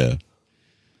come. Yeah.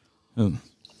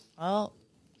 Well,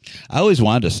 I always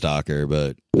wanted a stalker,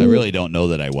 but I really don't know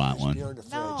that I want one. no.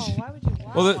 Why would you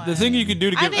want Well, the one? thing you can do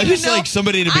to I get didn't just even know- like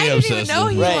somebody to be I didn't even obsessed know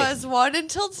with. he Right. was one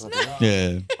until tonight.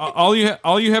 Yeah.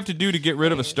 all you have to do to get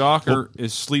rid of a stalker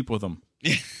is sleep with them.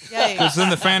 Because then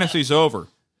the fantasy's over.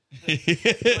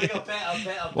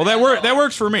 Well, that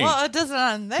works for me. Well, it doesn't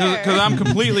on there. Because I'm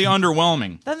completely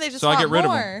underwhelming. Then they just so I want get rid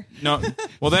more. of them. No,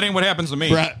 well, that ain't what happens to me.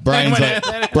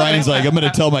 Brian's like, I'm going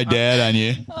to tell my dad on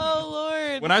you. Oh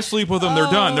Lord. When I sleep with them, they're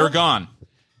done. They're gone.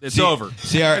 It's over.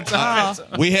 See,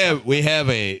 we have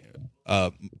a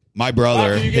my brother,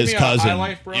 Bob, can you give his me a cousin, High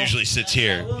Life, bro? usually sits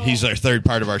here. He's our third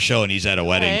part of our show, and he's at a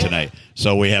wedding Right. tonight.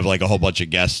 So we have like a whole bunch of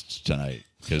guests tonight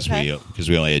because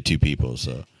we only had 2 people.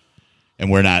 So, and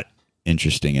we're not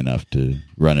interesting enough to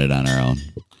run it on our own.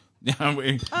 Yeah,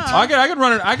 I can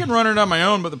run it. I can run it on my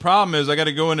own, but the problem is I got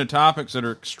to go into topics that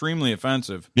are extremely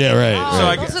offensive. Yeah, right. Oh, So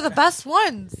right. I those are the best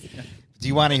ones. Do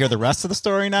you want to hear the rest of the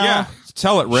story now? Yeah,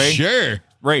 tell it, Ray. Sure.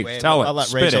 Ray, Wait, tell it. I'll let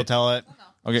Spit Rachel it. tell it.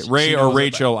 Okay, She Ray or knows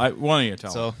Rachel. One of you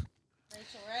tell. So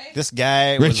Right? this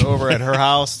guy was Rachel. over at her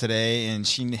house today, and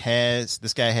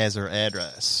this guy has her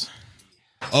address.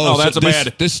 Oh, so that's a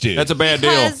bad. This dude. That's a bad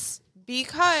deal.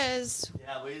 Because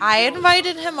I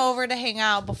invited him over to hang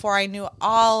out before I knew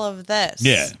all of this.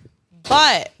 Yeah.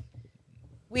 But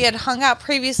we had hung out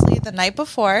previously the night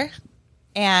before,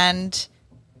 and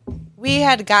we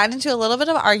had gotten into a little bit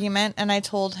of an argument, and I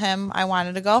told him I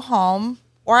wanted to go home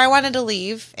or I wanted to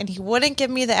leave, and he wouldn't give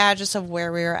me the address of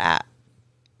where we were at.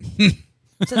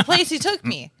 To the place he took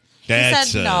me. That's,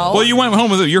 he said no. Well, you went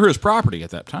home with it. You're his property at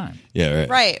that time. Yeah, right.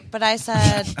 Right, but I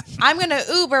said, I'm going to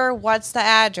Uber. What's the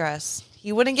address?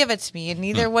 He wouldn't give it to me, and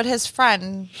neither would his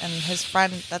friend. And his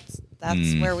friend, that's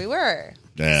where we were.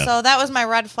 Yeah. So that was my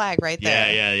red flag right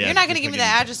there. Yeah. You're not going to give me the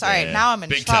address. All right, Yeah. now I'm in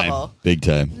Big trouble. time. Big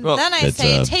time. Well, Then I that's,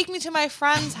 say, take me to my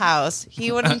friend's house.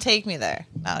 He wouldn't take me there.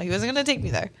 No, he wasn't going to take me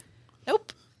there.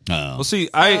 Nope. Oh. Well, see,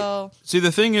 So-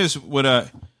 the thing is,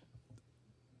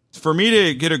 for me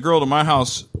to get a girl to my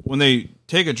house when they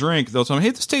take a drink, they'll tell me, "Hey,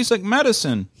 this tastes like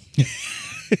medicine,"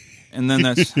 and then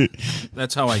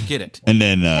that's how I get it. And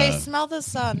then, Hey, smell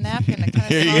this napkin. It kind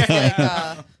of smells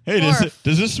like hey,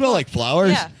 does this smell like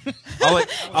flowers? Yeah.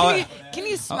 Can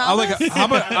you smell this? How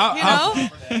about you know?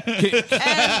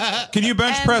 can you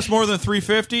bench and- press more than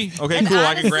 350? Okay, And cool.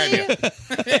 I can grab you.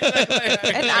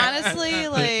 And honestly,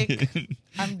 like,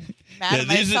 I'm mad at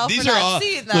these myself are for not all-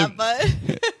 seeing that, look, but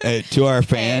Hey, to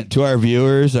our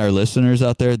viewers, our listeners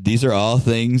out there, these are all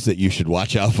things that you should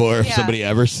watch out for if Yeah. somebody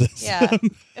ever says.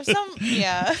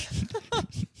 yeah.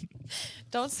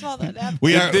 Don't smell that napkin.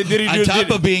 We are Did he on do- top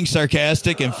did- of being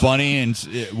sarcastic and funny, and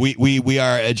we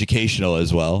are educational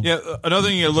as well. Yeah, another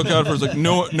thing you look out for is like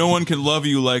no one can love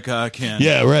you like I can.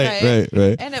 Yeah,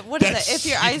 right. And what is That's- it? If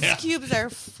your ice yeah. cubes are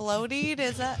floating,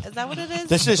 is that what it is?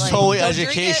 This is Like, totally don't drink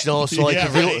it? educational. So, like,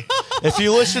 Yeah, if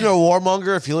you listen to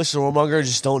Warmonger,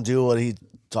 just don't do what he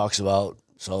talks about.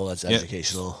 So that's Yeah.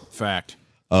 educational. Fact.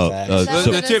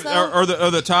 The tip or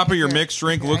the top of your mixed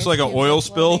drink looks like an oil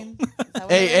spill.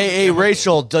 Hey,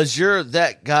 Rachel, does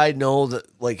that guy know that?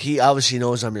 Like, he obviously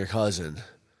knows I'm your cousin.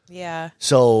 Yeah.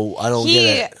 So I don't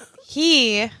get it.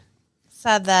 He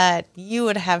said that you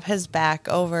would have his back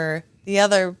over the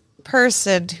other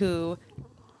person who.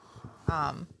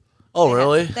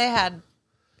 Really? They had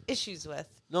issues with.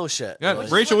 No shit. Yeah, Really?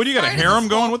 Rachel, what do you got? A Started harem this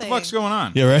going? whole What the fuck's thing. going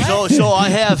on? Yeah, right. So I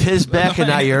have his back and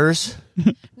not yours.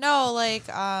 No, like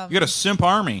You got a simp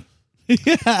army.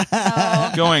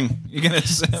 Going. You gonna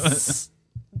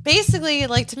basically,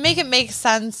 like, to make it make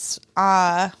sense,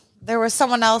 there was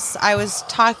someone else I was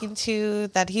talking to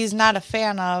that he's not a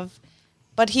fan of,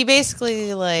 but he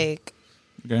basically like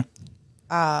Okay.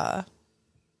 I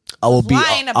will beat.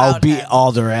 lying I'll about beat him.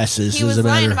 all their asses. He was Doesn't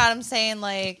lying matter. about him, saying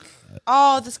like,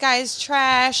 "Oh, this guy's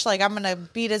trash. Like, I'm gonna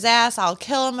beat his ass. I'll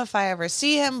kill him if I ever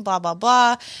see him. Blah blah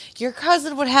blah. Your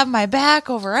cousin would have my back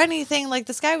over anything." Like,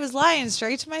 this guy was lying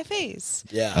straight to my face.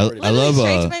 Yeah, I pretty much. love.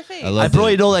 straight to my face. I I love.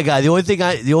 probably know that guy.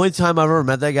 The only time I ever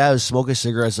met that guy was smoking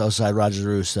cigarettes outside Roger's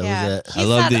Roost. That was it. He I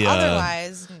love said the,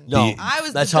 otherwise. No, I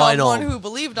was that's the how I dumb know one him. who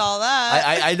believed all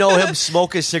that. I know him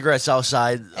smoking cigarettes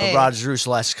outside of Hey. Roger's Roost the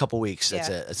last couple weeks. That's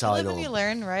Yeah. it. That's You how I live know and you him.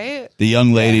 learn, right? The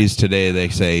young ladies today, they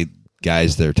say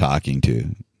guys they're talking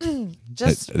to.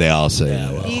 Just They all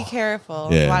say, be careful.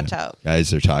 yeah, Watch out. guys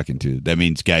they're talking to. That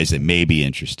means guys that may be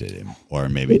interested in or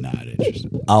maybe not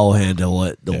interested. I'll handle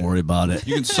it. Don't worry about it.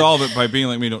 You can solve it by being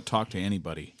like me. Don't talk to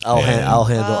anybody.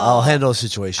 I'll handle the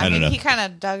situation. I mean, know. he kind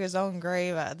of dug his own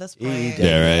grave at this He point. did.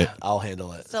 Yeah, right. I'll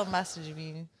handle it. Still messaging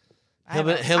me. I Him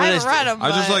and- haven't, him I and haven't his- read him. I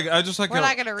just but like we're how-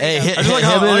 not gonna read Hey, them. I just like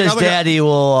how- him and I his like how- daddy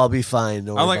will all be fine.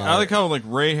 Don't I worry like about like it. how like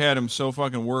Ray had him so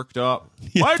fucking worked up.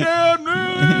 My dad,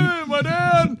 my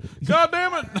dad. God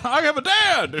damn it, I have a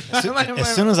dad.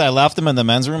 As soon as I left him in the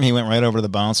men's room, he went right over to the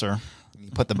bouncer. He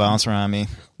put the bouncer on me.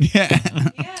 Yeah.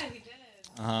 Yeah, he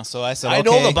did. So I said, I okay.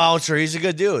 know the bouncer. He's a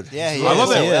good dude. Yeah, he I is. love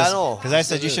that. He is. I know. Because I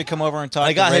said you should come over and talk I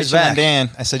to got his Rachel back. and Dan.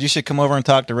 I said you should come over and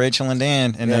talk to Rachel and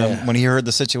Dan. And Yeah. when he heard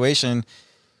the situation,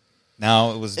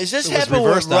 now it was. Is this it was happening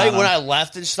reversed right on when him. I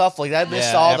left and stuff? Like I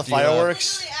missed Yeah, all the after you left.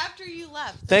 fireworks. Literally after you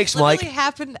left. Thanks, It literally Mike.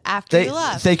 happened after you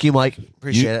left. Thank you, Mike.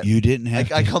 Appreciate it. You didn't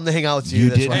have. I to. come to hang out with you. You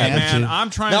That's didn't what Hey have happened. man, I'm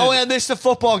trying. Now to, I missed the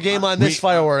football game. I missed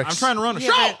fireworks. I'm trying to run a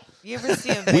You show. ever see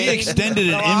a We baby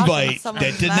extended go an off in invite. someone's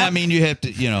That did mouth? not mean you have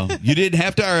to. You didn't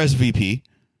have to RSVP.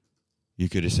 You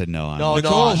could have said no. I'm No, not.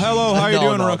 Nicole, no, hello, how you no,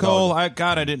 doing, no, Nicole? no. I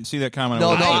didn't see that comment. No,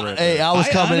 I no. was Hey, I was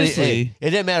I coming. honestly- Hey, it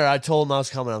didn't matter. I told him I was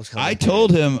coming. I told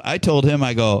him. I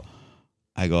go.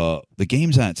 The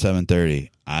game's on at 7:30.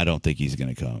 I don't think he's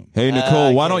going to come. Hey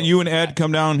Nicole, why okay. don't you and Ed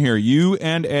come down here? You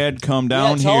and Ed come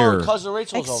down tell here. her cousin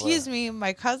Rachel's Excuse me,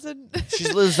 my cousin. She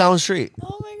lives down the street.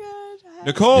 Oh my god.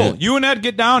 Nicole, Yeah. you and Ed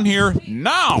get down here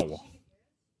now.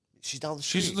 She's down the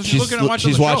street. She's looking at watching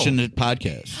She's the watching show. the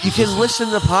podcast. You can listen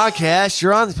to the podcast.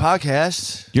 You're on the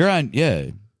podcast. You're on. Yeah.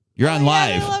 You're on Oh my God,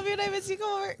 live. I love you and I miss you. Come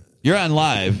over. You're on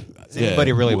live. Is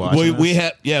anybody really watching We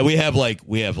this?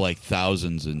 have like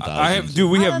thousands and thousands. I have,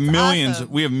 dude. We Oh, have that's millions.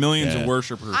 awesome. We have millions Yeah. of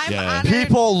worshipers. I'm Yeah. honored.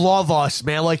 People love us,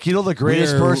 man. Like, you know, the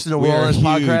greatest We're- person in the we world are on this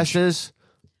huge. podcast is?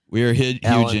 We are huge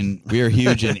Alan. in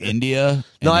India. and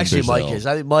No, in actually, Brazil. Mike is.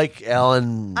 I think Mike,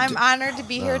 Alan. I'm honored to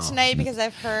be here tonight because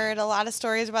I've heard a lot of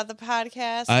stories about the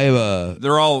podcast. I have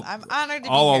They're all. I'm honored to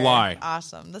all be a here. lie.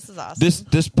 Awesome. This is awesome.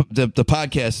 the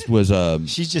podcast was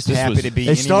She's just this happy was- to be.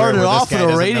 It started anywhere where off this at guy a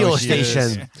doesn't know radio she is.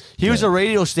 station. He was a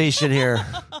radio station here.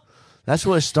 That's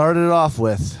what it started off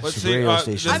with. Let's It's a see, radio the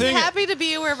station. I'm thing- happy to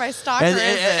be where my stalker And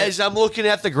is. as I'm looking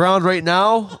at the ground right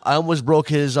now, I almost broke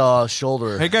his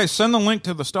shoulder. Hey guys, send the link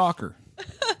to the stalker.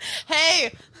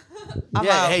 Hey. I'm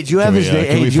yeah, out. hey, do you have Can his we, name?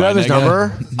 can Hey, we do you have find his that guy?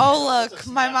 number? Oh, look.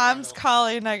 My mom's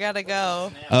calling. I got to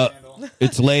go.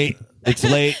 It's late. It's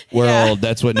late. We're Yeah. old.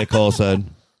 That's what Nicole said.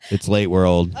 It's late. We're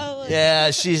old. Oh, look.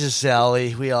 Yeah, she's a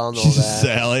Sally. We all know She's a that.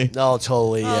 Sally. No,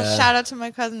 totally. Oh, Yeah. shout out to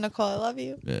my cousin Nicole. I love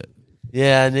you.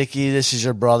 Yeah, Nikki, this is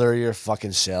your brother. You're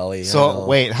fucking Sally. I know. So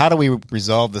wait, how do we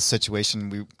resolve the situation?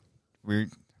 We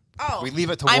Oh, leave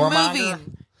it to I'm Warmonger.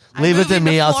 moving. I'm Leave it to moving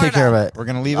me. I'll take care of it. We're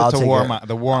gonna leave I'll it to take care of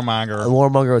the Warmonger. The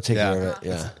Warmonger will take Yeah. care of it.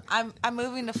 Yeah. I'm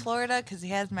moving to Florida because he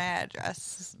has my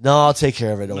address. No, I'll take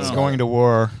care of it. Don't worry He's about going it. to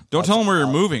war. Don't tell them where you're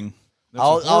moving. That's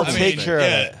I'll important. take care of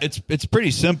it. It's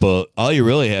pretty simple. All you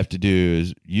really have to do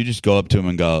is you just go up to him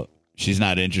and go, "She's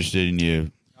not interested in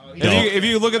you." If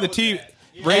you look at the TV,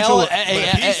 Rachel.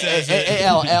 Hey,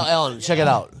 Alan, check it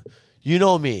out. You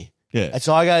know me. Yeah. That's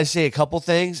all I gotta say. A couple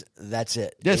things. That's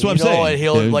it. That's And what you I'm know saying. it,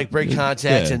 he'll Yeah. like break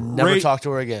contact Yeah. and never Ra- talk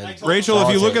to her again. Rachel,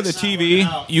 if you look at the TV,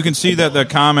 you can see that the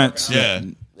comments. Yeah.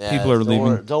 Yeah, people are don't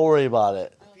leaving. Don't worry about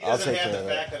it. I'll take care of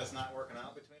it. that it's not working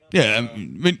out between them. Yeah,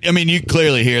 I mean, you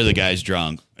clearly hear the guy's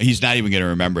drunk. He's not even going to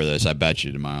remember this. I bet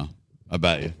you tomorrow. I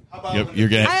bet you. You're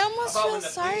gonna. I almost feel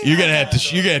sorry. You're gonna have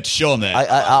to. You're gonna have to show him that.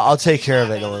 I'll take care of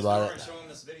it. Don't worry about it.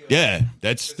 Yeah,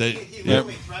 that's the. He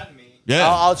literally threatened me. Yeah,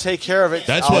 I'll take care of it.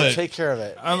 I'll take care of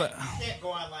it. You can't go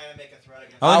online and make a threat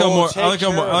against I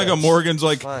like how Morgan's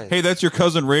like, Fine. hey, that's your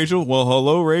cousin Rachel. Well,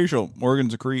 hello, Rachel.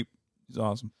 Morgan's a creep. He's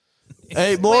awesome.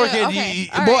 Hey Morgan, okay,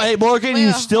 all hey right. Morgan, you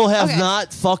Wait, still have okay.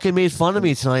 not fucking made fun of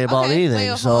me tonight about Okay, anything.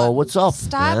 wait, So hold on. what's up,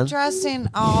 Stop man? dressing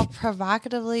all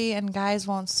provocatively and guys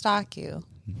won't stalk you.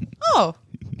 Oh.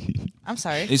 I'm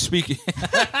sorry. He's speaking.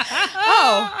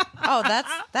 Oh,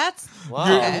 that's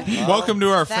okay. Welcome to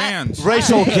our That- fans.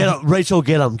 Rachel, All right. get him. Rachel,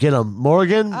 get him.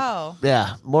 Morgan. Oh.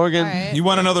 Yeah, Morgan. All right. You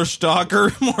want another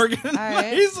stalker, Morgan? All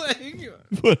right. He's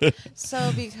like,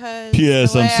 So because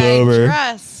P.S. the way I'm sober. I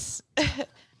dress.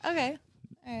 Okay.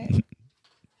 All right.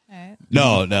 All right.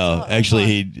 No. Actually,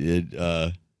 he did.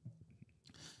 all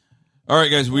right,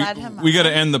 guys, we Let him got to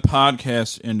on. end the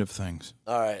podcast. End of things.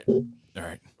 All right. All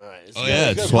right. It's Oh, good.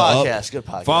 yeah, Good swell up. podcast. Good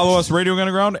podcast. Follow us, Radio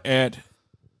Underground at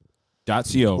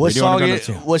 .co. What song?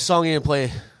 radiounderground.co. What song you gonna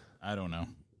play? I don't know.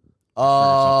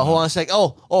 Hold on a sec.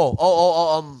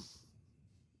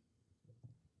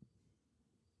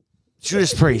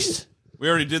 Judas Priest. We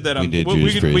already did that. We did we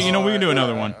Judas can, Priest. we can do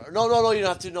another one. No, you don't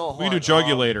have to know. We can do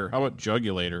Jugulator. How about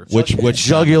Jugulator? Which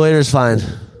Jugulator's fine.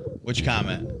 which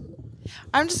comment?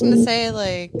 I'm just gonna say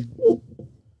like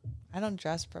I don't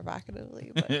dress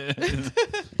provocatively, but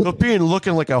Quit being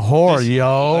looking like a whore,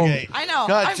 yo. Okay. I know.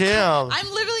 God damn.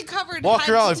 I'm literally covered. Walk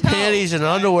head around to with toe. panties and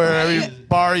underwear every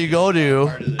bar you go to.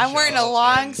 I'm wearing a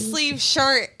long sleeve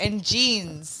shirt and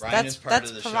jeans. Brian is part That's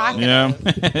of the show.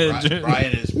 provocative. Yeah.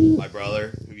 Brian is my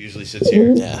brother who usually sits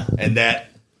here. Yeah. And that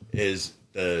is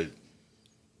a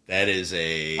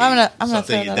I'm gonna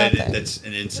something throw that out there. that's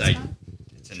an inside.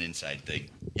 It's an inside thing.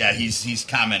 Yeah, he's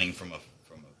commenting from a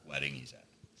wedding he's at.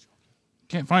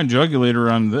 Can't find Jugulator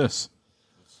on this.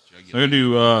 So I'm gonna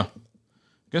do. I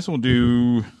guess we'll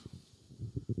do.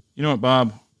 You know what,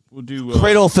 Bob? We'll do.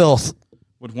 Cradle of Filth.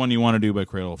 What one do you want to do by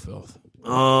Cradle of Filth?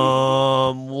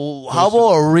 Well, how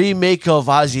about a remake of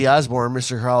Ozzy Osbourne,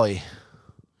 Mr. Crowley?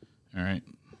 All right.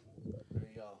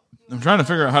 I'm trying to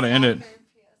figure out how to end it.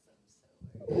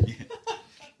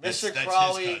 Mr. That's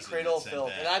Crowley, his cousin Cradle of that said Filth.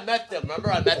 that. And I met them.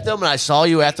 Remember, I met them and I saw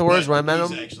you afterwards when I met He's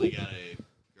them. actually got a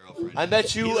girlfriend. I met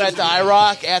He you lives at the in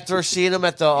IROC after seeing them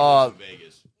at the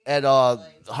Vegas. at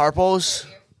Harpo's.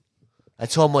 I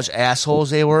told them how much assholes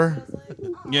they were.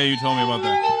 Yeah, you told me about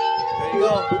that. There you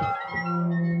go.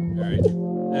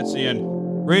 All right. That's the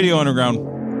end. Radio Underground.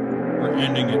 We're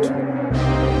ending it.